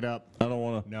 Look it up. I don't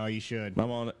want to. No, you should. I'm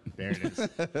on it. There it is.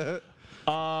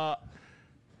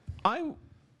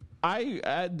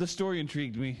 The story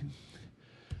intrigued me.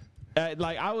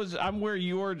 I'm where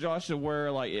you were, Josh,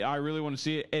 where like I really want to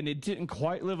see it, and it didn't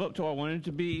quite live up to what I wanted it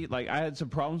to be. Like I had some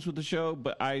problems with the show,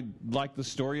 but I like the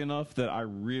story enough that I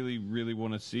really, really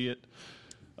want to see it.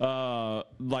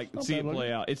 See it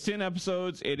play out. It's 10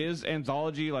 episodes. It is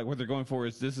anthology. Like what they're going for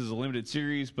is this is a limited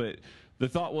series, but the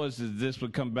thought was that this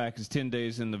would come back as 10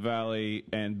 Days in the Valley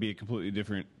and be a completely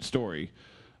different story.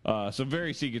 So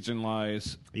very Secrets and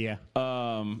Lies. Yeah.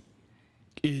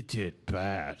 It did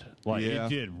bad. Like, Yeah. it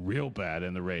did real bad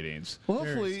in the ratings. Well,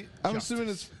 hopefully, I'm assuming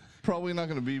it's probably not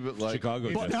going to be, but like Chicago.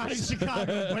 It's not in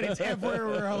Chicago, but it's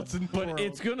everywhere else in the But world.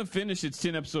 it's going to finish its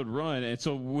 10 episode run, and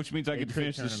so which means I get to could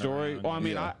finish the turn it story. around, Well, I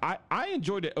mean, yeah. I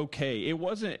enjoyed it okay. It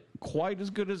wasn't quite as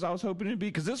good as I was hoping it'd be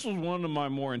because this was one of my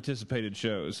more anticipated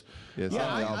shows. Yeah, it's Yeah,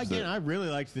 not the opposite. I really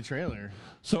liked the trailer.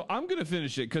 So I'm going to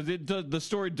finish it because the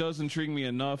story does intrigue me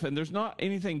enough, and there's not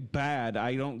anything bad.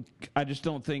 I just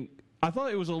don't think. I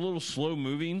thought it was a little slow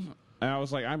moving, and I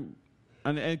was like, and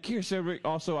Kira Sedgwick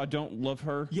also, I don't love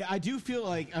her. Yeah, I do feel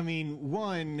like, I mean,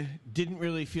 one, didn't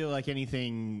really feel like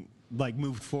anything, like,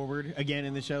 moved forward again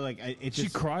in the show. Like, it She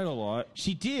just... cried a lot.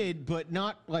 She did, but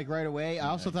not, like, right away. I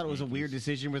also thought it was a weird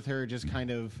decision with her just kind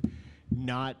of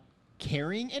not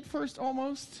caring at first,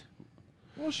 almost.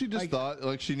 Well, she just Like, thought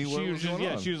like she knew what She was was just, going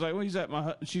on. she was like,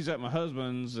 well, she's at my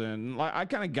husband's, and like I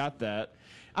kind of got that.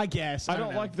 I guess. I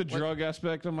don't know. like the drug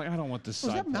aspect. I'm like, I don't want this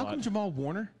Was side that Malcolm plot. Jamal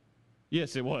Warner?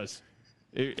 Yes, it was.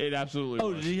 It absolutely Oh,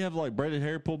 was. did he have like braided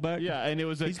hair pulled back? Yeah, and it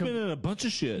was. He's been in a bunch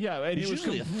of shit. Yeah, and he's he was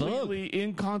usually a thug. completely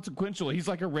inconsequential. He's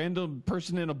like a random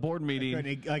person in a board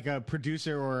meeting. Like a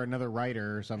producer or another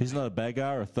writer or something. He's not a bad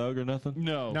guy or a thug or nothing.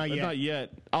 No, Not yet. Not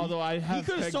yet. Although I have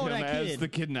could've pegged saw him that as kid. the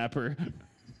kidnapper.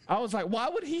 I was like, why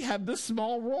would he have this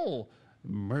small role?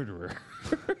 Murderer.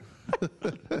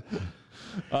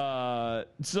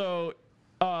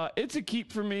 It's a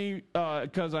keep for me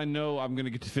because I know I'm going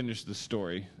to get to finish the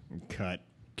story. Cut.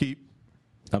 Keep.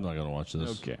 I'm not gonna watch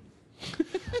this. Okay.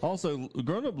 Also,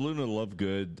 Grown Up Luna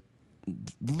Lovegood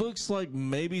looks like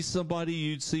maybe somebody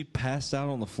you'd see passed out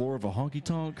on the floor of a honky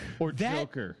tonk. Or That-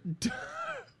 Joker.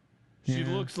 She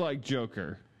looks like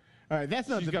Joker. All right, that's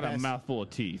not She's the got best. a mouthful of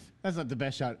teeth. That's not the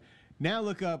best shot. Now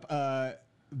look up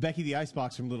Becky the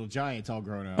Icebox from Little Giants, all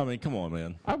grown up. I mean, come on,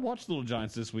 man. I watched Little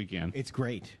Giants this weekend. It's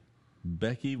great.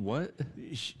 Becky, what?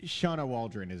 Shauna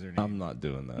Waldron is her name. I'm not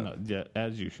doing that. No, yeah,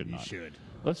 as you should not. should.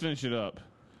 Let's finish it up.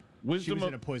 She Wisdom was of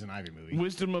in a Poison Ivy movie.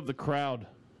 Wisdom of the Crowd,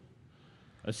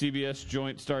 a CBS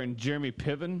joint starring Jeremy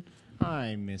Piven,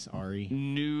 I miss Ari.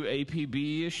 new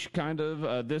APB-ish kind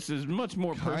of. This is much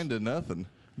more Kind of nothing.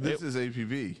 This is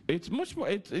APV. It's much more.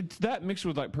 It's that mixed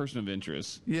with like Person of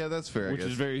Interest, Yeah, that's fair. which I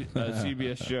guess. is very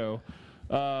CBS show.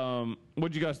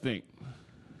 What'd you guys think?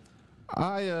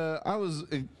 I was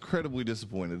incredibly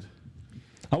disappointed.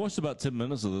 I watched about 10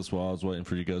 minutes of this while I was waiting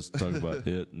for you guys to talk about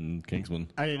It and Kingsman.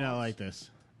 I did not like this.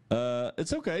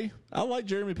 It's okay. I like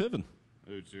Jeremy Piven.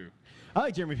 I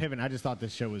like Jeremy Piven. I just thought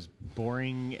this show was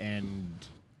boring and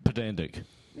Pedantic.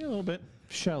 a little bit.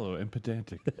 Shallow and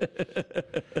pedantic.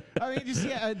 I mean, just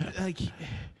like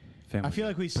I feel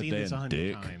like we've seen this 100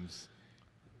 Pedantic. times.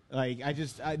 Like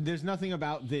there's nothing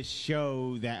about this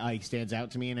show that like stands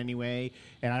out to me in any way,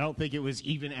 and I don't think it was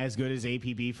even as good as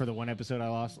APB for the one episode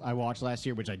I watched last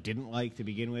year, which I didn't like to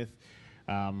begin with.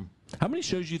 How many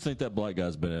shows do you think that black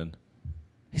guy's been in?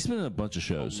 He's been in a bunch of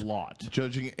shows. A lot.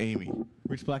 Judging Amy.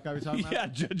 Which black guy are we talking about? Yeah,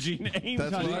 judging Amy.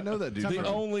 That's why I know that dude. The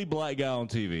only black guy on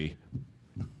TV.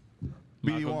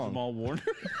 B.D. Malcolm Wong. Jamal Warner.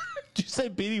 Did you say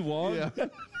B.D. Wong? Yeah. Are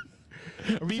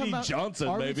we B.D. talking about- Johnson,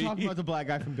 Are baby. we talking about the black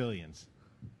guy from Billions?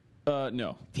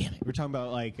 No. Damn it. We're talking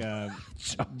about like the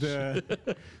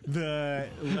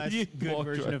less You good walked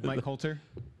version right of Mike Coulter.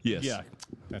 Yes. Yeah.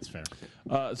 That's fair.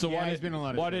 So Yeah, why, he's been in a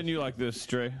lot of why shows. didn't you like this,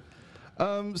 Trey?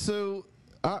 So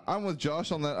I'm with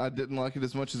Josh on that. I didn't like it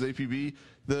as much as APB.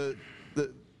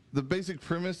 The basic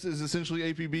premise is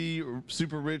essentially APB,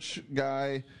 super rich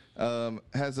guy,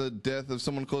 has a death of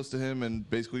someone close to him, and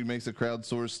basically makes a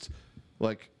crowdsourced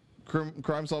like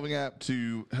crime solving app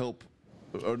to help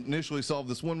initially solve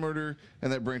this one murder,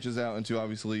 and that branches out into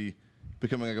obviously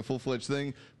becoming like a full fledged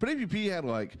thing. But APB had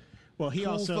like. Well, he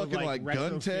cool also fucking like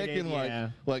gun tech retrofitted, and yeah.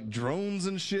 like drones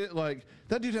and shit. Like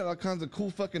that dude had all kinds of cool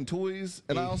fucking toys.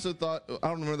 And I also thought I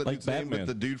don't remember that Like dude's name, Batman. but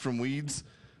the dude from Weeds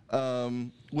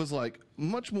was like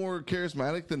much more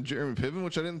charismatic than Jeremy Piven,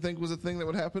 which I didn't think was a thing that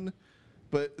would happen.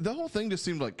 But the whole thing just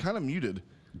seemed like kind of muted.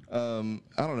 I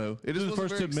don't know. It just The wasn't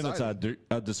first very 10 minutes, exciting.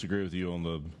 I disagree with you on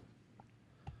the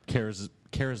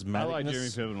charismatic. I like Jeremy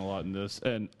Piven a lot in this,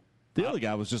 and The other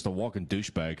guy was just a walking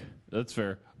douchebag. that's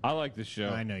fair. I like this show.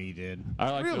 I know you did. I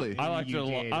liked Really? it. I liked it a You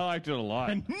lot. did. I liked it a lot.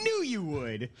 I knew you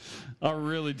would. I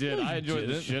really did. I enjoyed the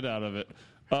didn't. shit out of it.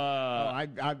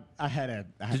 I had a.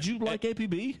 Did you like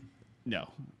APB? No.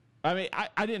 I mean,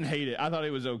 I didn't hate it. I thought it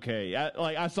was okay.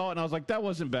 I saw it and I was like, that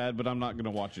wasn't bad, but I'm not going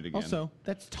to watch it again. Also,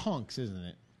 that's Tonks, isn't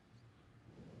it?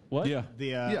 what? Yeah. The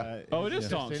Yeah. Oh, it is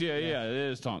assistant? Tonks. Yeah, it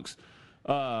is Tonks.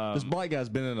 This black guy's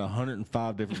been in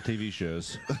 105 different TV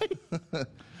shows.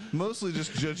 Mostly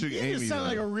just judging You Amy. just sound though.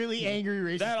 like a really angry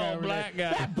racist That guy old over black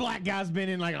there. guy. That black guy's been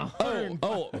in like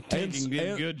 100. Taking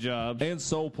good jobs. And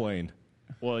Soul Plane.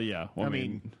 Well, yeah. Well, I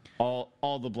mean,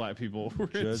 all the black people were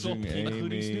in Soul Judging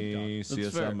Plane. Amy, That's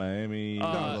fair. CSI Miami,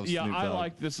 love Yeah, Snoop I Dogg.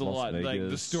 like this a Las lot. Like the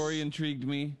Vegas. story intrigued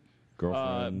me.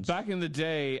 Girlfriends. Back in the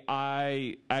day,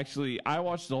 I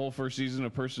watched the whole first season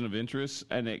of Person of Interest,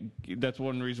 and that's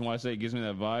one reason why I say it gives me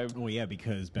that vibe. Well, yeah,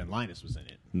 because Ben Linus was in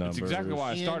it. That's exactly why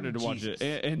I And started to watch Jesus.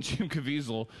 it. And Jim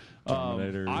Caviezel.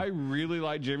 Terminator. I really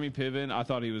like Jeremy Piven. I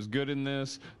thought he was good in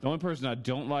this. The only person I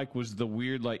don't like was the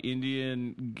weird, like,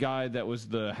 Indian guy that was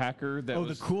the hacker. That Oh,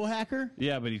 was, the cool hacker?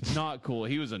 Yeah, but he's not cool.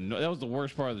 He was that was the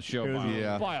worst part of the show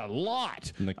Yeah. by a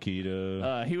lot.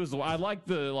 Nikita. He was. I like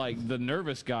the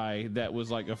nervous guy that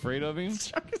was like afraid of him.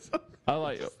 I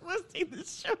like. Listening to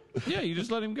this show. Yeah, you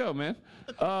just let him go, man.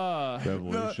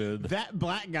 Revolution. That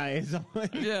black guy is on.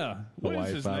 Yeah. What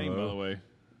is his name, by the way?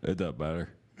 It doesn't matter.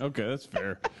 Okay, that's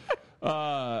fair.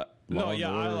 No, Law and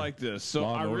yeah, I Order. like this. So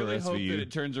Law I and Order really hope SVU. that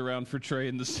it turns around for Trey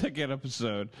in the second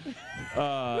episode. He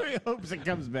hopes it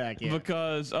comes back. Yeah.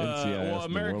 Because NCIS well, New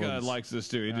America Orleans. likes this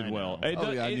too. It I did well.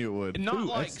 know. Yeah, I knew it would. Not Ooh,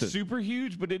 like that's the- super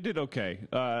huge, but it did okay.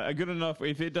 Good enough.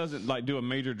 If it doesn't like do a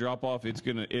major drop off,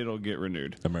 it'll get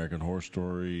renewed. American Horror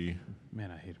Story. Man,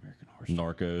 I hate American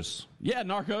Horror. Narcos. Yeah,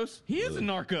 Narcos. He is a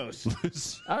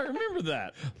Narcos. I remember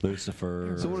that.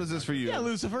 Lucifer. So what is this for you? Yeah,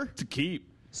 Lucifer. To keep.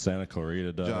 Santa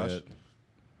Clarita Diet.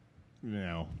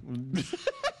 No.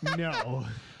 No.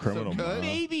 Criminal So cut? Minds.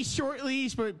 Maybe short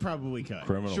leash, but probably cut.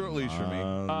 Criminal Short leash for me.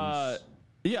 Minds.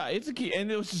 Yeah, it's a key,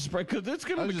 and it was just because it's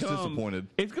going I to was just become disappointed.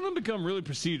 It's going to become really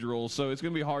procedural, so it's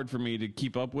going to be hard for me to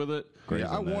keep up with it. Grey's Yeah,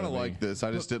 I want to Anatomy. like this.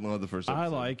 I just didn't love the first I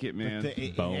episode. like it, man.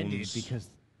 It Bones. ended because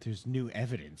there's new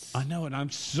evidence. I know, and I'm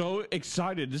so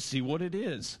excited to see what it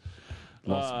is.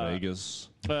 Las Vegas.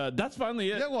 That's finally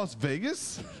it. Yeah, Las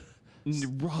Vegas.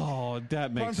 Oh,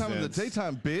 that Prime makes time in the sense.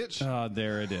 daytime, bitch.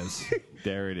 There it is.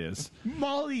 There it is.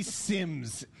 Molly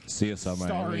Sims CSI Miami.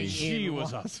 starring She in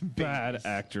was Las a bad Vegas.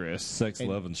 actress. Sex, And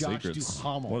Love, and Josh Secrets.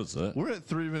 Duhamel. What is that? We're at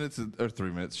 3 minutes or 3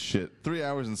 minutes. Shit, 3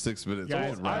 hours and 6 minutes.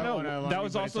 Guys, Holy I crap. know. I know. wanna That love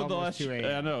was you, but it's also the almost last. 2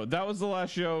 a.m. I know that was the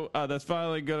last show. That's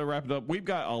finally going to wrap it up. We've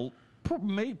got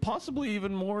possibly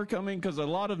even more coming because a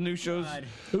lot of new shows.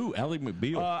 Ooh, Ally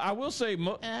McBeal. I will say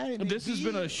this has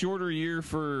been a shorter year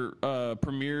for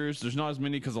premieres. There's not as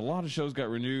many because a lot of shows got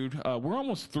renewed. We're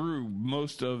almost through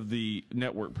most of the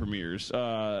network premieres.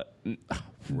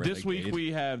 This week Renegade.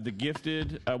 we have The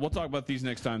Gifted. We'll talk about these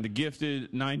next time. The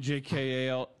Gifted,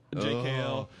 9JKL.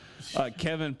 JKL.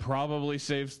 Kevin probably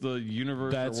saves the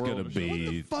universe. That's or going to world.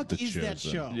 be Fuck the is that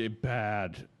Chosen. show? Yeah,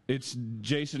 bad. It's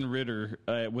Jason Ritter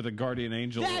with a guardian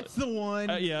angel. That's the one.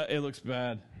 Yeah, it looks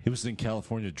bad. He was in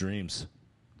California Dreams.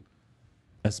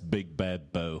 That's Big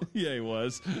Bad Bo, Yeah, he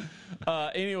was.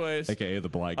 Anyways, a.k.a. the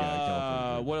black guy in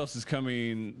California Dreams. what else is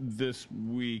coming this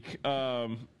week?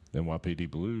 NYPD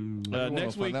Blue.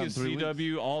 Next week is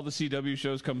CW. All the CW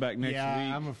shows come back next week.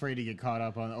 I'm afraid to get caught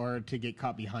up on, or to get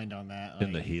caught behind on that.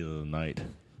 In the heat of the night.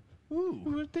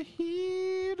 Ooh.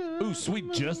 Ooh,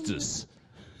 Sweet Justice.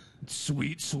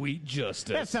 Sweet, sweet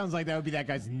justice. That sounds like that would be that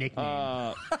guy's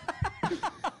nickname.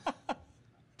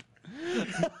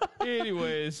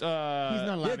 Anyways, He's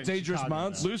not allowed in Dangerous Chicago,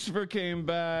 Minds. though. Lucifer came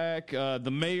back.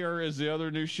 The Mayor is the other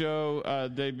new show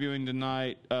debuting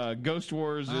tonight. Ghost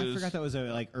Wars is. I forgot that was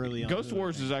early on. Ghost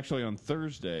Wars is actually on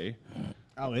Thursday.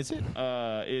 Oh, is it?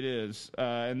 It is.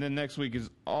 And then next week is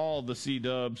all the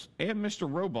C-dubs and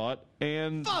Mr. Robot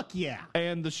and Fuck yeah!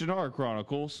 and the Shannara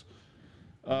Chronicles.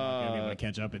 Gonna be able to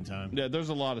catch up in time. Yeah, there's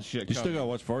a lot of shit You still coming. got to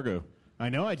watch Fargo. I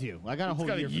know I do. I got a whole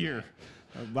Got a year. for year.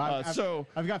 that. So-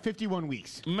 I've got 51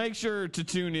 weeks. Make sure to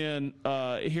tune in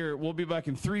here. We'll be back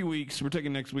in 3 weeks. We're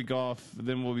taking next week off.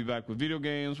 Then we'll be back with video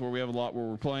games where we have a lot where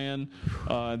we're playing.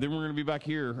 Then we're going to be back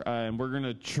here and we're going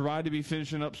to try to be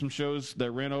finishing up some shows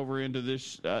that ran over into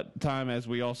this time as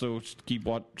we also keep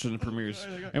watching the premieres.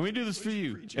 And we do this for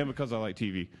you and because I like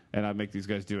TV and I make these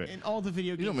guys do it. And all the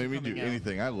video games. You don't make me coming do out.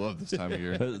 anything. I love this time of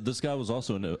year. This guy was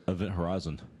also in Event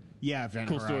Horizon. Yeah, Event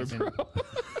Cool story, Horizon. bro.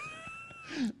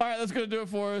 All right, that's going to do it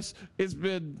for us. It's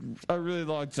been a really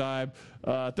long time.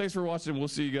 Thanks for watching. We'll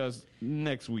see you guys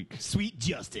next week. Sweet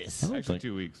Justice. don't Actually, think-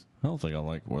 2 weeks. I don't think I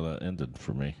like where that ended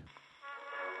for me.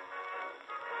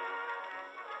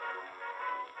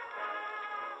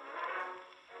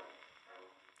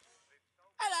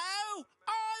 Hello,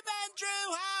 I'm Andrew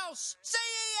House,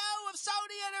 CEO of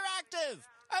Sony Interactive,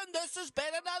 and this has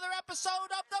been another episode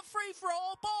of the Free For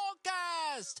All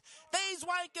podcast. These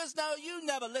wankers know you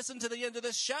never listen to the end of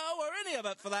this show, or any of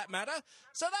it for that matter,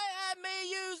 so they had me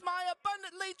use my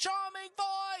abundantly charming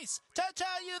voice to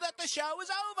tell you that the show is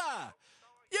over.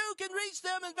 You can reach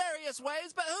them in various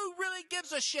ways, but who really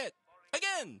gives a shit?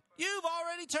 Again, you've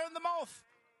already turned them off.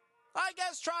 I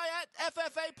guess try at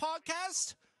FFA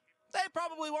Podcast. They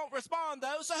probably won't respond,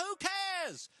 though, so who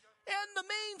cares? In the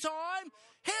meantime,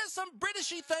 here's some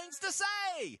Britishy things to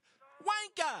say.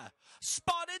 Wanker,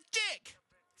 spotted dick,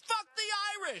 fuck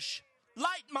the Irish,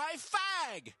 light my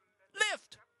fag,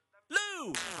 lift,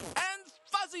 loo, and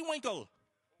fuzzy winkle.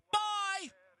 Bye.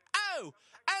 Oh,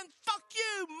 and fuck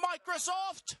you,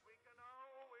 Microsoft.